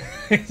 Zai.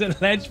 It's a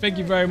ledge. Thank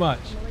you very much.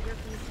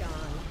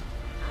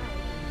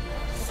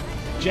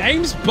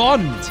 James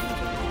Bond.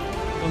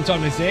 Long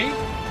time no see.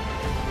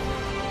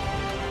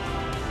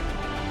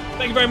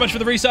 Thank you very much for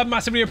the resub.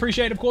 Massively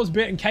appreciate, of course,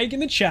 Bit and Cake in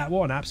the chat.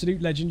 What an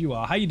absolute legend you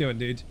are. How you doing,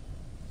 dude?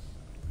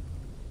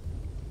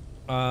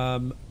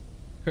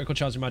 Critical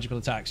chance of magical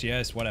attacks.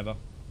 Yes, whatever.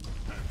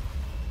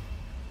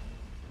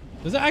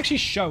 Does it actually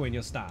show in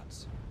your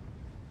stats?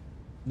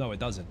 No, it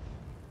doesn't.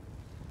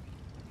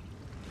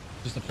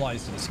 It just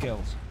applies to the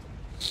skills.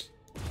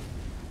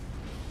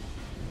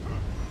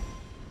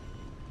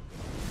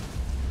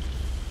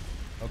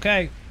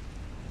 Okay.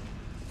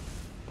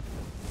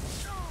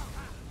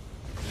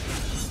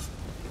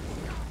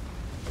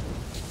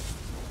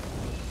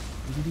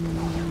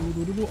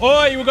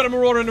 Oh, we've got a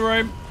marauder in the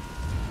room.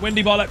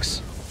 Windy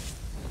bollocks.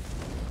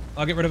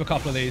 I'll get rid of a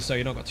couple of these so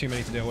you've not got too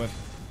many to deal with.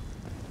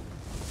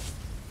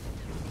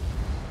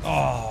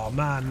 Oh,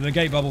 man. The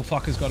gate bubble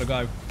fucker's got to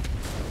go.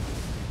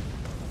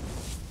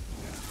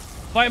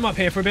 Fight him up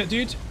here for a bit,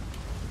 dude.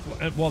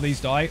 While these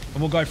die.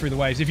 And we'll go through the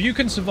waves. If you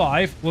can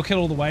survive, we'll kill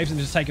all the waves and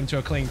just take them to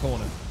a clean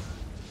corner.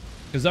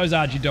 Because those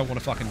ads you don't want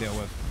to fucking deal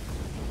with.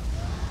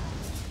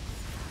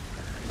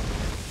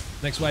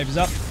 Next wave is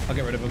up. I'll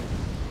get rid of them.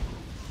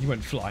 You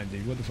went flying,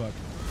 dude. What the fuck?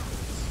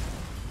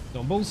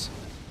 Dombles.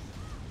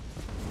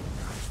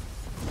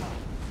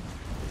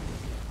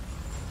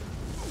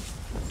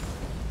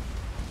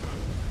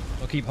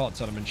 I'll keep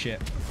hots on them and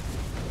shit.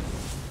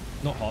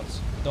 Not hots.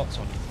 Dots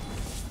on them.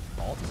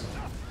 Hots?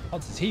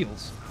 Hots is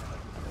heals.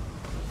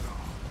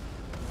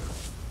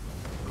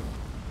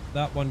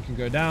 That one can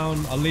go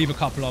down. I'll leave a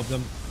couple of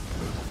them.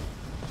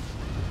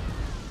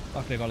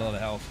 Luckily I got a lot of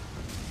health.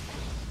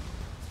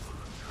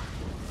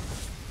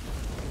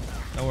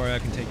 Don't worry, I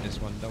can take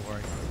this one. Don't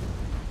worry.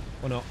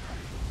 Or not.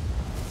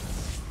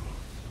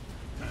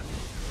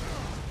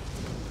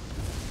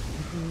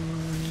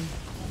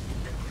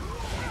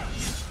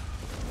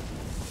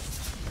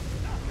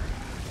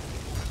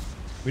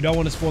 We don't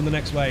want to spawn the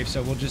next wave,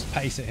 so we'll just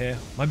pace it here.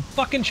 My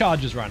fucking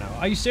charges ran out.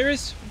 Are you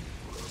serious?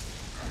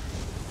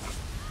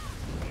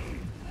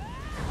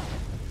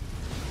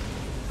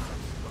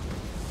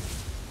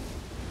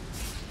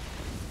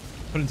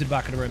 Put it into the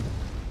back of the room.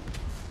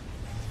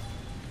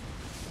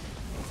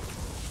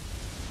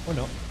 Or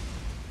not.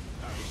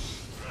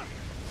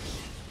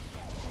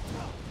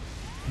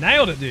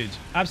 Nailed it, dude.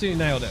 Absolutely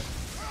nailed it.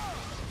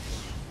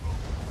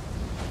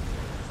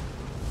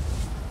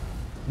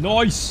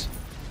 Nice.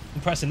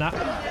 I'm pressing that.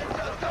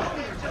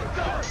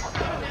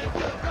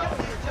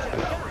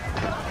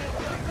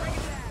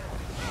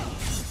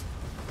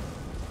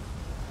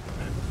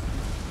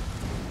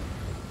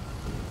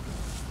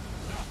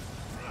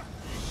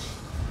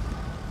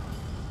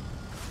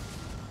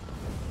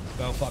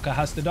 Spellfucker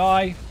has to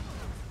die.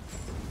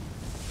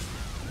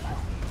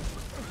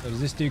 What does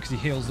this do? Because he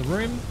heals the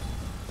room.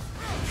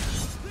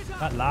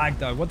 That lag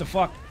though. What the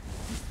fuck?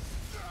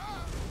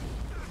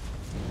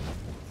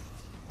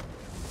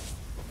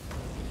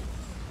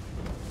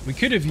 We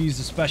could have used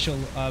a special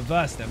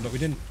verse then, but we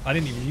didn't. I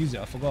didn't even use it.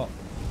 I forgot.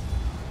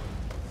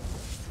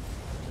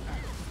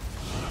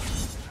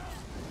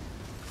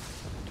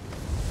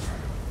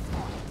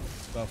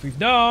 Well, if we've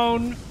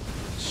known,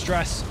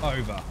 stress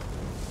over.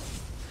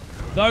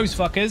 Those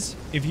fuckers,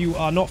 if you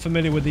are not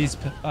familiar with these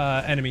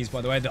enemies,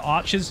 by the way, the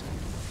archers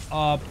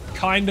are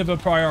kind of a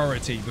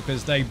priority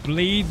because they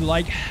bleed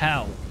like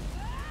hell.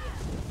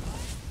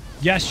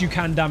 Yes, you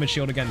can damage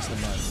shield against them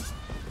though.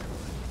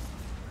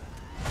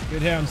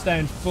 Good here, I'm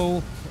staying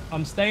full.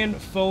 I'm staying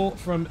full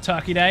from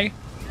Turkey Day.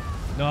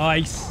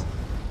 Nice.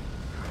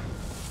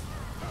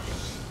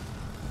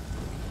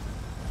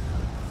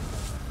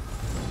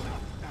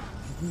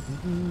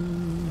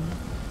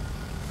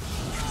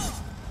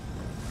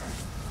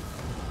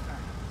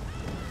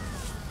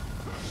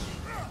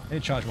 I need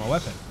to charge my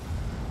weapon.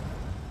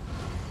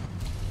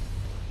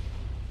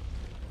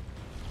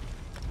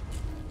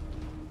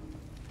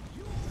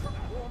 You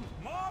performed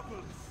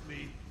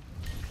marvelously.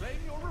 Claim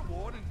your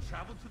reward and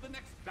travel to the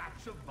next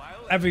batch of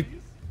vile Every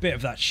enemies. bit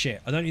of that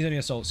shit. I don't use any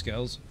assault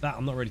skills. That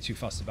I'm not really too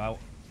fussed about.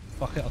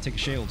 Fuck it, I'll take a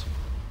shield.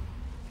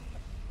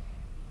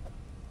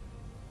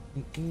 I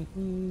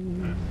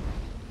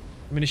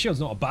mean, a shield's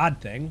not a bad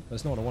thing, but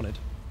it's not what I wanted.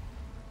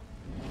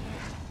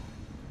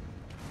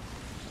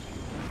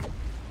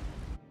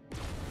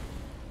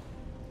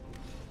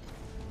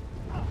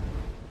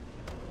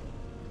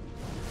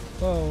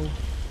 Whoa.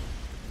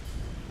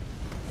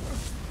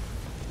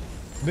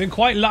 I've been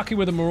quite lucky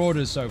with the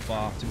Marauders so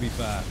far, to be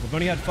fair. We've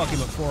only had fucking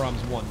but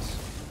forearms once.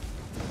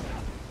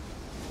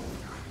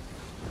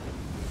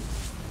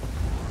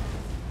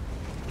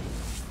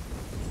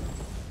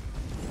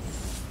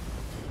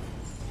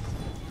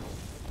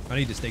 I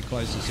need to stay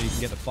closer so you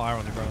can get the fire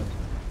on the ground.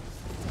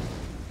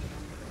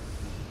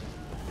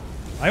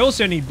 I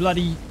also need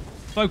bloody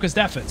focused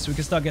effort so we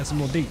can start getting some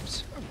more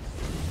deeps.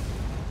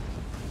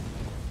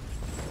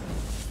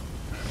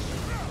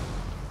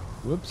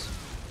 Whoops.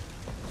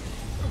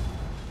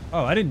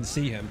 Oh, I didn't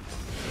see him.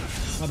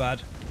 My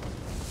bad.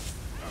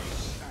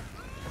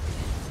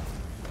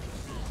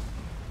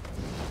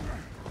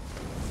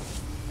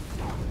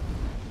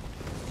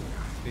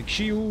 Big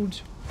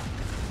shield.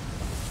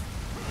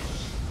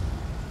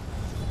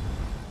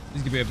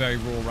 This could be a very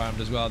raw round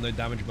as well. No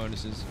damage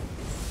bonuses.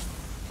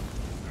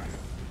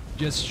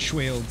 Just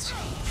shields.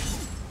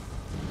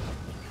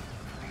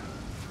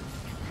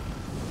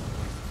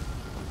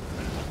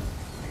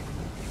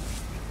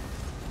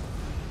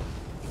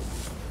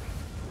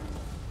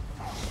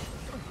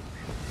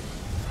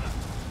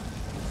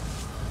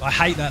 I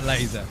hate that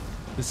laser.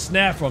 The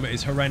snare from it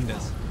is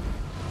horrendous.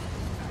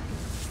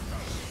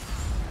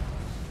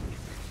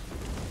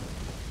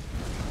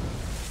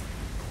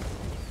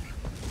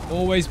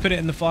 Always put it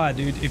in the fire,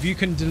 dude. If you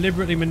can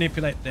deliberately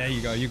manipulate... There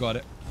you go, you got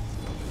it.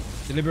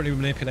 Deliberately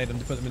manipulate them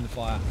to put them in the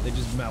fire. They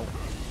just melt.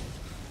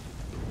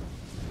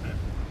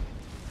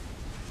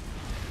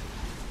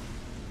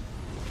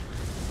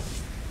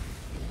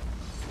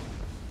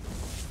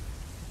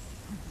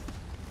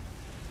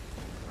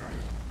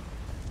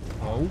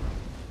 Oh.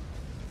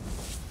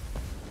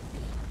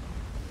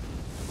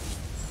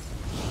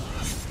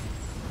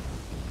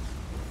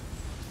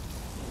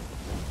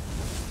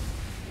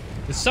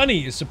 The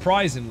Sunny is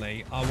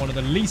surprisingly one of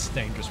the least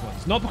dangerous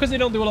ones. Not because they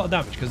don't do a lot of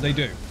damage, because they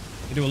do.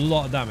 They do a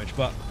lot of damage,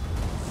 but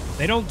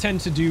they don't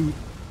tend to do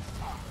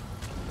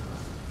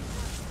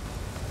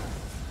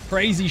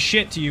crazy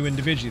shit to you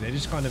individually. They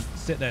just kind of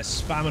sit there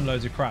spamming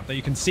loads of crap that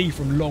you can see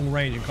from long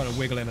range and kind of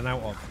wiggle in and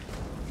out of.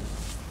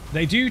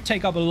 They do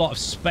take up a lot of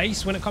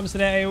space when it comes to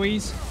their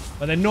AoEs,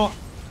 but they're not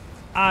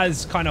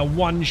as kind of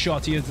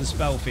one-shotty as the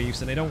Spell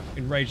Thieves, and they don't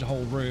enrage the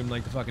whole room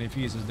like the fucking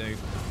Infusers do,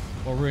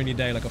 or ruin your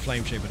day like a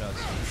Flame Shaper does.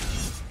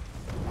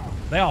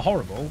 They are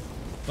horrible,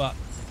 but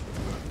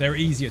they're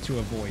easier to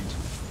avoid.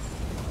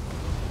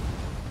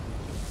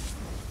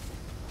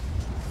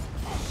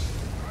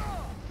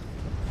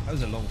 That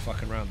was a long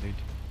fucking round, dude.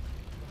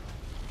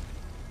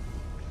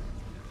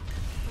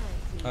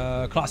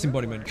 Class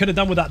embodiment. Could have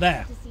done with that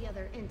there. To see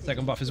other entities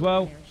Second buff as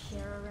well. doing their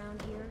share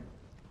around here.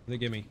 They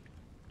give me.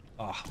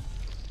 Ah.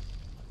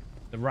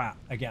 The rat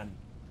again.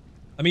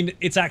 I mean,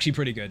 it's actually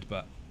pretty good,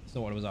 but it's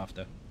not what I was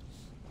after.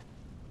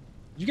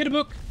 Did you get a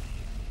book?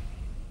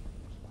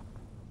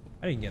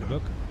 I didn't get a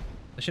book.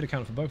 That should have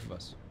counted for both of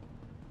us.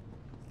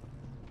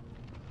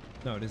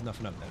 No, there's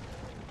nothing up there.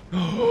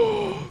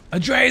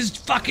 Andrea's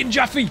fucking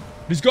Juffy!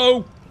 Let's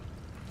go!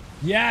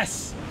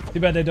 Yes! Too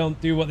bad they don't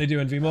do what they do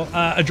in VMO.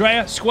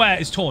 Andrea, square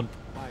is taunt.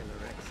 Minor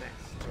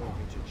XS told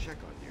me to check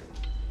on you,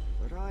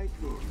 but I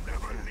could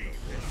never leave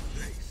this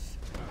place.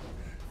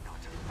 Not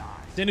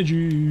alive.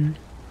 Synergy.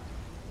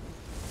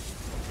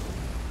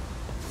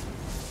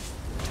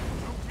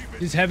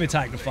 He's heavy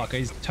attack the fucker.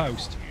 He's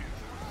toast.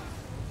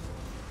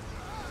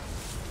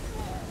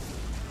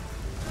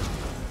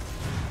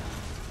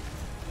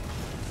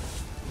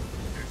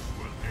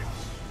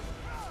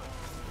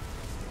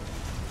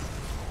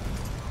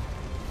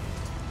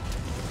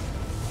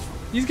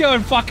 He's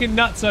going fucking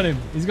nuts on him.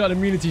 He's got an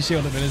immunity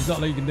shield on him. There's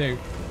nothing you can do.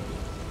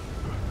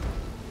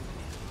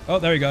 Oh,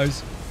 there he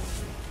goes.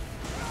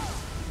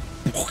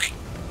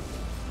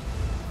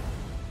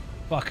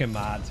 Fucking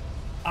mad.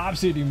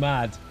 Absolutely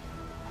mad.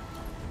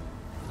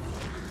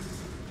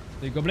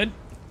 The goblin.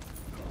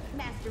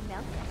 Master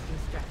Melchus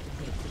instructed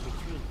me to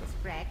retrieve this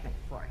fragment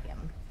for him.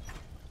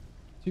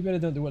 Too bad I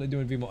don't do what they do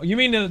in VMO. You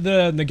mean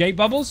the negate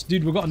bubbles?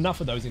 Dude, we've got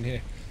enough of those in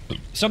here.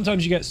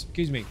 Sometimes you get,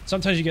 excuse me,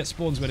 sometimes you get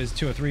spawns where there's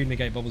 2 or 3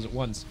 negate bubbles at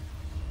once.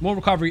 More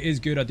recovery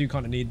is good. I do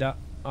kind of need that.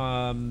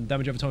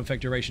 Damage over time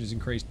effect duration is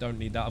increased. Don't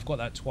need that. I've got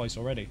that twice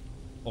already.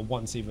 Or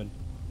once even.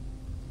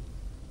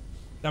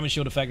 Damage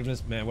shield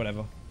effectiveness. Man,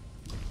 whatever.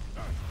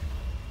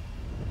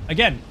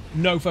 Again,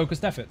 no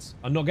focused efforts.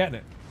 I'm not getting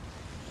it.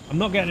 I'm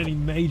not getting any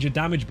major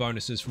damage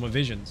bonuses from my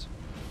visions.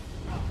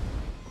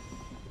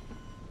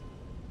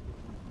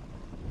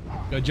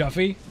 Go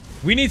Juffy.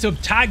 We need to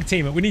tag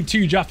team it. We need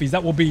 2 Juffies.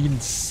 That will be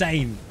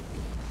insane.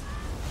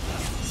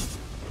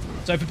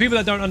 So for people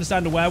that don't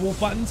understand the werewolf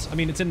buttons, I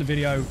mean, it's in the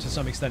video to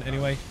some extent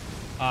anyway,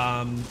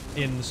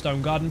 in the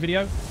Stone Garden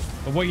video.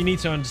 But what you need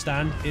to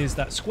understand is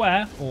that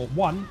square, or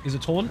 1, is a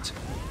taunt,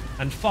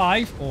 and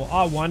 5, or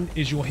R1,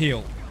 is your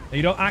heal. Now,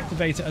 you don't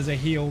activate it as a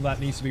heal that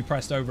needs to be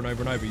pressed over and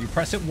over and over. You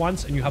press it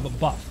once and you have a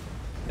buff.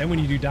 Then when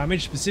you do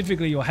damage,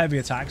 specifically your heavy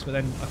attacks, but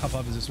then a couple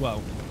others as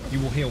well, you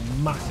will heal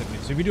massively.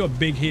 So if you do a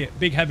big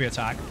heavy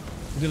attack,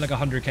 you do like a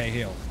 100k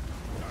heal.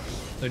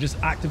 So just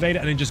activate it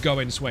and then just go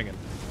in swinging.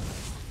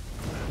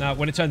 Now,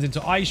 when it turns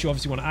into ice, you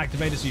obviously want to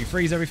activate it so you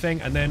freeze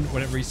everything, and then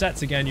when it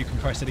resets again, you can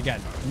press it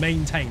again.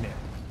 Maintain it.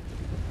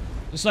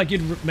 Just like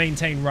you'd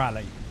maintain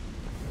rally.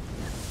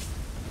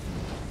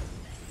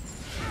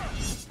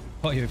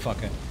 Oh, you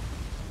fucker.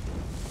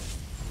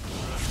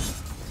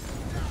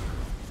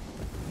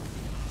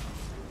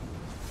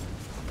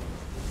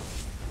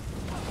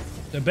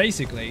 So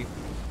basically,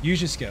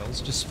 use your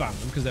skills, just spam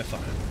them because they're fun.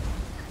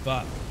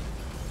 But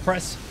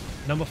press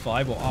number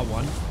 5 or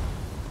R1,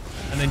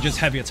 and then just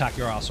heavy attack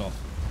your ass off.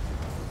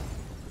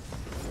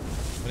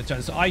 When it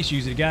turns to ice,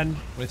 use it again.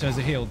 When it turns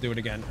to heal, do it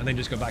again, and then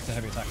just go back to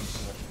heavy attacking.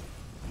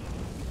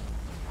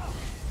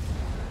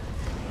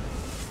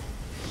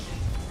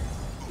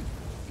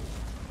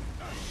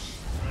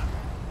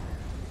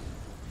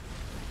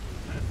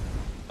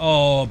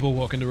 Oh,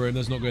 bulwark in the room.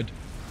 That's not good.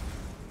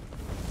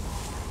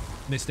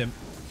 Missed him.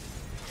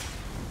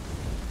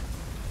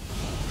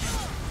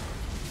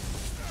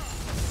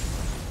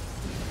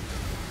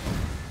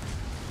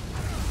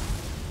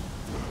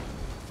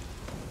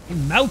 He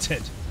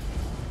melted.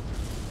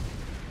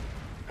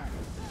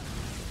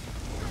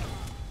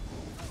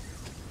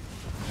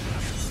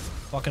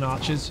 Fucking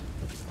archers.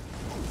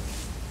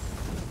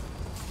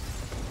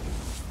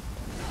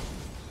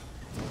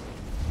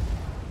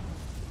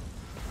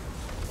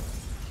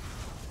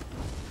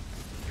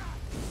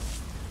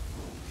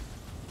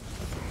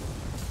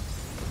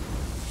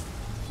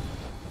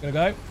 Gonna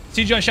go.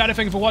 CGI Shadow,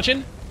 thank you for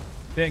watching.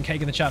 Bit and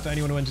cake in the chat for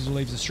anyone who enters or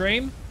leaves the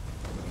stream.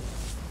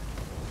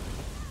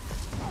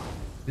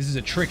 This is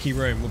a tricky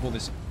room with all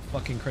this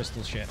fucking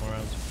crystal shit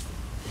around.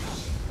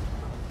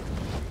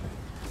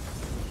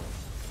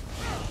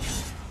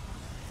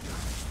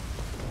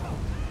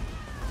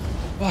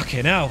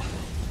 Fucking hell.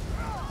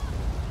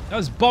 That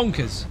was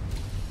bonkers.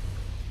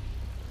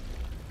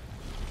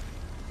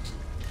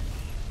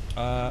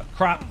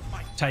 Crap.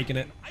 Taking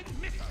it.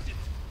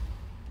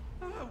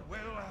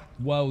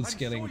 World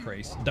skill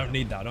increase. Don't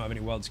need that. I don't have any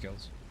world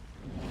skills.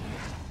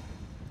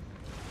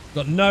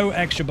 Got no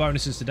extra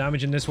bonuses to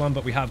damage in this one,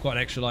 but we have got an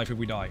extra life if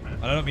we die.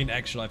 And I don't mean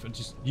extra life, but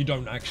just you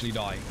don't actually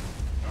die.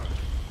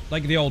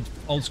 Like the old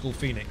school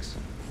Phoenix.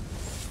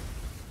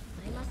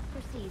 I must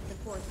perceive the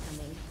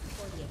forthcoming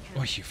for the account.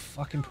 Oh, you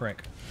fucking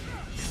prick.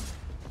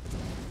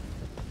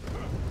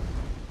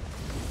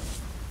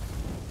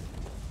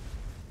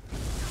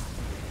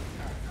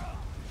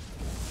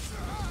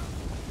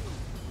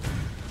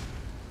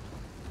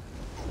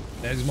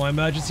 There's my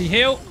emergency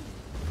heal.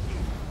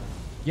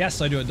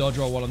 Yes, I do a dodge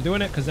roll while I'm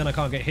doing it, because then I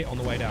can't get hit on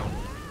the way down.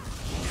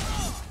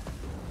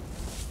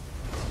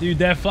 Dude,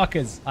 they're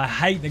fuckers. I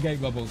hate the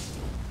gate bubbles.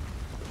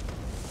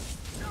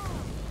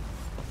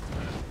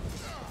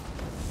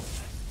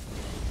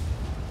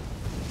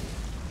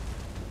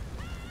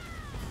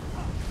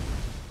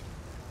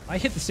 I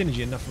hit the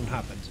synergy and nothing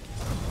happened.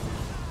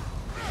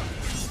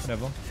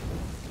 Whatever.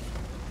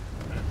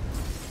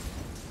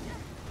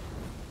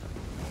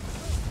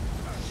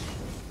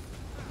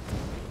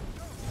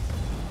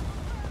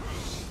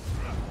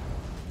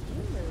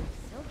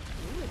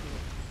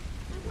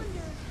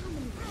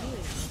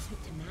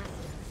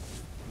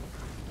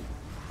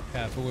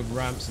 Careful with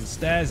ramps and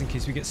stairs in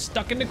case we get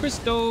stuck in the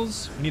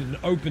crystals. We need an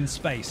open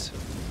space.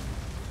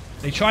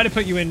 They try to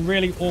put you in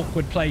really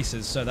awkward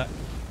places so that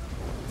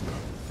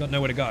you got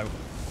nowhere to go.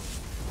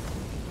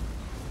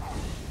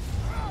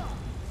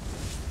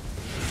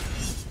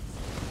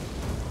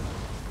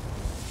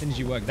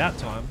 Synergy work that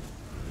time.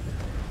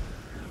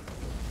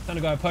 Time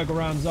to go poke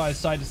around Zai's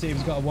side to see if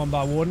he's got a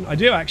 1-bar warden. I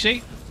do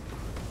actually.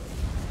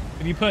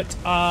 If you put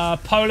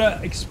Polar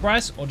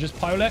Express or just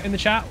Polar in the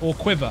chat or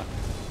Quiver.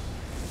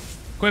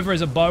 Quiver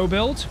is a bow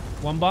build,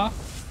 1 bar.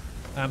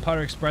 And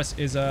Polar Express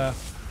is a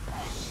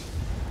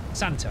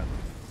Santa.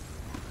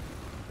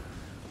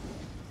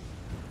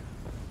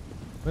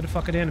 Where the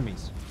fuck are the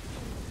enemies?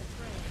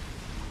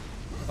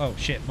 Oh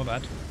shit, my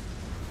bad.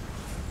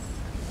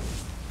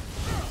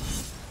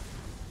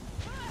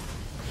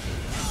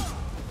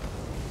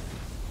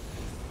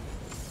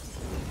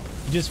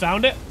 You just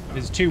found it?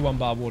 There's 2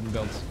 1-bar warden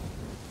builds.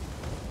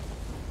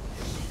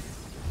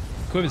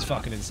 Quiver's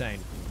fucking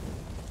insane.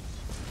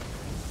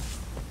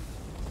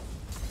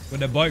 But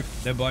they're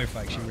both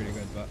actually really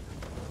good, but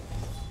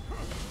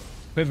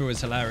Quiver was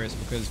hilarious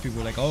because people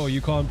were like, oh,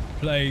 you can't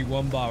play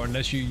 1-bar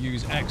unless you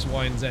use X,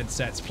 Y, and Z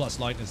sets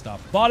plus lightning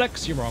stuff.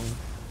 Bollocks, you're wrong.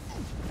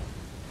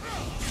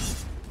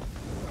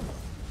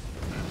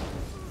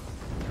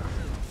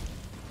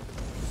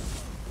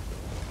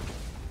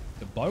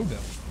 The bow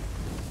build.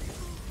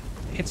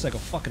 It hits like a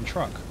fucking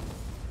truck.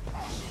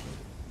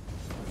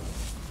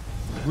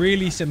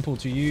 Really simple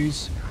to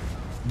use.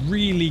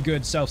 Really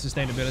good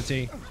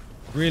self-sustainability.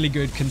 Really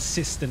good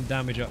consistent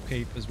damage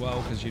upkeep as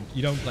well, because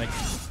you don't like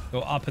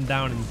go up and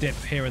down and dip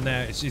here and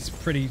there. It's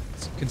pretty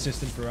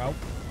consistent throughout.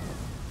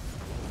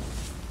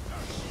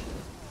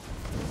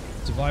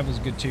 Survival's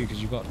good too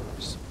because you've got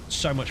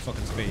so much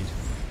fucking speed.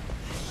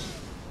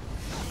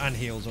 And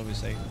heals,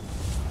 obviously.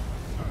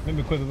 I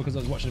remember Quiver because I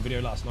was watching a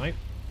video last night.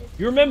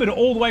 You remembered it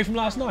all the way from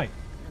last night.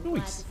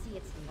 Nice.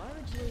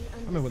 I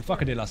remember what the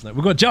fuck I did last night.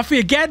 We've got Juffy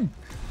again.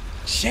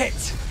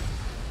 Shit.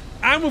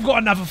 And we've got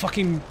another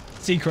fucking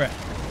secret.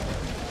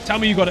 Tell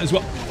me you got it as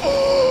well.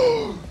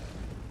 Oh,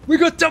 we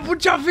got double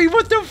Juffy.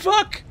 What the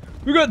fuck?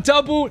 We got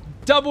double.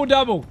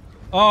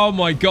 Oh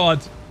my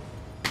god.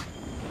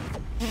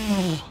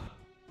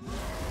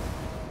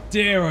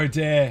 Dear, oh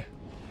dear.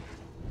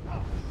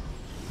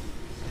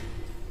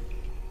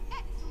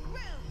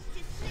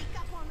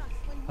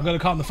 I've got to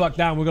calm the fuck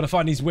down. We've got to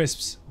find these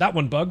wisps. That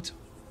one bugged.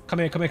 Come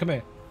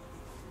here.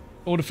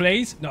 All the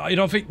fleas? No, I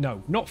don't think...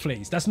 No, not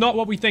fleas. That's not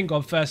what we think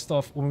of first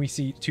off when we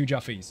see 2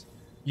 Juffies.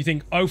 You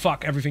think, oh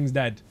fuck, everything's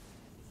dead.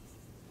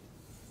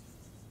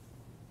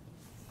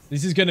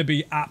 This is going to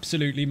be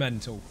absolutely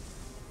mental.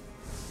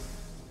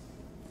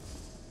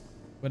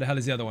 Where the hell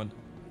is the other one?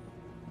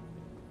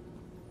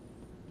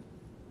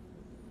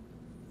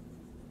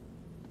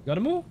 Got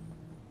them all?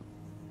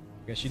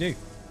 Guess you do.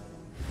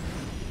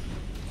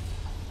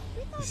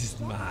 This is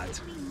mad.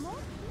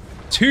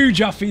 2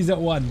 Juffies at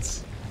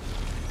once.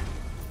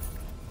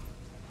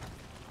 I'm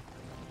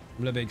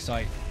a little bit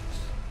excited.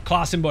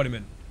 Class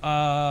embodiment.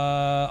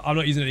 I'm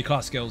not using any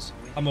class skills.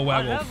 I'm a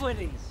werewolf. I love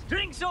Winnies.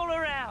 Drinks all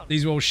around.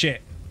 These are all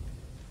shit.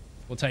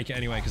 We'll take it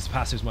anyway because the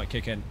passives might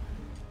kick in.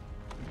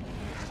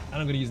 And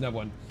I'm going to use another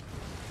one.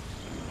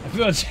 I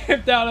feel I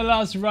chipped out the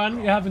last run.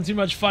 You're having too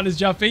much fun as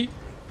Juffy.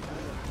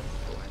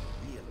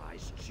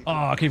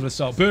 Oh, Keeper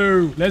Assault.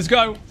 Boo. Let's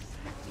go.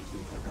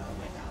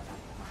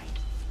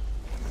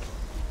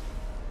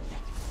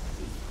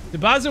 The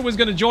Basil was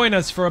going to join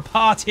us for a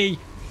party.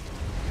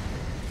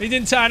 He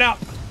didn't turn up.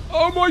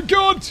 Oh my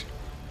god.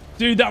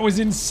 Dude, that was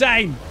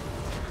insane.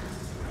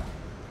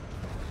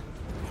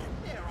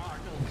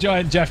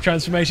 Giant Jeff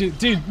transformation.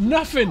 Dude,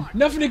 nothing.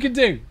 Nothing he could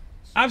do.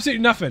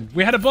 Absolutely nothing.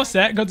 We had a boss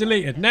there. It got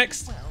deleted.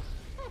 Next.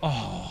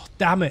 Oh,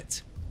 damn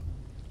it.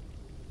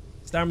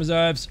 Stand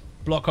reserves.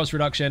 Block cost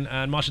reduction.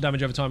 And martial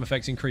damage over time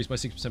effects increased by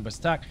 6% best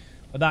attack.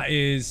 But that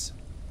is...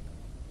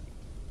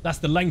 That's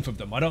the length of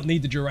them. I don't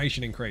need the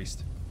duration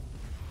increased.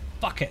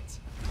 Fuck it.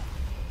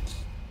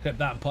 Clip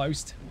that in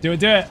post. Do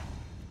it.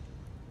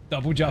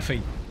 Double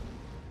Juffy.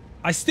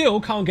 I still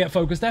can't get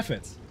focused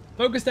efforts.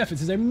 Focused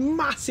efforts is a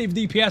massive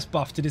DPS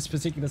buff to this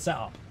particular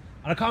setup.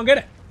 And I can't get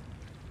it.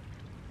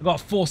 I've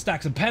got 4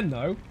 stacks of pen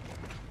though.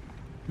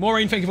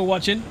 Maureen, thank you for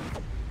watching.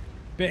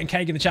 Bit and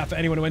cake in the chat for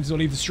anyone who enters or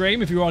leave the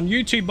stream. If you're on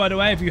YouTube, by the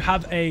way, if you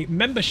have a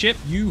membership,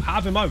 you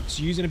have emotes.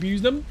 Use and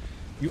abuse them.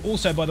 You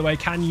also, by the way,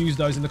 can use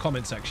those in the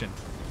comment section.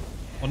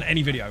 On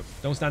any video.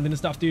 Don't stand in the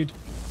stuff, dude.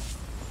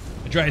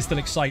 Andrea's still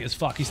excited as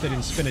fuck. He's still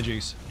in spinner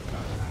juice.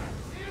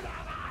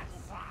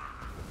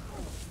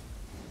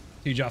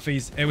 2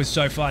 Juffies. It was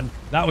so fun.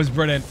 That was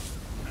brilliant.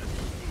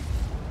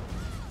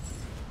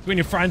 When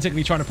you're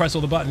frantically trying to press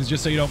all the buttons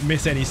just so you don't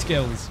miss any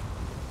skills.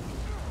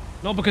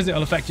 Not because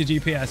it'll affect your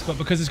GPS, but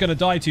because it's going to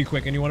die too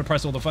quick and you want to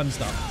press all the fun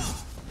stuff.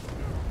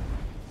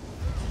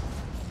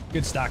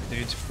 Good stack,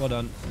 dude. Well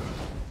done.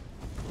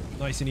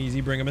 Nice and easy.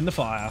 Bring them in the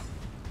fire.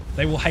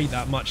 They will hate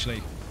that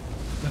muchly.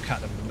 Look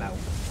at them melt.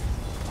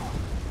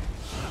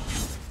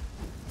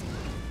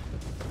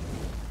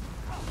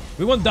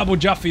 We want double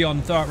Juffy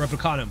on Thorat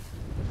Replicanum.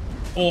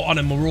 Or on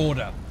a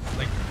Marauder.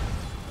 Like,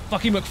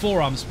 fucking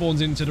McForearm spawns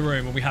into the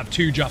room and we have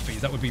 2 Juffies.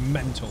 That would be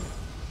mental.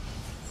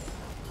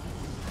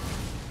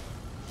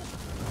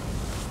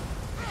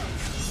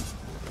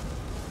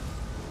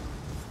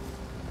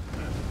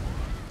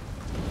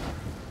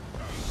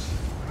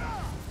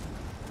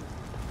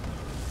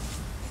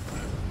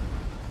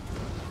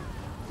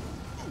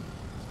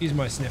 Excuse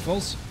my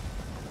sniffles.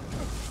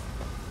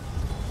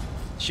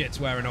 Shit's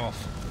wearing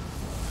off.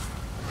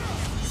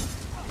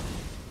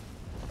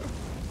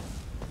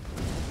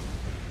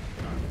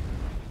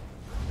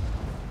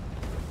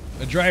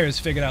 Adrea has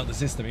figured out the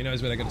system. He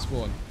knows where they're going to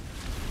spawn.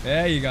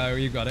 There you go.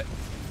 You got it.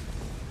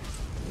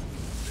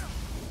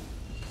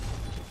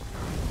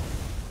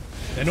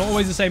 They're not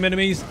always the same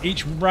enemies.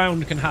 Each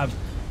round can have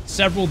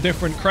several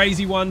different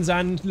crazy ones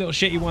and little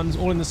shitty ones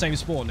all in the same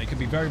spawn. They can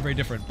be very, very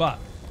different. But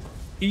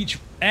each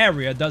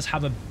area does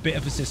have a bit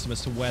of a system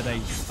as to where they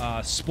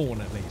spawn,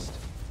 at least.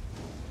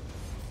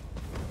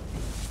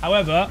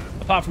 However,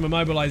 apart from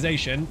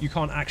immobilization, you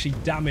can't actually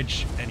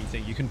damage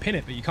anything. You can pin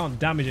it, but you can't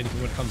damage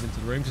anything when it comes into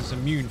the room because it's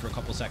immune for a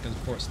couple seconds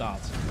before it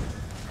starts.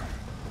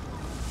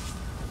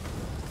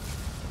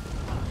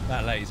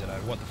 That laser, though.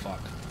 What the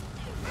fuck?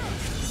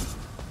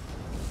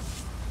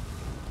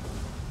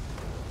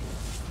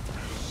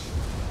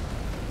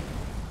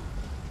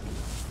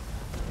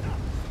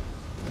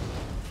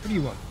 What do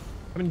you want?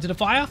 Coming into the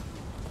fire?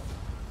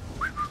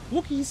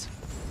 Wookiees.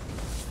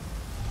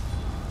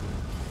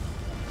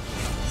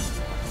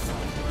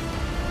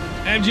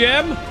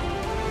 MGM.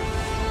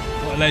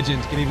 What a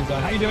legend. Good evening,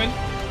 guys. How you doing?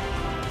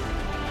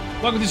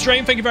 Welcome to the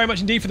stream. Thank you very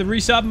much indeed for the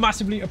resub.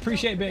 Massively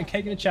appreciate a bit of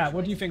cake in the chat.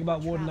 What do you think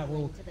about Warden that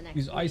will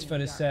use Ice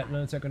Furnace set,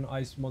 Nanotech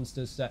Ice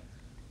Monsters set,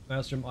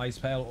 Maelstrom, Ice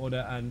Pale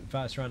Order, and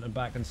Fast Rant and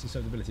Back and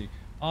Susceptibility?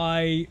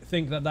 I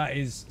think that that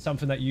is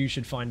something that you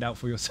should find out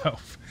for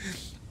yourself.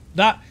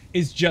 That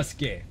is just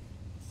gear.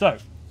 So,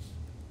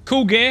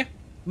 cool gear,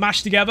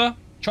 mashed together,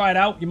 try it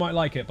out, you might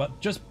like it, but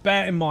just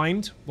bear in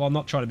mind, while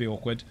not trying to be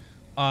awkward,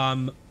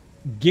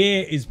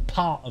 gear is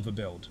part of a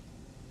build.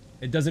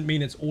 It doesn't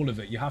mean it's all of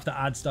it. You have to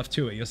add stuff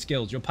to it, your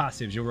skills, your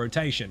passives, your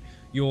rotation,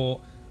 your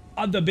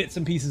other bits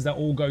and pieces that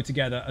all go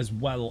together as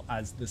well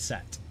as the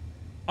set.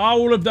 Are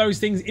all of those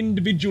things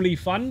individually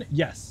fun?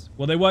 Yes.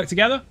 Will they work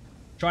together?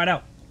 Try it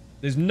out.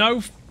 There's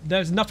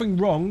nothing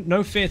wrong,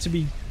 no fear to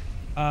be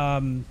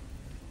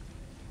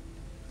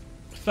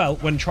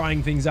felt when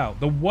trying things out.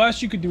 The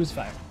worst you could do is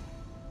fail.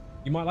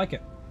 You might like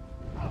it.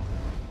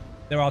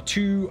 There are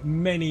too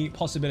many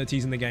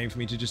possibilities in the game for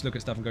me to just look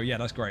at stuff and go, yeah,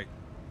 that's great.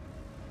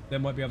 There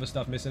might be other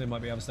stuff missing. There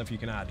might be other stuff you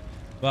can add.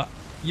 But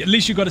at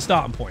least you've got a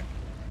starting point.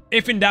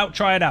 If in doubt,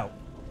 try it out.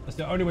 That's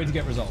the only way to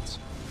get results.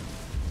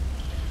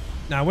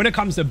 Now, when it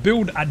comes to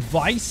build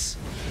advice,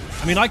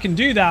 I mean, I can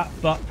do that,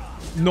 but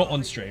not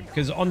on stream.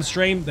 Because on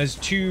stream, there's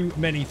too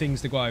many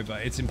things to go over.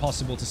 It's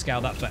impossible to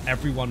scale that for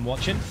everyone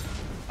watching.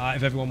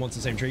 If everyone wants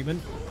the same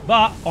treatment.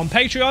 But on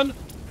Patreon,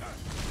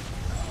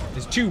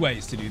 there's 2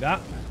 ways to do that.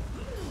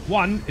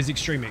 One is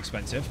extremely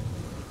expensive.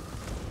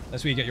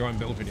 That's where you get your own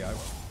build video.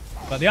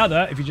 But the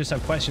other, if you just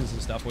have questions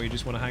and stuff, or you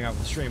just want to hang out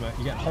with the streamer,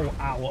 you get a whole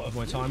hour of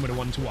my time with a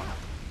 1-to-1.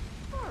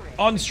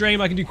 On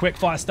stream, I can do quick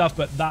fire stuff,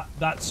 but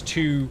that's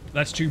too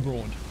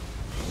broad.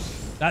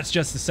 That's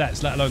just the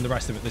sets, let alone the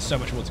rest of it. There's so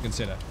much more to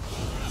consider.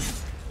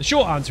 The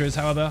short answer is,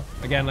 however,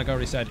 again, like I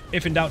already said,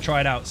 if in doubt, try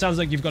it out. Sounds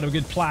like you've got a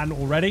good plan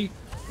already.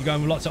 You're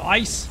going with lots of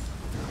ice,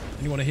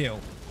 and you want to heal.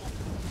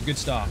 Good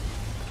start.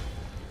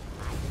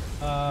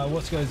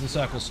 What's going to the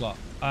circle slot?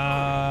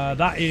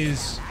 That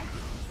is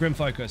Grim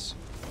Focus.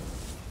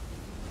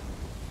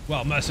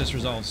 Well, Merciless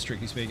Resolve,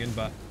 strictly speaking,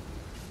 but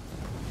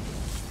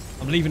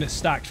I'm leaving it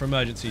stacked for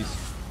emergencies.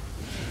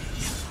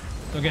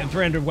 So I'm getting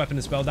 300 weapon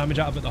and spell damage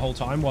out of it the whole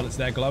time while it's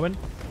there glowing.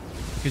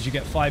 Because you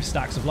get 5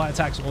 stacks of light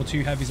attacks, or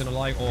 2 heavies and a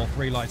light, or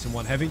 3 lights and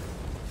 1 heavy.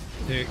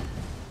 To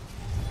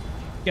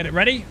get it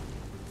ready.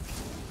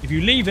 If you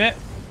leave it,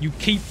 you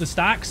keep the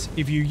stacks.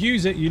 If you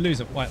use it, you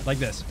lose it. Like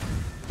this.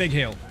 Big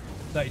heal.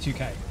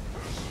 32k.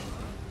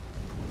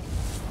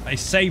 I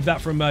save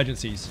that for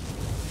emergencies.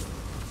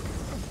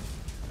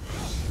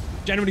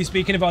 Generally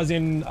speaking, if I was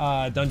in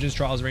dungeons,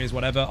 trials, arenas,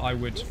 whatever, I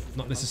would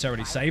not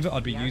necessarily save it.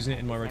 I'd be using it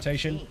in my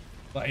rotation.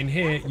 But in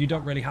here, you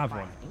don't really have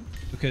one.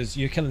 Because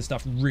you're killing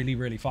stuff really,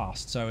 really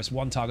fast. So it's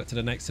one target to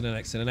the next, to the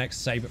next, to the next.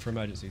 Save it for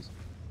emergencies.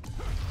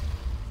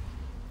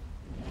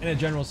 In a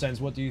general sense,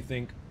 what do you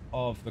think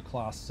of the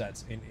class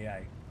sets in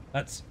EA?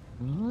 That's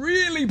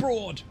really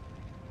broad.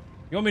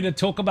 You want me to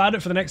talk about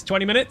it for the next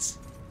 20 minutes?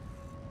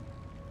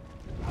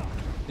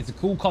 It's a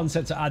cool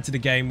concept to add to the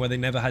game where they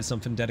never had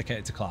something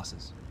dedicated to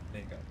classes.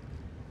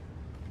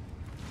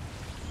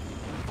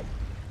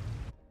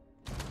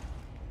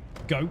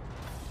 Go.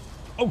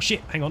 Oh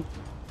shit, hang on.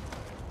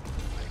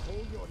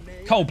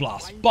 Cold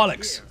Blast.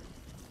 Bollocks.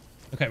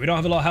 Okay, we don't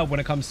have a lot of help when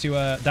it comes to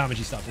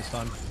damagey stuff this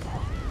time.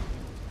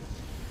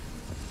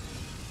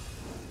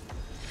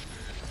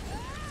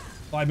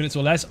 5 minutes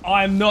or less.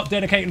 I am not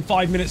dedicating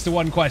 5 minutes to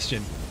one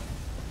question.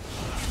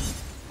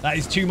 That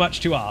is too much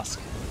to ask.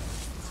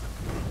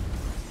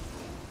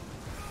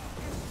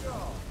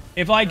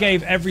 If I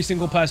gave every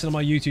single person on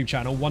my YouTube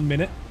channel 1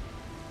 minute,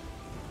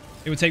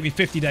 it would take me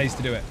 50 days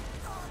to do it.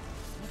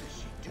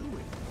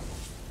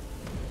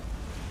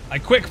 I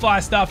quick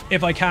fire stuff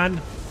if I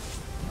can.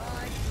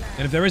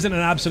 And if there isn't an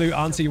absolute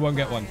answer, you won't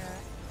get one.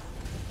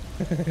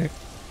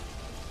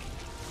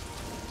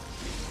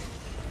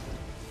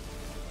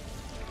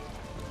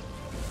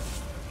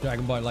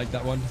 Dragon Bite like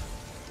that one.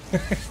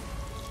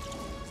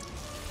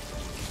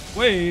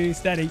 Wait,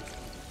 steady.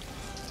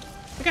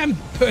 Look at him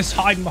puss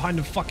hiding behind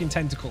the fucking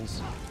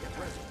tentacles.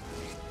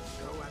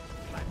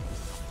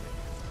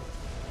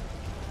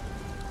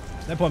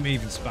 No point me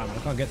even spamming.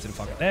 I can't get to the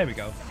fucking... There we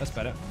go. That's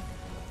better.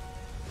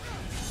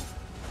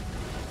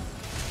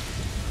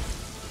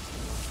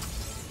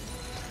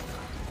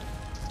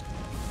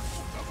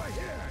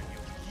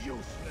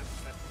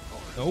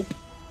 Nope.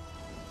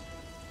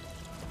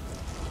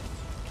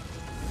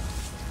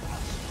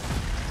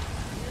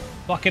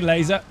 Fucking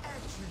laser.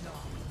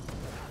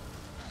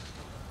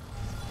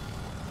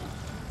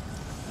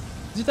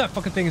 As if that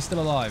fucking thing is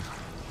still alive.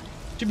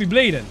 Should be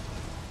bleeding.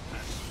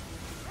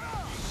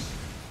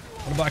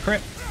 Want to buy a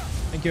crit?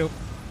 Thank you.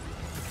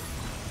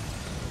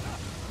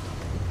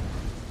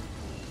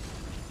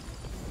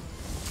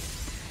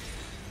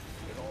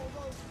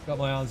 Got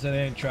my answer.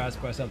 They ain't trash,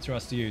 but it's up to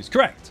us to use.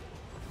 Correct.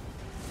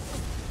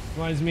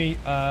 Reminds me,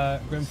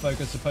 Grim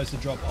Focus supposed to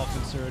drop off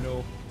in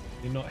Cyrodiil.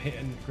 You're not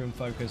hitting Grim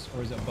Focus,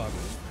 or is it a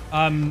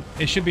bug?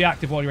 It should be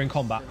active while you're in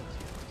combat.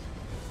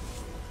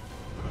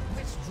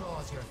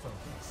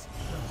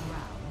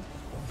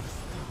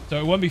 So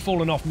it won't be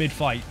falling off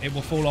mid-fight. It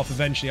will fall off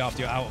eventually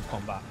after you're out of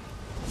combat.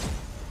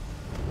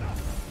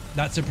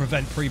 That's to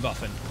prevent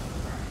pre-buffing.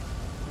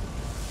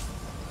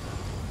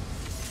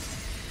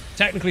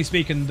 Technically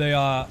speaking,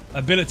 the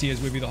ability is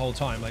with you the whole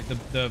time. Like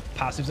the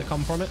passives that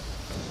come from it.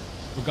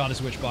 Regardless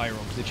of which buy you're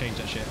on, because they changed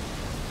that shit.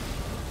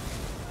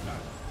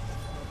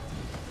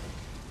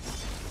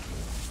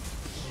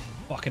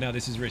 Fucking hell,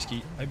 this is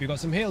risky. Hope you got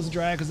some heals to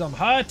drag, because I'm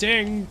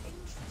hurting.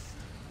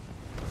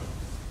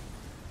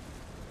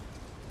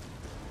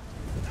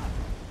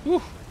 Whew.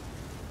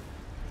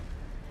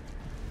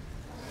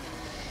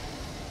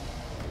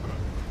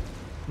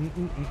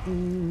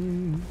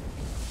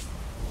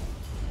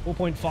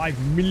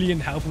 4.5 million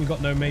health, and we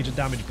got no major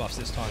damage buffs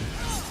this time.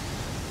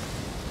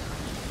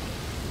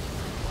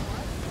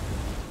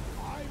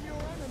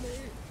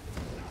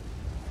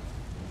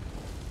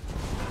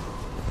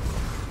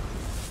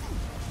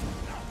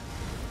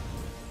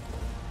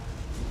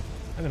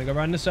 I'm gonna go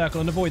around the circle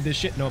and avoid this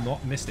shit. No, I'm not.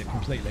 I missed it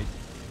completely.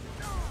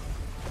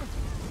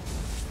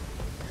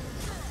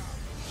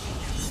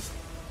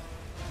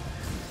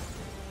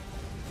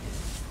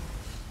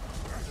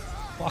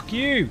 Fuck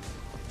you!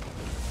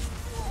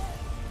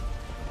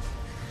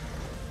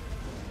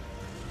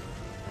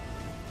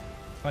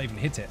 Can't even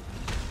hit it.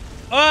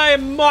 I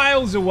am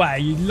miles away,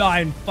 you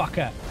lying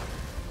fucker.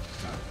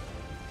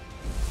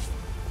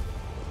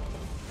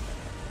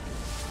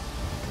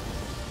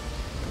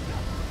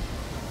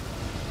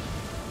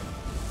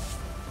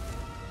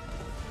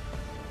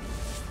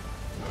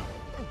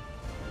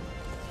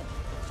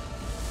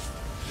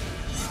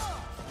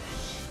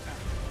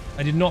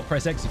 I did not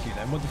press execute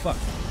then. What the fuck?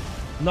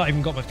 I've not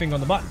even got my finger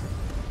on the button.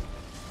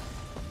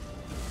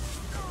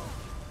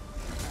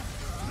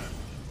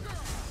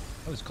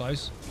 That was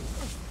close.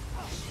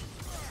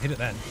 Hit it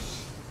then.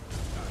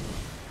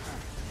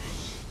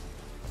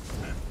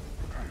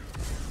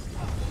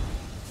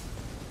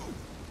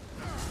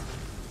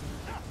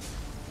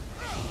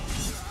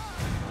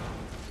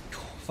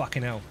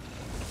 Fucking hell.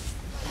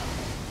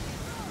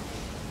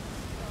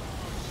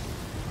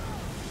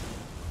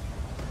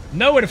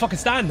 Nowhere to fucking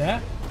stand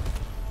there.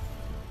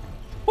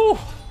 Whew.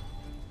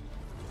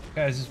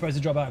 Okay, this is supposed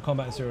to drop out of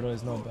combat in Cyrodiil.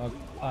 It's not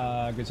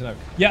good to know.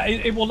 Yeah,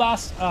 it will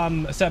last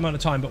a set amount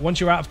of time, but once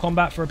you're out of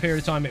combat for a period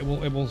of time, it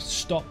will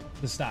stop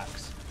the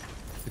stacks,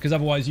 because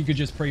otherwise you could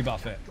just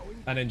pre-buff it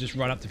and then just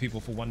run up to people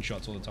for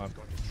one-shots all the time.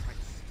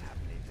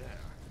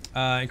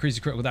 Increases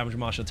critical damage with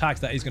martial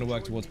attacks. That is going to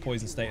work towards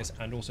poison status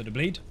and also to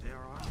bleed.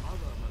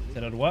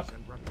 That'll work.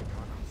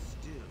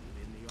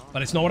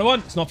 But it's not what I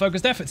want. It's not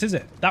focused efforts, is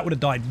it? That would have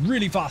died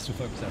really fast with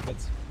focused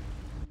efforts.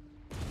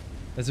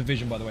 There's a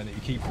vision, by the way, that you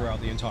keep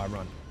throughout the entire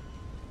run.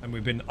 And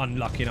we've been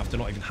unlucky enough to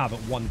not even have it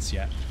once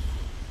yet.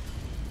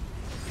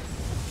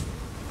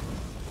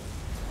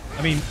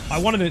 I mean, I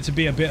wanted it to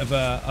be a bit of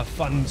a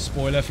fun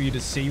spoiler for you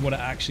to see what it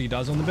actually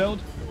does on the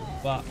build.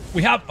 But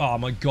we have... Oh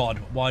my god,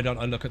 why don't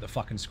I look at the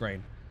fucking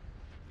screen?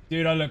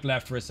 Dude, I looked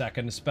left for a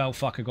second. The spell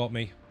fucker got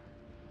me.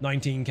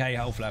 19k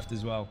health left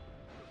as well.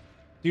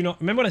 Do you not...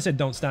 Remember when I said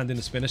don't stand in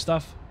the spinner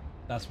stuff?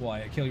 That's why.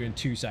 It kills you in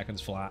 2 seconds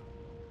flat.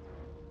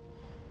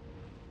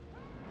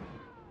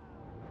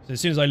 So as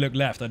soon as I look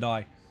left, I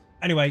die.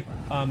 Anyway,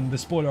 the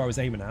spoiler I was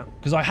aiming at,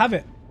 because I have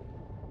it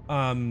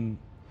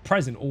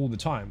present all the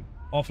time,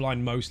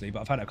 offline mostly, but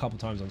I've had it a couple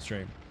times on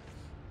stream.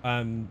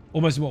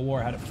 Almost Immortal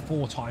War, I had it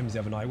 4 times the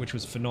other night, which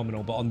was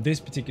phenomenal. But on this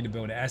particular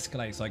build, it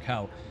escalates like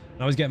hell.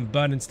 And I was getting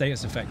burning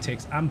status effect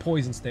ticks and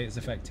poison status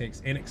effect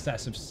ticks in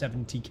excess of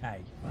 70k.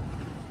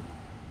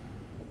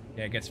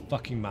 Yeah, it gets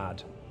fucking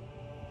mad.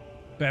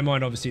 Bear in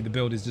mind, obviously, the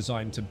build is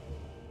designed to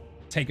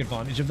take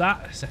advantage of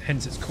that. So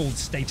hence, it's called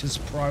Status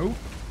Pro.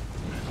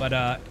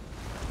 But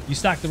you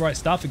stack the right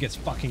stuff, it gets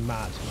fucking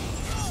mad.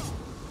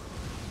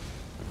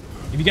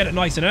 If you get it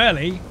nice and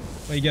early,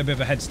 well, you get a bit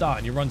of a head start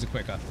and your runs are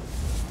quicker.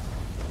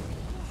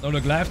 Don't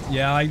look left.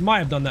 Yeah, I might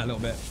have done that a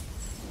little bit.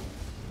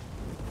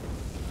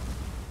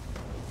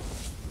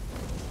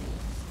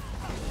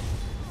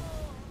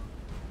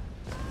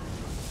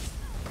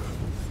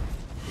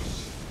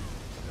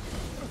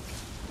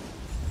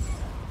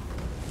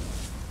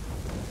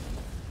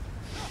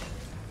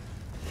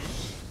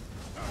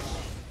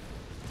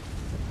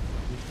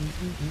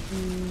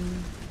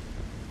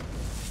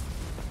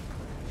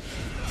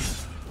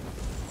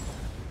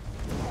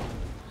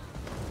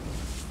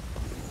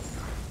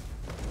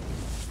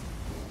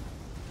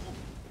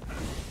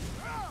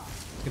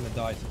 It's gonna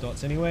die to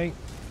dots anyway.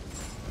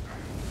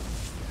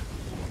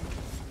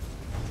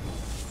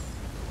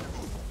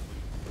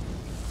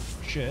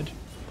 Should.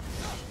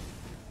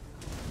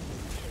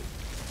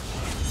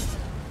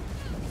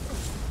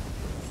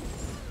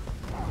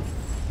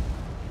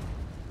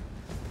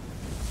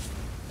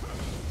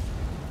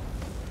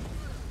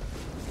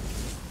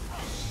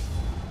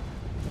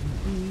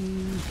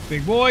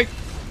 Big boy.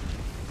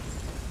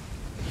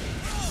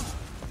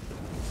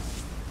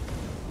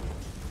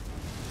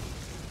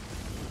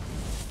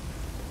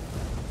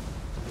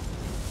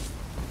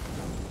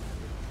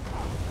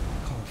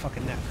 Oh,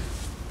 fucking neck.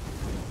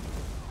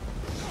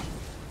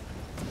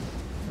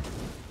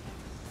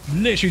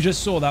 Literally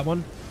just saw that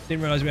one.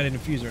 Didn't realize we had an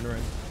infuser in the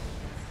room.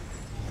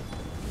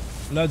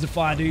 Loads of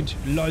fire, dude.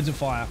 Loads of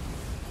fire.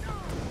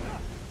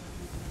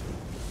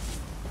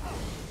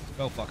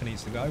 Spell fucking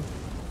needs to go.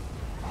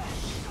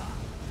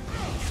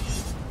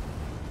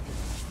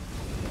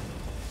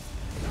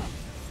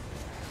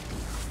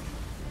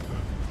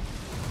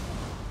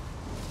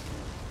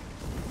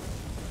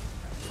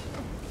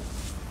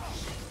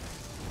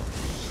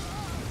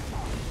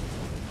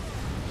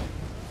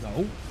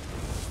 No.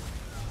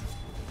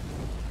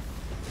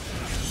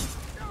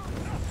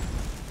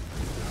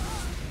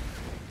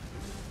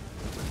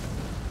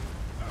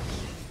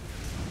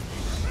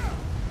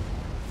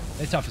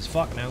 They're tough as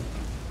fuck now.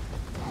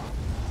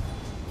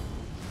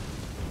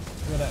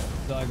 What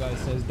that guy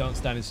says, don't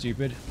stand it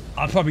stupid.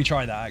 I'll probably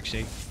try that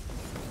actually. You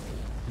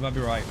might be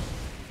right.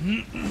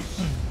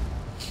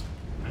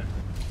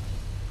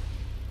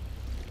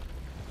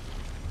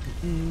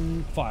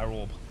 Fire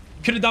orb.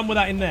 Could have done with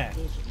that in there.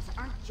 Visions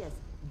aren't just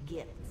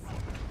gifts.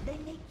 They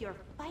make your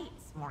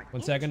fights more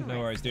 1 second. No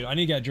worries, dude. I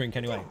need to get a drink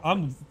anyway. Don't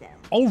I'm waste them.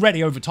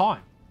 already over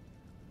time.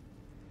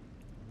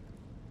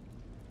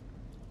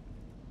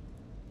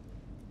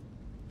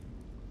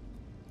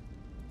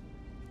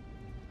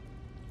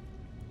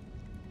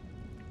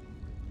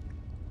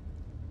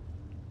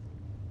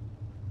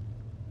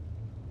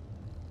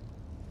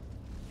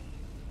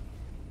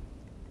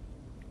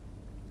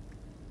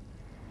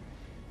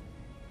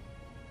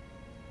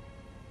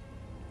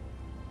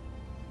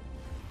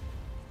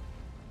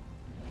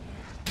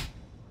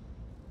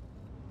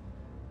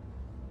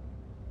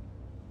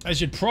 I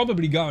should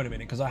probably go in a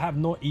minute because I have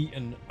not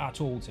eaten at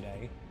all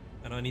today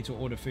and I need to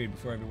order food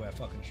before everywhere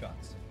fucking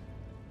shuts.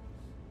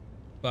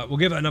 But we'll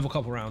give it another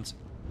couple rounds.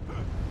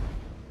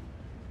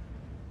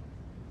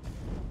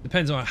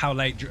 Depends on how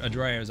late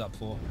Adrea is up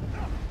for.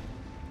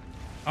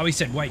 Oh, he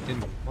said wait,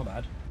 didn't he? My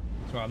bad.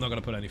 That's right, I'm not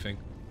going to put anything.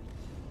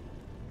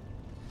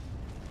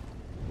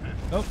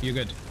 Oh, you're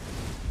good.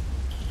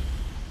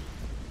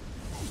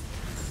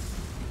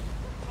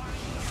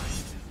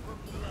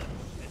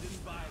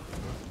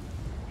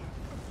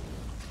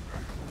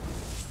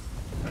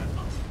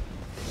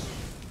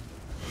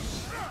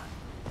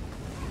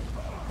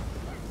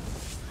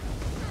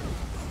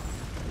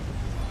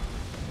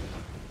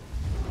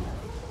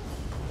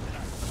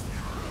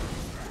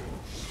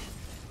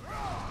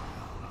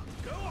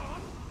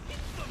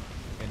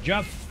 Good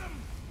job.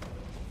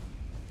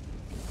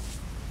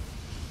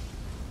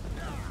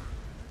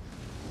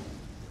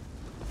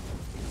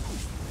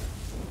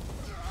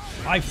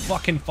 I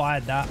fucking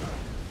fired that.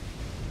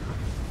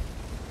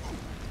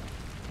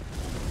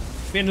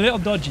 Being a little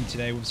dodgy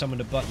today with some of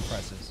the button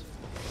presses.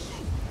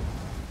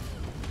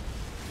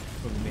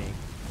 From me.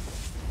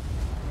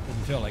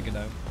 Doesn't feel like it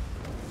though.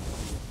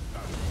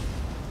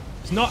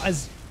 It's not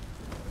as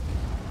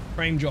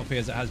frame droppy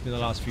as it has been the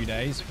last few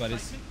days, but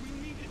it's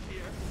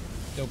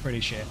still pretty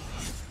shit.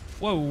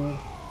 Whoa.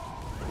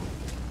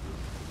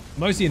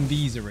 Mostly in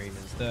these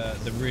arenas,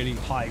 the really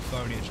high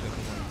foliage looking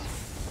ones.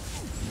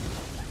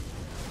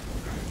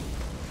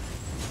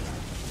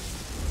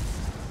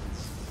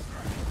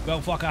 Well,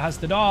 fucker has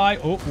to die.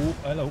 Oh, oh,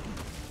 hello.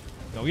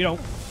 No, you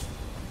don't.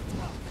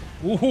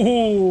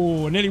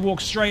 Ooh, nearly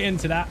walked straight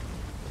into that.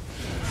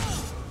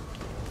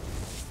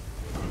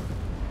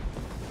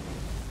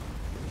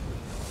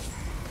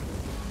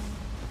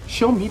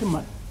 Show me the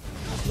money.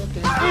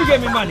 Who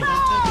gave me money?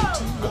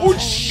 Oh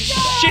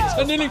shit!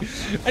 I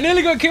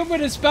nearly got killed by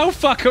the spell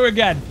fucker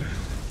again.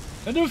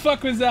 What the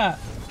fuck was that?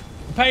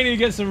 I'm paying you to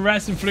get some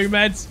rest and flu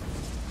meds.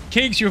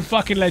 Keeks, you're a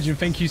fucking legend.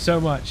 Thank you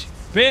so much.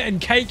 Beer and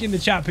cake in the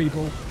chat,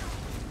 people.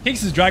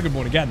 Keeks is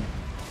Dragonborn again.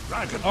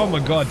 Oh my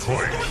god.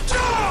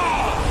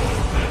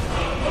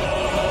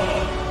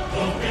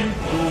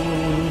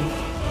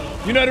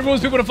 You know the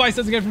rules. People to fight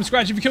starts again from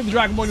scratch. If you kill the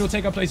Dragonborn, you'll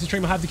take our place in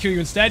stream. I'll have to kill you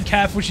instead.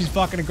 Careful, she's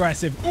fucking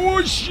aggressive.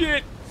 Oh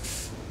shit!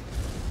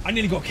 I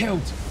nearly got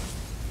killed.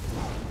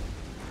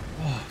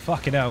 Oh,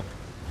 fucking hell.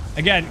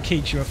 Again,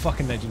 Keeks, you're a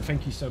fucking legend.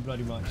 Thank you so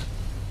bloody much.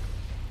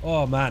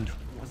 Oh man.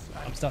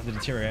 I'm starting to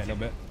deteriorate a little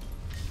bit.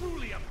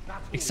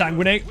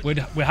 Exsanguinate.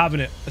 We're having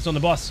it. It's on the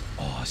boss.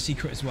 Oh,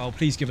 secret as well.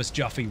 Please give us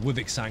Juffy with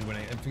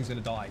Exsanguinate. Everything's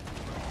gonna die.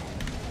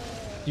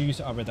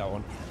 I read that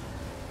one.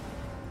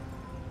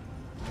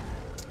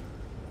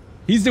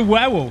 He's the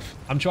werewolf.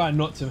 I'm trying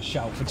not to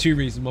shout for 2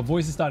 reasons. My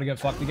voice is starting to get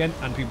fucked again,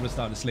 and people are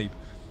starting to sleep.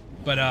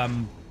 But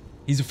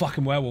he's a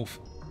fucking werewolf.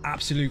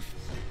 Absolute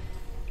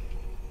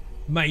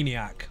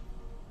maniac.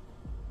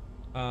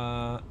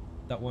 That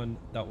one.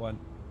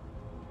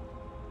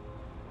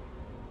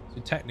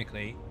 So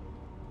technically,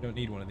 we don't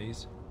need one of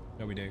these.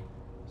 No, we do.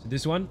 So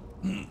this one.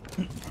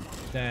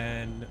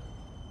 Then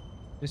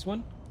this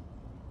one.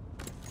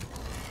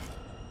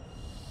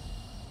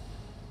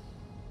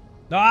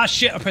 Ah,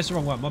 shit. I pressed the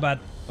wrong one. My bad.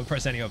 I'll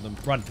press any of them.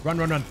 Run. Run,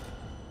 run, run.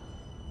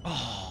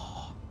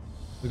 Oh,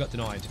 we got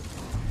denied.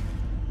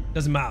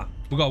 Doesn't matter.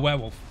 We got a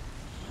werewolf.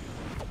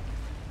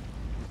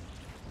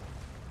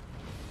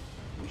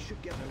 We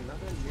should get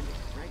another mimic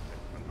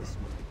fragment from this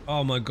one.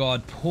 Oh my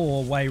god.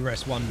 Poor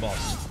Wayrest 1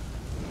 boss.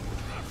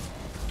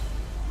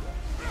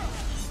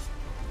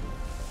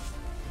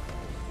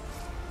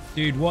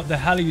 Dude, what the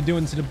hell are you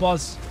doing to the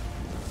boss?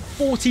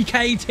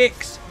 40k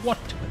ticks. What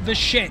the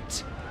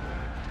shit?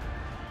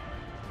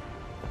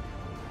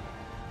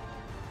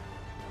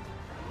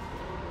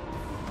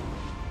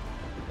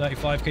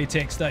 $35k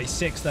ticks,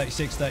 36,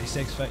 36,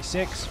 36,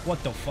 36.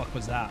 What the fuck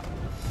was that?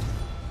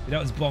 Dude,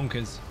 that was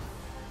bonkers.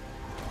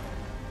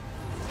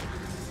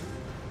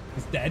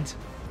 He's dead.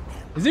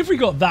 As if we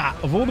got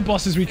that, of all the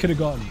bosses we could have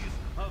gotten.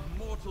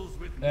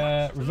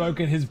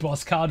 Revoking his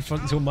boss card for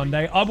until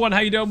Monday. Ob1,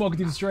 how you doing? Welcome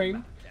to the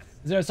stream.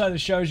 Is there a site that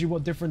shows you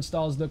what different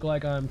styles look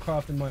like? I am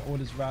crafting my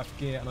orders raft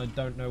gear and I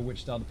don't know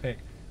which style to pick.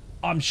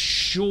 I'm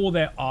sure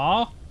there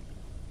are.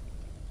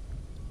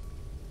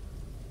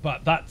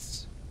 But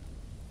that's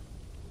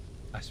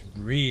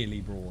really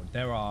broad.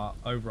 There are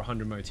over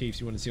 100 motifs.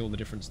 You want to see all the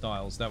different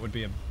styles. That would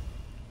be a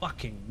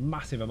fucking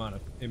massive amount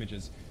of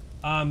images.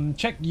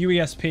 Check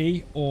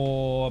UESP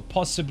or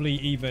possibly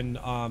even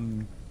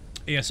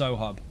ESO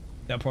hub.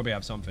 They'll probably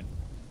have something.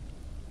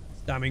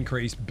 Stam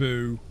increase,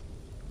 boo.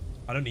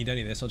 I don't need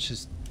any of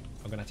this.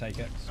 I'm gonna take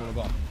it. That's all I've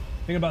got.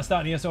 Thinking about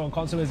starting ESO on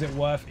console, is it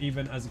worth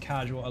even as a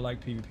casual? I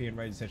like PvP and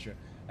raids, etc.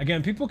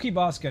 Again, people keep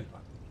asking.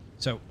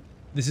 So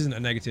this isn't a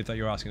negative that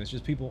you're asking. It's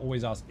just people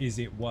always ask, is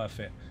it worth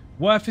it?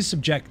 Worth is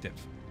subjective.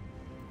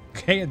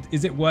 Okay,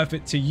 is it worth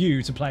it to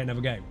you to play another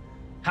game?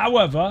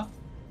 However,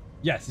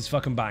 yes, it's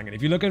fucking banging.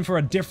 If you're looking for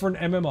a different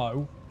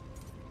MMO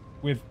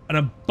with an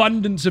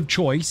abundance of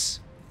choice,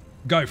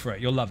 go for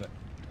it. You'll love it.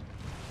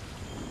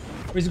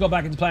 Recently got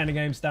back into playing the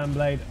game,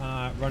 Nightblade,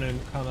 running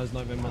Carlos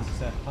Nightblade monster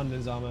set,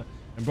 Hunden's armor,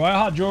 and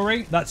Briarheart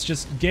jewelry. That's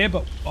just gear,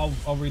 but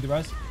I'll read the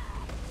rest.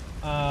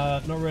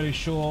 Not really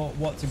sure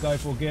what to go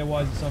for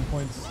gear-wise at some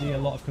point. See a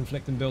lot of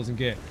conflicting builds and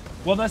gear.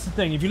 Well, that's the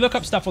thing. If you look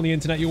up stuff on the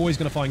internet, you're always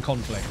going to find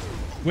conflict.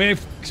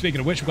 Speaking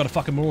of which, we've got a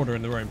fucking marauder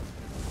in the room.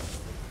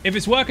 If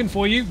it's working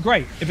for you,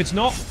 great. If it's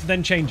not,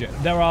 then change it.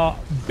 There are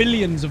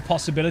billions of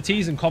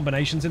possibilities and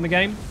combinations in the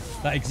game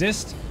that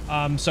exist.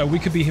 So we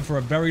could be here for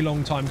a very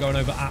long time going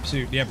over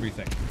absolutely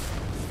everything.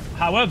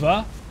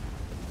 However,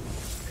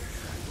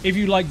 if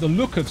you like the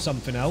look of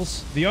something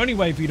else, the only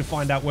way for you to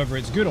find out whether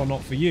it's good or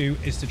not for you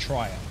is to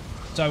try it.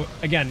 So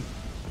again,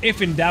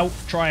 if in doubt,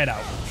 try it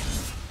out.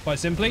 Quite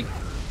simply.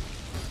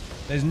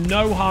 There's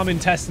no harm in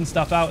testing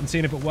stuff out and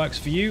seeing if it works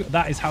for you.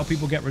 That is how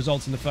people get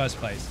results in the first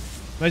place.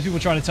 Most people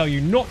trying to tell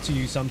you not to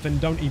use something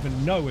don't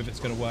even know if it's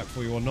going to work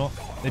for you or not.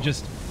 They're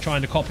just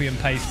trying to copy and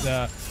paste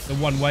the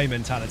one-way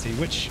mentality,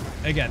 which,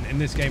 again, in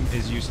this game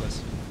is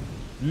useless.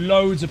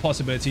 Loads of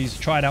possibilities.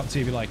 Try it out, see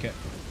if you like it.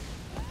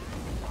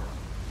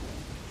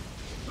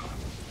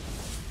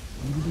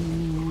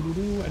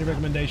 Any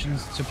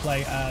recommendations to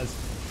play as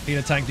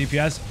healer, tank,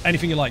 DPS?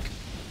 Anything you like.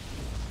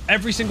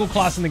 Every single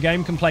class in the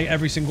game can play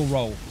every single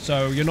role,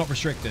 so you're not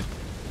restricted.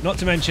 Not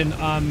to mention,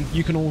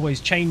 you can always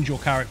change your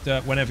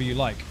character whenever you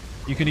like.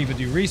 You can either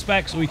do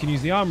respecs, or you can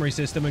use the armory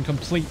system and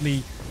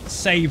completely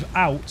save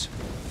out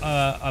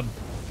a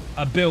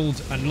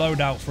build and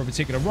loadout for a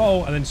particular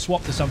role, and then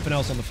swap to something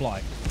else on the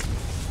fly.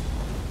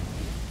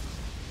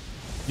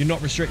 You're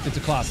not restricted to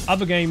class.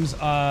 Other games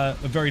are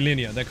very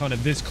linear. They're kind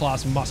of, this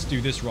class must do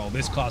this role,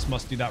 this class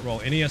must do that role.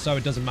 In ESO,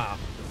 it doesn't matter.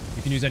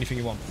 You can use anything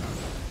you want.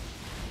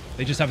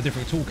 They just have a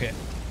different toolkit.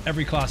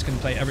 Every class can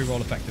play every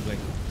role effectively.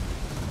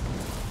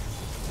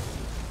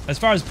 As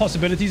far as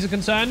possibilities are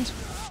concerned...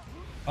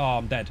 Oh,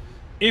 I'm dead.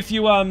 If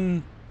you,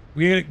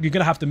 you're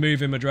gonna have to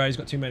move him, Madre. He's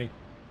got too many.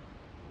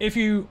 If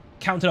you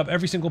counted up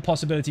every single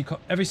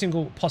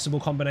possible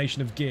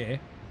combination of gear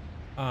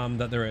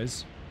that there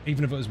is,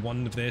 even if it was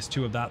 1 of this,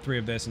 2 of that, 3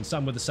 of this, and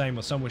some were the same,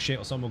 or some were shit,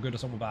 or some were good, or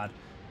some were bad,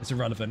 it's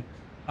irrelevant.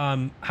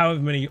 However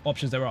many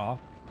options there are,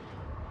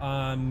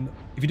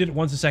 if you did it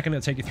once a second,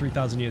 it'll take you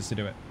 3,000 years to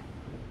do it.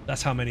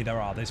 That's how many there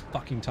are. There's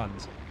fucking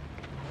tons.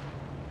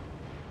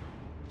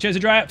 Cheers,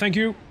 Adria. Thank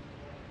you.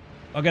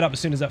 I'll get up as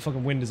soon as that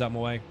fucking wind is out my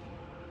way.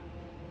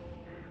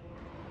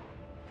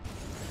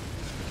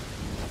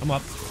 I'm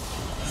up.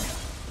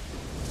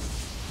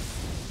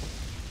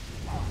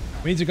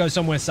 We need to go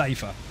somewhere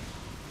safer.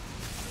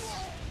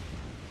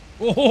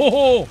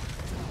 Oh!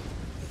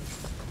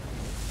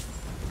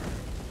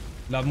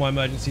 Love my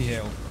emergency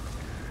heal.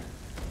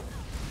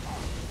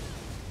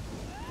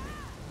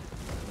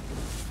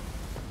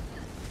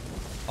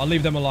 I'll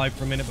leave them alive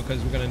for a minute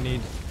because we're going to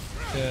need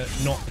to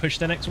not push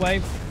the next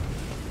wave.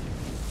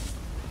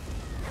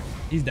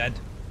 He's dead.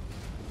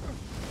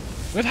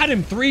 We've had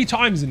him 3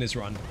 times in this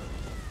run.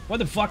 What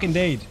the fuck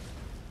indeed.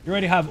 You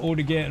already have all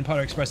the gear and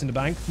Polar Express in the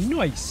bank.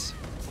 Nice.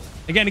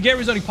 Again, the gear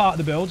is only part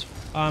of the build.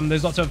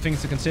 There's lots of other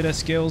things to consider.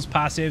 Skills,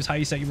 passives, how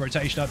you set your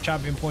rotation up,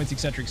 champion points,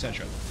 etc,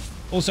 etc.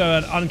 Also,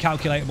 an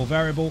uncalculatable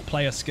variable,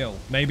 player skill.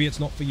 Maybe it's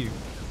not for you.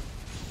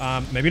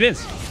 Maybe it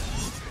is.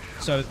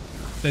 So,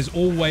 there's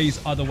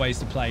always other ways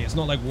to play. It's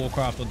not like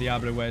Warcraft or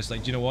Diablo where it's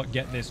like, do you know what?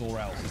 Get this or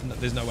else.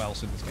 There's no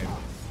else in this game.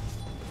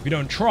 If you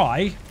don't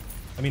try,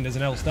 I mean, there's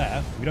an else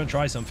there. If you don't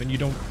try something, you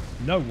don't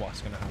know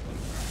what's going to happen.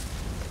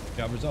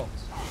 You have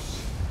results.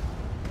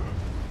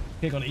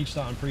 Click on each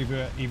start and preview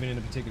it, even in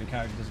a particular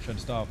character doesn't show the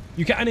style.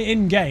 You can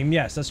in-game,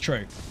 yes, that's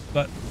true.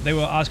 But they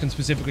were asking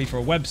specifically for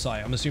a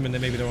website. I'm assuming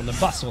that maybe they're on the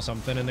bus or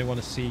something and they want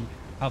to see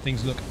how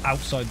things look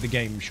outside the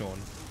game, Sean.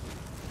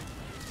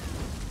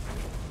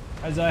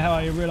 As how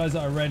I realized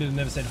that I read it and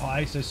never said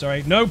hi, so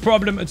sorry. No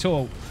problem at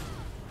all.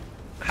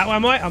 How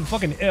am I? I'm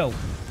fucking ill.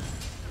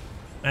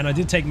 And I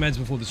did take meds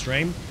before the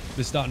stream.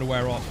 They're starting to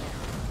wear off.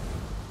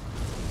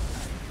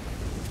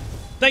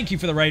 Thank you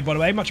for the raid, by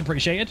the way. Much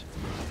appreciated.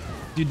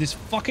 Dude, this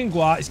fucking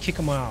Gua is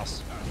kicking my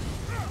ass.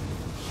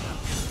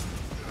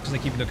 Because I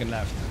keep looking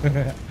left.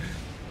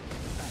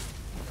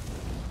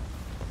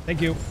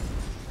 Thank you.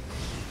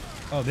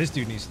 Oh, this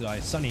dude needs to die.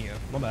 Sunny here.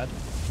 My bad.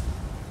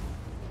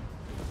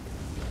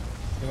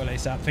 Well,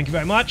 ASAP. Thank you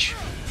very much.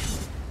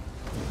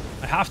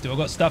 I have to. I've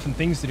got stuff and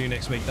things to do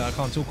next week that I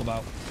can't talk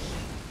about.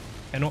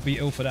 Cannot be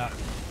ill for that.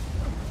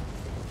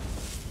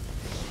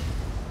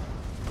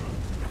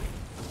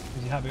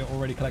 Is he happy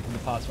already collecting the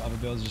parts for other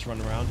builds just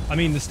running around? I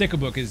mean, the sticker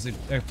book is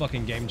a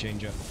fucking game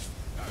changer.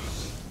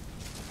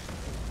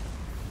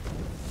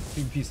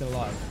 PvP still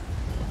alive.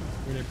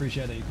 Really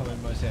appreciate that you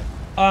comment most here.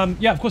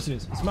 Yeah, of course it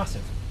is. It's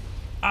massive.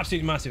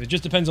 Absolutely massive. It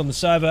just depends on the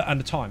server and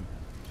the time.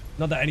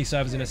 Not that any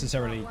servers are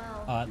necessarily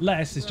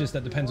less, it's just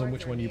that depends on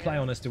which one you play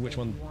on as to which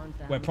one,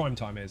 where prime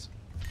time is.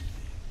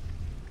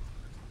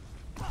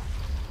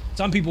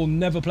 Some people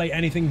never play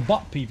anything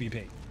but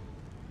PvP.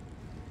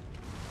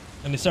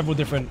 And there's several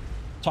different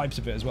types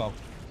of it as well.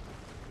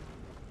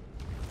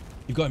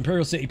 You've got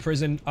Imperial City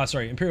Prison,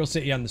 Imperial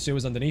City and the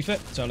sewers underneath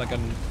it. So like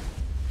an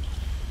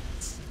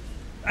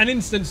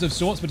instance of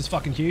sorts, but it's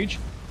fucking huge.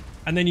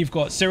 And then you've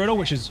got Cyrodiil,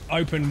 which is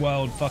open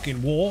world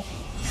fucking war.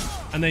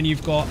 And then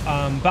you've got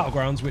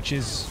Battlegrounds, which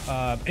is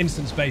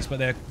instance based, but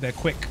they're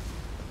quick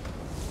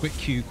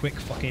queue, quick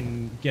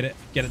fucking get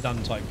it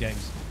done type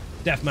games.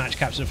 Deathmatch,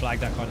 capture the flag,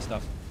 that kind of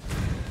stuff.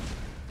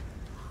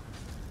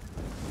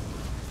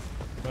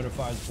 Motor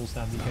Fire is a full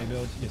stamp DK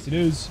build. Yes, it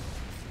is.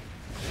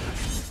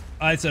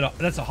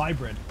 That's a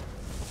hybrid.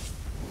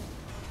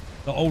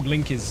 The old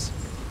Link is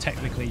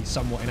technically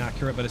somewhat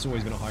inaccurate, but it's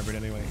always been a hybrid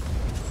anyway.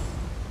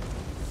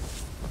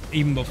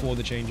 Even before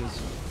the changes.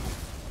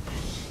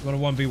 Got a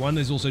 1v1,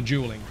 there's also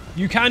dueling.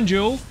 You can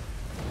duel,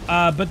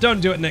 but don't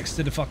do it next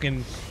to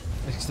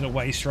the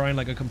way shrine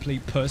like a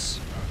complete puss.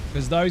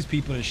 Because those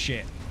people are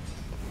shit.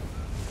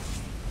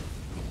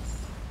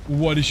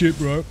 What is shit,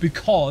 bro?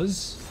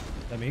 Because,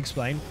 let me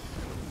explain.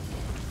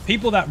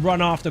 People that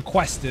run after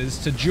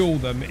questers to duel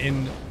them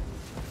in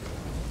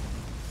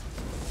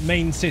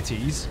main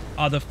cities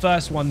are the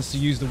first ones to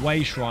use the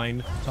way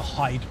shrine to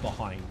hide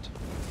behind.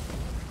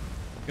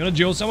 You wanna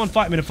duel someone?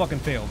 Fight them in a fucking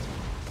field.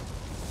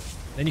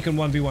 Then you can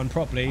 1v1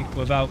 properly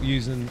without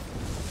using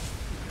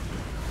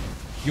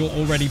your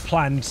already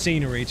planned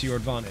scenery to your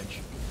advantage.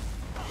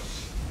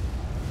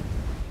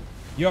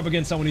 You're up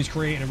against someone who's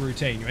creating a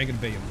routine. You ain't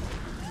gonna beat him.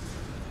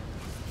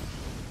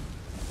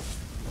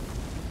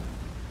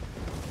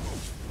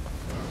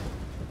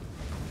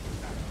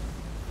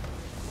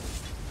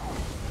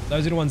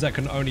 Those are the ones that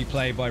can only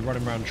play by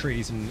running around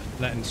trees and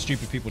letting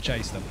stupid people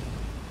chase them.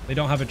 They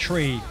don't have a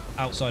tree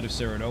outside of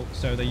Cyrodiil,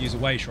 so they use a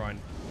way shrine.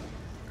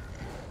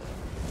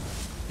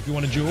 If you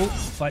want to duel,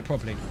 fight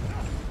properly.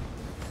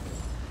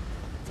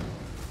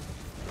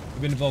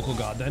 You've been a vocal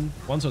guard then?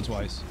 Once or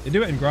twice. They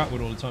do it in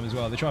Gratwood all the time as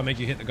well. They try and make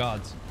you hit the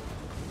guards.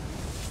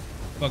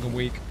 Fucking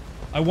weak.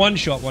 I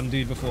one-shot one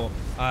dude before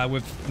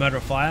with Murder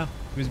of Fire.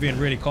 He was being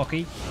really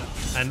cocky.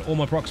 And all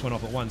my procs went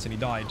off at once and he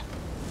died.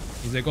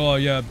 He's like, oh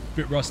yeah, a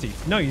bit rusty.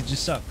 No, you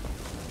just suck.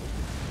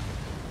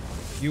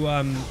 You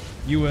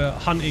were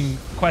hunting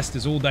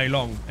questers all day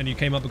long and you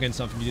came up against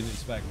something you didn't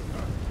expect.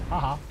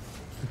 Haha.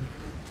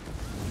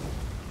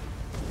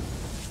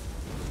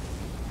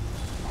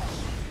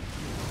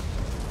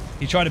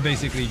 He tried to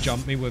basically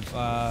jump me with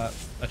a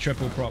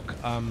triple proc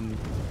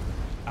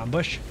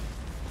ambush,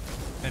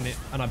 and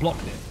I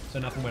blocked it, so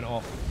nothing went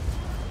off.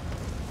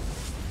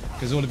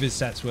 Because all of his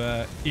sets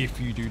were if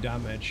you do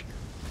damage,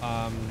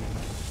 but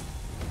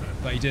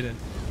he didn't.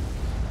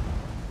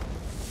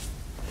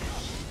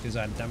 Because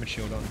I had a damage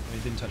shield on,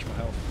 and he didn't touch my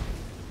health.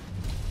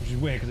 Which is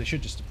weird, because they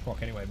should just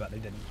proc anyway, but they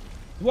didn't.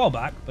 A while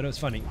back, but it was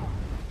funny.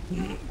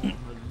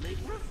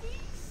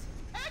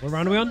 What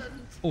round are we on?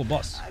 Oh,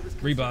 boss.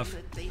 Rebuff.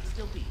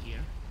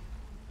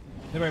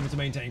 Never able to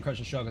maintain crush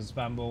and shock as a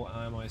spam ball.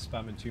 Am I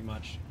spamming too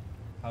much?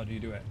 How do you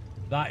do it?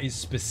 That is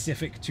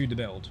specific to the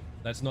build.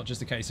 That's not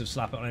just a case of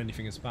slap it on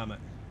anything and spam it.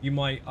 You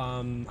might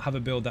have a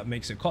build that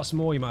makes it cost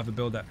more. You might have a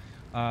build that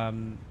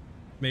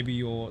maybe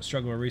you're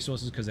struggling with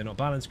resources because they're not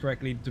balanced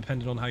correctly,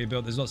 depending on how you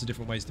build. There's lots of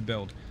different ways to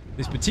build.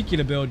 This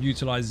particular build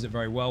utilizes it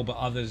very well, but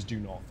others do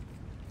not.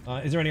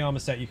 Is there any armor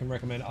set you can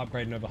recommend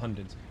upgrading over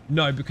hundreds?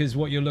 No, because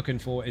what you're looking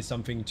for is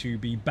something to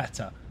be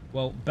better.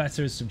 Well,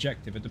 better is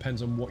subjective. It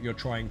depends on what you're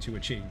trying to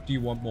achieve. Do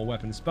you want more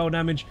weapon and spell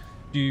damage?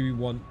 Do you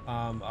want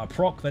a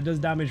proc that does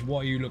damage?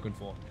 What are you looking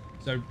for?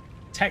 So,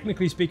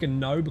 technically speaking,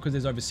 no, because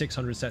there's over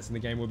 600 sets in the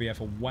game. We'll be here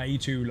for way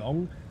too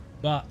long.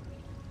 But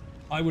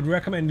I would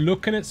recommend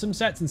looking at some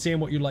sets and seeing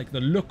what you like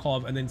the look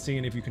of, and then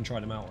seeing if you can try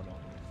them out or not.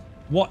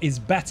 What is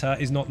better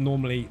is not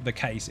normally the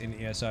case in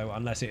ESO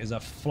unless it is a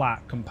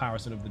flat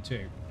comparison of the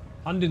two.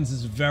 Hundens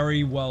is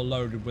very well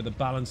loaded with a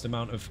balanced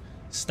amount of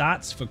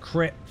stats for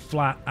crit,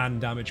 flat, and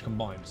damage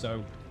combined.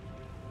 So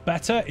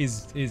better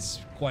is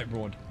quite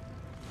broad.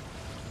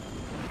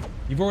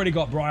 You've already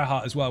got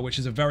Briarheart as well, which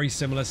is a very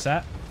similar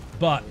set,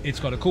 but it's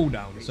got a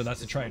cooldown, so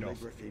that's a trade-off.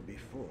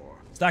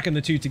 Stacking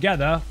the two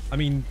together, I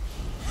mean,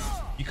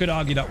 you could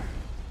argue that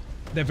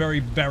they're very,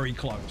 very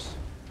close.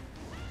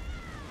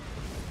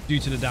 Due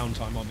to the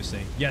downtime,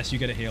 obviously. Yes, you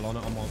get a heal on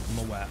it,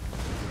 I'm aware.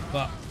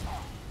 But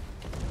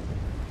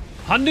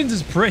Hundens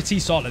is pretty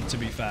solid, to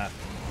be fair.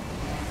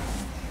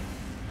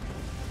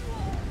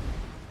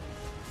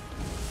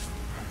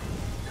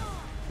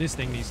 This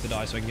thing needs to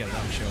die so I can get a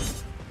damage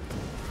shield.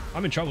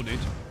 I'm in trouble, dude.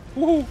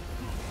 Woohoo!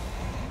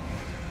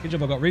 Good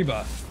job I got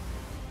rebirth.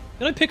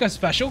 Did I pick a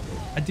special?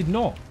 I did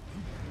not.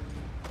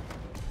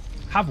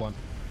 Have one.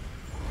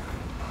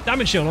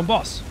 Damage shield on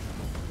boss.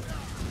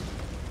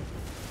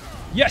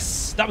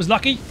 Yes! That was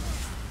lucky.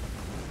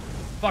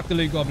 Fuck the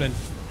loot goblin.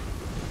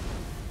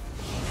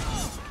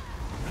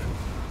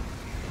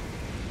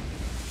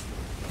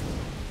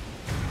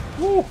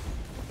 Woo!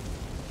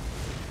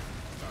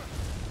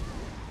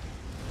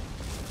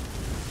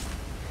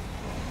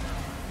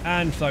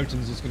 And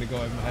Photon's just going to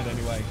go over my head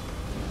anyway.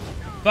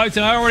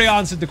 Photon, I already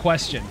answered the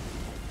question.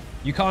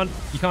 You can't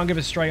give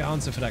a straight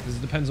answer for that because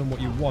it depends on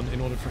what you want in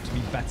order for it to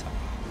be better.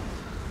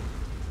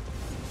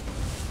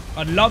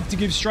 I'd love to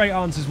give straight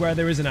answers where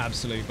there is an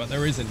absolute, but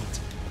there isn't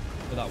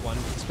for that one.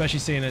 Especially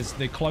seeing as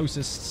the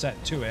closest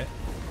set to it,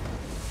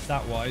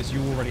 stat-wise,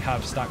 you already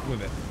have stacked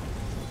with it.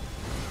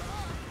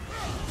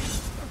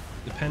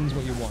 Depends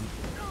what you want.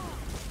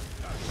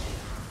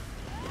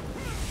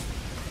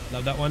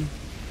 Love that one.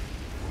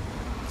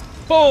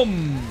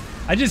 Boom!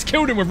 I just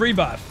killed him with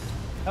rebirth.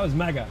 That was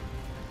mega.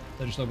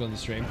 I just logged on the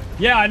stream.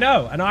 Yeah, I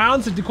know, and I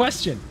answered the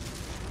question.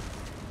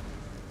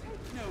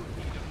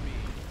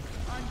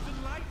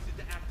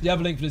 Do you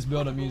have a link for this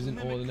build I'm using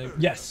or the name?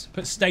 Yes,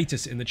 put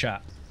status in the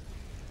chat.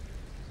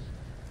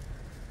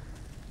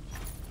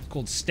 It's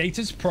called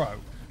Status Pro.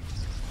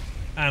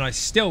 And I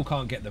still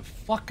can't get the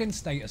fucking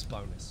status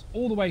bonus.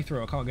 All the way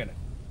through, I can't get it.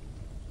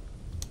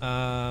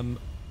 I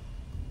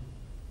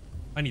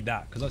need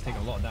that, because I was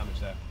taking a lot of damage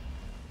there.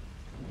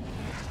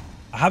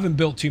 I haven't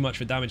built too much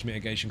for damage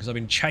mitigation, because I've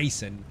been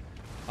chasing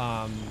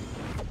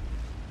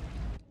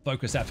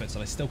focus efforts,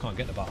 and I still can't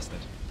get the bastard.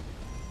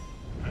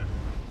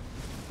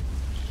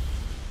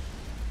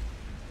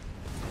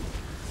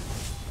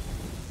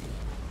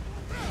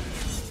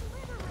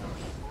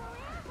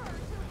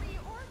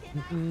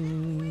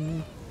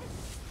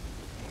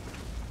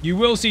 You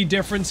will see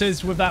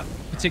differences with that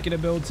particular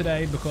build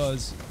today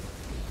because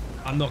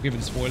I'm not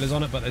giving spoilers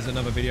on it, but there's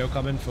another video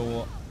coming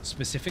for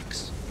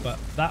specifics. But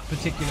that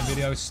particular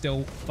video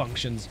still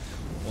functions,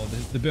 or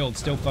the build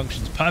still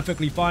functions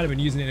perfectly fine. I've been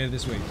using it here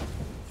this week.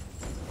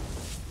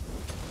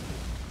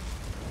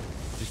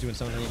 Just doing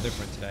something a little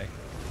different today.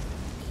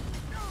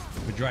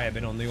 With Drea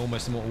been on the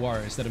Almost Immortal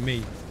Warrior instead of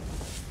me.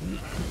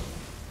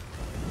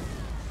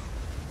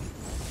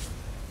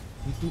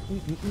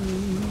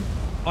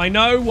 I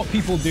know what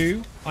people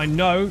do. I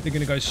know they're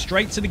going to go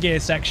straight to the gear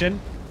section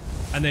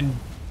and then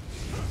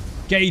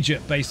gauge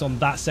it based on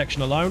that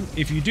section alone.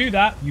 If you do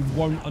that, you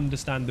won't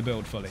understand the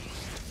build fully.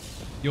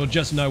 You'll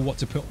just know what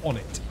to put on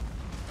it.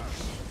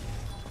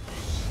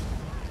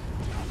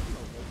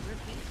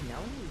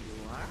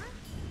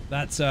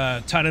 That's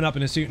turning up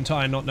in a suit and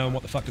tie and not knowing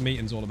what the fuck the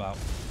meeting's all about.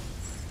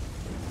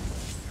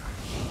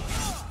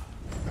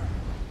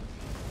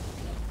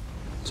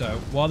 So,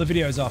 while the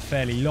videos are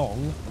fairly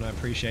long, and I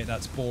appreciate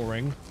that's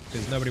boring,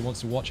 because nobody wants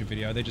to watch a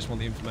video, they just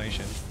want the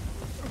information,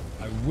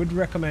 I would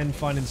recommend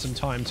finding some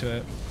time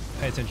to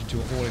pay attention to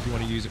it all if you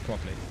want to use it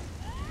properly.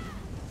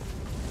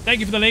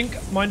 Thank you for the link,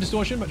 Mind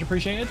Distortion, much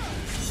appreciated.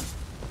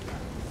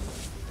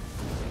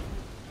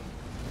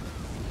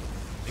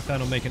 I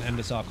plan on making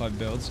Endless Archive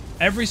builds.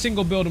 Every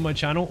single build on my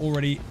channel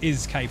already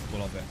is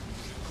capable of it.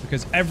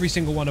 Because every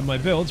single one of my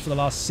builds for the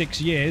last 6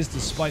 years,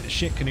 despite the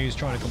shit canoes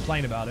trying to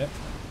complain about it,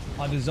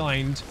 are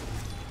designed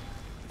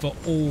for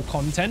all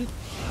content,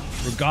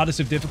 regardless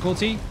of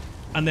difficulty,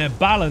 and they're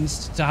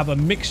balanced to have a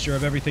mixture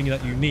of everything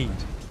that you need.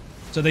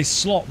 So they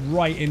slot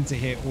right into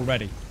here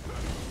already.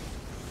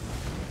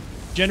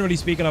 Generally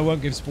speaking, I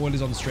won't give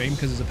spoilers on stream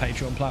because it's a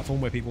Patreon platform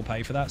where people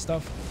pay for that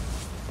stuff.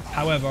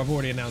 However, I've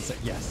already announced that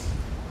yes,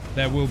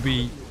 there will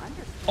be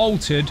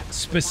altered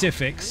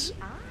specifics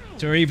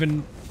to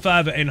even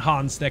further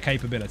enhance their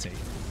capability.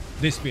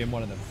 This being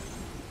one of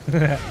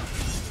them.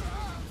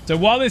 So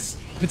while this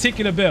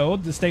particular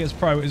build, the Status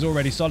Pro, is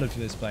already solid for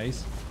this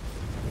place,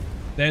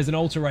 there's an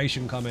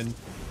alteration coming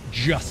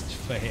just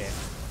for here.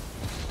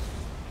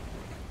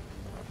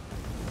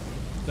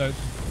 So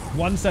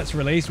once that's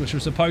released, which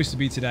was supposed to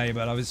be today,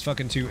 but I was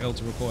fucking too ill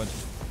to record.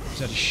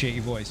 Just had a shitty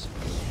voice.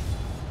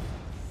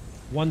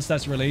 Once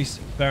that's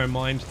released, bear in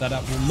mind that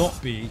that will not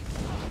be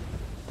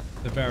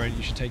the variant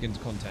you should take into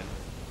content.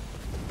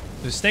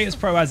 The Status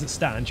Pro as it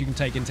stands, you can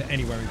take into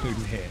anywhere,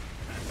 including here.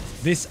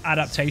 This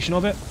adaptation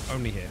of it,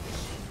 only here.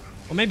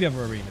 Or maybe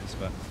other arenas,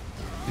 but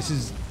this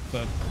is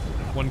for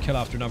one kill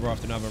after another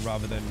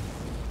rather than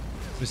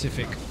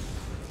specific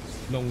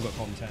longer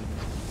content.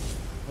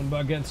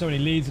 But getting so many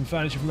leads and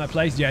furniture from that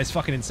place, yeah, it's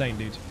fucking insane,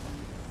 dude.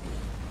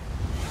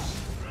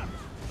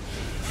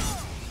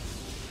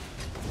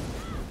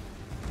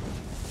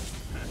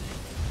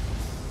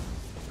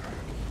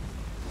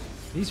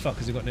 These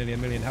fuckers have got nearly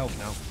 1 million health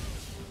now.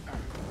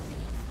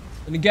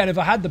 And again, if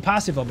I had the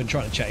passive I've been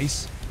trying to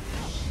chase,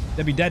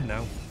 they'd be dead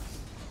now.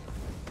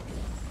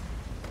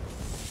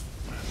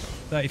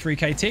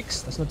 33k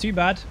ticks, that's not too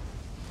bad.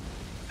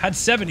 Had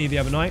 70 the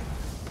other night.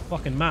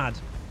 Fucking mad.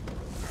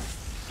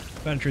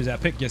 Furniture is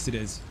epic, yes it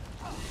is.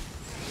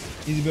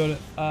 Easy build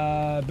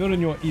it.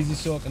 Building your easy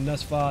sock and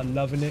thus far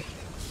loving it.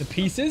 The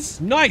pieces?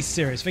 Nice,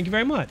 Sirius, thank you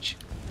very much.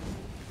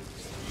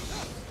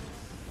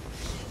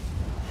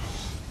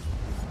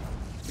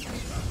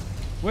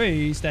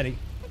 Wait, steady.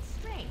 It's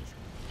strange.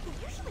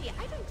 Usually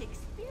I don't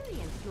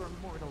experience your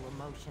mortal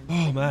emotions.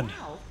 Oh, man.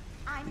 Now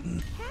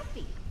I'm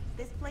happy.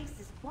 This place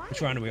is quiet.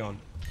 Which round are we on?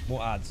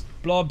 More ads.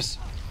 Blobs.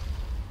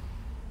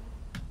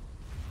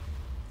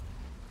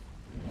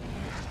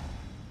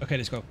 Okay,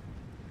 let's go.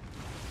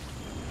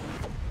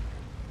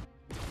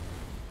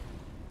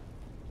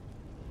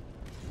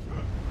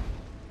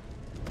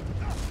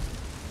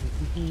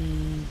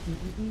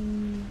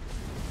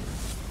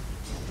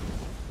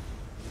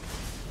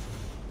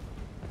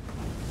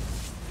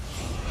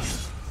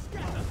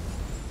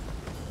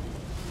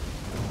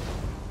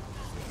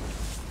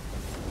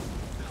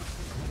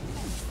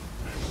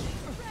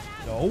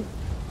 No.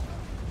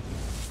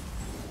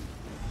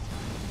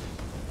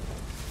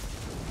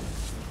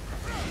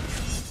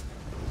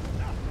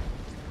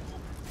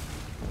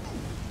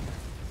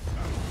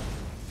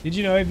 Did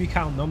you know if you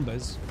count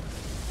numbers,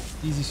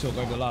 Easy Sork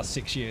over the last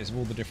 6 years of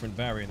all the different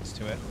variants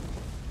to it,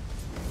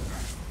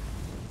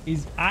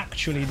 is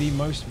actually the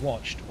most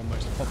watched or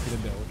most popular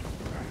build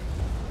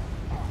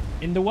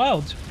in the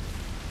world?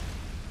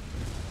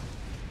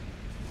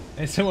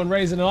 There's someone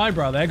raising an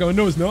eyebrow there going,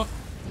 no it's not.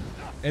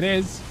 It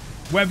is.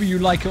 Whether you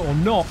like it or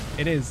not,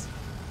 it is.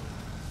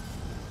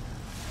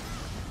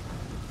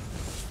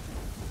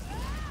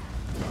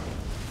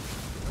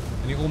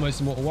 And the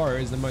Almost Immortal Warrior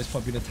is the most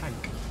popular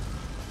tank.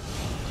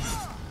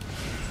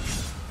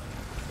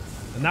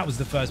 And that was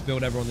the first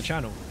build ever on the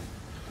channel.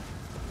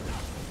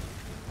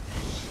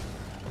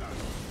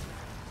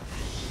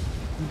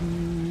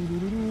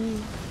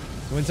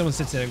 So when someone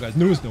sits there and goes,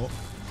 no it's not.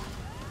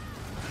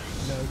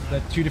 No,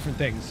 they're two different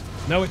things.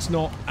 No it's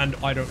not and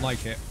I don't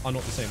like it are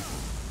not the same.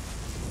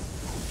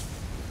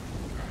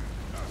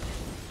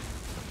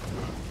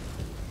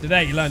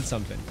 Today you learned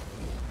something.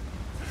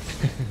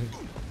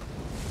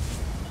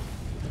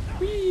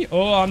 Whee!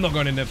 Oh, I'm not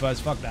going in there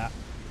first. Fuck that.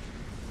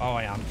 Oh,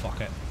 I am.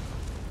 Fuck it.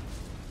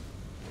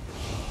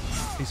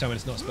 Please tell me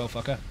it's not spell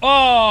fucker.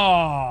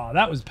 Oh,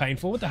 that was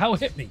painful. What the hell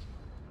hit me?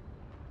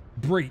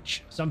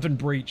 Breach. Something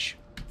breach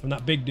from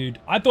that big dude.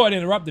 I thought I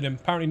interrupted him.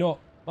 Apparently not.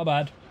 My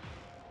bad.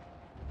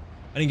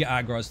 I didn't get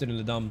aggro. I was still in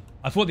the dumb.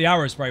 I thought the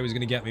arrow spray was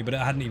going to get me, but it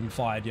hadn't even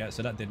fired yet,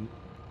 so that didn't.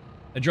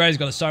 Andrea's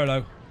got a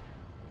solo.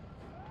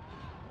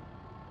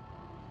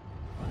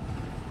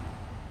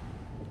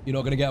 You're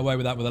not going to get away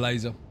with that with a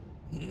laser.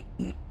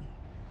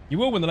 You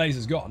will when the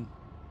laser's gone.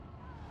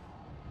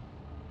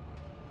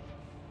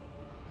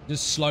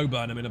 Just slow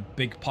burn them in a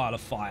big pile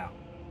of fire.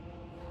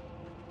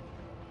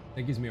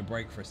 It gives me a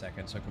break for a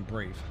second so I can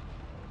breathe.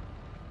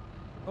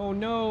 Oh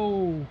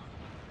no!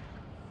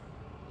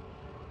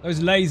 Those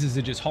lasers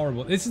are just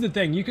horrible. This is the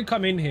thing. You could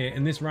come in here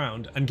in this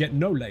round and get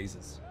no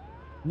lasers.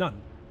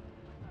 None.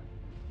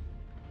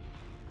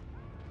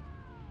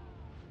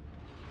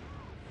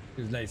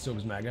 Because laser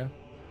storm's mega.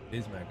 It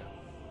is mega.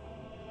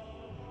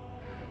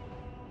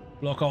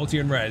 Block ulti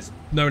and res.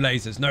 No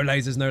lasers. No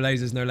lasers. No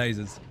lasers. No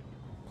lasers.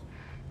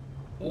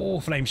 Oh,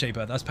 flame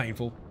shaper. That's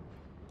painful.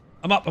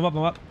 I'm up. I'm up.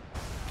 I'm up.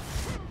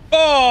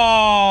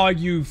 Oh,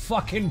 you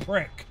fucking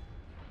prick.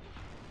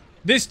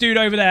 This dude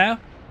over there,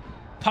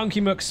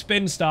 Punky Muck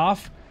Spin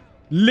Staff,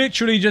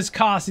 literally just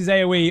cast his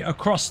AoE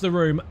across the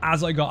room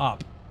as I got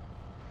up.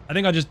 I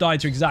think I just died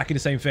to exactly the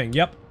same thing.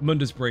 Yep,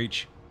 Mundus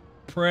Breach.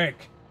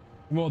 Prick.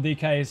 Immortal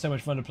DK is so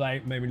much fun to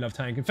play. Made me love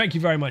tanking. Thank you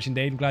very much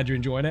indeed. I'm glad you're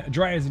enjoying it.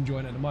 Andrea's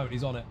enjoying it at the moment.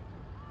 He's on it.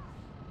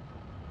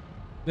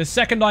 The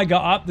second I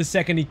got up, the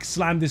second he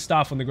slammed his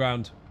staff on the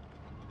ground.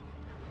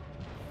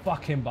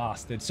 Fucking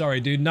bastard. Sorry,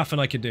 dude. Nothing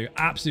I could do.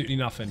 Absolutely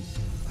nothing.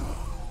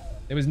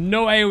 There was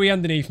no AoE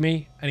underneath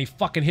me, and he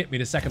fucking hit me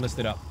the second I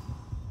stood up.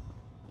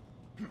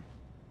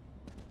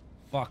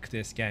 Fuck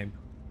this game.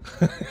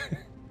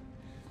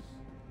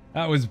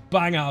 That was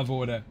bang out of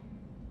order.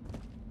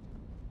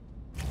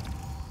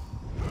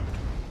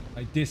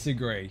 I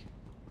disagree.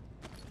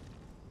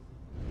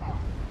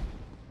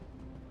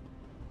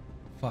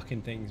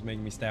 Fucking things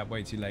making me stay up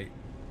way too late.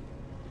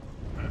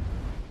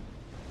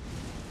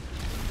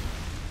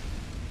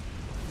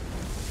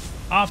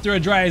 After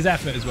Andrea's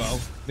effort as well,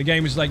 the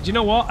game was like, do you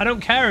know what? I don't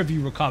care if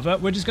you recover.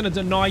 We're just going to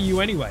deny you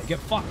anyway. Get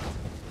fucked.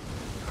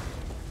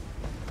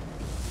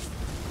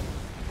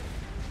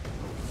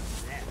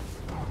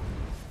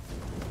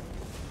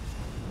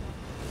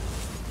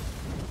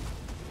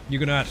 You're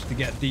going to have to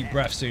get deep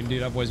breath soon,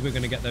 dude. Otherwise, we're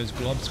going to get those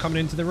globs coming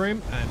into the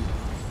room, and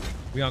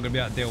we aren't going to be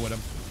able to deal with them.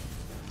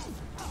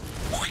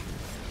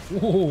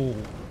 Whoa.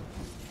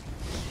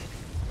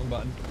 Wrong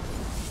button.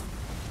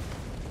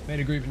 Made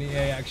a group in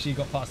EA, actually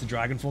got past the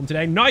dragon form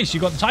today. Nice,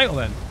 you got the title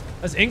then.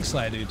 That's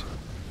Inkslayer, dude.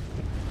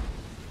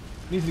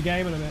 New to the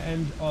game, and I'm at the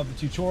end of the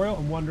tutorial.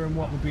 I'm wondering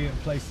what would be a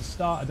place to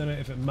start. I don't know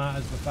if it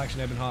matters for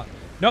faction Ebonheart.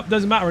 Nope,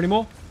 doesn't matter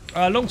anymore.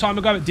 A long time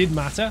ago it did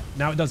matter.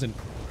 Now it doesn't.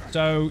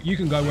 So you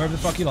can go wherever the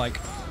fuck you like.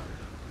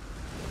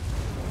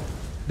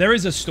 There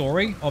is a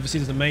story. Obviously,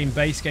 there's the main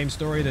base game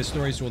story. There's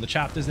stories to all the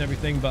chapters and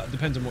everything, but it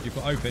depends on what you've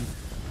got open.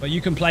 But you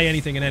can play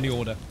anything in any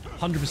order.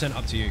 100%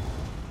 up to you.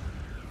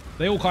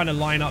 They all kind of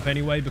line up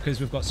anyway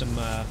because we've got some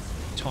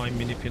time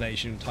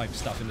manipulation type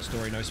stuff in the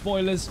story. No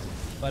spoilers.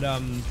 But, yeah,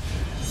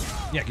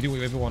 you can do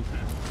whatever you want.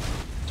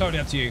 Totally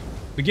up to you.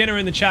 Beginner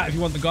in the chat if you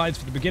want the guides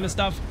for the beginner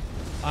stuff.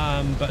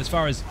 But as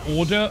far as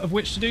order of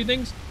which to do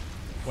things,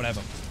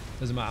 whatever.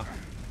 Doesn't matter.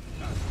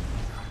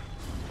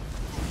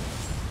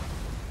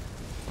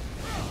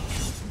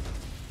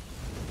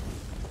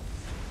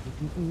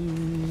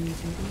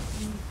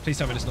 Please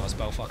tell me it's not a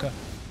spell fucker.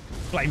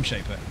 Flame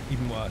Shaper,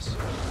 even worse.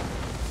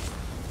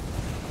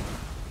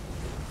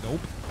 Nope.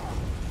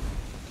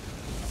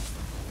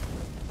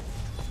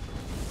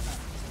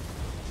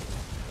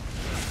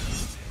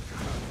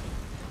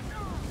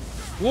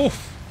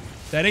 Woof!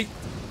 Steady.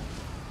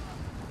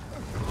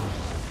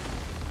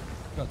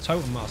 Got a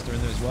Totem Master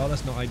in there as well,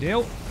 that's not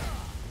ideal.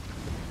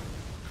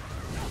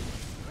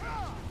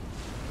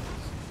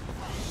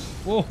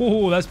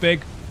 Whoa, that's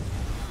big.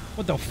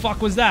 What the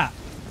fuck was that?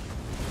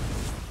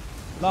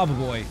 Lava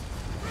Boy.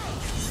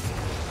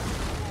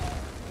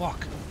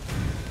 Fuck.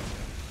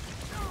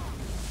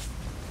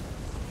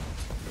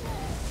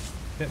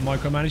 Bit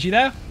micromanagey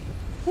there.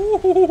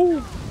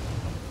 Woo-hoo-hoo-hoo.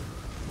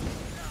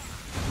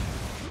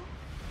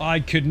 I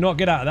could not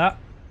get out of that.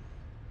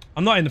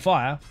 I'm not in the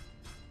fire.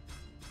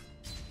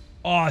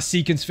 Oh,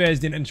 Seeking Spheres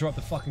didn't interrupt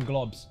the fucking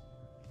globs.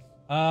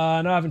 No,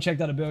 I haven't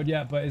checked out a build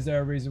yet, but is there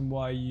a reason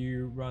why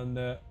you run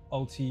the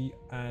ulti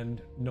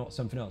and not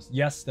something else?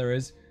 Yes, there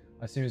is.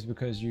 I assume it's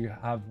because you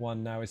have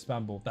one now is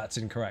spammable. That's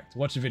incorrect.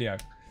 Watch the video.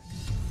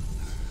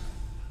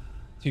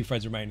 2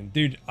 threads remaining.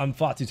 Dude, I'm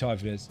far too tired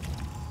for this.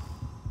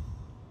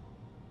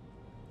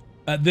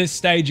 At this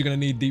stage, you're going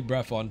to need deep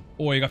breath on.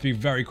 Or you have to be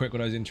very quick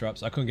with those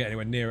interrupts. I couldn't get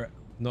anywhere near it.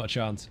 Not a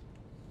chance.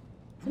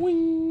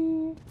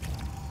 Whee!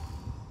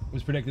 It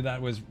was predicted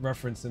that was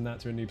referenced in that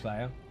to a new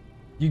player.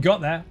 You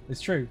got there.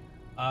 It's true.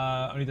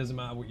 Only doesn't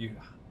matter what you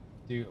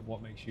do,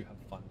 what makes you have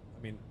fun.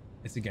 I mean,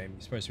 it's a game.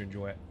 You're supposed to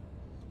enjoy it.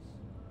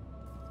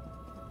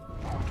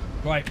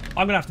 Right, I'm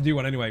going to have to do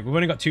one anyway. We've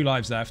only got 2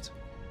 lives left.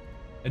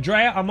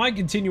 Andrea, I might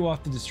continue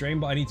after the stream,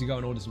 but I need to go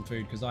and order some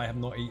food because I have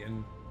not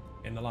eaten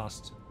in the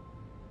last,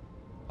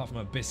 apart from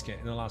a biscuit,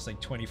 in the last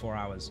like 24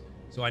 hours.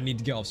 So I need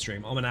to get off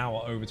stream. I'm an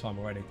hour over time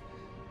already.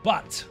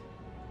 But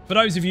for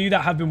those of you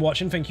that have been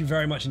watching, thank you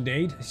very much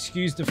indeed.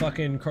 Excuse the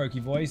fucking croaky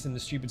voice and the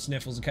stupid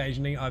sniffles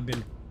occasionally. I've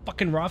been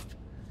fucking rough.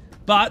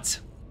 But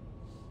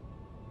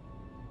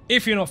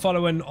if you're not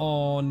following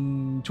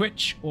on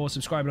Twitch or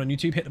subscribing on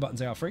YouTube, hit the buttons,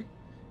 they are free.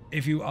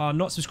 if you are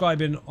not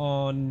subscribing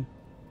on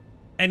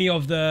any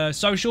of the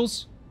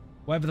socials,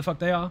 whatever the fuck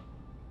they are,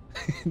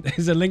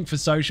 there's a link for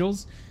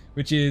socials,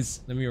 which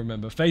is, let me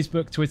remember,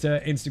 Facebook,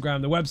 Twitter,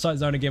 Instagram, the website,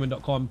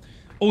 zonagaming.com.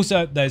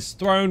 Also, there's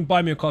Throne,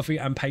 Buy Me a Coffee,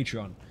 and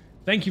Patreon.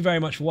 Thank you very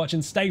much for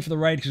watching. Stay for the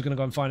raid because we're going to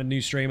go and find a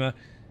new streamer.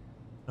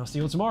 I'll see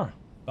you all tomorrow.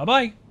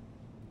 Bye-bye.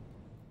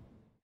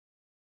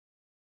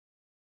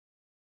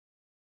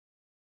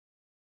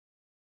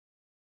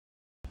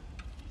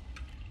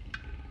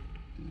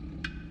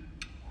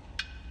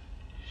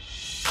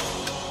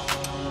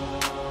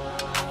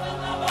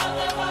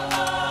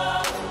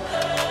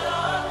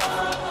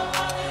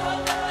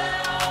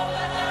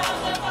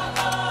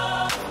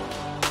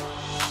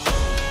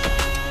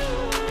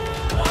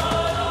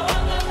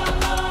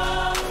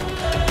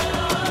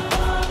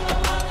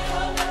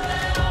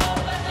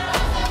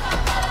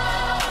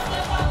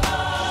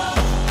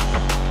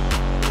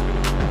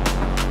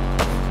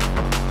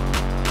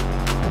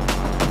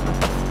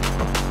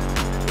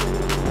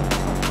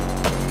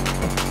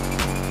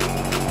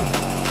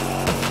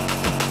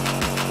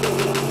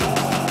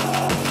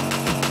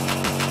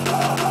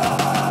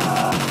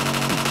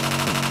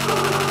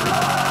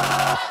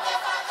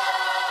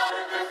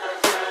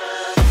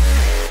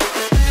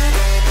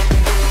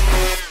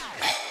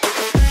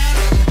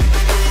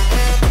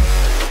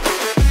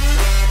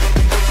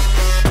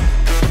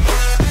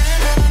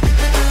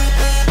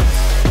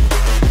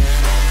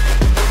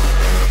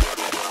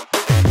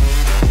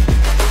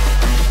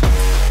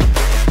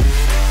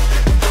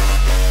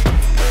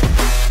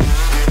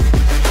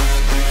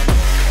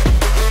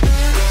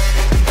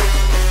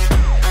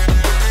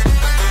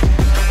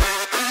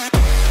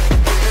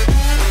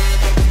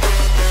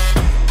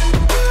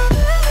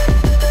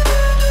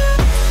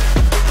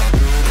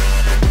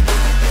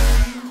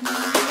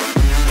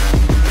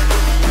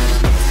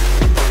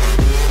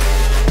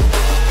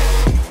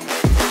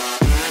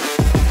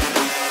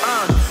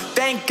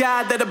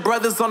 That the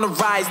brothers on the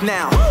rise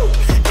now.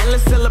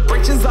 Endless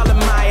celebrations all in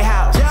my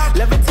house.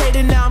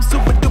 Levitating now, I'm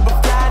super duper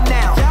fly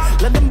now.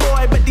 London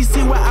boy, but DC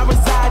where I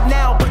reside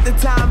now. Put the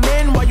time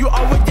in while you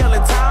always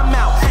yelling time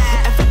out.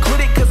 And for quit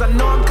it, cause I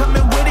know I'm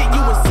coming with it.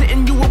 You were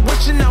sitting, you were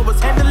wishing I was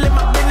handling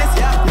my business.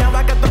 Now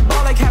I got the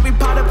ball like Harry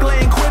Potter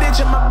playing Quidditch.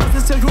 And my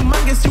business is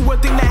humongous, you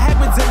would think that